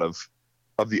 There's a lot of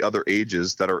the other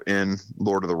ages that are in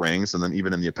Lord of the Rings, and then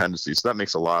even in the appendices. So that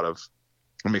makes a lot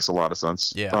of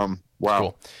sense. Yeah.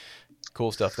 Wow.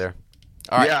 Cool stuff there.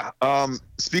 All right. Yeah.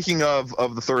 Speaking of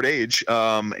the Third Age,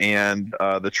 and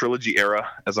the trilogy era,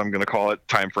 as I'm going to call it,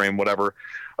 time frame, whatever.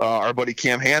 Our buddy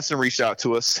Cam Hansen reached out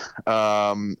to us,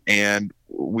 and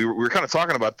we were kind of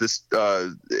talking about this.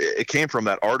 It came from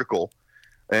that article,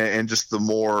 and just the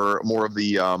more of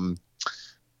the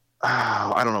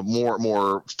I don't know,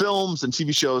 more films and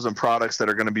TV shows and products that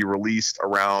are going to be released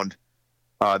around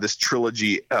this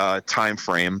trilogy time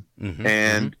frame.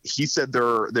 And he said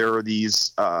there are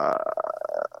these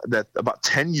that about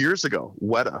 10 years ago,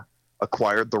 Weta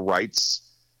acquired the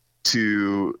rights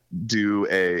to do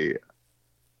a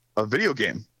video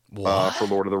game for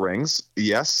Lord of the Rings.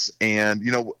 Yes. And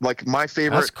my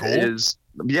favorite is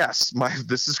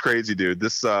this is crazy, dude.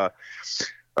 This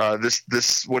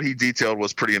what he detailed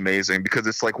was pretty amazing, because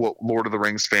it's like what Lord of the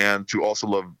Rings fans who are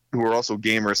also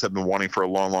gamers have been wanting for a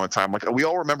long, long time. Like, we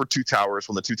all remember Two Towers,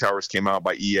 when the Two Towers came out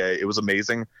by EA. It was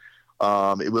amazing.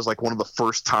 It was like one of the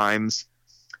first times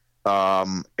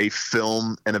a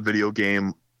film and a video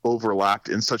game overlapped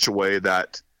in such a way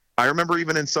that I remember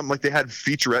even in some, they had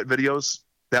featurette videos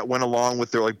that went along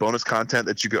with their bonus content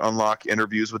that you could unlock,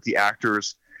 interviews with the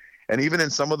actors. And even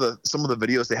in some of the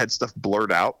videos, they had stuff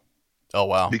blurred out. Oh,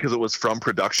 wow. Because it was from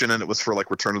production and it was for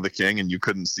Return of the King and you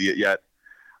couldn't see it yet.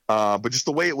 But just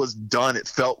the way it was done, it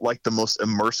felt like the most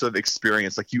immersive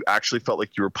experience. Like, you actually felt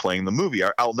like you were playing the movie.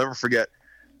 I'll never forget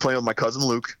playing with my cousin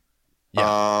Luke.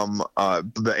 Yeah.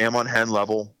 The Amon Hen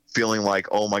level, feeling like,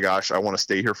 oh my gosh, I want to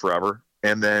stay here forever.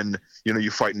 And then,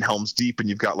 you fight in Helm's Deep and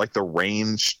you've got the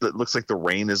rain that looks like the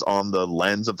rain is on the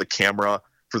lens of the camera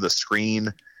for the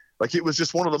screen. It was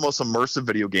just one of the most immersive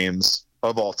video games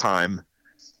of all time.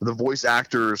 The voice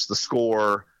actors, the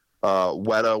score,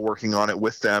 Weta working on it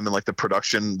with them, and the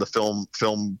production, the film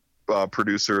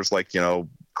producers,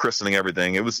 christening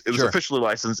everything. It was officially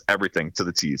licensed, everything to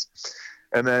the T's.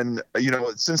 And then,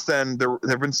 since then there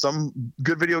have been some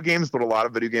good video games, but a lot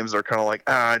of video games are kind of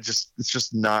it's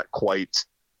just not quite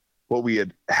what we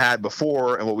had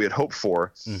before and what we had hoped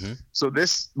for. So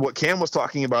what Cam was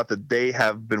talking about that they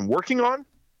have been working on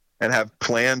and have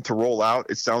planned to roll out,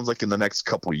 it sounds like in the next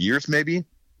couple of years maybe,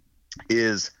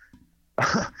 is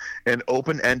an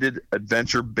open-ended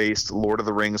adventure-based Lord of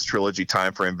the Rings trilogy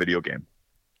timeframe video game.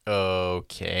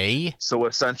 Okay. So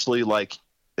essentially, like,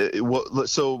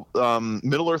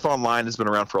 Middle-earth Online has been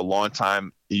around for a long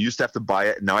time. You used to have to buy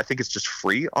it. Now I think it's just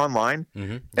free online,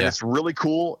 and it's really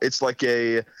cool. It's like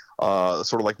a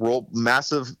sort of like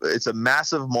it's a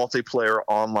massive multiplayer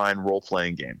online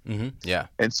role-playing game. Yeah.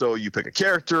 And so you pick a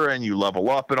character and you level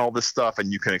up and all this stuff,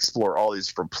 and you can explore all these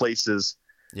different places.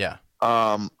 Yeah.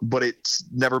 But it's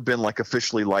never been like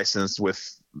officially licensed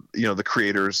with, you know, the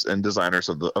creators and designers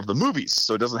of the movies.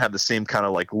 So it doesn't have the same kind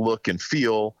of like look and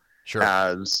feel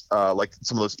as like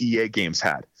some of those EA games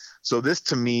had. So this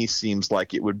to me seems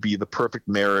like it would be the perfect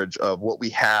marriage of what we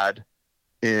had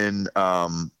in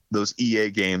those EA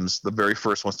games, the very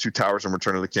first ones, Two Towers and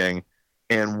Return of the King,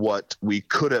 and what we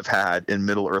could have had in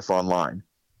Middle-earth Online.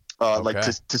 Like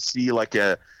to see like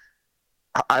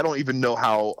I don't even know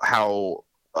how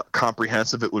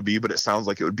comprehensive it would be, but it sounds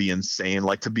like it would be insane.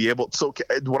 Like to be able, so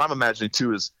what I'm imagining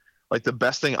too is like the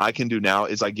best thing I can do now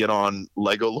is I get on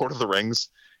Lego Lord of the Rings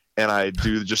and I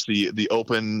do just the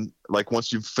open, like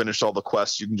once you've finished all the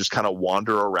quests, you can just kind of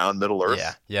wander around Middle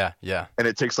Earth. Yeah. And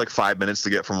it takes like 5 minutes to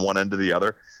get from one end to the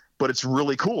other, but it's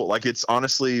really cool. Like it's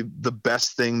honestly the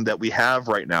best thing that we have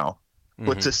right now.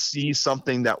 But to see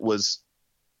something that was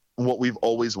what we've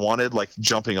always wanted, like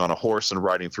jumping on a horse and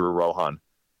riding through Rohan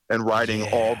and riding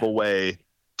all the way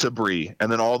to Bree and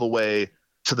then all the way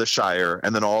to the Shire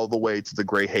and then all the way to the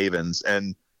Grey Havens.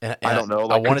 And I don't know.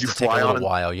 Like, I want it to take a little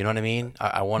while. You know what I mean?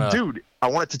 I want to. Dude, I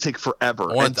want it to take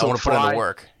forever. I want to put in the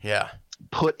work. Yeah.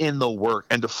 Put in the work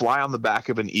and to fly on the back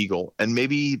of an eagle. And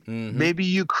maybe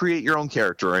you create your own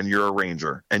character and you're a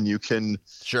ranger and you can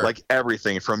like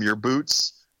everything from your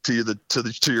boots to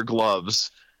your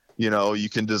gloves. You know, you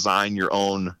can design your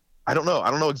own. I don't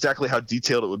know exactly how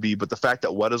detailed it would be, but the fact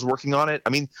that Weta's working on it. I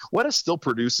mean, Weta still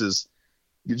produces.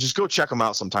 You just go check them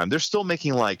out sometime. They're still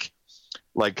making like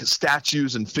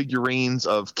statues and figurines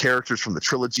of characters from the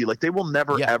trilogy. Like they will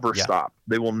never ever stop.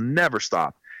 They will never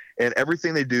stop. And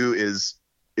everything they do is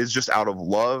just out of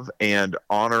love and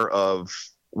honor of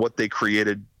what they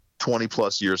created 20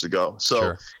 plus years ago.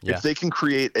 So if they can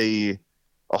create a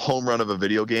home run of a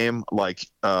video game, like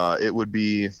that'd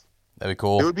be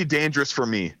cool. It would be dangerous for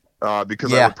me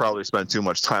because I would probably spend too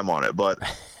much time on it, but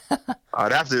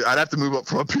I'd have to move up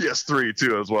from a PS3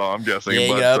 too as well, I'm guessing. Yeah,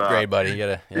 you gotta upgrade, buddy.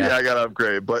 I gotta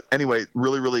upgrade. But anyway,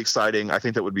 really, really exciting. I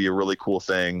think that would be a really cool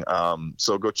thing.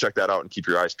 So go check that out and keep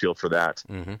your eyes peeled for that.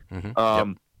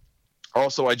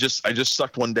 Also, I just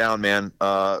sucked one down, man.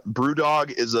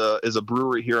 Brewdog is a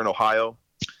brewery here in Ohio.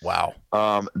 Wow.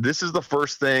 This is the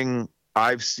first thing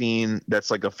I've seen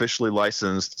that's like officially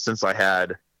licensed since I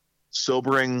had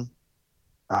Sobering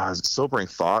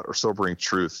Thought or Sobering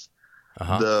Truth.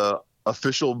 The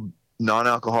official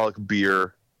non-alcoholic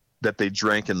beer that they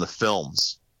drank in the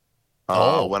films.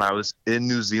 When I was in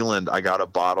New Zealand, I got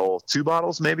two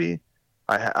bottles maybe,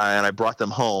 and I brought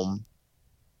them home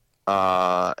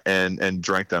and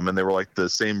drank them, and they were like the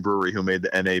same brewery who made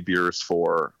the NA beers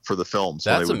for the films.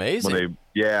 That's amazing.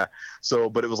 So,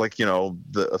 but it was like, you know,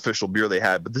 the official beer they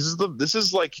had. But this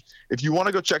is like, if you want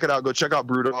to go check it out, go check out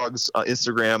Brewdog's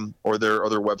Instagram or their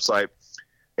website.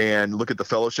 And look at the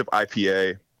Fellowship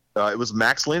IPA. It was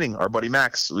Max Leaning, our buddy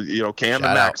Max, you know, Cam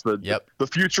and Max, the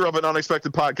future of an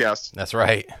unexpected podcast. That's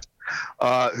right.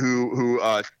 Who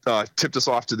tipped us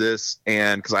off to this,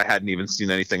 and because I hadn't even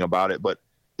seen anything about it, but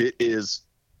it's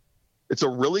a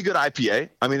really good IPA.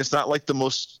 I mean, it's not like the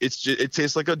most. It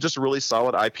tastes like just a really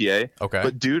solid IPA. Okay.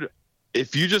 But dude,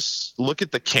 if you just look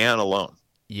at the can alone,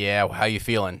 how you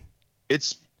feeling?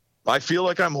 I feel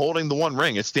like I'm holding the One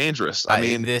Ring. It's dangerous. I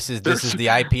mean, this is the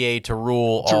IPA to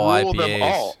rule all IPAs. Them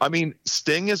all. I mean,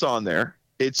 Sting is on there.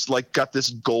 It's like got this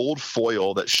gold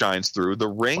foil that shines through. The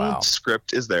ring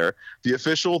script is there. The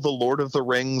official, the Lord of the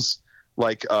Rings,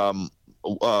 like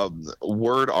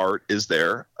word art is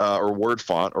there, or word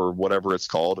font or whatever it's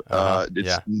called.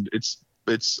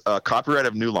 It's copyright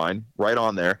of New Line right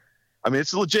on there. I mean,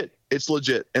 it's legit.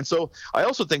 And so I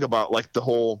also think about like the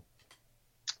whole.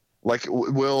 Like,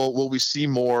 will we see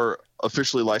more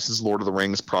officially licensed Lord of the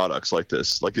Rings products like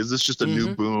this? Like, is this just a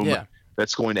new boom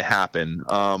that's going to happen?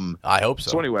 I hope so.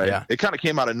 So anyway, it kind of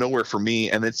came out of nowhere for me,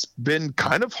 and it's been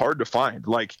kind of hard to find.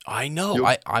 Like, I know.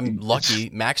 I'm lucky.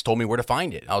 Max told me where to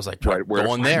find it. I was like,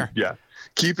 go in there. Yeah.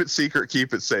 Keep it secret.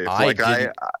 Keep it safe.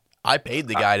 I paid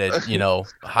the guy to, you know,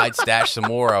 hide stash some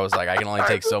more. I was like, I can only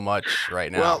take so much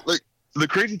right now. Well, the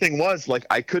crazy thing was, like,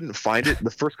 I couldn't find it the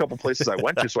first couple places I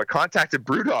went to, so I contacted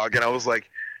Brewdog, and I was like,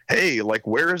 hey, like,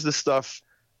 where is this stuff?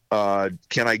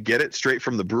 Can I get it straight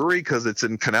from the brewery? Because it's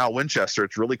in Canal Winchester.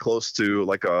 It's really close to,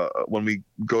 like, when we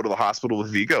go to the hospital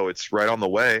with Vigo, it's right on the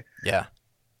way. Yeah.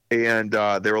 And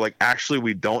they were like, actually,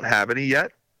 we don't have any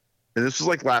yet, and this was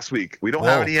like last week. We don't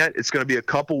have any yet. It's going to be a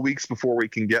couple weeks before we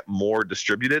can get more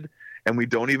distributed, and we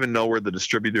don't even know where the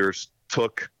distributors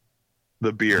took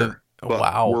the beer.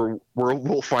 But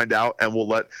we'll find out, and we'll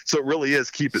let. So it really is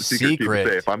keep it secret. Keep it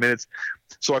safe. I mean,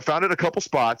 so I found it a couple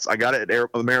spots. I got it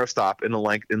at Ameristop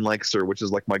in Lancaster, which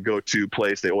is like my go-to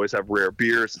place. They always have rare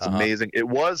beers. It's amazing. It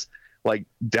was like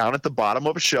down at the bottom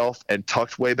of a shelf and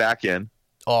tucked way back in.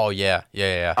 Oh yeah.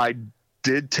 I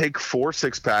did take 4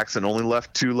 6-packs and only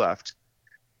left 2 left.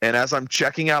 And as I'm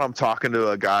checking out, I'm talking to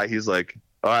a guy. He's like,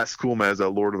 "Oh, that's cool, man. Is that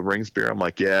Lord of the Rings beer?" I'm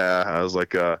like, "Yeah." I was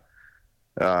like,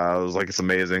 "It's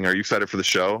amazing. Are you excited for the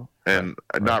show?" And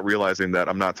not realizing that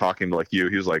I'm not talking to like you.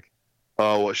 He was like,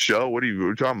 "Oh, what show? What are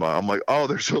you talking about?" I'm like, "Oh,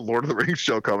 there's a Lord of the Rings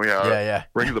show coming out. Yeah.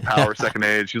 Rings of the Power, Second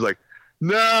Age." He's like,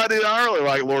 "Nah, dude, I don't really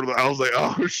like Lord of the." I was like,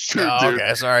 "Oh shoot, dude."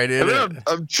 Okay, sorry, dude. And then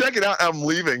I'm checking out. I'm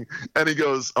leaving, and he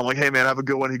goes, "I'm like, hey man, have a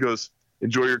good one." He goes,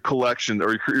 "Enjoy your collection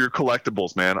or your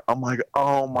collectibles, man." I'm like,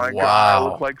 "Oh my god, I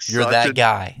look like you're that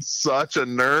guy, such a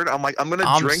nerd." I'm like, I'm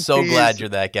so these. Glad you're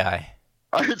that guy.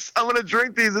 I'm gonna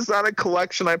drink these. It's not a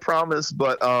collection, I promise.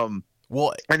 But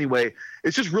well, anyway,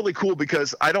 it's just really cool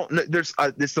because I don't know.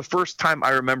 It's the first time I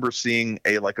remember seeing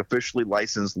a like officially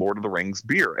licensed Lord of the Rings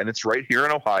beer, and it's right here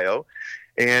in Ohio,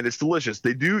 and it's delicious.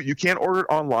 You can order it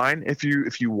online if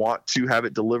you want to have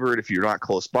it delivered if you're not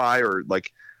close by, or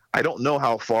like I don't know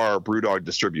how far BrewDog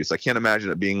distributes. I can't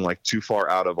imagine it being like too far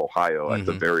out of Ohio at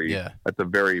the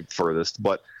very furthest,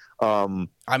 but.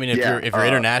 I mean, if you're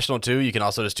international too, you can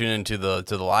also just tune into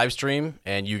the live stream,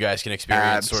 and you guys can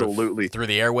experience absolutely sort of through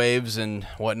the airwaves and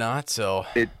whatnot. So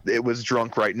it was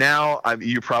drunk right now. Are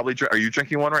you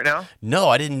drinking one right now? No,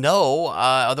 I didn't know.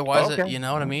 Otherwise, you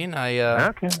know what I mean.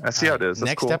 Okay, I see how it is. That's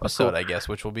next cool. episode, I guess,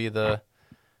 which will be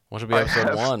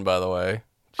episode 1, by the way.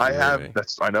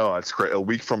 I know it's great. A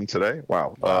week from today.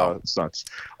 Wow. It's nuts.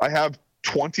 I have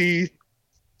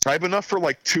enough for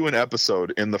like 2 an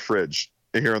episode in the fridge.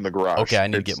 Here in the garage. Okay, I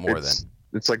need to get more then.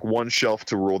 It's like one shelf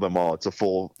to rule them all. It's a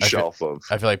full shelf of.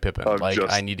 I feel like Pippin.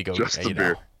 I need to go. Just the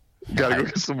beer. Gotta go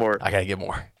get some more. I gotta get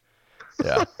more.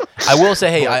 Yeah, I will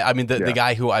say, hey, I mean, the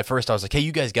guy who I was like, hey,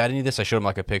 you guys got any of this? I showed him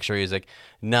like a picture. He's like,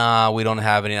 nah, we don't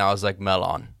have any. And I was like,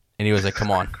 melon, and he was like,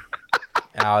 come on.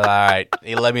 And I was like, all right.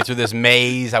 He led me through this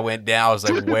maze. I went down. I was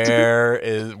like, where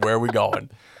are we going?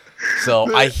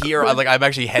 So I'm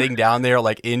actually heading down there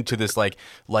like into this like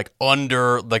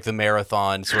under like the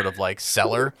marathon sort of like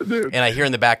cellar, and I hear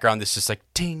in the background this just like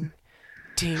ting,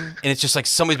 ting, and it's just like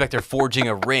somebody's back there forging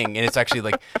a ring, and it's actually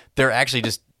like they're actually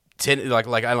just like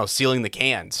I don't know, sealing the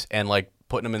cans and like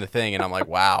putting them in the thing, and I'm like,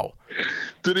 wow.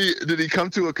 Did he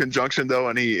come to a conjunction though,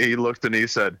 and he looked and he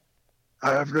said,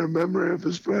 "I have no memory of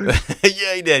this place."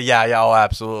 Yeah, he did. Yeah. Oh,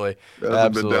 absolutely.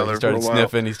 Absolutely. He started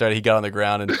sniffing. He got on the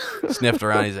ground and sniffed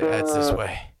around. He's like, "That's this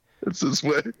way. It's this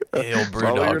way." Hey,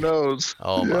 follow your nose.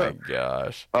 Oh my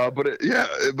gosh. But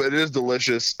it is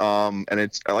delicious. And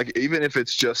it's like even if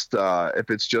it's just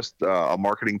a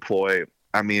marketing ploy.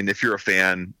 I mean, if you're a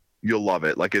fan, you'll love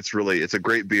it. Like it's a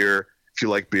great beer. If you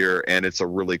like beer, and it's a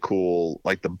really cool,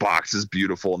 like the box is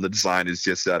beautiful and the design is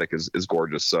the aesthetic is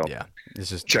gorgeous. So yeah, it's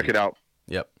just check it out.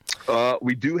 Yep.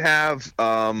 We do have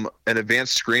an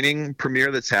advanced screening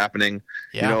premiere that's happening.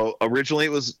 Yeah. You know, originally it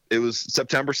was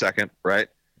September 2nd, right?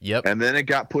 Yep. And then it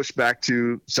got pushed back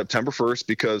to September 1st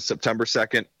because September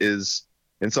 2nd is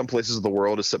in some places of the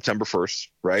world is September 1st,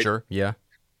 right? Sure. Yeah.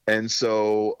 And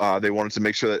so they wanted to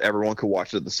make sure that everyone could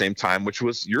watch it at the same time, which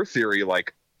was your theory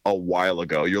like a while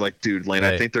ago. You're like, dude, Lane,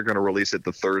 I think they're going to release it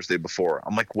the Thursday before.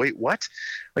 I'm like, wait, what?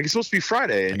 Like it's supposed to be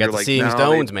Friday. And I got the Seeing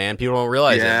Stones, man. People don't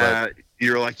realize it. But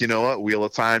you're like, you know what? Wheel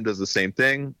of Time does the same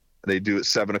thing. They do it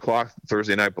 7:00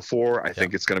 Thursday night before. I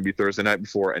think it's going to be Thursday night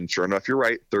before. And sure enough, you're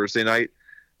right. Thursday night,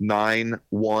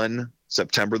 9/1,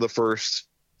 September the 1st,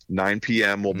 9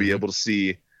 p.m. We'll be able to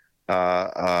see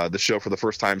the show for the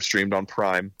first time streamed on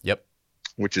Prime. Yep.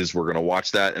 Which is we're going to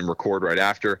watch that and record right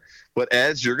after. But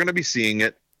as you're going to be seeing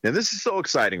it, and this is so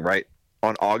exciting, right?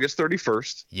 On August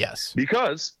 31st. Yes.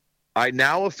 Because I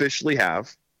now officially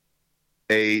have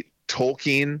a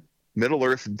Tolkien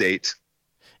Middle-earth date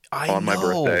on my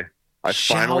birthday. I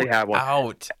finally have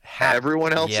one.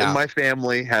 Everyone else in my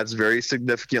family has very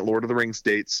significant Lord of the Rings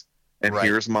dates, and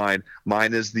here's mine.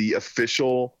 Mine is the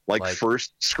official like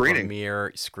first screening,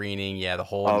 premiere screening, the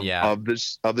whole of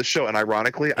the show. And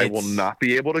ironically, I will not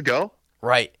be able to go.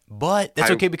 Right, but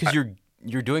that's okay because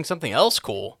you're doing something else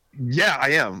cool. Yeah,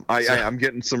 I am. I'm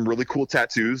getting some really cool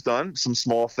tattoos done. Some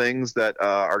small things that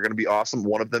are going to be awesome.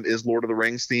 One of them is Lord of the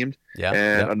Rings themed,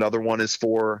 and another one is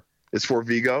for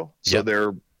Vigo. So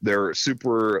they're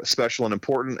super special and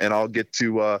important. And I'll get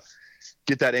to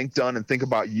get that ink done and think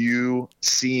about you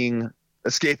seeing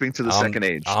escaping to the second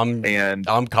age.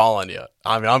 I'm calling you.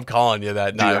 I mean, I'm calling you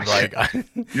that night. Like,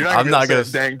 I'm not gonna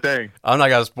say a dang thing. I'm not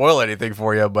gonna spoil anything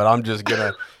for you, but I'm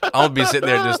gonna be sitting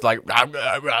there just like,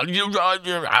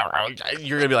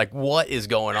 you're gonna be like, what is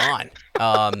going on?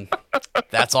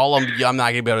 That's all. I'm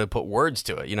not gonna be able to put words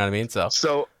to it. You know what I mean?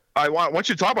 So I want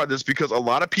you to talk about this because a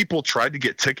lot of people tried to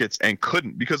get tickets and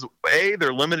couldn't because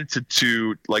they're limited to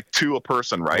two a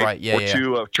person, right? Right. Yeah. Or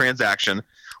two a transaction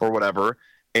or whatever.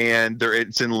 And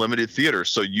it's in limited theaters,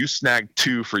 so you snagged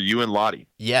 2 for you and Lottie.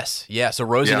 Yes, yeah. So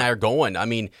Rosie and I are going. I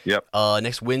mean, yep.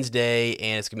 Next Wednesday,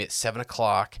 and it's gonna be at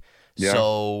 7:00. Yeah.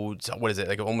 So what is it?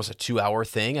 Like almost a 2-hour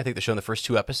thing? I think they're showing the first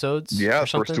 2 episodes. Yeah,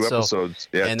 first 2 episodes.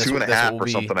 Yeah, and 2.5 or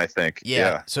something. I think.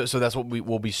 Yeah. So that's what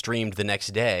will be streamed the next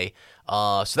day.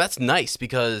 So that's nice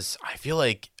because I feel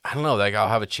like I don't know, like I'll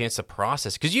have a chance to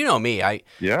process because you know me,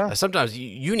 sometimes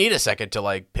you need a second to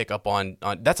like pick up on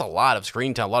that's a lot of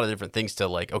screen time, a lot of different things to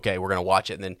like. Okay, we're gonna watch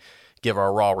it and then give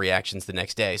our raw reactions the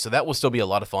next day. So that will still be a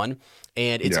lot of fun.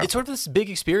 And it's sort of this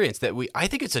big experience that I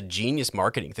think it's a genius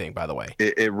marketing thing, by the way.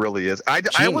 It really is.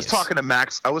 I was talking to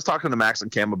Max. I was talking to Max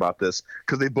and Cam about this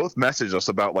because they both messaged us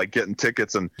about like getting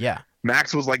tickets. And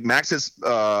Max was like,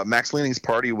 Max Leaning's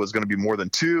party was going to be more than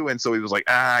 2. And so he was like,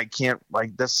 I can't,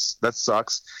 like this, that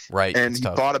sucks. Right. And he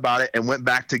thought about it and went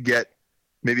back to get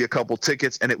maybe a couple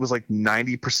tickets. And it was like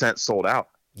 90% sold out.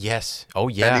 Yes. Oh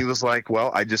yeah. And he was like, well,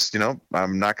 I just,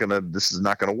 this is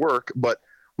not going to work. But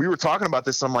we were talking about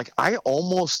this. And I'm like,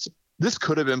 this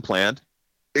could have been planned.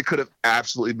 It could have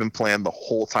absolutely been planned the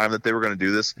whole time that they were going to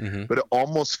do this. Mm-hmm. But it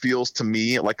almost feels to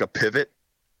me like a pivot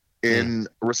in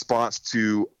response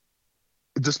to,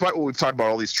 despite what we've talked about,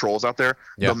 all these trolls out there,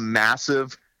 the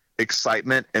massive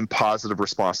excitement and positive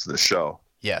response to the show.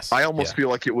 Yes. I almost feel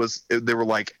like they were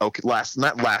like, okay,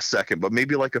 not last second, but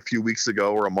maybe like a few weeks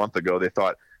ago or a month ago, they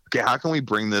thought, okay, how can we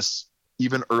bring this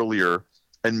even earlier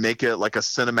and make it like a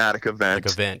cinematic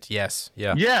event? Yes.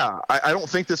 Yeah. Yeah. I don't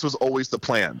think this was always the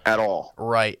plan at all.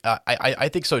 Right. I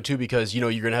think so too, because, you're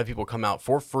going to have people come out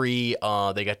for free.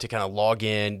 They got to kind of log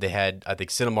in. They had, I think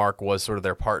Cinemark was sort of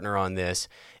their partner on this.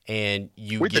 And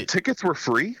the tickets were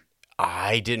free?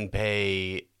 I didn't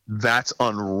pay. That's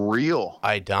unreal.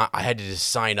 I had to just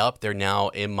sign up. They're now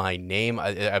in my name.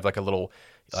 I have like a little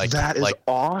that is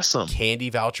awesome candy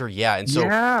voucher. Yeah, and so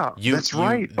that's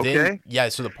right. Okay. Yeah,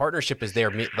 so the partnership is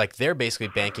there. Like they're basically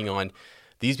banking on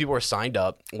these people are signed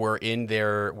up. We're in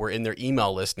their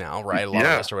email list now, right? A lot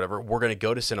of us or whatever. We're going to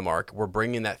go to Cinemark. We're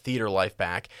bringing that theater life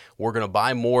back. We're going to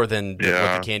buy more than what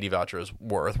the candy voucher is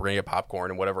worth. We're going to get popcorn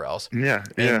and whatever else. Yeah.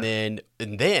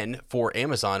 And then for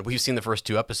Amazon, we've seen the first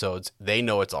 2 episodes. They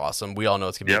know it's awesome. We all know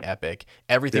it's going to be epic.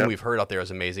 Everything we've heard out there is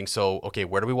amazing. So, okay,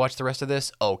 where do we watch the rest of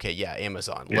this? Okay,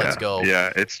 Amazon. Let's go.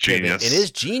 Yeah, it's genius. It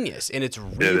is genius, and it's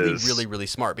really, really, really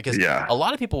smart because a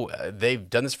lot of people, they've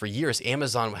done this for years.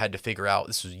 Amazon had to figure out,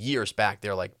 this was years back,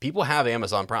 they're like, people have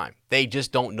Amazon Prime. They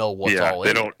just don't know what's all in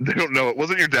it. They don't know it.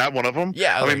 Wasn't your dad one of them?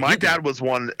 Yeah. I mean, my dad was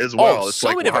one as well. It's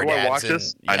so many of our dads. Watch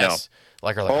this? I know.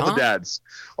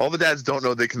 All the dads don't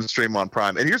know they can stream on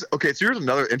Prime. And here's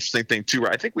another interesting thing too,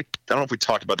 right? I don't know if we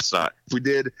talked about this or not. If we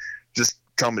did, just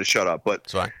tell me to shut up.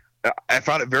 But I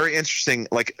found it very interesting.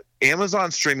 Like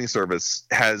Amazon streaming service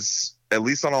has, at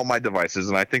least on all my devices,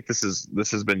 and I think this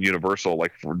has been universal.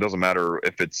 Like it doesn't matter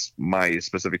if it's my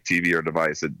specific TV or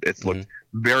device. It's looked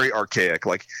very archaic.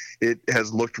 Like it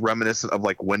has looked reminiscent of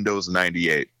like Windows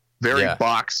 98. Very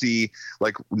boxy,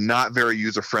 like not very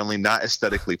user friendly, not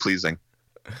aesthetically pleasing.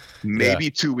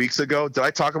 Maybe 2 weeks ago. Did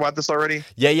I talk about this already?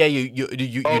 Yeah, you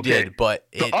did. But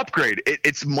the upgrade,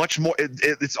 it's much more.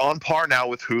 It's on par now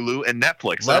with Hulu and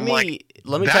Netflix. Let me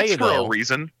tell you, for a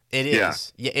reason. It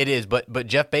is. Yeah, it is. But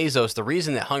Jeff Bezos, the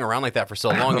reason it hung around like that for so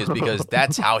long is because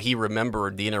that's how he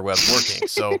remembered the interwebs working.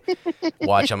 So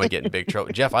watch, I'm going to get in big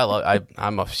trouble. Jeff,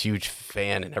 I'm a huge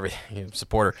fan and everything,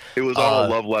 supporter. It was all a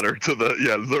love letter to the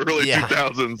early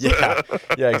 2000s.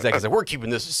 Yeah, exactly. It's like, we're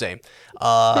keeping this the same.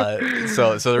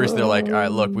 So the reason they're like, all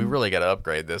right, look, we really got to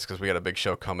upgrade this because we got a big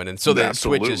show coming. And so then it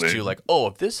switches to like,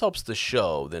 if this helps the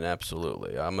show, then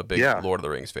absolutely. I'm a big Lord of the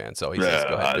Rings fan. So he says,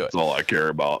 go ahead and do it. That's all I care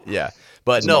about. Yeah.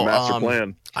 But no, master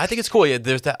plan. I think it's cool. Yeah,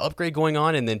 there's that upgrade going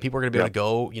on, and then people are going to be able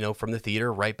to go, from the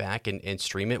theater right back and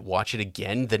stream it, watch it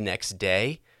again the next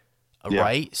day,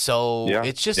 right? So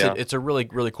it's just it's a really,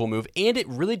 really cool move, and it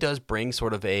really does bring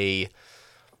sort of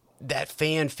that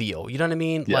fan feel. You know what I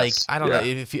mean? Yes. Like, I don't know.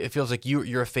 It feels like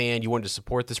you're a fan. You wanted to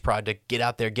support this project. Get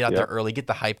out there early. Get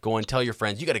the hype going. Tell your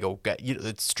friends. You got to go.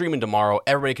 It's streaming tomorrow.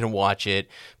 Everybody can watch it,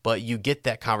 but you get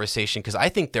that conversation because I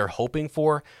think they're hoping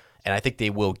for. And I think they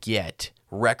will get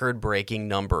record-breaking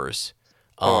numbers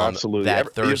absolutely.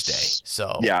 That Thursday.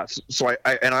 So yeah. So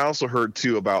I also heard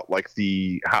too about like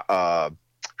the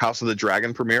House of the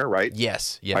Dragon premiere, right?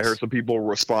 Yes. I heard some people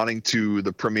responding to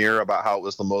the premiere about how it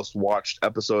was the most watched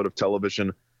episode of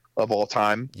television of all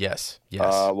time. Yes.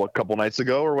 A couple nights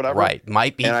ago or whatever. Right.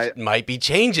 Might be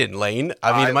changing, Lane.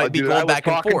 I mean, it might be going back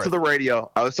and forth. I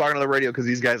was talking to the radio because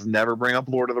these guys never bring up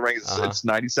Lord of the Rings. It's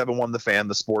 97.1 The Fan,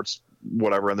 the sports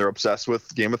whatever, and they're obsessed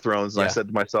with Game of Thrones. And I said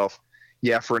to myself,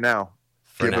 yeah, for now.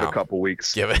 Give it a couple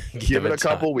weeks. Give it a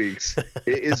couple weeks.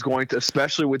 It is going to,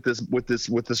 especially with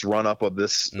this run up of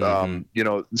this,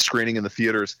 screening in the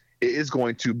theaters, it is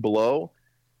going to blow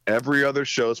every other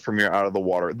show's premiere out of the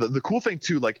water. The cool thing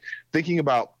too, like thinking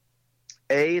about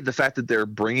the fact that they're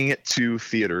bringing it to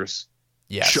theaters.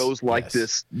 Yes, shows like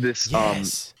this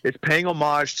it's paying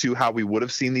homage to how we would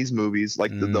have seen these movies,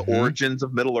 like the origins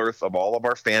of Middle Earth, of all of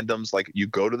our fandoms. Like you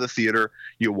go to the theater,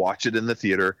 you watch it in the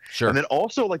theater. Sure. And then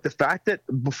also like the fact that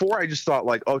before I just thought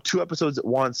like, 2 episodes at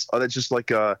once, that's just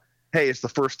like hey, it's the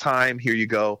first time, here you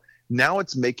go. Now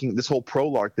it's making this whole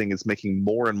prologue thing is making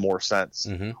more and more sense.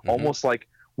 Almost like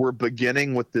we're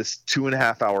beginning with this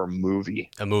 2.5 hour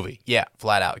movie. A movie. Yeah,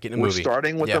 flat out. Getting a movie. We're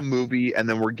starting with a movie, and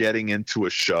then we're getting into a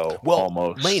show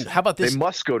almost. Lane, how about this? They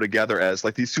must go together as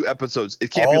like these 2 episodes.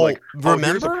 It can't be like,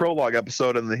 here's a prologue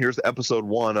episode, and then here's the episode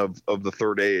 1 of the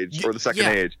third age or the second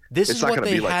age. This is what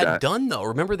they had done, though.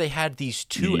 Remember, they had these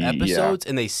 2 episodes,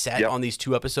 and they sat on these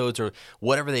 2 episodes or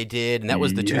whatever they did, and that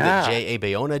was the 2 that J.A.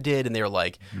 Bayona did, and they were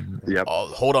like,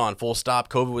 hold on, full stop.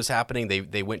 COVID was happening.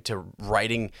 They went to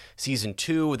writing season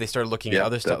 2. They started looking at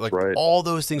other stuff. Like all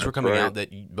those things were coming out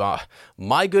that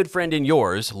my good friend and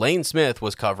yours, Lane Smith,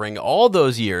 was covering all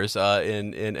those years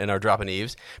in our Dropping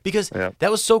Eves, because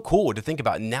that was so cool to think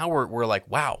about. Now we're like,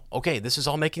 wow, okay, this is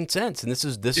all making sense, and this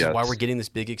is why we're getting this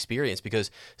big experience,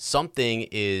 because something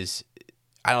is,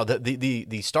 I don't know,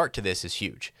 the start to this is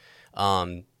huge.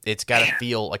 It's got to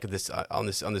feel like this on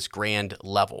this grand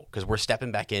level, because we're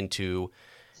stepping back into.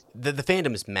 The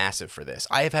fandom is massive for this.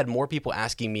 I have had more people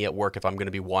asking me at work if I'm going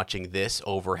to be watching this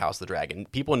over House of the Dragon.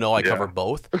 People know I cover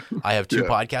both. I have 2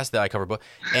 podcasts that I cover both,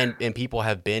 and people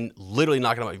have been literally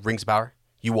knocking on my Rings of Power.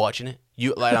 You watching it?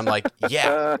 I'm like,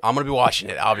 yeah, I'm going to be watching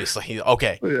it. Obviously,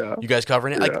 okay. Yeah. You guys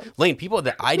covering it? Like Lane, people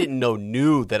that I didn't know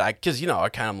knew that because I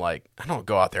kind of like, I don't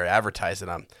go out there and advertise that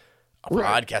I'm a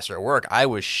podcaster at work. I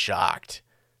was shocked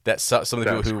that some of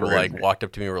the people who were like walked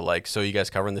up to me were like, "So you guys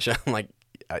covering the show?" I'm like.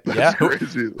 Yeah, who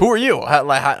are you?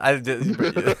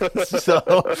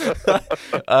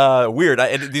 Weird.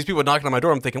 These people knocking on my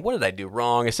door. I'm thinking, what did I do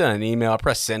wrong? I sent an email. I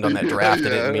pressed send on that draft. I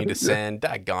didn't mean to send.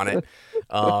 Daggone it.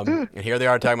 And here they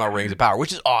are talking about Rings of Power,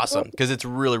 which is awesome because it's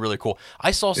really, really cool.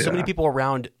 I saw so many people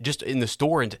around just in the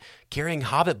store and carrying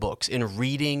Hobbit books and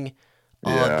reading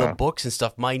the books and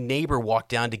stuff. My neighbor walked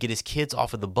down to get his kids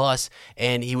off of the bus,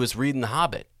 and he was reading The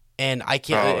Hobbit. And I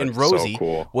can't. And Rosie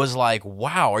was like,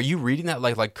 "Wow, are you reading that?"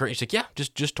 Like, she's like, "Yeah,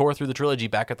 just tore through the trilogy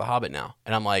back at The Hobbit now."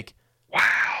 And I'm like,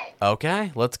 "Wow,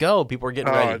 okay, let's go." People are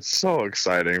getting ready. It's so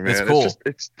exciting, man. It's cool.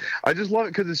 I just love it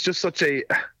because it's just such a,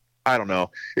 I don't know.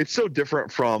 It's so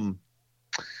different from.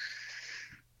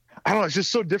 I don't know. It's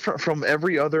just so different from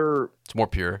every other. It's more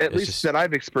pure, at least that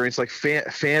I've experienced, like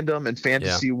fandom and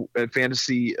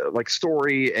fantasy like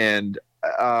story and.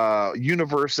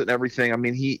 Universe and everything. I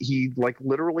mean, he like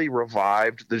literally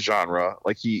revived the genre.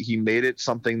 Like he made it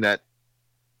something that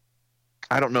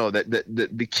I don't know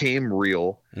that became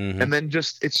real. And then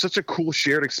just it's such a cool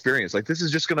shared experience. Like this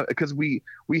is just gonna, because we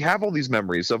have all these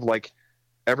memories of like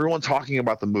everyone talking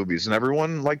about the movies and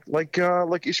everyone like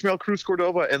Ishmael Cruz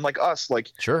Cordova and like us, like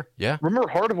sure, yeah. Remember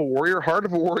Heart of a Warrior? Heart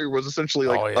of a Warrior was essentially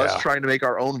like us trying to make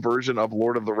our own version of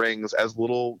Lord of the Rings as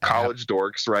little college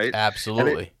dorks, right?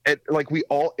 Absolutely. And like we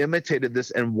all imitated this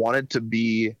and wanted to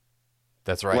be.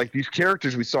 That's right. Like these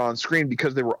characters we saw on screen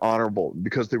because they were honorable,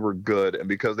 because they were good, and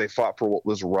because they fought for what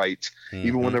was right,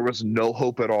 even when there was no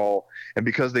hope at all, and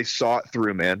because they saw it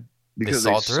through, man. Because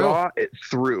they saw it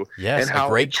through. Yes, and how a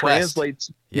great it translates.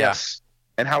 Yes.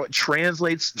 And how it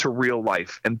translates to real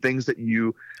life and things that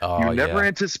you never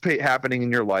anticipate happening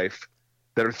in your life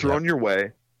that are thrown your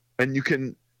way. And you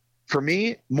can, for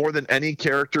me, more than any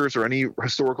characters or any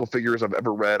historical figures I've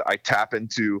ever read, I tap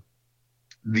into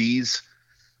these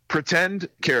pretend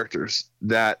characters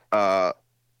that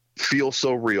feel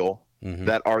so real,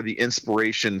 that are the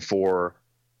inspiration for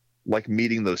like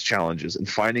meeting those challenges and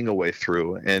finding a way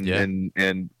through and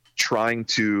trying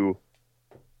to,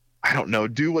 I don't know,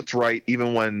 do what's right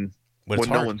even when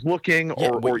no one's looking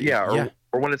or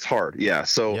when it's hard. Yeah.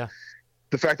 So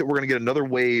the fact that we're going to get another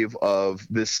wave of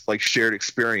this like shared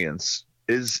experience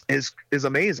is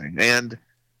amazing. And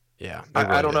really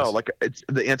I don't know, like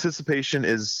the anticipation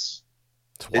is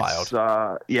It's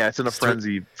wild. It's in a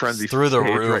frenzy through the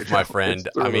roof, right, my friend.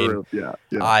 I mean,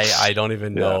 I don't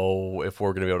even know if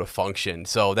we're gonna be able to function.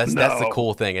 So that's the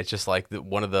cool thing. It's just like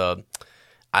one of the.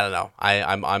 I don't know.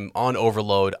 I'm on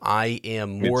overload. I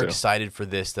am more excited for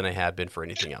this than I have been for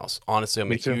anything else. Honestly, I'm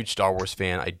a huge Star Wars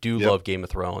fan. I do love Game of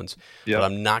Thrones, but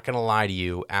I'm not going to lie to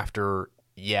you. After,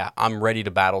 I'm ready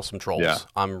to battle some trolls. Yeah.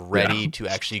 I'm ready to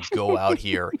actually go out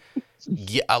here.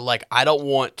 I don't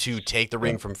want to take the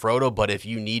ring from Frodo, but if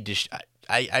you need to,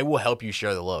 I will help you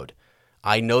share the load.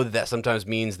 I know that sometimes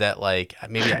means that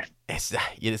maybe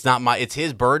it's not it's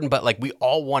his burden, but we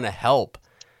all want to help,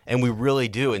 and we really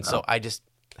do. And so I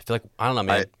feel like, I don't know,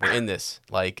 man. We're in this.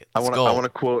 I want to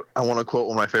quote one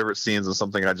of my favorite scenes of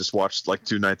something I just watched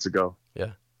 2 nights ago.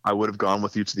 Yeah. I would have gone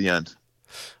with you to the end.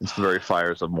 It's the very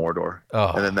fires of Mordor.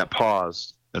 Oh. And then that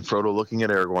pause and Frodo looking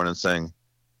at Aragorn and saying,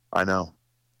 I know.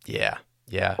 Yeah.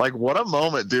 Yeah. What a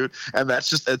moment, dude. And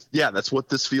that's what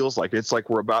this feels like. It's like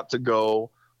we're about to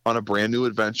go on a brand new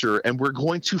adventure and we're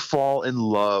going to fall in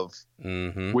love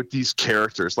with these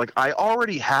characters. I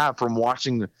already have from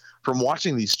watching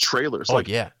these trailers. And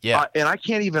I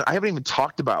haven't even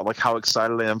talked about how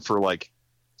excited I am for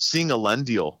seeing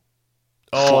Elendil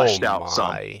fleshed out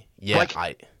some. Yeah.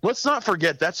 Let's not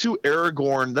forget that's who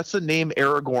Aragorn, that's the name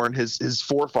Aragorn, his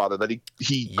forefather, that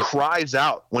he cries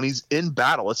out when he's in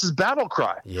battle. It's his battle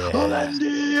cry. Yeah.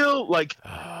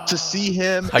 Elendil! To see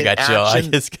him I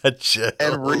just got chill.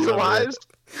 And realized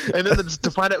and then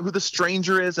to find out who the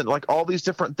stranger is and all these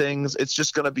different things, it's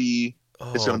just gonna be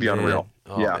unreal.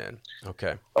 Man.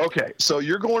 Okay. So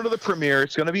you're going to the premiere.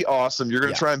 It's going to be awesome. You're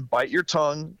going to try and bite your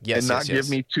tongue and not give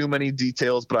me too many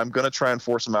details, but I'm going to try and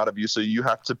force them out of you. So you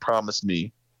have to promise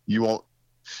me you won't.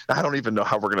 I don't even know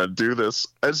how we're going to do this.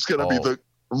 It's going to be the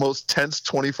most tense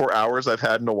 24 hours I've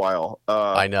had in a while.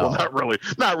 I know. Well,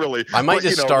 not really. I might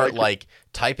just start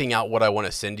typing out what I want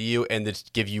to send to you and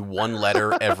just give you one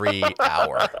letter every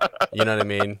hour. You know what I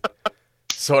mean?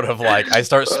 Sort of I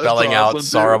start spelling out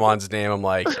Saruman's name. I'm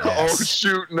like, yes. Oh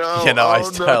shoot, no! I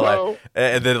start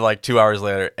and then 2 hours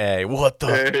later, what the?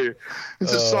 Hey,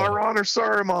 is it Sauron or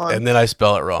Saruman? And then I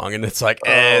spell it wrong, and it's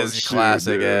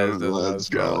classic. Let's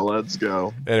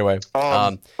go. Anyway,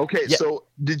 okay. Yeah. So,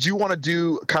 did you want to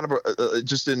do kind of a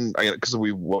just in because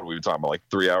what are we talking about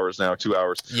 3 hours now, 2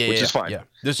 hours? Which is fine. Yeah,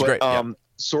 this is great.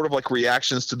 Sort of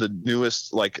reactions to the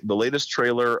newest, the latest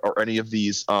trailer or any of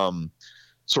these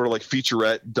sort of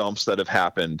featurette dumps that have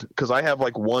happened, because I have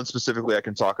one specifically I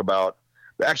can talk about.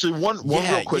 Actually, one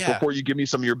real quick before you give me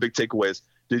some of your big takeaways.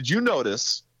 Did you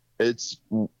notice? I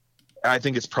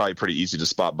think it's probably pretty easy to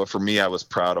spot, but for me, I was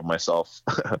proud of myself,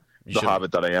 the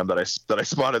hobbit that I am, that I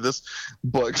spotted this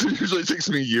book. It usually takes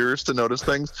me years to notice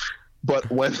things, but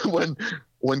when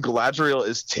Galadriel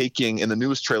is taking in the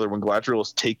newest trailer, when Galadriel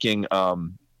is taking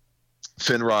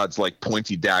Finrod's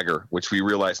pointy dagger, which we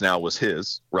realize now was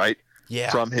his, right? Yeah.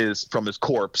 From his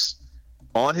corpse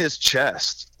on his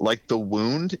chest, the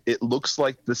wound, it looks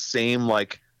like the same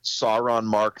Sauron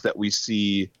mark that we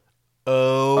see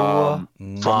from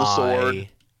the sword,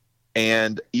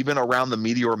 and even around the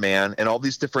Meteor Man and all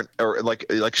these different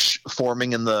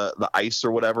forming in the ice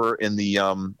or whatever in the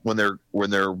when they're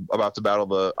about to battle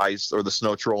the ice or the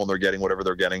snow troll and they're getting whatever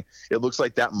they're getting. It looks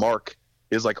like that mark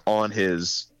is on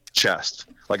his chest.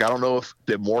 I don't know if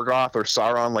did Morgoth or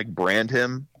Sauron brand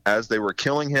him as they were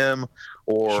killing him,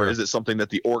 or is it something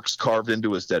that the orcs carved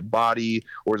into his dead body,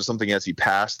 or is it something as he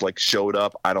passed showed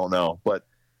up? I don't know, but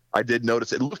I did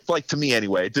notice it looked to me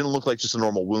anyway. It didn't look like just a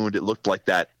normal wound. It looked like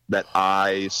that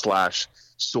eye/sword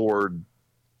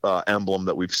emblem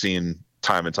that we've seen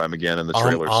time and time again in the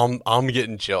trailers. I'm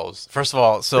getting chills. First of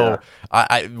all,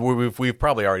 we've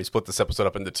probably already split this episode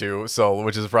up into 2,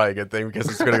 which is probably a good thing because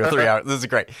it's going to go 3 hours. This is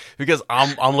great because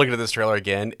I'm looking at this trailer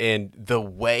again, and the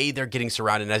way they're getting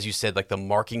surrounded, and as you said, the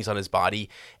markings on his body,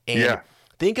 and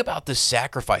think about the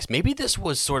sacrifice. Maybe this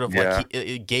was sort of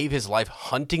he gave his life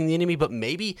hunting the enemy, but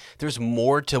maybe there's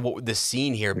more to the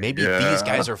scene here. Maybe these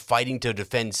guys are fighting to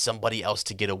defend somebody else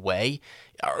to get away.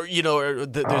 Or,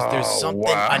 there's something,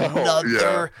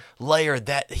 another layer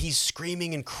that he's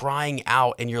screaming and crying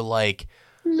out, and you're like,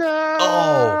 no.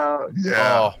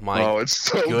 Oh my it's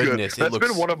so goodness. Good. That's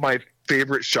been one of my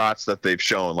favorite shots that they've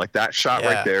shown. That shot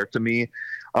right there, to me,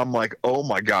 I'm like, oh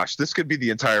my gosh, this could be the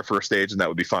entire first stage, and that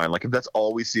would be fine. If that's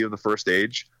all we see of the first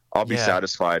stage, I'll be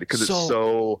satisfied, because it's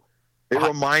so. It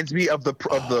reminds me of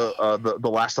the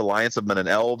Last Alliance of Men and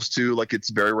Elves too. It's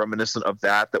very reminiscent of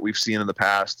that we've seen in the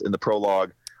past in the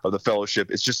prologue of the Fellowship.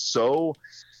 It's just so.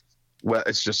 Well,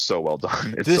 it's just so well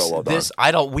done. It's so well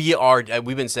done.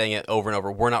 We've been saying it over and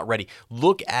over. We're not ready.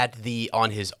 Look at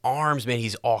on his arms, man.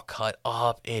 He's all cut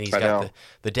up and he's got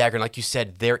the dagger. And like you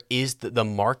said, the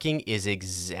marking is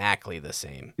exactly the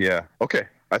same. Yeah. Okay.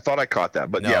 I thought I caught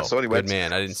that, but yeah. So anyway, good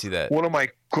man. I didn't see that. One of my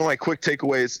quick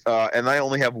takeaways, and I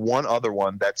only have one other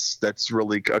one. That's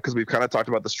really because we've kind of talked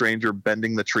about the stranger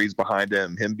bending the trees behind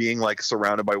him being like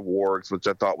surrounded by wargs, which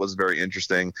I thought was very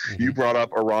interesting. Mm-hmm. You brought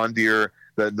up Arondir,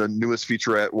 the newest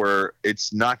featurette, where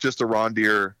it's not just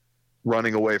Arondir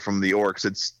running away from the orcs.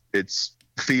 It's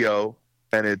Theo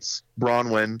and it's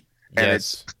Bronwyn and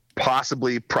it's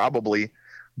probably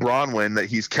Bronwyn that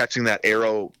he's catching that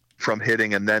arrow from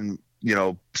hitting and then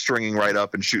stringing right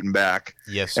up and shooting back.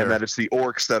 Yes, sir. And that it's the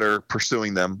orcs that are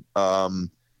pursuing them. Well,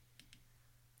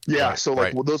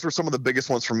 those were some of the biggest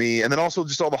ones for me. And then also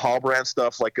just all the Halbrand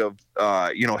stuff, like of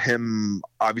him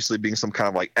obviously being some kind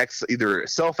of like either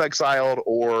self-exiled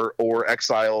or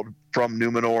exiled from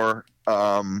Numenor,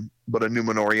 but a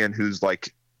Numenorian who's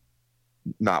like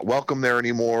not welcome there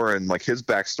anymore. And like his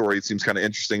backstory seems kind of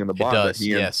interesting in the bond that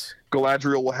he and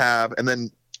Galadriel will have. And then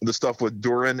the stuff with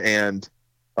Durin and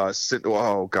what's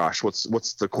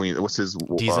the queen? What's his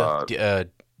Disa?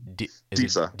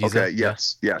 Okay,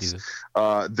 yes.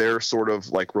 Their sort of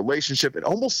like relationship. It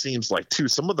almost seems like too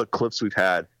some of the clips we've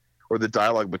had or the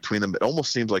dialogue between them. It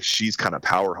almost seems like she's kind of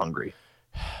power hungry,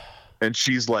 and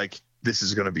she's like, "This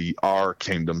is going to be our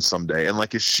kingdom someday." And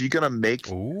like, is she going to make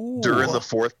Durin the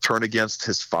Fourth turn against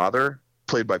his father,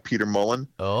 played by Peter Mullen?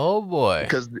 Oh boy!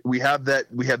 Because we have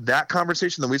that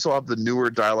conversation. Then we still have the newer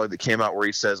dialogue that came out where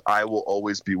he says, "I will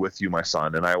always be with you, my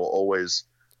son, and I will always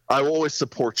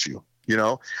support you."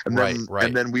 And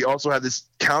then we also have this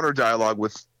counter dialogue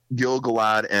with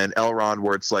Gil-galad and Elrond,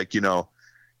 where it's like, you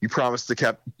promised to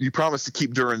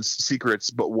keep Durin's secrets,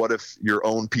 but what if your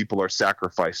own people are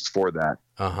sacrificed for that?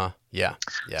 Yeah.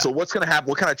 So what's going to happen?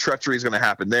 What kind of treachery is going to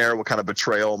happen there? What kind of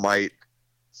betrayal might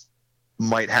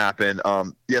happen?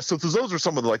 So those are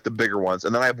some of the bigger ones,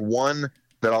 and then I have one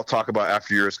that I'll talk about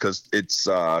after yours because it's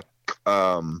not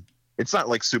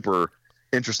like super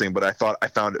interesting, but I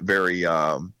found it very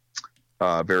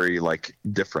like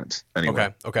different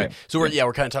anyway. Okay. So we're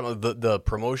kind of talking about the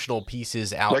promotional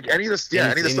pieces out. Like any of the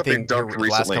stuff they dumped recently.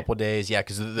 The last couple of days,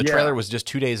 because the trailer was just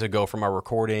 2 days ago from our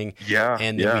recording.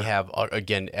 And then we have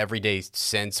again every day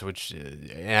since, which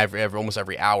almost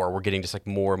every hour we're getting just like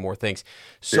more and more things.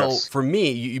 So for me,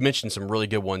 you mentioned some really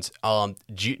good ones.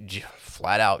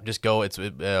 Flat out, just go. It's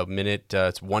a minute.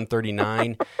 It's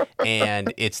 1:39,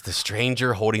 and it's the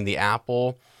stranger holding the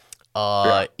apple.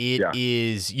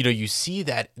 Is you see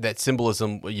that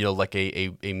symbolism, like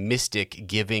a mystic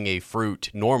giving a fruit,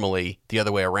 normally the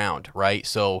other way around, right?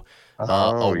 So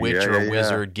a witch or a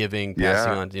wizard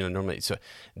passing on, normally. So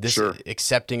this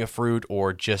accepting a fruit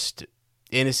or just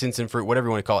innocence in fruit, whatever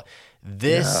you want to call it.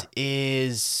 This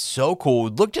is so cool.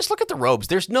 Look at the robes.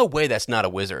 There's no way that's not a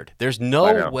wizard. There's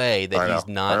no way that he's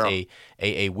not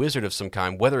a wizard of some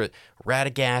kind, whether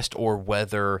Radagast or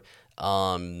whether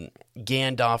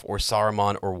Gandalf or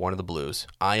Saruman or one of the blues.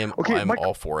 I'm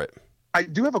all for it. I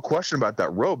do have a question about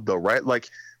that robe though, right? Like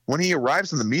when he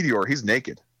arrives in the meteor, he's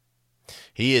naked.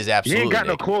 He is absolutely. He ain't got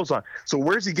naked. No clothes on. So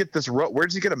where does he get this robe? Where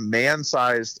does he get a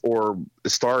man-sized or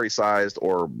starry-sized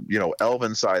or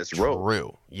elven-sized robe?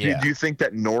 True. Yeah. Do you think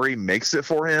that Nori makes it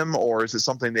for him, or is it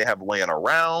something they have laying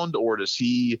around, or does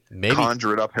he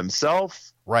conjure it up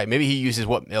himself? Right. Maybe he uses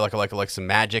like some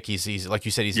magic. He's like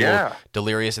you said, he's a little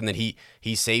delirious, and then he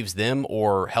saves them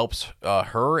or helps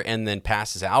her, and then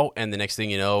passes out, and the next thing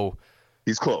you know.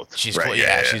 He's clothed. She's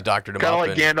she's doctored him up. Kind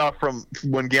of like Gandalf from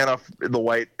when Gandalf the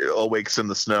White awakes in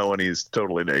the snow and he's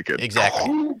totally naked.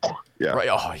 Exactly. Yeah. Right.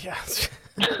 Oh yeah.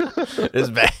 It's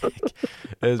back.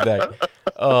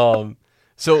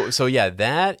 So yeah,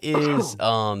 that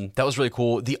was really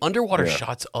cool. The underwater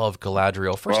shots of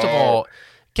Galadriel. First of all,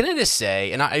 can I just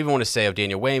say, and I even want to say of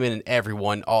Daniel Wayman and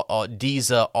everyone,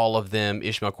 Disa, all of them,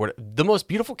 Ishmael Corda, the most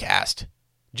beautiful cast.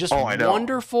 Just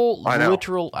wonderful,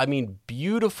 literal,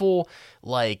 beautiful,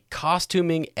 like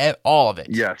costuming, all of it.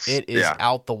 Yes. It is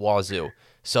out the wazoo.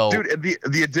 So, dude,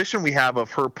 the addition we have of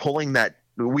her pulling that,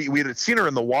 we had seen her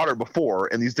in the water before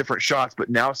in these different shots, but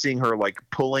now seeing her like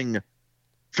pulling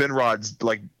Finrod's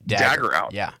like dagger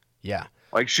out. Yeah.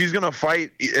 Like she's going to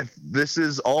fight, if this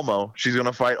is Ulmo, she's going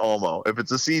to fight Ulmo. If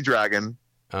it's a sea dragon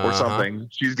or something,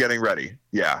 she's getting ready.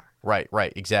 Yeah. Right,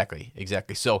 exactly.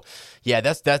 So, yeah,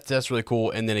 that's really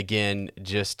cool. And then again,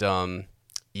 just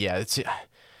it's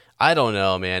I don't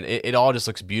know, man. It all just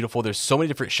looks beautiful. There's so many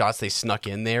different shots they snuck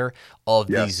in there of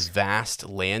these vast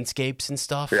landscapes and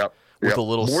stuff. Yep. With a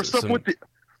little more stuff with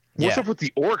What's up with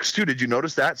the orcs too? Did you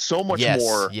notice that? So much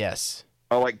more. Yes.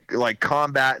 Like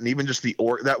combat and even just the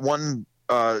that one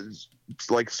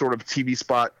like sort of TV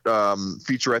spot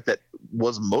featurette that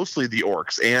was mostly the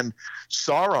orcs and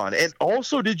Sauron. And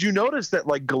also, did you notice that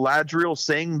like Galadriel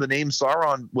saying the name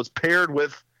Sauron was paired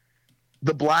with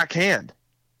the Black Hand?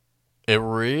 It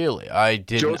really? I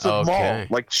didn't. Joseph Maul.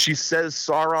 Like she says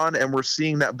Sauron, and we're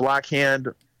seeing that Black Hand.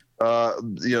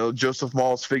 Joseph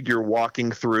Maul's figure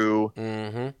walking through.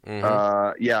 The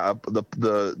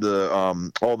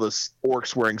all the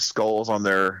orcs wearing skulls on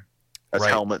their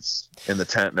helmets in the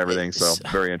tent and everything. So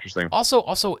very interesting.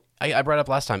 Also, I brought up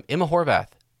last time. Emma Horvath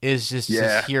is just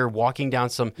here walking down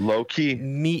some low key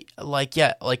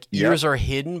ears are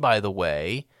hidden, by the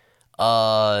way.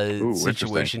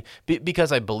 Situation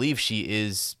because I believe she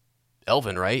is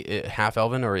Elven, right? Half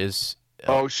Elven, or is?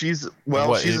 She's a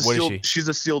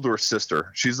Sildur's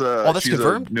sister. She's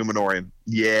confirmed? A Númenórean.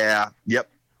 Yeah. Yep.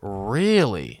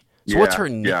 Really? So what's her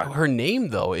name? Her name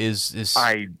though is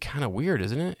kind of weird,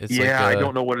 isn't it? It's I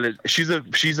don't know what it is.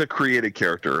 She's a created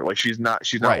character. Like she's not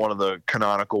one of the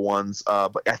canonical ones.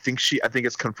 But I think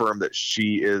it's confirmed that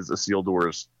she is a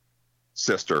Sildur's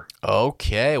sister.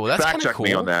 Okay, well that's kind of cool. Fact check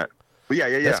me on that. But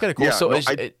yeah. That's kind of cool. Yeah, so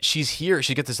she's here.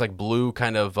 She gets this like blue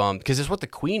kind of because it's what the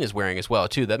Queen is wearing as well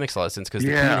too. That makes a lot of sense because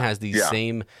the Queen has these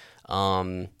same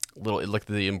little like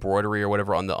the embroidery or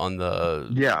whatever on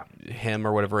the hem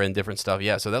or whatever and different stuff.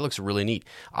 Yeah, so that looks really neat.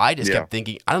 I just kept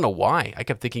thinking, I don't know why. I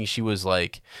kept thinking she was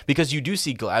like, because you do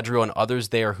see Galadriel and others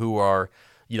there who are,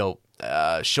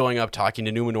 showing up talking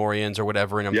to Númenóreans or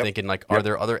whatever, and I'm thinking like, are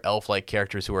there other elf-like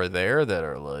characters who are there that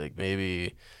are like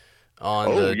maybe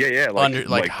on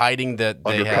hiding that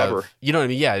they undercover. Have, you know what I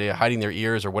mean? Yeah, hiding their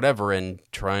ears or whatever and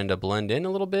trying to blend in a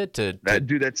little bit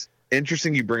that's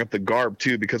interesting you bring up the garb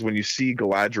too, because when you see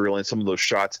Galadriel in some of those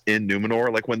shots in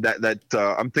Numenor, like when that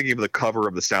I'm thinking of the cover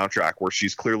of the soundtrack where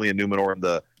she's clearly in Numenor and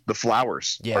the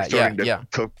flowers are starting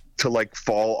to like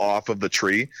fall off of the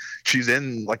tree. She's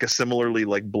in like a similarly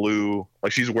like blue,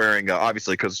 like she's wearing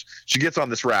obviously because she gets on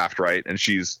this raft, right, and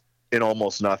she's in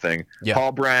almost nothing.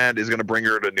 Halbrand is going to bring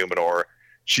her to Numenor.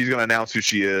 She's going to announce who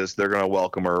she is. They're going to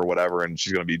welcome her or whatever, and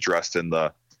she's going to be dressed in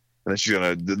and then she's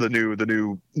gonna the new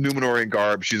Númenórean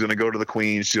garb. She's gonna go to the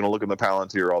Queen. She's gonna look in the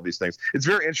Palantir. All these things. It's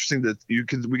very interesting that we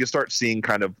can start seeing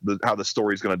kind of how the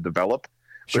story's gonna develop,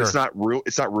 but it's not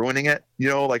ruining it.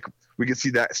 Like we can see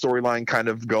that storyline kind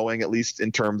of going, at least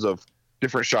in terms of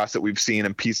different shots that we've seen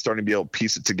and starting to be able to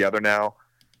piece it together now.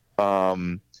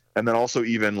 And then also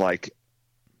even like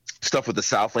stuff with the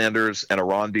Southlanders and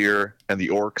Arondir and the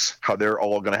orcs, how they're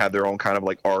all gonna have their own kind of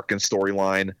like arc and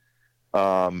storyline.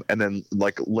 And then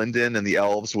like Lindon and the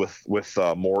elves with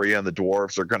Moria and the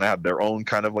dwarves are going to have their own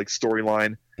kind of like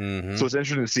storyline. Mm-hmm. So it's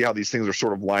interesting to see how these things are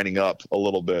sort of lining up a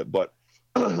little bit. But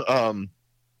no,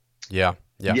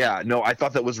 I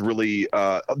thought that was really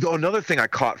another thing I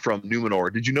caught from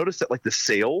Numenor. Did you notice that like the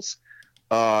sails,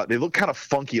 they look kind of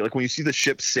funky. Like when you see the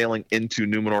ships sailing into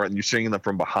Numenor and you're seeing them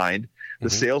from behind, the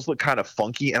sails look kind of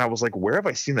funky. And I was like, where have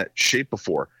I seen that shape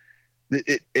before?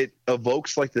 It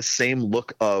evokes like the same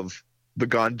look of the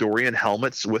Gondorian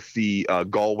helmets with the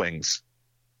gull wings.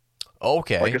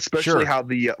 Okay. Like especially how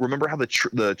remember how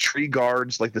the tree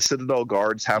guards, like the Citadel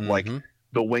guards have like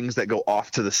the wings that go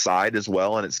off to the side as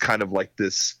well. And it's kind of like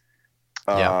this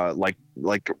like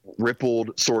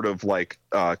rippled sort of like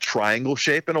triangle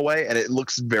shape in a way. And it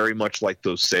looks very much like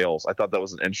those sails. I thought that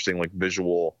was an interesting like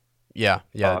visual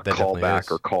call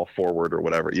back or call forward or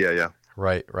whatever. Yeah.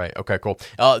 Right. Okay, cool.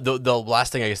 The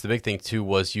last thing, I guess, the big thing too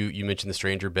was you mentioned the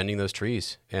stranger bending those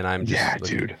trees, and I'm just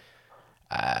dude.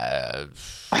 And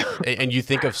you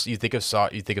think of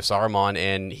Saruman,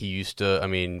 and he used to. I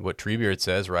mean, what Treebeard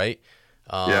says, right?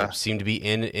 Seemed to be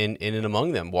in and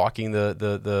among them, walking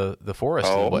the forest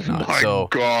and whatnot.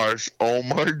 Oh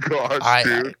my gosh,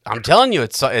 dude! I'm telling you,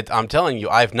 I'm telling you,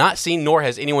 I've not seen nor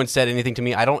has anyone said anything to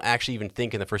me. I don't actually even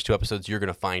think in the first 2 episodes you're going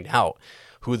to find out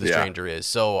who the stranger is.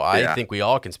 So I think we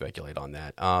all can speculate on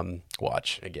that.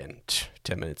 Watch again,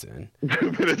 10 minutes in.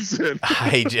 2 minutes in.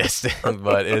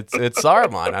 But it's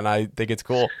Saruman, and I think it's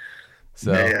cool.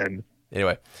 So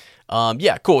anyway,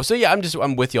 cool. So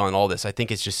I'm with you on all this. I think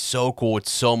it's just so cool.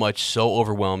 It's so much, so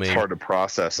overwhelming. It's hard to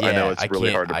process. I know it's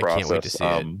really hard to process. I can't wait to see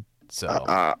it.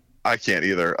 So I can't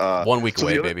either. 1 week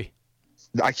away, baby.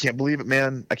 I can't believe it,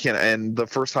 man. I can't. And the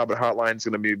first Hobbit Hotline is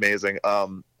going to be amazing.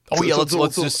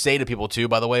 Let's just say to people too,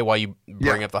 by the way, while you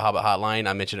bring up the Hobbit Hotline,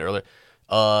 I mentioned it earlier,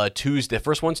 Tuesday.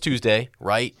 First one's Tuesday,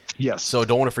 right? Yes. So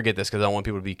don't want to forget this because I don't want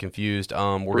people to be confused.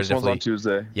 We're First one's on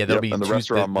Tuesday. Yeah, that'll be and the Tuesday,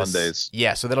 rest are on Mondays.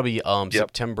 Yeah, so that'll be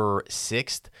September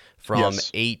 6th from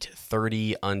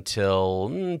 8:30 until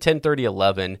 10:30,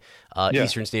 11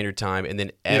 Eastern Standard Time, and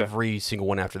then every single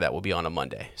one after that will be on a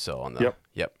Monday. So on the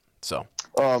So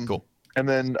cool. And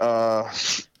then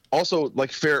also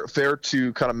like fair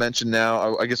to kind of mention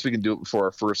now. I guess we can do it before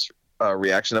our first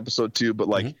reaction episode too. But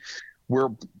like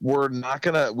we're not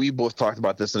gonna. We both talked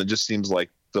about this, and it just seems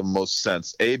like the most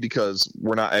sense. Because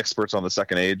we're not experts on the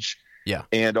Second Age. Yeah.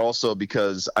 And also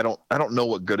because I don't know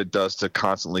what good it does to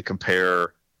constantly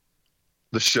compare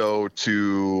the show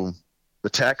to the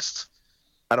text.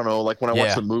 I don't know. Like when I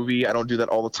watch the movie, I don't do that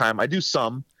all the time. I do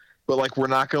some, but like we're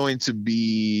not going to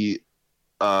be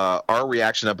our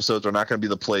reaction episodes are not going to be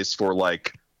the place for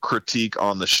like critique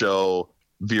on the show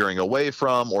veering away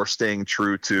from or staying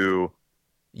true to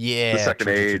the Second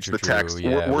Age, the text.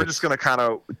 Yeah, we're just going to kind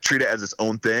of treat it as its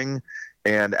own thing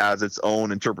and as its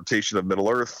own interpretation of Middle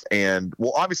Earth. And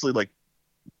we'll obviously like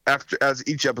as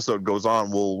each episode goes on,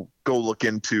 we'll go look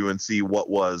into and see what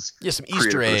was some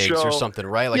Easter eggs or something,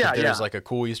 right? Like if there's like a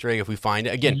cool Easter egg, if we find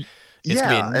it again, it's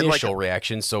gonna be an initial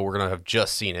reaction, so we're gonna have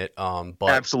just seen it. But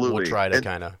absolutely, we'll try to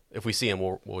kind of if we see them,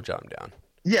 we'll jot them down.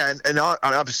 Yeah, and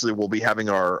obviously we'll be having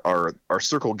our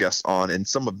circle guests on, and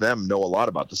some of them know a lot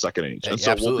about the Second Age, and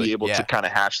so we'll be able to kind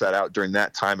of hash that out during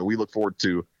that time, and we look forward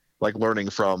to like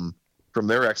learning from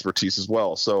their expertise as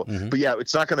well. So, but yeah,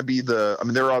 it's not going to be there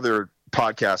are other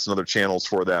podcasts and other channels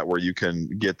for that where you can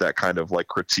get that kind of like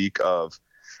critique of,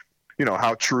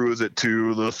 how true is it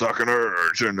to the Second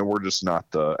Age, and we're just not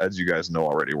as you guys know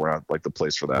already, we're not like the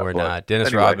place for that. We're not.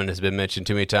 Dennis Rodman has been mentioned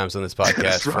too many times on this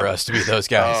podcast for us to be those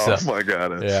guys. Oh my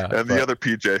god! The other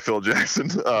PJ, Phil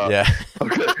Jackson. Okay.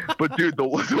 But dude, the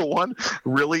one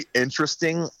really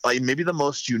interesting, like maybe the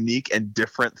most unique and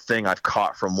different thing I've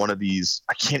caught from one of these,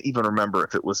 I can't even remember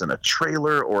if it was in a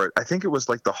trailer or I think it was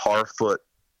like the Harfoot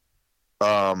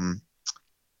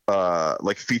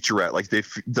like featurette, like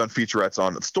they've done featurettes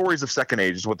on Stories of Second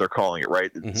Age is what they're calling it, right?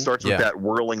 It starts with that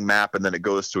whirling map and then it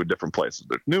goes to a different place.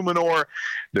 There's Numenor,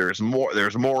 there's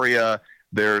Moria,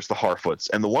 there's the Harfoots,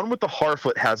 and the one with the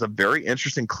Harfoot has a very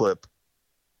interesting clip,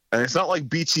 and it's not like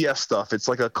BTS stuff, it's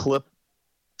like a clip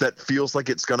that feels like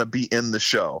it's going to be in the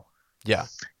show. Yeah.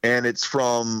 And it's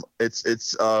from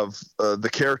it's of the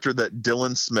character that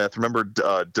Dylan Smith, remember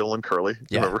Dylan Curley?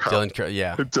 Yeah. Dylan Curley,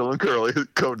 Dylan Curley, his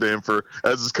code name for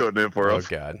Oh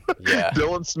god. Yeah.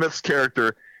 Dylan Smith's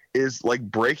character is like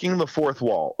breaking the fourth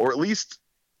wall, or at least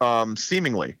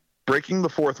seemingly breaking the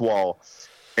fourth wall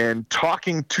and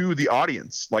talking to the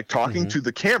audience, like talking to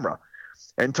the camera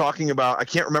and talking about, I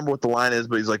can't remember what the line is,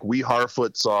 but he's like, we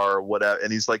Harfoots are whatever,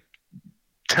 and he's like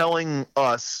telling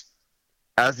us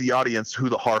as the audience who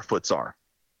the Harfoots are.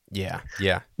 Yeah.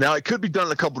 Now it could be done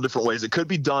in a couple different ways. It could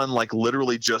be done like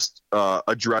literally just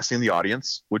addressing the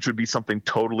audience, which would be something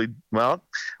totally, well,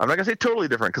 I'm not gonna say totally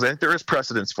different because I think there is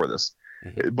precedence for this,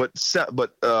 but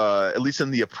at least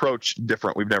in the approach,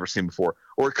 different. We've never seen before.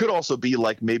 Or it could also be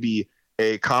like maybe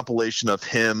a compilation of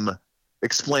him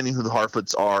explaining who the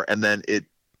Harfoots are, and then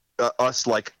us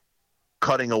like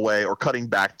cutting away or cutting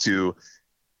back to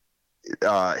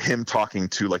him talking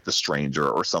to like the stranger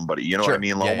or somebody, you know what I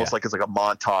mean? Almost like it's like a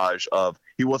montage of,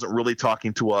 he wasn't really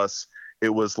talking to us. It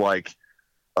was like,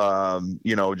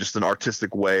 just an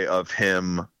artistic way of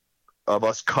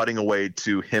us cutting away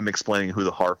to him explaining who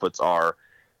the Harfoots are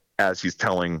as he's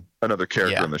telling another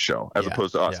character in the show, as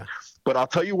opposed to us. Yeah. But I'll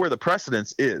tell you where the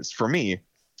precedence is for me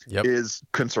is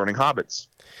concerning hobbits.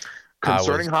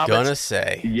 Concerning Hobbits, gonna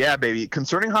say, yeah, baby.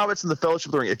 Concerning Hobbits and the Fellowship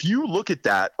of the Ring. If you look at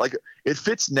that, like it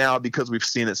fits now because we've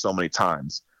seen it so many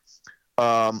times.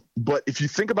 But if you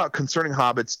think about Concerning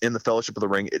Hobbits in the Fellowship of the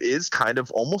Ring, it is kind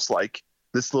of almost like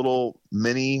this little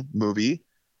mini movie,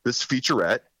 this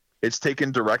featurette. It's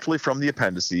taken directly from the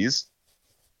appendices.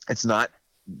 It's not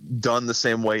done the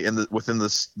same way within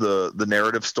the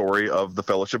narrative story of the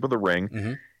Fellowship of the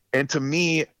Ring. And to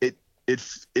me,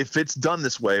 if it's done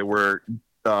this way, where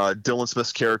Dylan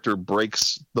Smith's character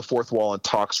breaks the fourth wall and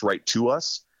talks right to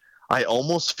us, I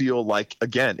almost feel like,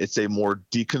 again, it's a more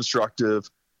deconstructed,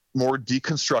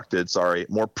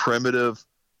 more primitive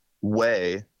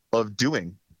way of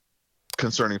doing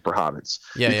Concerning for Hobbits.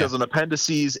 Because an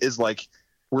appendices is like,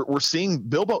 we're seeing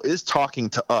Bilbo is talking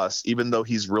to us, even though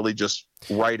he's really just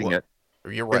writing it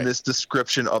in this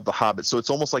description of the Hobbit. So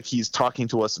it's almost like he's talking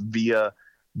to us via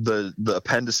the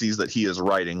appendices that he is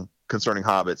writing Concerning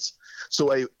Hobbits.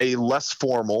 So a less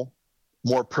formal,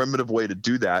 more primitive way to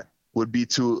do that would be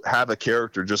to have a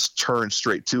character just turn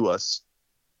straight to us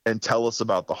and tell us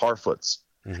about the Harfoots.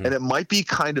 and it might be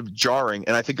kind of jarring,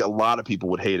 and I think a lot of people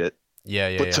would hate it.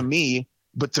 But to me,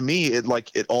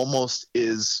 it almost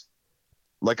is,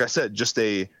 like I said, just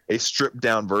a stripped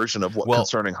down version of what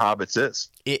Concerning Hobbits is.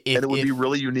 And it would be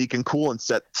really unique and cool, and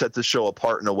set the show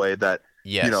apart in a way that,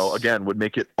 again, would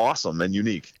make it awesome and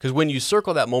unique. Because when you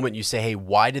circle that moment, you say, hey,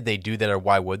 why did they do that, or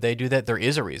why would they do that? There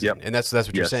is a reason. And that's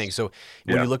what you're saying. So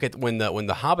when you look at when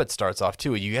the Hobbit starts off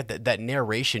too, you get that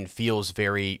narration feels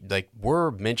very like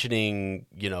we're mentioning,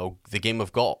 the game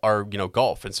of golf, or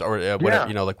golf, and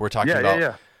whatever, like we're talking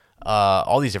about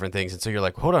all these different things. And so you're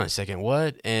like, hold on a second,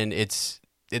 what? And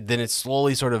then it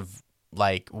slowly sort of,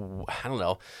 like, I don't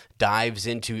know, dives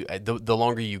into the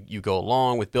longer you go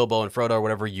along with Bilbo and Frodo or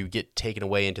whatever, you get taken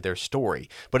away into their story.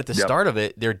 But at the start of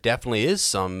it, there definitely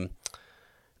is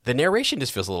the narration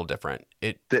just feels a little different.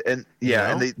 And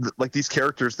they, like, these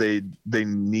characters, they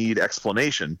need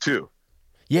explanation too.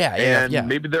 And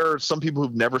maybe there are some people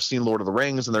who've never seen Lord of the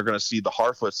Rings, and they're going to see the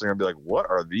Harfoots, they're going to be like, what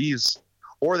are these?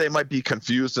 Or they might be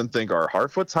confused and think, are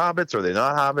Harfoots hobbits? Are they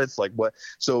not hobbits? Like what?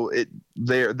 So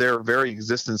their very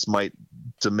existence might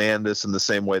demand this in the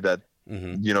same way that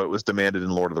it was demanded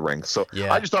in Lord of the Rings. So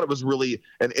I just thought it was really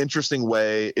an interesting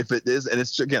way. If it is, and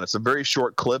it's a very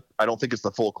short clip. I don't think it's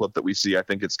the full clip that we see. I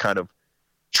think it's kind of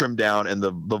trimmed down, and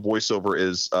the voiceover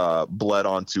is bled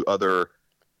onto other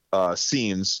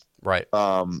scenes, right?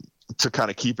 To kind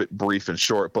of keep it brief and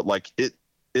short. But like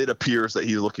it appears that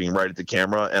he's looking right at the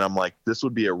camera, and I'm like, this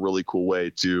would be a really cool way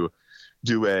to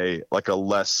do a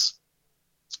less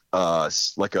a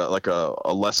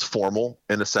less formal,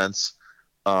 in a sense,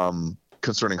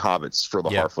 Concerning Hobbits for the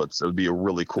Harfoots. It would be a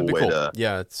really cool way to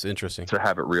it's interesting to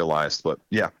have it realized. But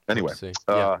anyway,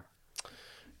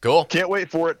 cool. Can't wait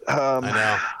for it.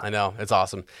 I know, it's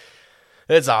awesome.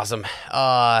 Hey,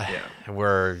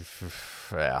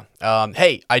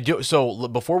 I do. So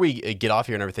before we get off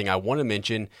here and everything, I want to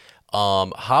mention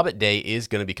Hobbit Day is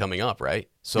going to be coming up, right?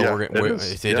 So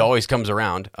it always comes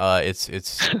around. It's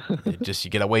just,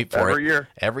 you got to wait for it.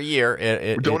 Every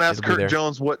year. Don't ask Kurt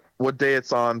Jones what day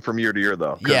it's on from year to year,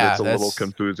 though. It's a little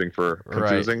confusing confusing.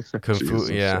 Right.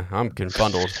 I'm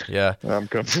confundled. Yeah. I'm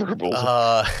comfortable.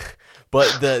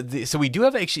 But so we do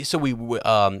have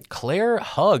Claire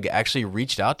Hug actually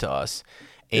reached out to us.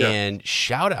 And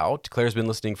shout out, Claire's been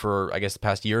listening for, I guess, the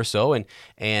past year or so, and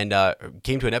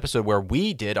came to an episode where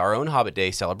we did our own Hobbit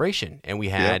Day celebration, and we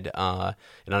had an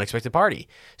unexpected party.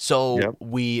 So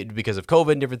we, because of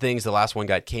COVID and different things, the last one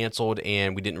got canceled,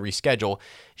 and we didn't reschedule.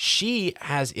 She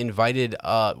has invited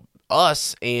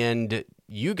us and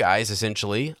you guys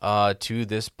essentially to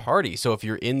this party. So if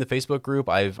you're in the Facebook group,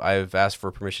 I've asked for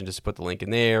permission just to put the link in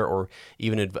there, or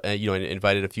even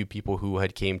invited a few people who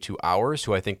had came to ours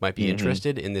who I think might be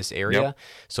interested in this area.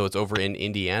 So it's over in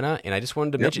Indiana, and I just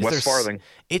wanted to mention West Farthing.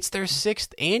 It's their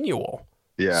 6th annual.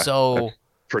 Yeah. So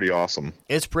pretty awesome.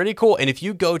 It's pretty cool. And if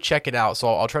you go check it out, so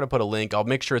I'll try to put a link. I'll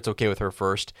make sure it's okay with her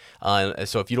first.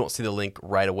 So if you don't see the link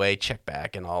right away, check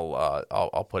back, and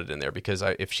I'll put it in there, because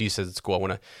if she says it's cool, I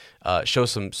want to show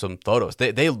some photos.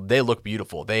 They look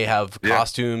beautiful. They have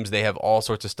costumes. They have all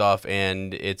sorts of stuff,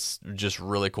 and it's just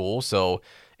really cool. So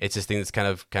it's this thing that's kind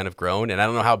of grown, and I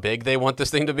don't know how big they want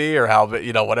this thing to be, or how,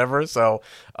 whatever. So,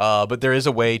 but there is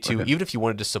a way to, even if you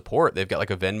wanted to support, they've got like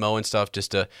a Venmo and stuff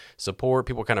just to support.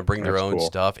 People kind of bring their own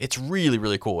stuff. It's really,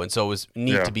 really cool. And so it was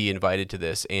neat to be invited to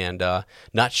this, and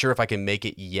not sure if I can make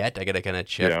it yet. I got to kind of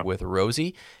check with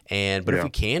Rosie, but if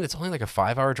we can, it's only like a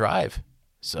 5-hour drive.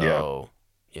 So,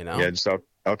 just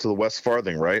out to the West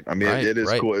Farthing, right? I mean, it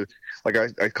is cool. Like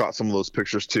I caught some of those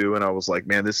pictures too, and I was like,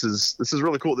 man, this is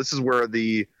really cool. This is where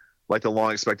the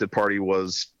long expected party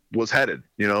was headed,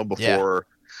 before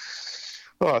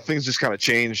things just kind of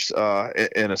changed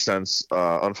in a sense,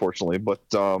 unfortunately. But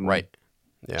I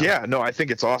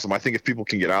think it's awesome. I think if people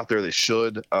can get out there, they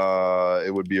should.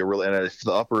 It would be and if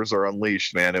the uppers are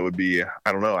unleashed, man, it would be,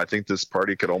 I don't know. I think this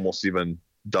party could almost even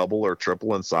double or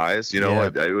triple in size. It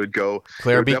would go.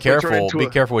 Claire, be careful. Be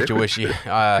careful what you wish. It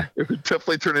would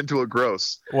definitely turn into a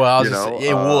gross. Well,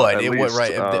 it would,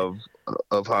 right? Of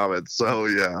hobbits. So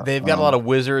they've got a lot of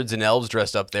wizards and elves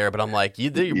dressed up there, but I'm like,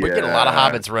 we're getting a lot of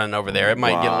hobbits running over there. It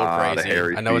might get a little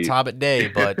crazy. I know it's Hobbit Day,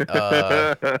 but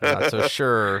not so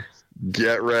sure.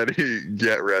 Get ready.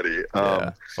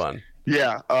 Fun.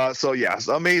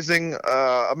 Amazing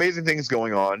things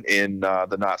going on in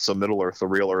the not so Middle Earth, the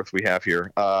real Earth we have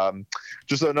here.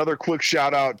 Just another quick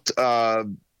shout out.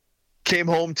 Came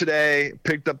home today,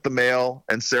 picked up the mail,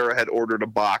 and Sarah had ordered a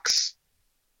box,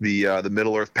 the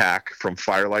Middle Earth pack from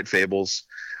Firelight Fables,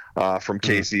 from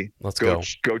Casey. Let's go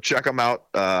check them out.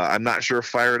 I'm not sure if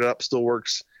Fire It Up still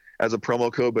works as a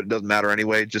promo code, but it doesn't matter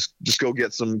anyway. Just go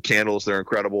get some candles. They're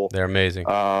incredible. They're amazing.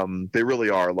 They really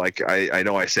are. Like I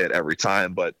know I say it every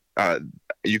time, but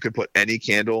you could put any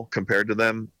candle compared to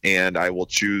them, and I will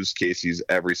choose Casey's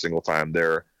every single time.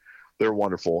 They're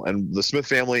wonderful, and the Smith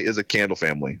family is a candle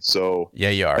family. So yeah,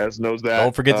 you are. Ez knows that.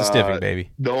 Don't forget the sniffing, baby.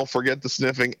 Don't forget the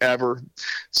sniffing ever.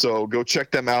 So go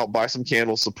check them out. Buy some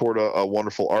candles. Support a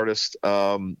wonderful artist.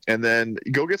 And then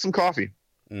go get some coffee.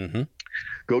 Mm-hmm.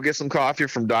 Go get some coffee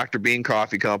from Dr. Bean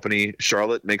Coffee Company.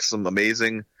 Charlotte makes some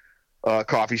amazing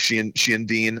coffee. She and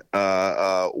Dean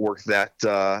work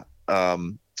that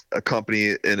a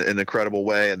company in an incredible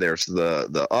way. And there's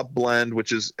the Up Blend,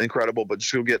 which is incredible, but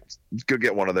just go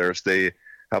get one of theirs. They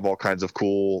have all kinds of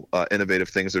cool, innovative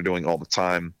things they're doing all the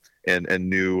time, and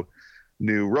new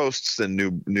roasts and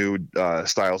new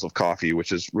styles of coffee,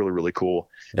 which is really, really cool.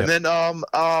 Yep. And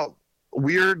then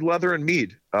Weird Leather and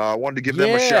Mead. I wanted to give them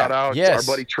a shout out. Yes.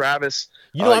 Our buddy Travis.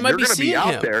 I might be seeing him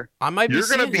out there. I might be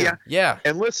seeing him. Yeah.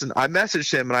 And listen, I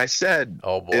messaged him and I said,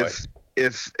 "Oh boy,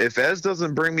 if Ez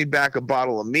doesn't bring me back a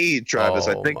bottle of mead, Travis,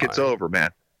 I think it's over,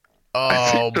 man.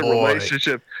 I think the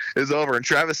relationship is over." And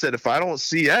Travis said, "If I don't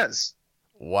see Ez,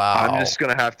 wow, I'm just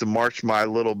gonna have to march my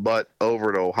little butt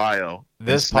over to Ohio.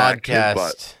 This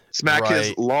podcast, smack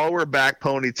his lower back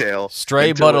ponytail,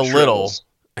 stray but a little."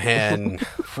 And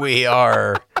we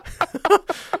are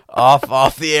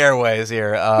off the airways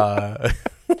here.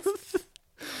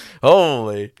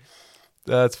 Holy,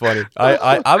 that's funny.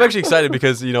 I'm actually excited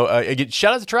because again,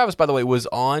 shout out to Travis, by the way, was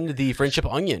on the Friendship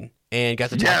Onion and got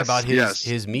to talk about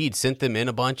his mead. Sent them in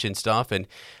a bunch and stuff, and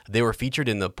they were featured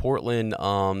in the Portland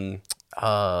the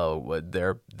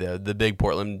big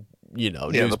Portland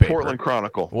newspaper. The Portland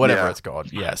Chronicle, whatever it's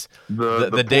called. Yes,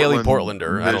 the Daily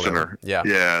Portlander. Visioner.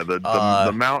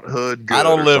 The Mount Hood. Good I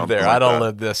don't live there. Like I don't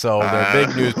live there, so they're a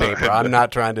big newspaper. I'm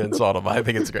not trying to insult them. I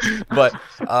think it's great, but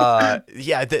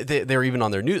they're even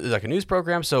on their a news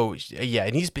program. So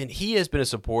and he has been a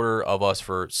supporter of us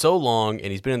for so long, and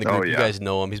he's been in the group. You guys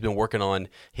know him. He's been working on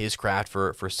his craft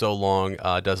for so long.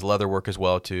 Does leather work as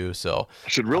well too. So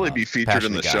should really be featured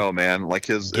in the show, man. Like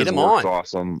his work's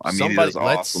awesome. I mean, he does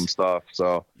awesome stuff.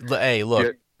 So hey,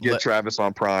 look, get Travis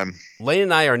on Prime. Lane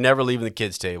and I are never leaving the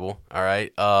kids' table. All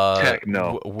right. Heck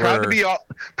no. Proud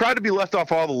to be left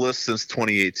off all the lists since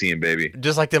 2018, baby.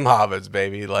 Just like them hobbits,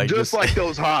 baby. Like just like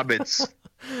those hobbits.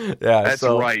 Yeah, that's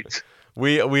right.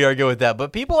 We are good with that.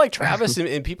 But people like Travis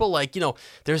and people like,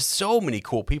 there's so many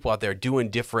cool people out there doing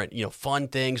different, fun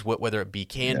things, whether it be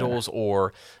candles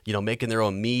or, making their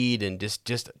own mead and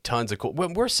just tons of cool.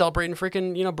 We're celebrating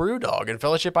freaking, Brewdog and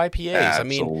Fellowship IPAs.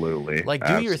 Absolutely. I mean,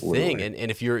 do your thing. And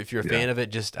if you're a fan of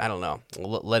it, just, I don't know,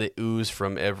 let it ooze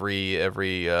from every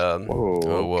whoa,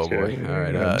 boy. All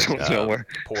right.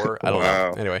 Pour. I don't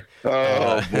know. Anyway.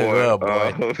 Oh,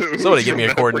 boy. Somebody give me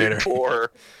a coordinator.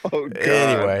 Pour. Oh, God.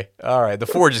 Anyway. All right, the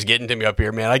forge is getting to me up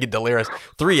here, man. I get delirious.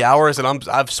 3 hours, and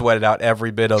I've sweated out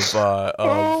every bit of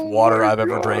water I've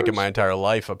ever drank in my entire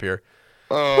life up here.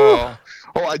 I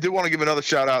did want to give another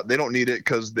shout out. They don't need it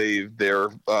because they're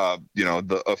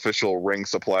the official ring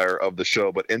supplier of the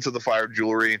show. But Into the Fire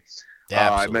Jewelry.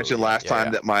 I mentioned last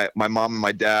time that my mom and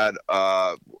my dad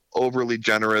overly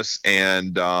generous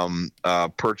and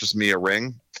purchased me a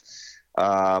ring.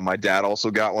 My dad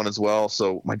also got one as well.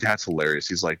 So my dad's hilarious.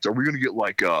 He's like, "Are we gonna get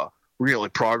we're gonna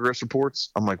get progress reports?"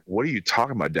 I'm like, "What are you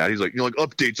talking about, Dad?" He's like,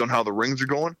 updates on how the rings are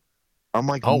going. I'm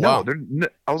like, "Oh, no." Wow.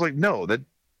 I was like, "No,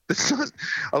 that's not."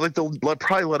 I was like, "They'll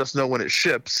probably let us know when it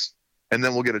ships, and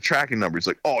then we'll get a tracking number." He's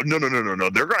like, "Oh, no.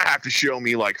 They're gonna have to show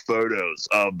me photos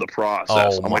of the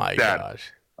process." Oh, my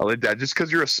gosh. I like that. Just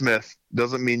because you're a Smith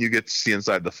doesn't mean you get to see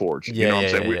inside the forge. Yeah, you know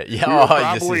what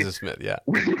I'm saying? This is a Smith. Yeah,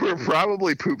 we were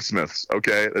probably poop Smiths.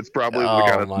 Okay, that's probably the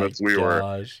kind of Smiths we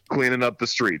were, cleaning up the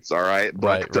streets. All right,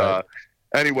 but right.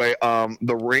 Anyway,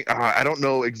 the ring. I don't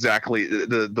know exactly.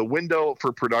 The window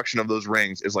for production of those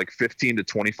rings is 15 to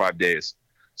 25 days.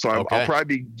 So I'll probably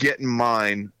be getting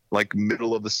mine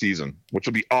middle of the season, which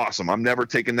will be awesome. I'm never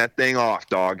taking that thing off,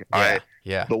 dog.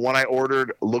 Yeah. The one I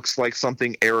ordered looks like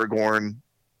something Aragorn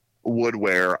would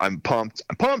wear. I'm pumped.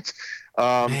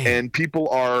 And people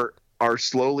are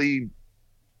slowly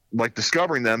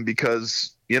discovering them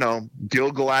because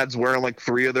Gil-galad's wearing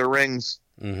 3 of their rings,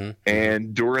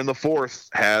 and Durin the Fourth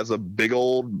has a big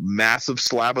old massive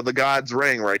slab of the gods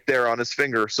ring right there on his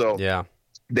finger. So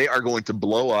they are going to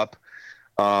blow up.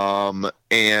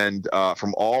 And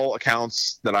from all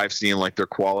accounts that I've seen, their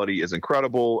quality is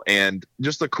incredible and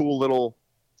just a cool little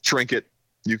trinket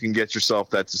you can get yourself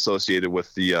that's associated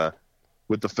with the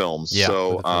films.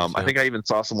 I think I even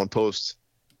saw someone post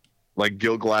like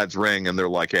Gil-galad's ring, and they're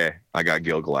like, "Hey, I got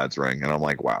Gil-galad's ring," and I'm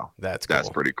like, "Wow, that's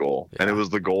pretty cool." Yeah. And it was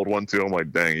the gold one too. I'm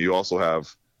like, "Dang, you also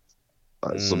have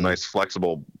some nice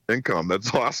flexible income.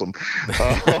 That's awesome."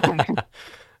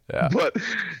 Yeah. But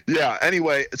yeah,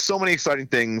 anyway, so many exciting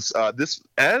things. I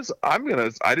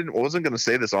wasn't gonna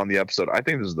say this on the episode. I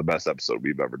think this is the best episode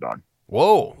we've ever done.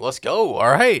 Whoa, let's go. All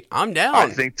right, I'm down. I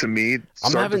think to me,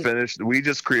 start to finish, we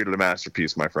just created a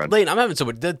masterpiece, my friend. Lane, I'm having so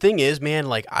much. The thing is, man,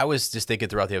 like I was just thinking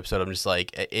throughout the episode, I'm just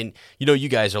like, and you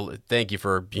guys are, thank you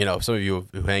for, some of you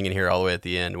who hang in here all the way at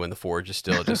the end when the forge is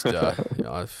still just, the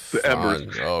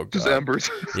embers. Oh, God. Just embers.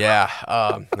 Yeah,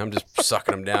 I'm just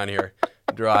sucking them down here,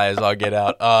 dry as I'll get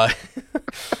out.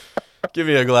 Give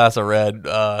me a glass of red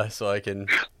so I can,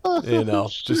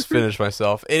 just finish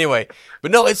myself. Anyway,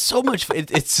 but no, it's so much.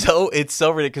 It's so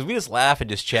ridiculous because we just laugh and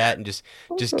just chat and just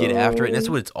get after it. And that's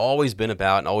what it's always been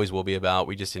about and always will be about.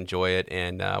 We just enjoy it,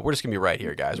 and we're just gonna be right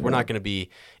here, guys. We're not gonna be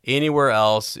anywhere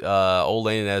else. Old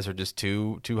Lane and Ez are just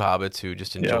two hobbits who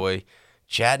just enjoy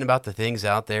chatting about the things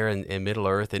out there in Middle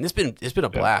Earth, and it's been a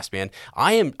blast, man.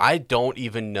 I don't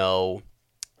even know.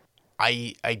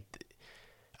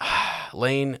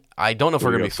 Lane, I don't know if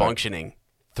we're gonna be functioning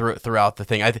throughout the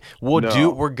thing. We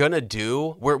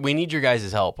need your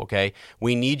guys' help. Okay,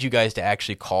 we need you guys to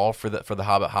actually call for the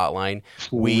Hobbit hotline.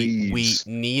 We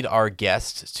need our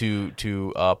guests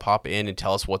to pop in and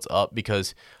tell us what's up,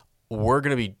 because we're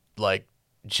gonna be like,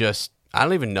 just, I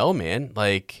don't even know, man,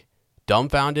 like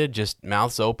dumbfounded, just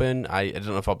mouths open. I don't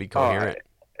know if I'll be coherent.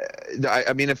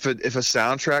 I mean, if a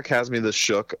soundtrack has me this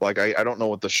shook, like I don't know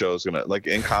what the show is gonna, like,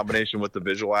 in combination with the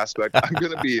visual aspect, I'm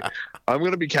gonna be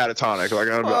catatonic. Like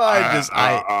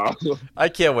I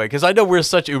can't wait, because I know we're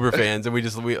such Uber fans, and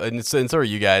and so are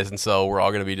you guys, and so we're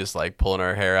all gonna be just like pulling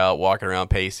our hair out, walking around,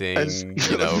 pacing,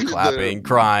 clapping,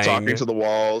 crying, talking to the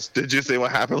walls. Did you see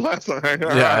what happened last night?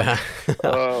 Yeah.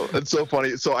 It's so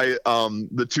funny. So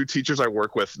the two teachers I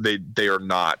work with, they are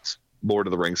not Lord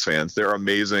of the Rings fans. They're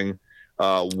amazing.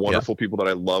 Wonderful people that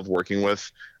I love working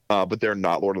with, but they're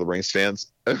not Lord of the Rings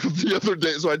fans. The other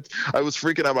day, so I was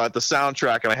freaking out about the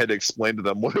soundtrack, and I had to explain to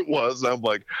them what it was. And I'm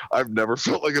like, I've never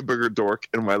felt like a bigger dork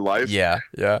in my life. Yeah.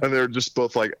 And they're just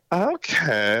both like,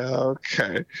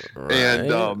 okay. Right.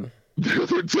 And the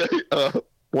other day,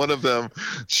 one of them,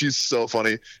 she's so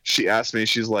funny. She asked me,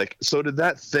 she's like, "So did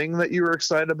that thing that you were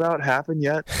excited about happen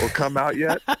yet or come out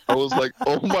yet?" I was like,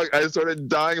 "Oh my!" I started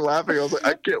dying laughing. I was like,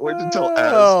 "I can't wait to tell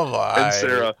Ez and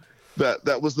Sarah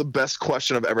that was the best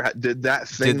question I've ever had. Did that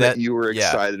thing that you were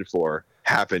excited for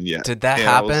happen yet? Did that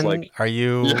happen? Like, are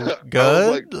you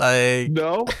good? Like,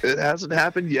 no, it hasn't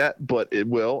happened yet, but it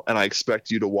will, and I expect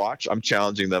you to watch. I'm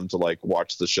challenging them to like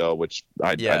watch the show, which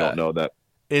I don't know that.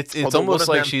 It's almost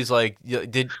like she's like,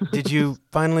 did you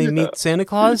finally meet Santa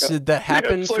Claus? Did that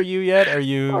happen for you yet? Did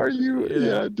you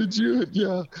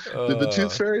did the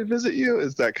Tooth Fairy visit you?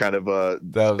 Is that kind of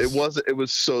it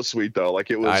was so sweet though.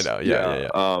 Like it was, I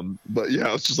know. But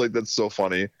yeah, it's just like, that's so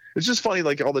funny. It's just funny,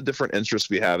 like all the different interests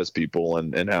we have as people,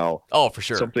 and how for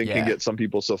sure something can get some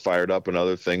people so fired up, and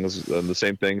other things, and the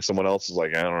same thing someone else is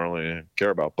like, I don't really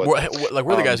care about. But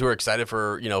we're the guys who are excited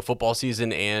for football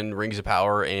season and Rings of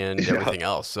Power and everything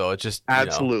else. So it's just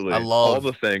absolutely, I love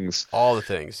all the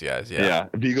things. Guys. Yeah.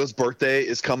 Vigo's birthday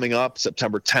is coming up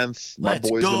September 10th. My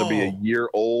boy's going to be a year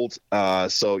old.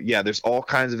 So yeah, there's all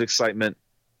kinds of excitement.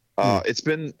 It's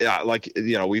been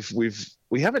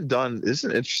we haven't done. This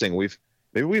is interesting.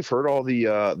 We've heard all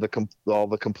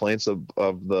the complaints of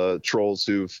the trolls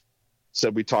who've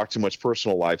said we talk too much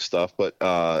personal life stuff, but we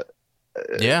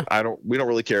don't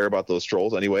really care about those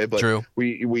trolls anyway. But true.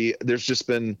 There's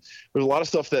a lot of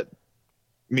stuff that,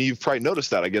 you've probably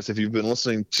noticed that, I guess, if you've been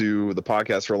listening to the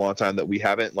podcast for a long time, that we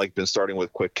haven't been starting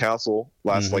with quick counsel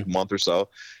last month or so,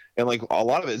 and a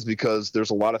lot of it is because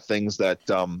there's a lot of things that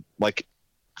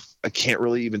I can't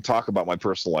really even talk about my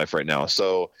personal life right now.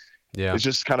 So. Yeah, it's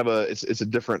just kind of it's a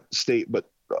different state,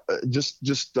 but just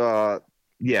know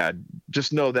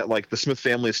that the Smith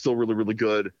family is still really, really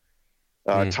good.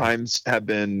 Times have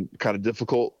been kind of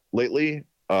difficult lately.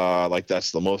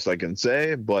 That's the most I can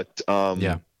say, but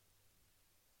the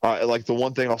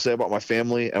one thing I'll say about my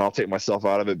family, and I'll take myself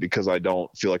out of it because I don't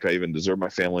feel like I even deserve my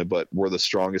family, but we're the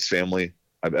strongest family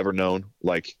I've ever known.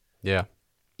 The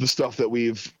stuff that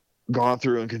we've gone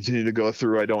through and continue to go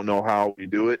through, I don't know how we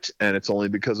do it, and it's only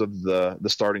because of the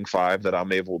starting five that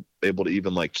I'm able to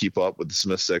even keep up with the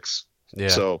Smith Six. Yeah.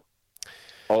 So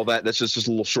all that's just a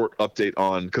little short update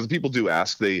on, because people do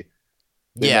ask, they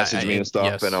message me and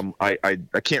stuff, and I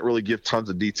can't really give tons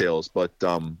of details, but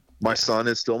my son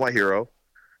is still my hero.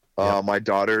 My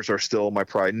daughters are still my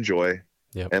pride and joy,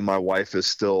 and my wife is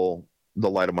still the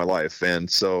light of my life. And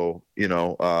so,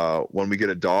 when we get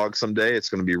a dog someday, it's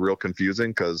going to be real confusing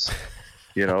because,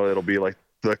 it'll be like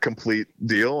the complete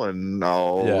deal, and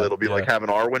it'll be like having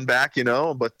Arwen back,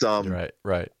 but,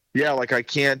 right. Yeah. Like I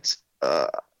can't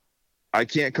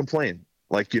complain.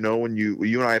 Like, when you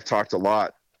and I have talked a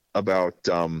lot about,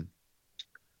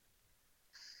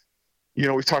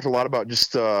 we've talked a lot about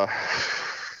just, I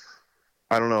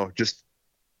don't know, just,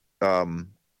 our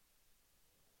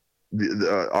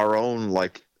own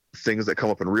like things that come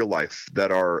up in real life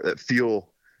that feel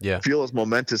as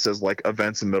momentous as like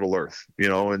events in Middle Earth,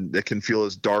 and it can feel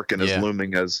as dark and as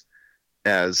looming as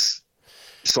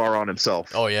Sauron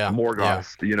himself. Oh yeah,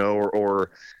 Morgoth,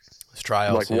 or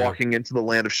trials, like walking into the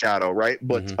land of shadow, right?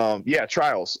 But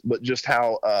trials. But just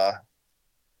how I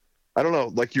don't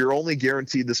know, like you're only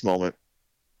guaranteed this moment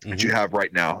that you have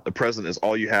right now. The present is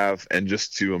all you have, and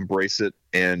just to embrace it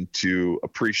and to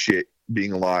appreciate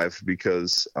being alive,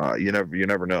 because you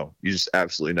never know. You just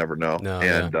absolutely never know.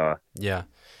 And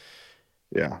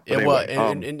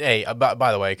hey,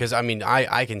 by the way, because I mean,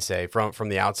 I can say from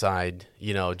the outside,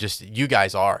 just you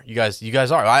guys are.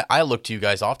 I look to you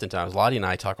guys oftentimes. Lottie and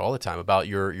I talk all the time about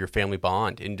your family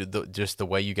bond and just the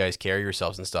way you guys carry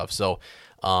yourselves and stuff. So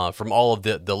from all of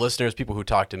the listeners, people who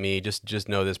talk to me, just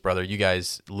know this, brother. You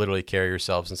guys literally carry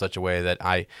yourselves in such a way that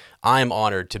I'm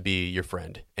honored to be your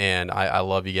friend, and I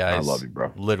love you guys. I love you,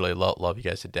 bro. Literally love you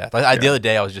guys to death. The other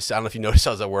day I don't know if you noticed,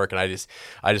 I was at work and I just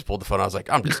pulled the phone. I was like,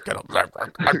 I'm just gonna,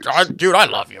 dude, I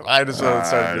love you. I just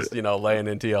started just laying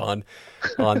into you on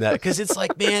that, because it's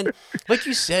like, man, like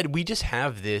you said, we just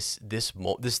have this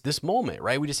moment,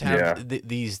 right? We just have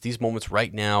these moments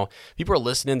right now. People are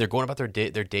listening. They're going about their day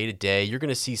to day. You're going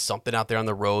to see something out there on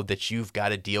the road that you've got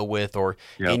to deal with or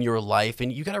in your life,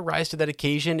 and you got to rise to that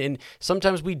occasion. And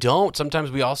sometimes we don't.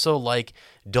 Sometimes we also like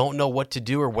don't know what to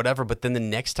do or whatever. But then the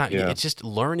next time, it's just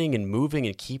learning and moving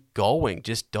and keep going.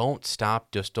 Just don't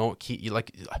stop. Just don't keep. You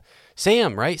like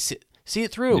Sam, right? See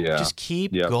it through. Yeah. Just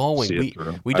keep going.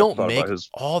 We don't make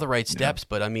all the right steps,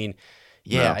 but I mean,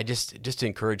 I just to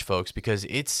encourage folks, because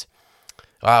it's.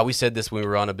 We said this when we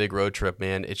were on a big road trip,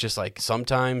 man. It's just like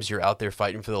sometimes you're out there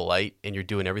fighting for the light and you're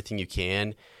doing everything you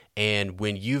can. And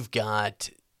when you've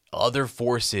got other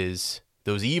forces,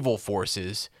 those evil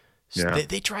forces,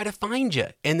 they try to find you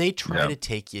and they try to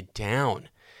take you down.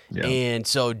 Yeah. And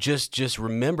so just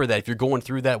remember that if you're going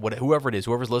through that, whoever it is,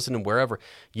 whoever's listening, wherever,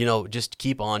 just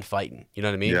keep on fighting. You know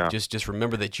what I mean? Yeah. Just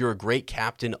remember that you're a great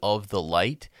captain of the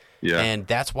light. Yeah. And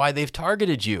that's why they've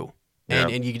targeted you.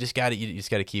 And you just got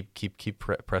to keep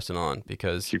pressing on,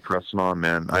 because keep pressing on,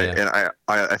 man. Yeah.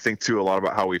 I think too a lot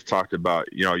about how we've talked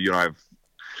about, you and I have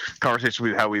conversations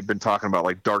with how we've been talking about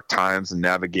like dark times and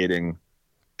navigating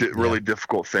really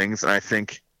difficult things. And I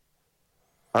think,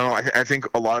 I think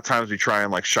a lot of times we try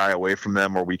and like shy away from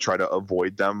them, or we try to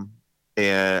avoid them.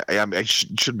 And I mean, it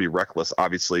shouldn't be reckless.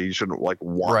 Obviously, you shouldn't like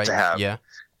want to have. Yeah.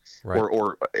 Right.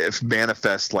 Or if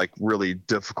manifest like really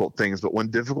difficult things, but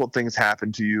when difficult things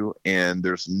happen to you and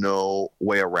there's no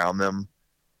way around them,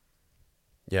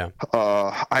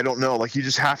 I don't know, like you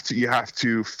have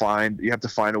to find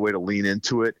a way to lean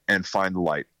into it and find the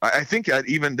light. I think that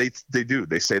even they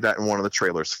say that in one of the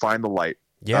trailers, find the light.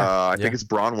 I think it's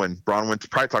Bronwyn probably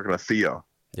talking to Theo.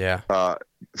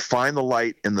 Find the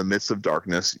light in the midst of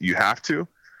darkness. You have to.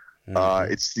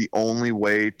 It's the only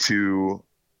way to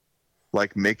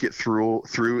like make it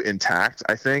through intact,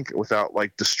 I think, without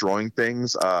like destroying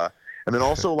things. And then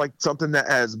also like something that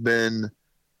has been,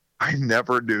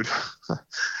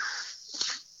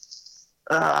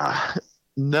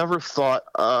 never thought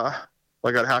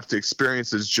like I'd have to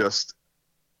experience is just,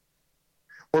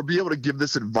 or be able to give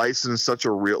this advice in such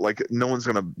a real, like no one's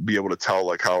going to be able to tell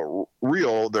like how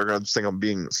real. They're going to think I'm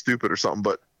being stupid or something,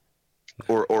 but,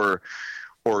 or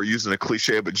using a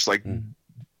cliche, but just like,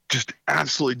 just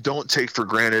absolutely don't take for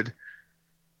granted,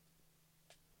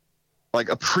 like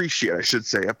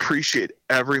appreciate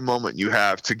every moment you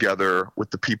have together with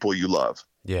the people you love.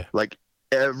 Yeah. Like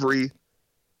every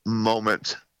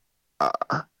moment,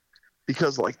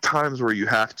 because like times where you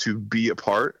have to be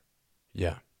apart.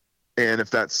 Yeah. And if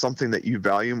that's something that you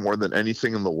value more than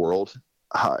anything in the world,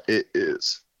 it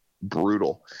is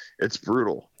brutal. It's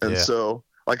brutal. And so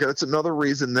like, that's another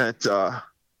reason that,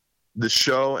 the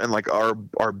show and like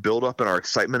our build up and our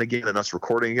excitement again and us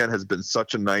recording again has been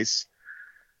such a nice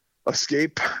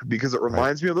escape, because it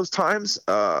reminds me of those times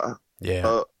of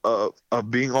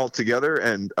being all together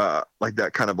and like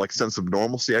that kind of like sense of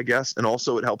normalcy, I guess. And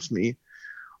also it helps me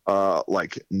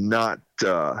like not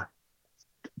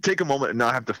take a moment and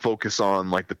not have to focus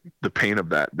on like the pain of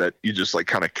that you just like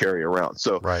kind of carry around.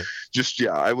 So just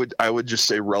I would just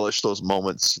say relish those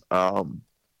moments.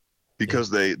 because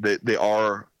they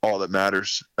are all that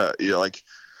matters. Like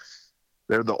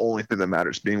they're the only thing that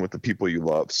matters, being with the people you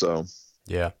love. So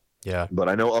yeah. But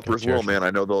I know uppers will, man.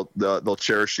 I know they'll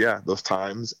cherish those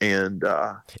times, and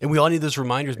we all need those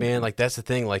reminders, man. Like that's the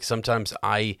thing. Like sometimes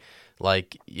I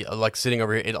like sitting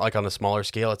over here, like on a smaller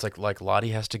scale. It's like Lottie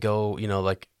has to go,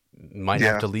 like might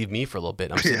have to leave me for a little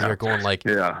bit. I'm sitting here going like,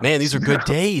 man, these are good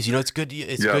days. It's good.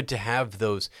 It's good to have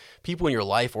those people in your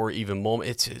life, or even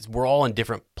moments. It's we're all in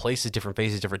different places, different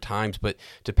phases, different times. But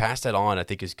to pass that on, I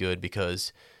think is good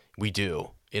because we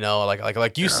do.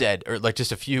 Like you said, or like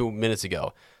just a few minutes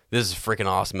ago. This is a freaking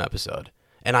awesome episode.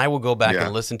 And I will go back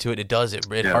and listen to it. It does. It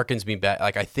harkens me back.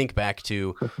 Like I think back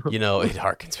to, it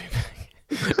harkens me back.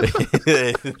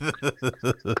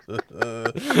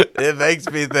 It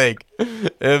makes me think.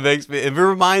 It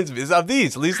reminds me of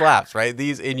these laps, right?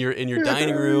 These in your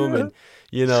dining room, and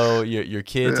your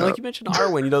kids. Like you mentioned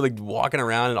Arwen, like walking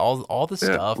around and all the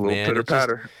stuff, man. Pitter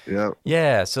patter.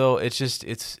 Yeah. So it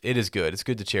is good. It's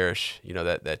good to cherish,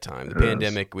 that time. The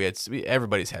pandemic,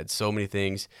 everybody's had so many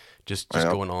things just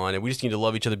going on, and we just need to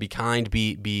love each other, be kind,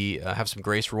 be have some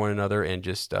grace for one another, and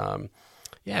just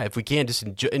if we can, just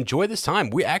enjoy this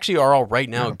time. We actually are all right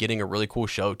now getting a really cool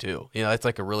show too. It's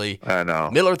like a really, I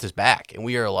know, Middle Earth is back, and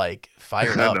we are like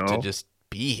fired up to just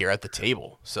be here at the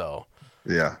table. So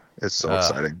yeah, it's so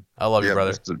exciting. I love you,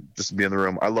 brother. Just to be in the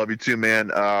room. I love you too,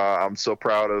 man. I'm so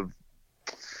proud of.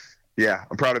 Yeah,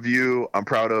 I'm proud of you. I'm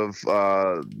proud of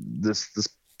this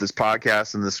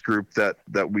podcast and this group that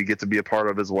we get to be a part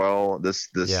of as well. This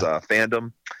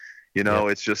fandom.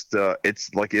 It's just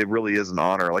it's like it really is an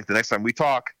honor. Like the next time we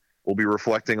talk, we'll be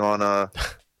reflecting on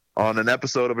an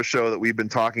episode of a show that we've been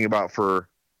talking about for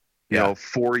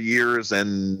 4 years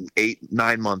and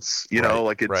 8-9 months.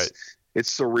 Like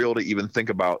it's surreal to even think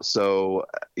about. So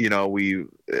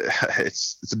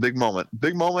it's a big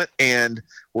moment, and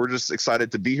we're just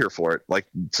excited to be here for it. Like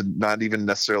to not even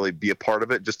necessarily be a part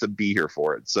of it, just to be here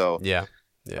for it. So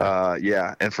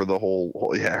and for the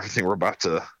whole everything we're about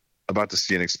to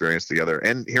see and experience together,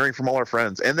 and hearing from all our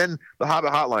friends, and then the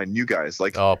Hobbit Hotline, you guys,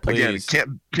 like, again,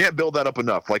 can't build that up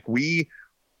enough. Like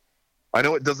I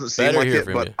know it doesn't seem like it,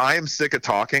 but I am sick of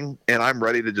talking, and I'm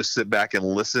ready to just sit back and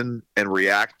listen and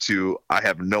react to I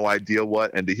have no idea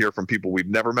what, and to hear from people we've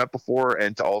never met before,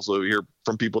 and to also hear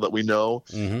from people that we know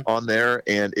on there,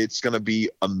 and it's going to be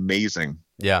amazing.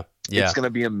 Yeah. It's going to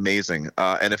be amazing.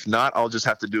 And if not, I'll just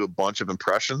have to do a bunch of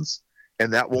impressions,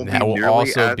 and that won't be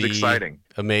nearly as exciting.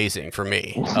 Amazing for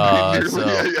me. I'm just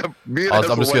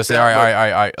gonna say, all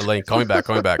right, Elaine, call me back,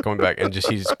 and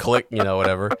he just click,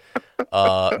 whatever.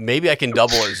 Maybe I can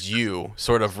double as you,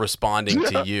 sort of responding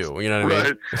to you. You know what I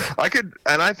mean? I could,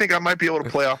 and I think I might be able to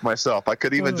play off myself. I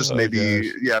could even just maintain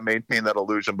that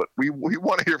illusion. But we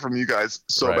want to hear from you guys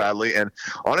so badly. And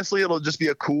honestly, it'll just be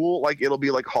it'll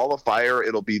be like Hall of Fire.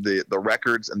 It'll be the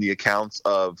records and the accounts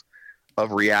of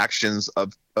reactions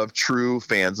of true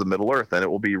fans of Middle Earth, and it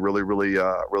will be really, really,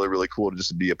 really, really cool to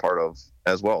just be a part of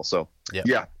as well. So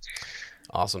yeah.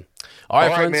 Awesome. All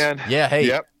right, friends. Man. Yeah.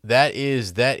 Hey, that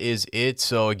is it.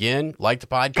 So again, like the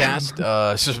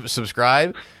podcast,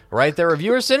 subscribe, write the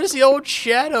review, or send us the old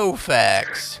Shadow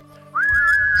Facts.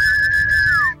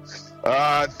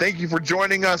 Thank you for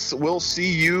joining us. We'll see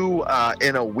you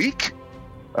in a week.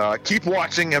 Keep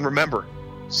watching, and remember,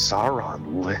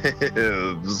 Sauron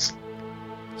lives.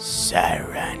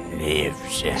 Sauron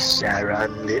lives.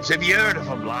 Sauron lives. Have you heard of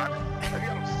him, lad?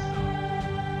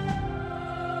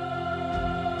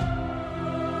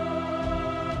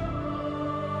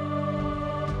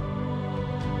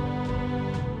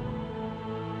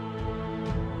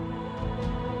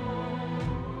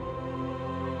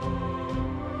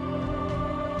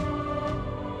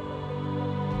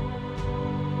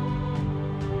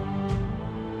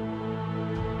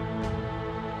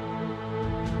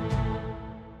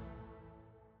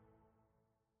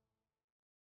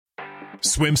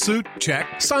 Swimsuit? Check.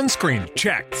 Sunscreen?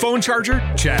 Check. Phone charger?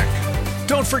 Check.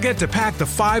 Don't forget to pack the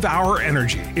 5-Hour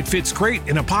Energy. It fits great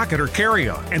in a pocket or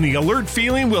carry-on, and the alert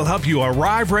feeling will help you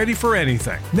arrive ready for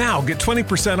anything. Now get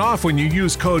 20% off when you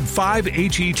use code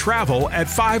 5HETRAVEL at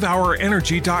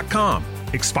 5hourenergy.com.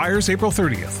 Expires April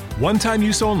 30th. One-time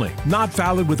use only. Not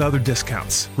valid with other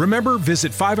discounts. Remember,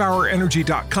 visit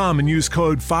 5hourenergy.com and use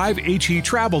code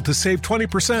 5HETRAVEL to save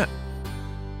 20%.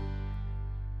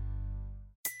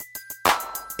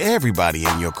 Everybody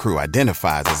in your crew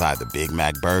identifies as either Big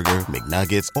Mac Burger,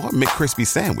 McNuggets, or McCrispy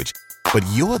Sandwich. But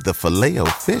you're the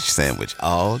Filet-O-Fish Sandwich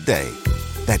all day.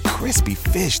 That crispy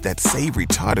fish, that savory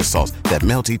tartar sauce, that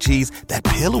melty cheese, that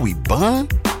pillowy bun.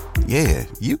 Yeah,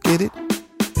 you get it.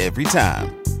 Every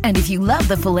time. And if you love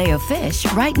the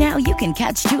Filet-O-Fish, right now you can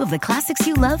catch 2 of the classics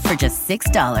you love for just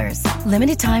 $6.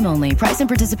 Limited time only. Price and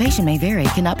participation may vary.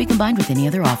 Cannot be combined with any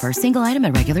other offer. Single item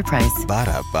at regular price.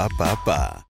 Ba-da-ba-ba-ba.